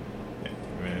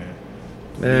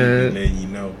 Man. Let you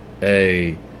know.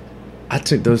 Hey, I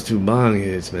took those 2 bong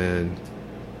hits, man.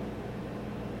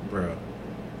 Bro.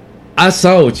 I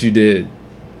saw what you did.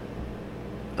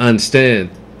 I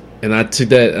understand. And I took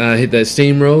that, I hit that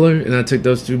steamroller, and I took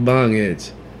those 2 bong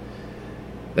hits.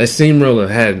 That steamroller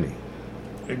had me.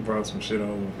 They brought some shit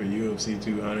over for UFC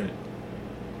 200.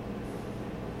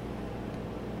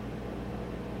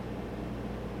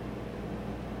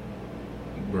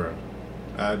 Bro,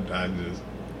 I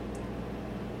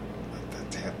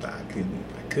tapped out. I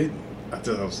couldn't. I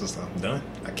thought I was just, I'm done.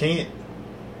 I can't.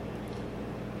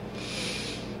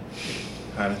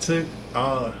 I took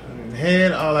all,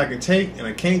 had all I could take, and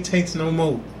I can't take no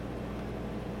more.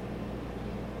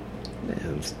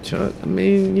 Man, Chuck, I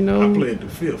mean, you know, I played the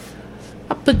fifth.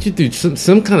 I put you through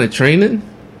some kind of training.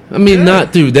 I mean,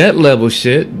 not through that level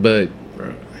shit, but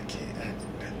bro, I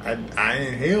can't. I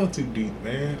inhale too deep,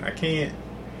 man. I can't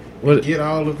get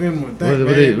all of them with that.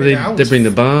 They bring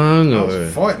the bong I or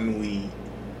was farting weed.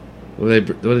 What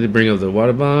did they bring up, the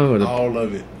water bong or the, all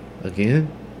of it again?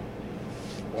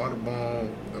 Water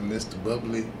bong, a Mr.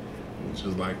 Bubbly, which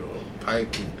was like a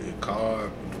pipe with the carb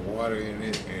with the water in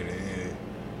it, and then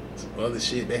some other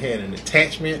shit. They had an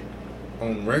attachment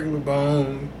on regular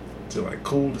bone to like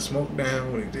cool the smoke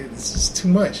down. It's just too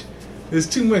much. There's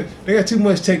too much. They got too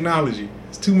much technology.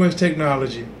 It's too much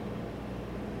technology.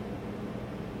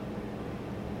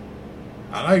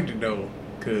 I liked it though,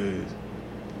 cause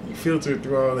you filter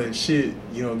through all that shit,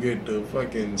 you don't get the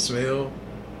fucking smell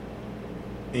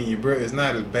in your breath. It's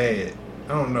not as bad.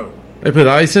 I don't know. They put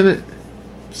ice in it?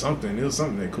 Something. It was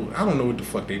something that cool. I don't know what the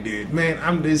fuck they did.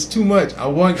 Man, it's too much. I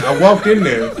walked in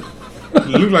there. It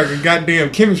looked like a goddamn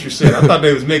chemistry set. I thought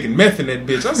they was making meth in that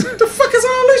bitch. I was like, what the fuck is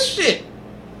all this shit?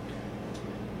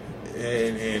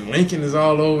 And Lincoln is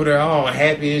all over there, all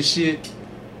happy and shit.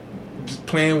 Just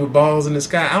playing with balls in the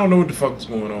sky. I don't know what the fuck was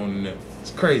going on in there.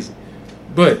 It's crazy.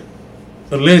 But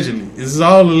allegedly, this is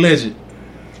all alleged.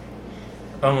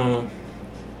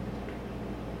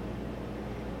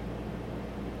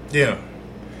 Yeah.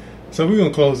 So we're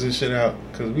gonna close this shit out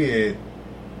because we had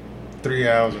 3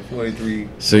 hours and 43.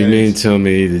 So you mean to tell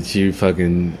me that you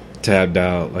fucking tapped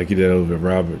out like you did over at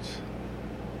Roberts?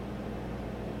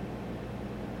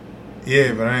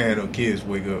 Yeah, but I ain't had no kids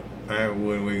wake up. I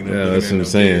wasn't waking up. Yeah, that's what I'm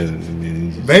saying. I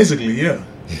mean, basically, yeah.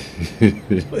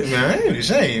 But, man, I ain't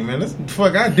ashamed, man. That's what the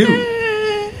fuck I do.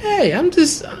 Hey, I'm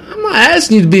not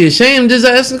asking you to be ashamed. I'm just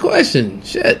asking the question.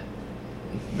 Shit.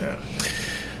 Nah.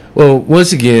 Well,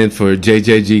 once again, for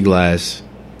JJG Glass,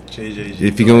 JJG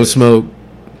if you're going to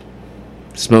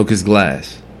smoke his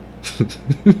glass.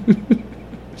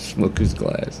 Smoke his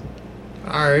glass.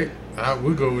 All right.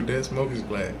 We'll go with that. Smoke his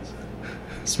glass.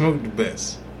 Smoke the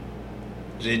best.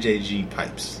 JJG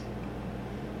Pipes.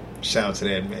 Shout out to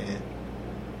that man.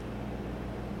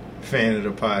 Fan of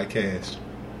the podcast.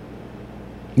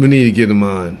 We need to get him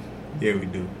on. Yeah, we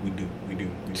do.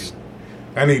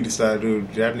 I need to start doing.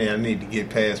 I need to get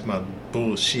past my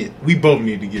bullshit. We both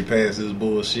need to get past this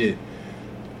bullshit.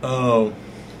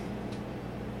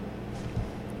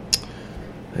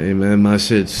 Hey man, my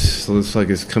shit looks like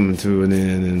it's coming to an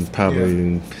end in probably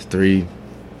in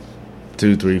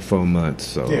 2, 3, 4 months.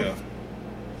 So yeah,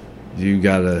 you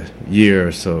got a year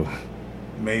or so.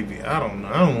 Maybe. I don't know.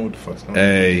 I don't know what the fuck's going on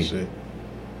Hey. with this shit.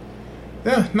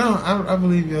 Yeah, no, I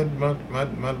believe you. My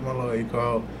lawyer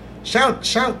called. Shout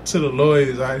to the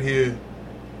lawyers out here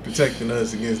protecting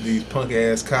us against these punk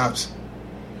ass cops.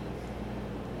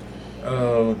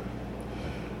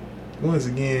 Once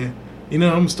again, you know,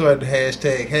 I'm gonna start the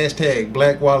hashtag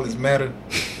BlackWalletsMatter.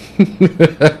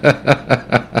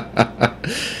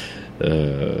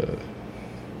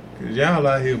 Cause y'all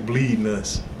out here bleeding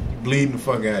us, bleeding the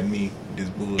fuck out of me with this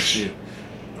bullshit.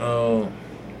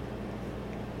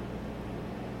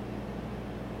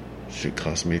 Shit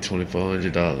cost me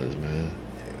 $2,400, man.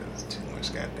 Yeah, that's too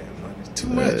much goddamn money. It's too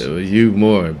much. You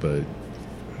more, but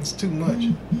It's too much.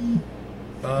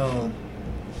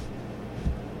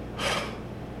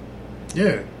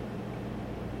 Yeah.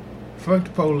 Fuck the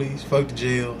police. Fuck the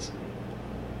jails.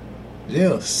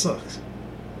 Jail sucks.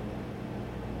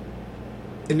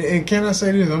 And can I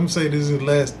say this? I'm gonna say this is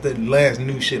the last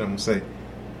new shit I'm gonna say.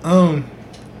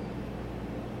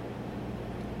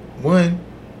 One.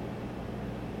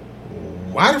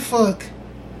 Why the fuck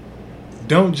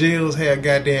don't jails have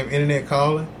goddamn internet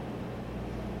calling?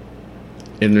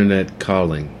 internet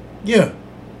calling. Yeah,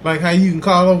 like how you can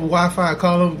call over Wi-Fi,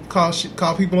 call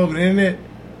people over the internet.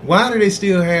 Why do they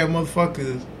still have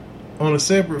motherfuckers on a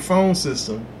separate phone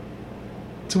system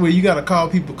to where you got to call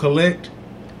people collect?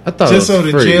 I thought just it was so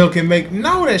the free. jail can make.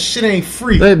 No, that shit ain't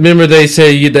free. Remember they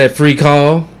say you get that free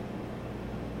call?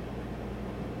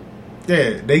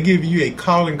 Yeah, they give you a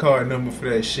calling card number for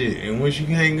that shit, and once you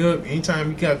hang up,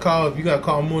 anytime you got called, if you got to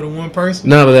call more than one person.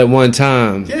 No, but that one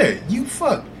time. Yeah, you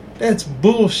fuck. That's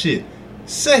bullshit.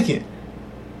 Second,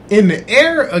 in the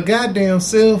era of goddamn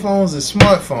cell phones and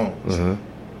smartphones,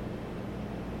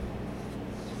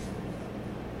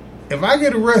 if I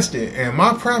get arrested and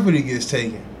my property gets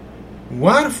taken,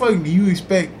 why the fuck do you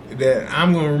expect that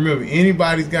I'm gonna remember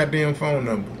anybody's goddamn phone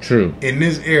number? True. In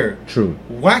this era. True.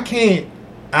 Why can't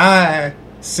I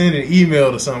send an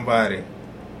email to somebody?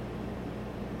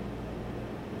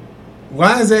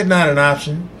 Why is that not an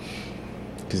option?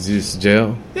 Cause it's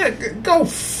jail. Yeah, go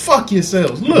fuck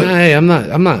yourselves. Look, Hey, I'm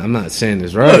not saying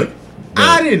this right. Look,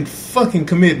 I didn't fucking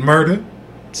commit murder.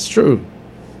 It's true.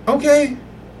 Okay?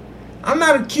 I'm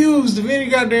not accused of any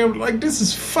goddamn... Like, this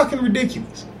is fucking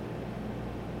ridiculous.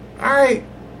 Alright?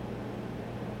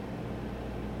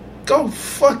 Go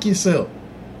fuck yourself.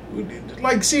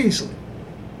 Like, seriously.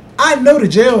 I know the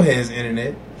jail has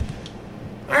internet.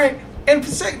 Alright? And for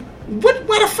a second,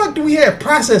 why the fuck do we have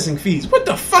processing fees? What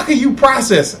the fuck are you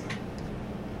processing?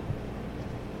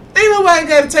 Ain't nobody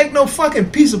got to take no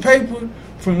fucking piece of paper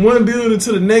from one building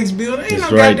to the next building. Ain't It's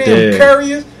no right goddamn there.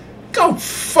 couriers. Go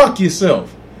fuck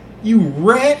yourself. You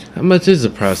rat. How much is a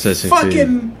processing fee?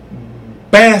 Fucking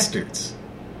bastards.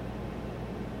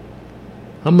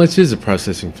 How much is a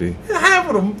processing fee?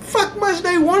 However the fuck much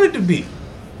they want it to be.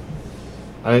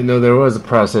 I didn't know there was a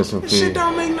processing That fee. shit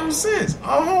don't make no sense.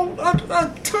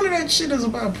 A ton of that shit is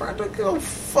about product. Go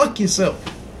fuck yourself.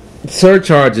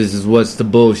 Surcharges is what's the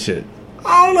bullshit.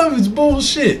 All of it's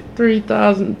bullshit.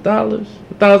 $3,000,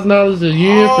 $1,000 a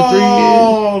year for 3 years.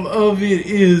 All of it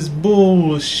is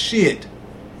bullshit.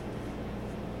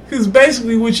 Because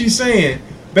basically what you're saying,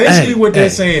 what they're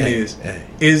saying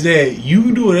is that you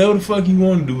can do whatever the fuck you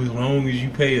want to do as long as you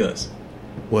pay us.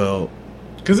 Well,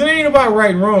 because it ain't about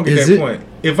right and wrong at Is that it point.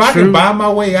 If I true? can buy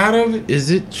my way out of it, is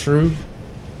it true?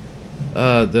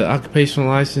 The occupational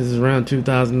license is around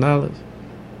 $2,000.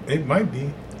 it might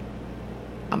be.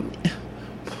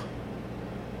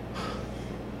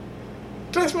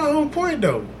 That's my whole point,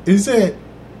 though. Is that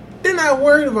they're not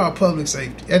worried about public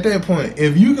safety at that point.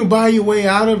 If you can buy your way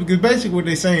out of it, because basically what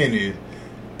they're saying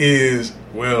is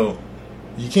well,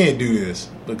 you can't do this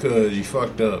because you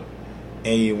fucked up,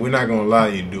 and we're not gonna allow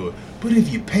you to do it. But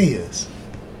if you pay us,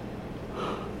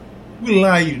 we'll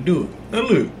allow you to do it. Now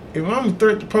look, if I'm a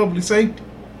threat to public safety,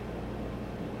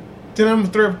 then I'm a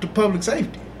threat to public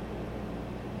safety.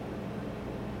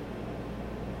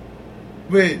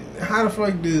 But how the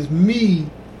fuck does me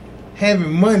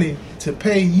having money to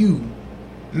pay you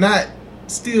not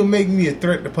still make me a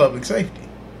threat to public safety?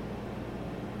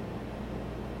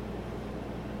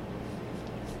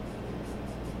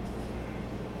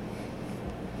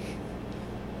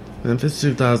 Man, if it's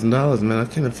 $2,000, man, I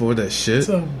can't afford that shit. It's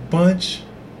a bunch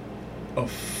of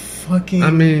fucking...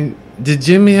 I mean, did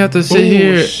Jimmy have to sit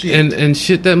bullshit. here and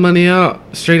shit that money out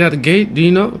straight out the gate? Do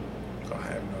you know? I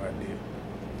have no idea.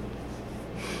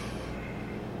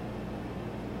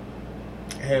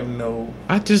 I have no...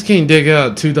 I just can't dig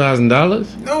out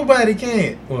 $2,000. Nobody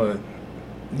can. Well,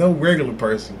 no regular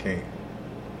person can.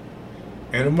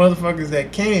 And the motherfuckers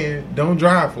that can don't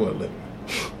drive for a living.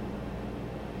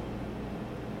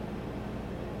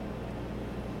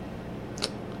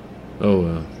 Oh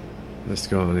well, let's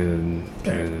go on in and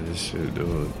get into this shit,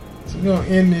 dude. So we're gonna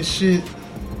end this shit.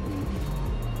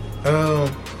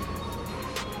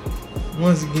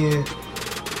 Once again,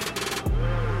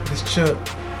 it's Chuck,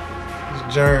 it's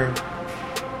Jerm.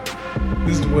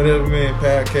 This is Whatever Man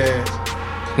Podcast.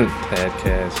 The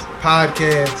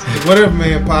Whatever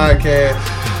Man Podcast.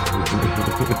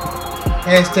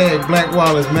 Hashtag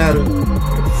BlackWalletsMatter.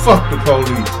 Fuck the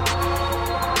police.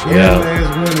 Yeah. Last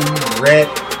one of you rat.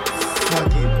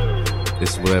 Fucking.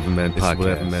 It's Whatever Man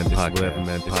Podcast.